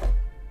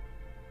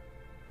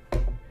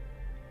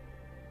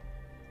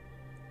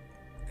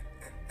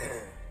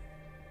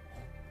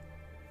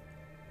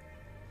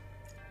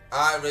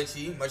 Alright,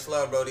 Richie. Much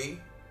love, Brody.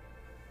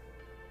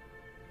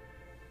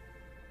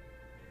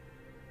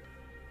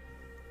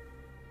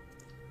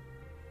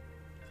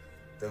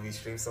 That we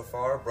stream so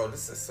far? Bro,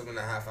 this is a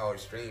 7.5 hour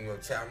stream. Yo,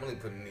 chat, I'm really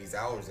putting these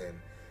hours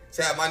in.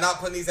 Chat, am I not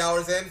putting these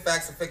hours in?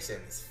 Facts or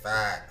fiction? It's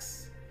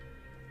facts.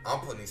 I'm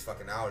putting these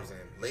fucking hours in.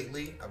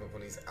 Lately, I've been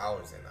putting these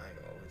hours in. I ain't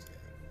gonna hold you.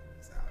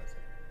 These hours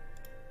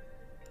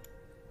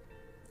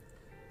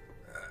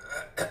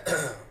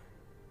in.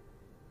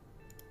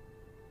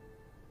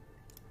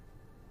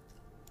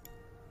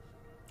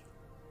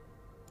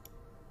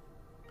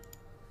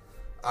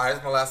 Alright,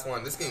 that's my last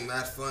one. This game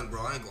mad fun,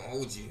 bro. I ain't gonna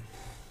hold you.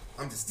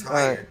 I'm just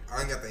tired. Right.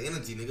 I ain't got the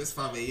energy, nigga. It's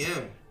 5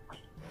 a.m.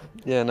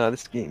 Yeah, no,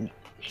 this game's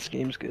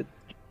good.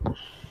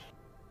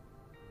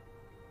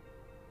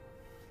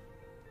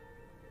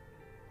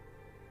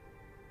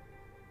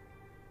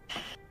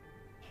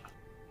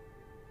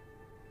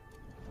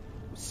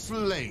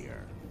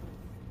 Slayer.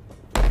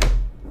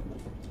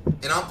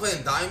 And I'm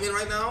playing Diamond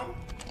right now?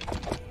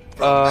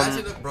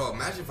 Bro,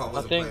 imagine if I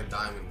wasn't playing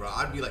Diamond, bro.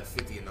 I'd be like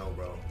 50-0,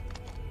 bro.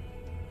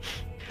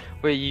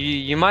 Wait,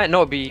 you might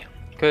not be,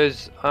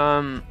 because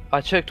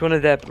I checked one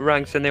of their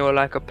ranks and they were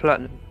like a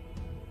platinum.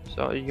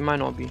 So you might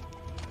not be.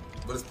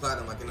 What is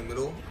platinum, like in the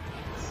middle?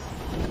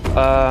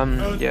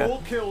 Earn yeah.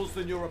 more kills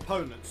than your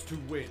opponents to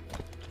win.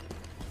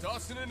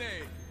 Tossing an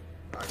aid.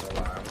 I ain't gonna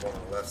lie, I'm going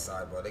on the left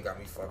side, bro. They got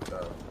me fucked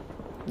up.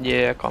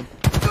 Yeah, come.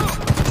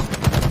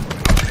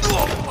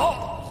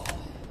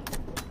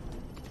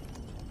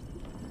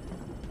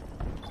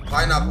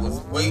 Pineapple was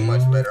way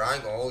much better. I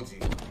ain't gonna hold you.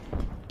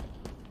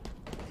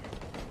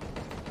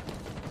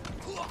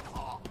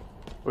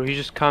 Or he's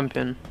just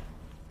camping.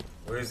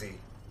 Where is he?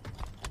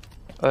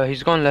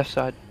 He's gone left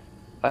side.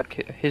 Like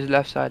his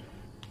left side.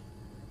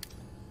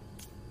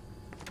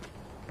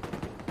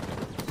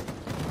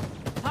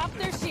 Pop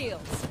their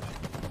shields.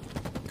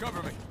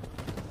 Cover me.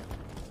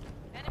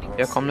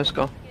 Yeah, come, let's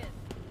go.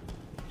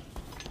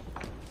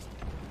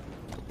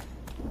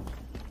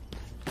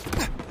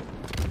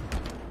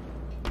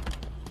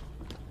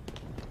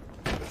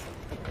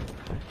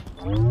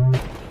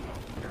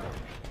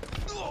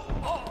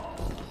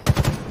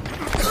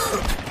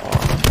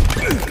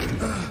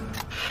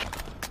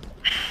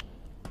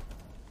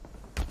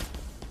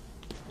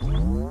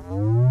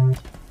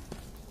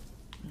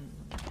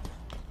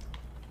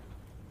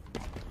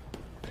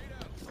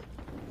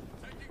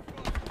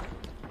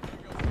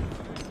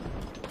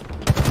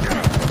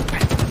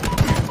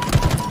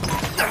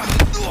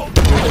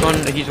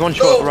 one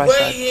short No right way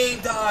side. he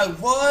ain't died.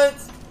 What?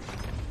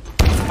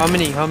 How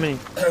many?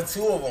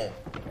 2 of them.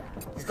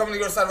 He's coming to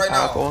your side right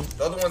now. Go on.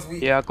 The other one's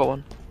weak. Yeah, I got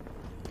one.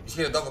 You should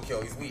get a double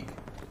kill. He's weak.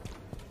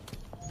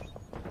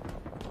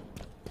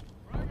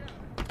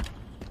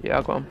 Yeah,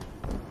 I got him.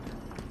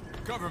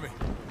 Cover me.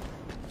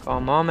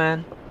 Come on,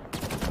 man.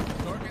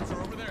 Targets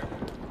are over there.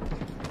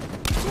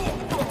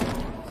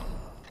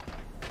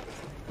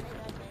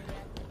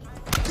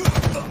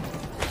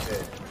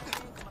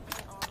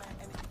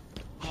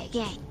 Hey,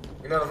 gang.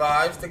 You know the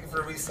vibes. Thank you for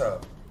the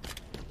resub.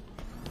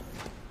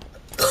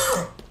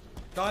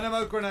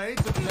 Dynamo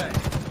grenades at play.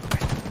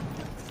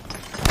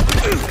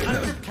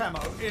 Active camo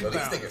inbound. Yo,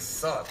 these niggas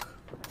suck.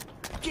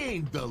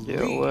 Gain the lead.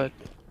 Yeah, what?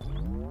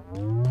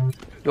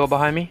 You're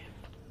behind me?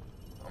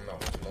 I'm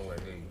nowhere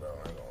near you, bro. I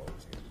ain't gonna hold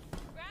you.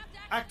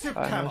 Active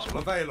camo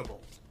available.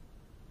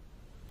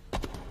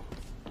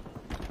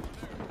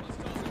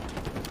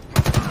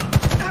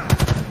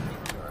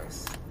 Nice.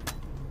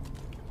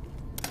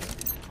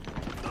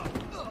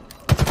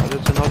 Oh,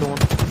 there's another one.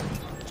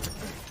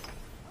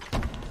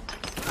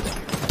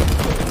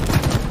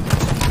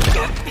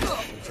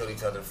 We kill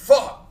each other.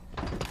 Fuck!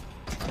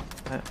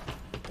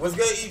 What's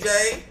good,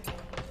 EJ?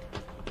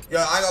 Yo,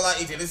 I ain't gonna lie,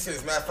 EJ, this shit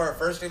is mad fun.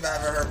 First stream I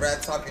ever heard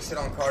Brad talking shit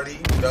on Cardi.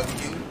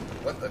 W.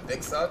 What the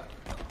dick suck?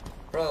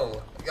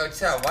 Bro, yo,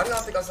 chat, why do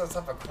y'all think I'm some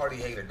type of Cardi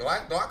hater? Do I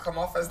come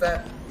off as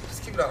that?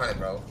 Just keep it 100,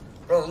 bro.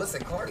 Bro,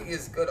 listen, Cardi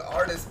is a good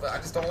artist, but I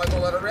just don't like a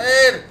lot of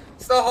red.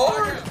 It's so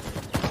hard.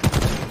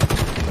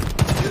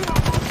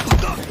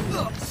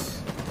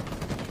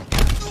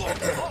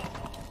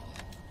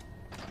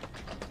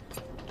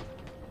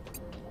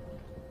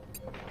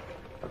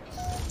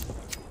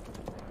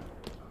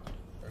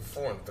 I'm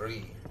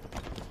 4-3.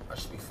 I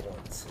should be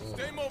 4-2.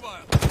 Stay mobile.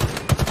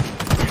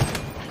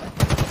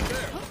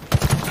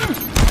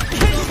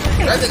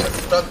 That nigga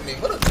stuck me.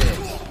 What a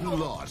bitch. You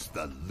lost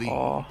the lead.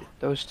 Oh,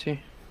 those two.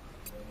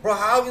 Bro,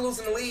 how are we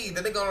losing the lead?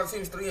 The nigga on our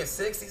team's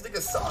 3-6. These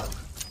niggas suck.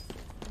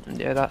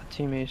 Yeah, that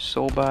team is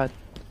so bad.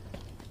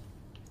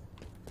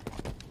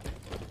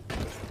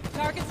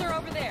 Targets are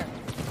over there.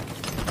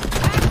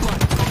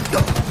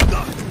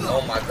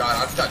 Oh my god,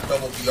 I just got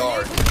double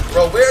BR.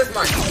 Bro, where's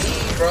my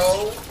team,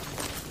 bro?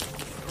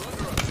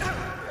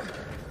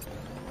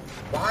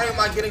 Why am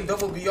I getting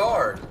double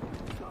BR?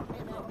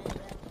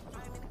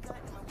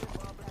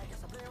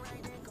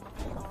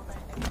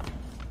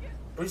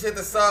 Appreciate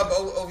the sub,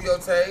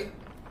 OVOT.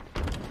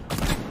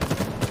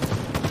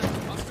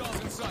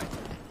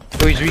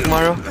 Oh, he's weak,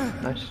 Mario.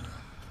 Nice.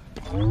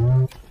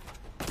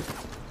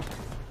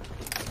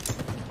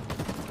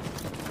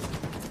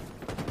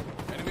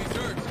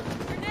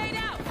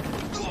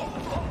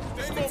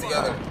 Stick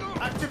together.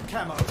 Active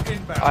camo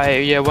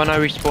inbound. Yeah, when I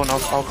respawn,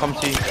 I'll come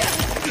to you.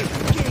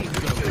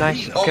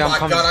 Nice. Oh Okay, I'm my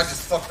coming. god, I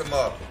just fucked them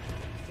up.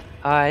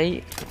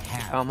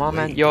 Come on,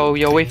 man. Yo,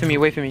 wait for me,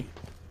 wait for me.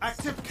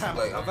 Active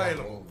camo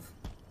available.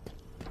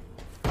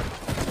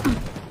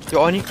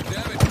 You're on you.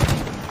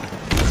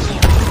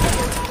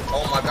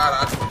 Oh my god,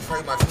 I just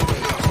betrayed my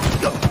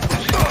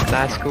teammate.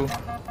 That's cool.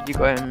 You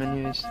got him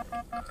anyways.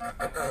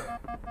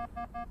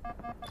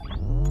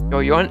 Yo,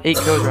 you're on 8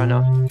 kills right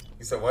now.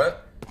 You said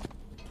what?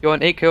 You're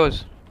on 8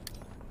 kills.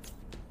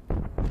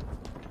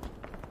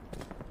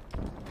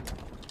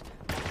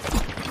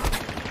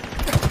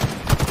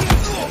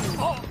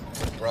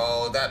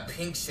 Bro, that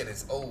pink shit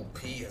is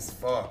OP as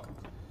fuck.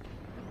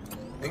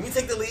 Did we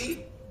take the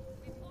lead?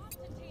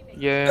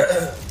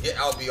 Yeah. Get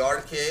out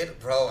BR, kid.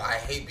 Bro, I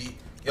hate B.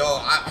 Yo,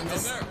 I'm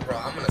just, bro,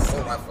 I'm an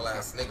assault rifle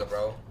ass nigga,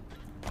 bro.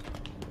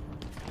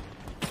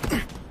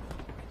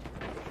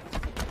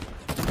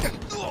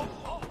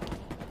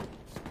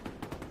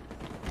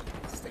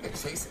 This nigga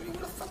chasing me?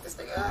 Where the fuck this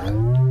nigga at?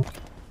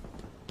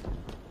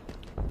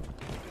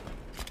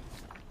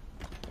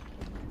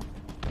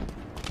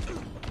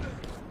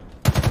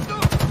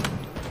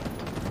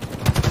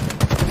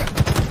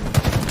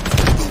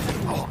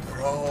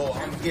 Bro,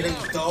 I'm getting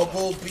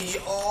double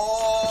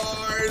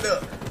BR'd.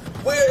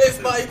 Where is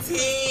my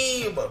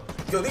team?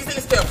 Yo, these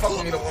niggas can't fuck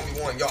with me to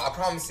 1v1. Yo, I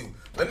promise you.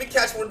 Let me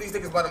catch one of these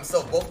niggas by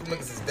themselves. Both of them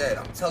niggas is dead.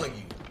 I'm telling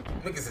you.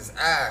 Niggas is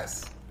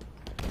ass.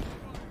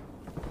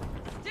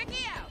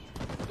 Sticky out.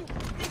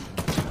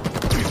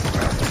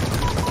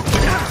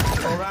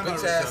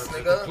 Bitch ass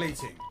nigga.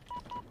 Completing.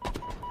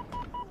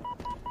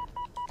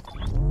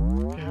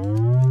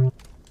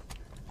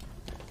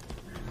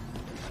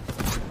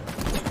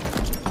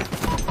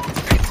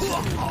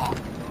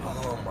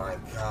 Oh my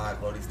god,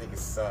 bro. These niggas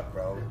suck,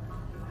 bro.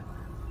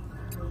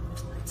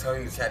 I'm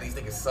telling you, chat, these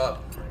niggas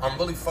suck. I'm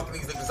really fucking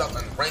these niggas up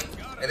in rank.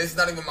 And this is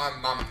not even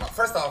my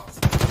first off.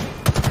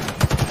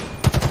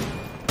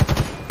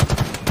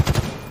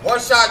 One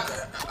shot.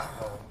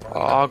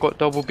 Oh, I got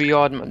double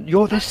BR'd, man.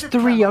 Yo, there's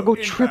 3. I got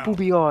triple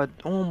BR'd.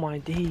 Oh my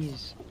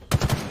days.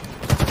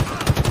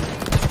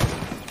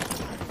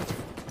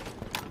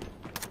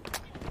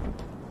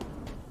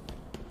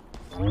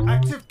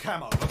 Active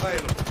camo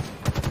available.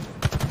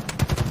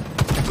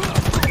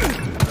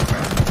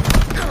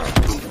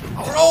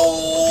 Bro,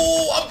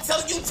 I'm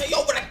telling you,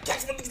 yo, when I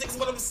catch one of these niggas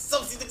by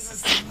themselves, these niggas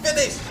is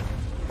finished.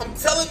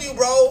 telling you,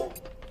 bro.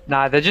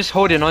 Nah, they're just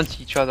holding on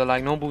to each other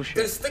like no bullshit.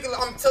 They're sticking.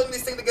 I'm telling you, they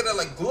stick together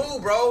like glue,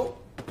 bro.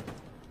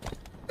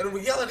 In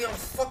reality, I'm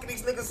fucking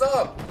these niggas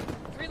up.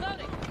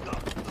 Reloading.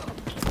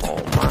 Oh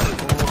my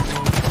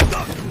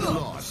god.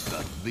 Lost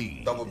the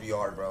lead. Double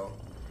BR, bro.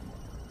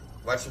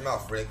 Watch your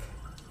mouth, Rick.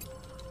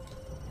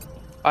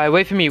 Alright,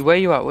 wait for me. Where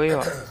you at? Where you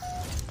at?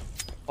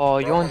 Oh,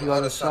 Bro, you're on the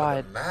other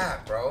side. Of the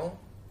map, bro.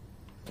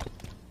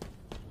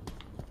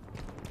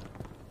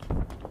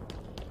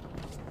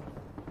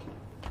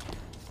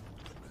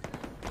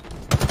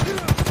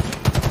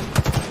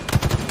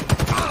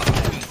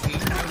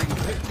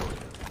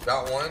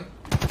 Got one.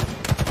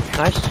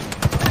 Nice.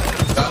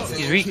 Got two.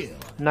 He's weak.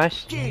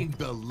 Nice. Gained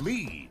the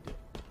lead.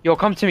 Yo,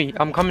 come to me.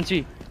 I'm coming to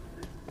you.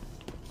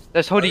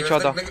 Let's hold each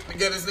other.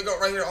 Get this nigga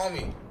right here on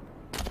me.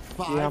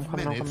 Yeah, I'm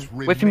coming. I'm coming.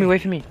 Wait for me.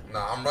 Wait for me.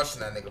 Nah, I'm rushing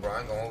that nigga, bro. I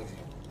ain't gonna hold you.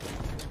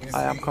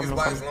 I'm coming. I'm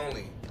coming.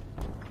 Lonely.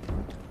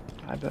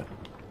 I bet.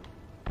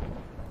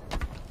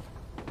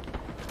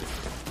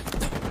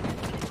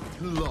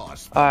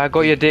 Lost. I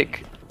got your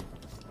dick.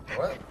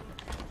 What?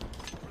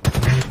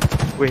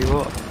 Wait,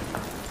 what?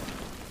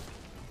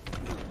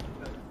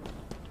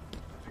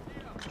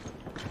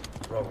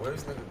 Bro,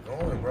 where's nigga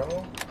going,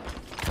 bro?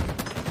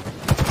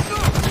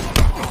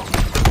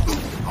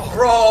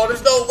 Bro,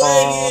 there's no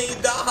way he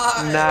ain't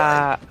died.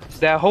 Nah,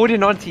 they're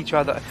holding on to each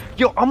other.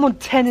 Yo, I'm on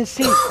 10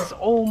 assists.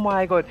 Oh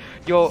my god.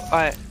 Yo,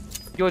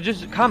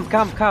 just camp,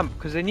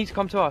 because they need to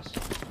come to us.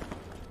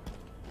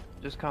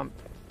 Just camp.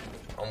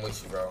 I'm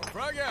with you, bro.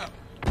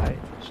 Alright,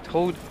 just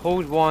hold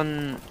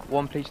one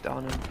place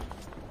down. And...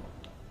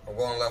 I'm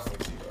going left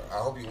with you, bro.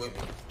 I hope you with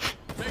me.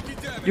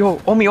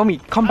 Yo, on me.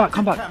 Come back.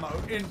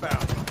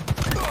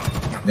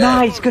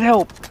 Nice, good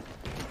help.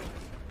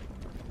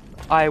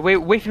 Alright,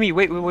 wait for me.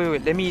 Wait.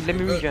 Let me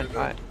regen.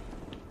 Alright.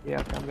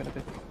 Yeah, okay, I'm gonna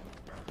go.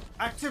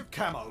 Active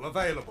camo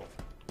available.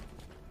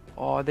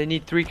 Oh, they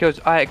need 3 kills.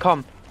 Alright,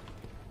 come.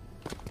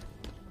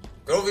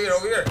 Go over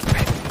here.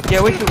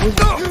 Yeah, wait. I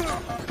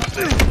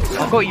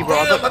got you,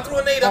 bro. Damn, I threw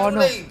a nade.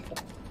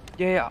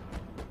 Yeah.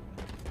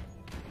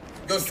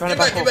 Go, get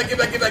back.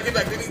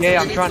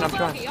 Yeah, I'm trying.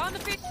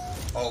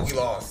 Oh, we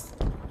lost.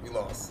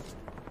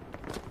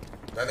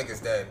 That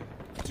nigga's dead.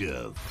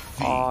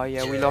 Oh,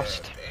 yeah, we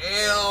lost.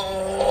 Damn.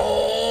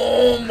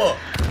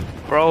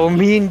 Bro,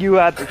 me and you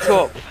at the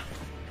top.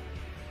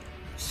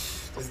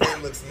 This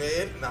game looks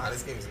mid. Nah,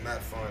 this game is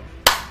mad fun.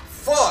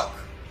 Fuck.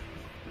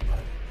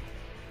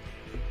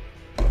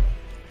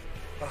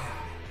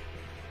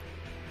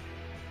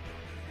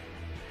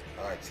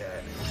 Alright,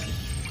 Chad.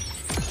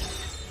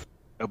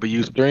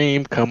 W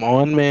stream, come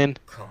on, man.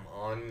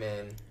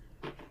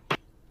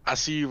 I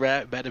see you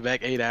rap back to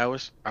back 8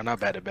 hours. Or not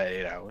back to back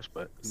 8 hours,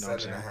 but you know what I'm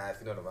saying. 7.5,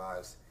 you know the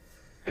vibes.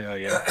 Hell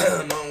yeah.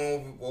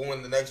 What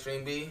will the next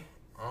stream be?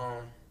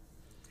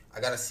 I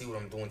gotta see what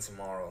I'm doing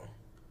tomorrow.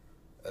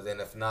 And then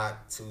if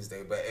not,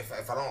 Tuesday. But if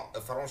I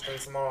don't stream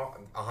tomorrow,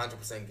 I'm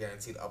 100%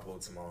 guaranteed to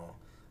upload tomorrow.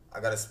 I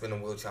gotta spin a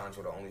wheel challenge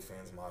with the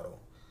OnlyFans model.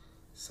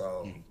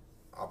 So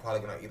I'm probably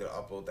gonna either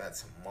upload that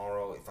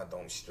tomorrow if I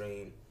don't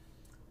stream,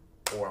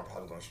 or I'm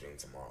probably gonna stream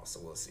tomorrow. So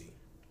we'll see.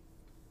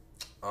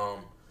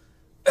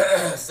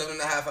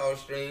 7.5 hour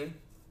stream.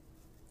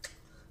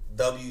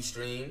 W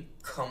stream.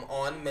 Come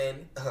on,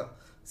 men.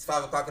 It's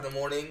 5 o'clock in the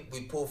morning.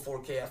 We pull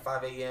 4K at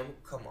 5 a.m.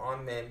 Come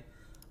on, men.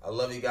 I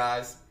love you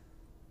guys.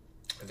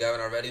 If you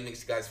haven't already, make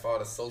sure you guys follow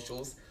the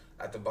socials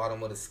at the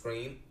bottom of the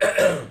screen.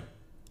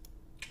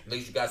 Make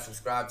sure you guys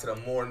subscribe to the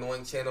More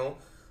Annoying channel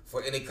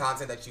for any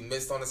content that you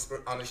missed on the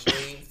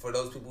stream. For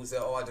those people who say,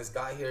 oh, I just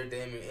got here,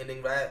 damn, you're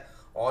ending that.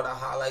 All the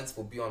highlights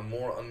will be on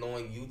More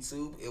Annoying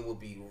YouTube. It will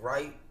be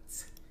right...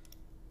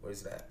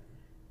 Where's that?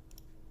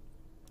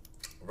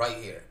 Right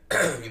here.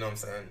 You know what I'm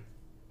saying?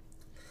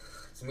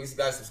 So make sure you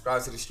guys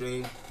subscribe to the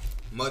stream.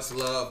 Much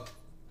love.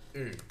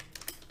 I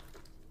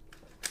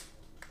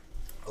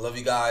love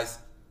you guys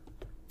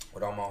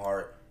with all my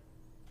heart.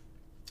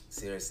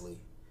 Seriously.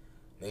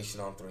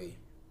 Nation on 3.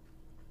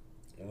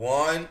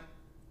 1,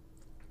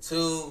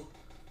 2,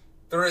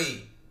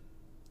 3.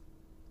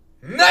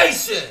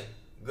 Nation!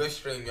 Good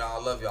stream,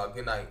 y'all. I love y'all.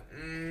 Good night.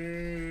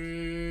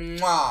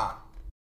 Mwah.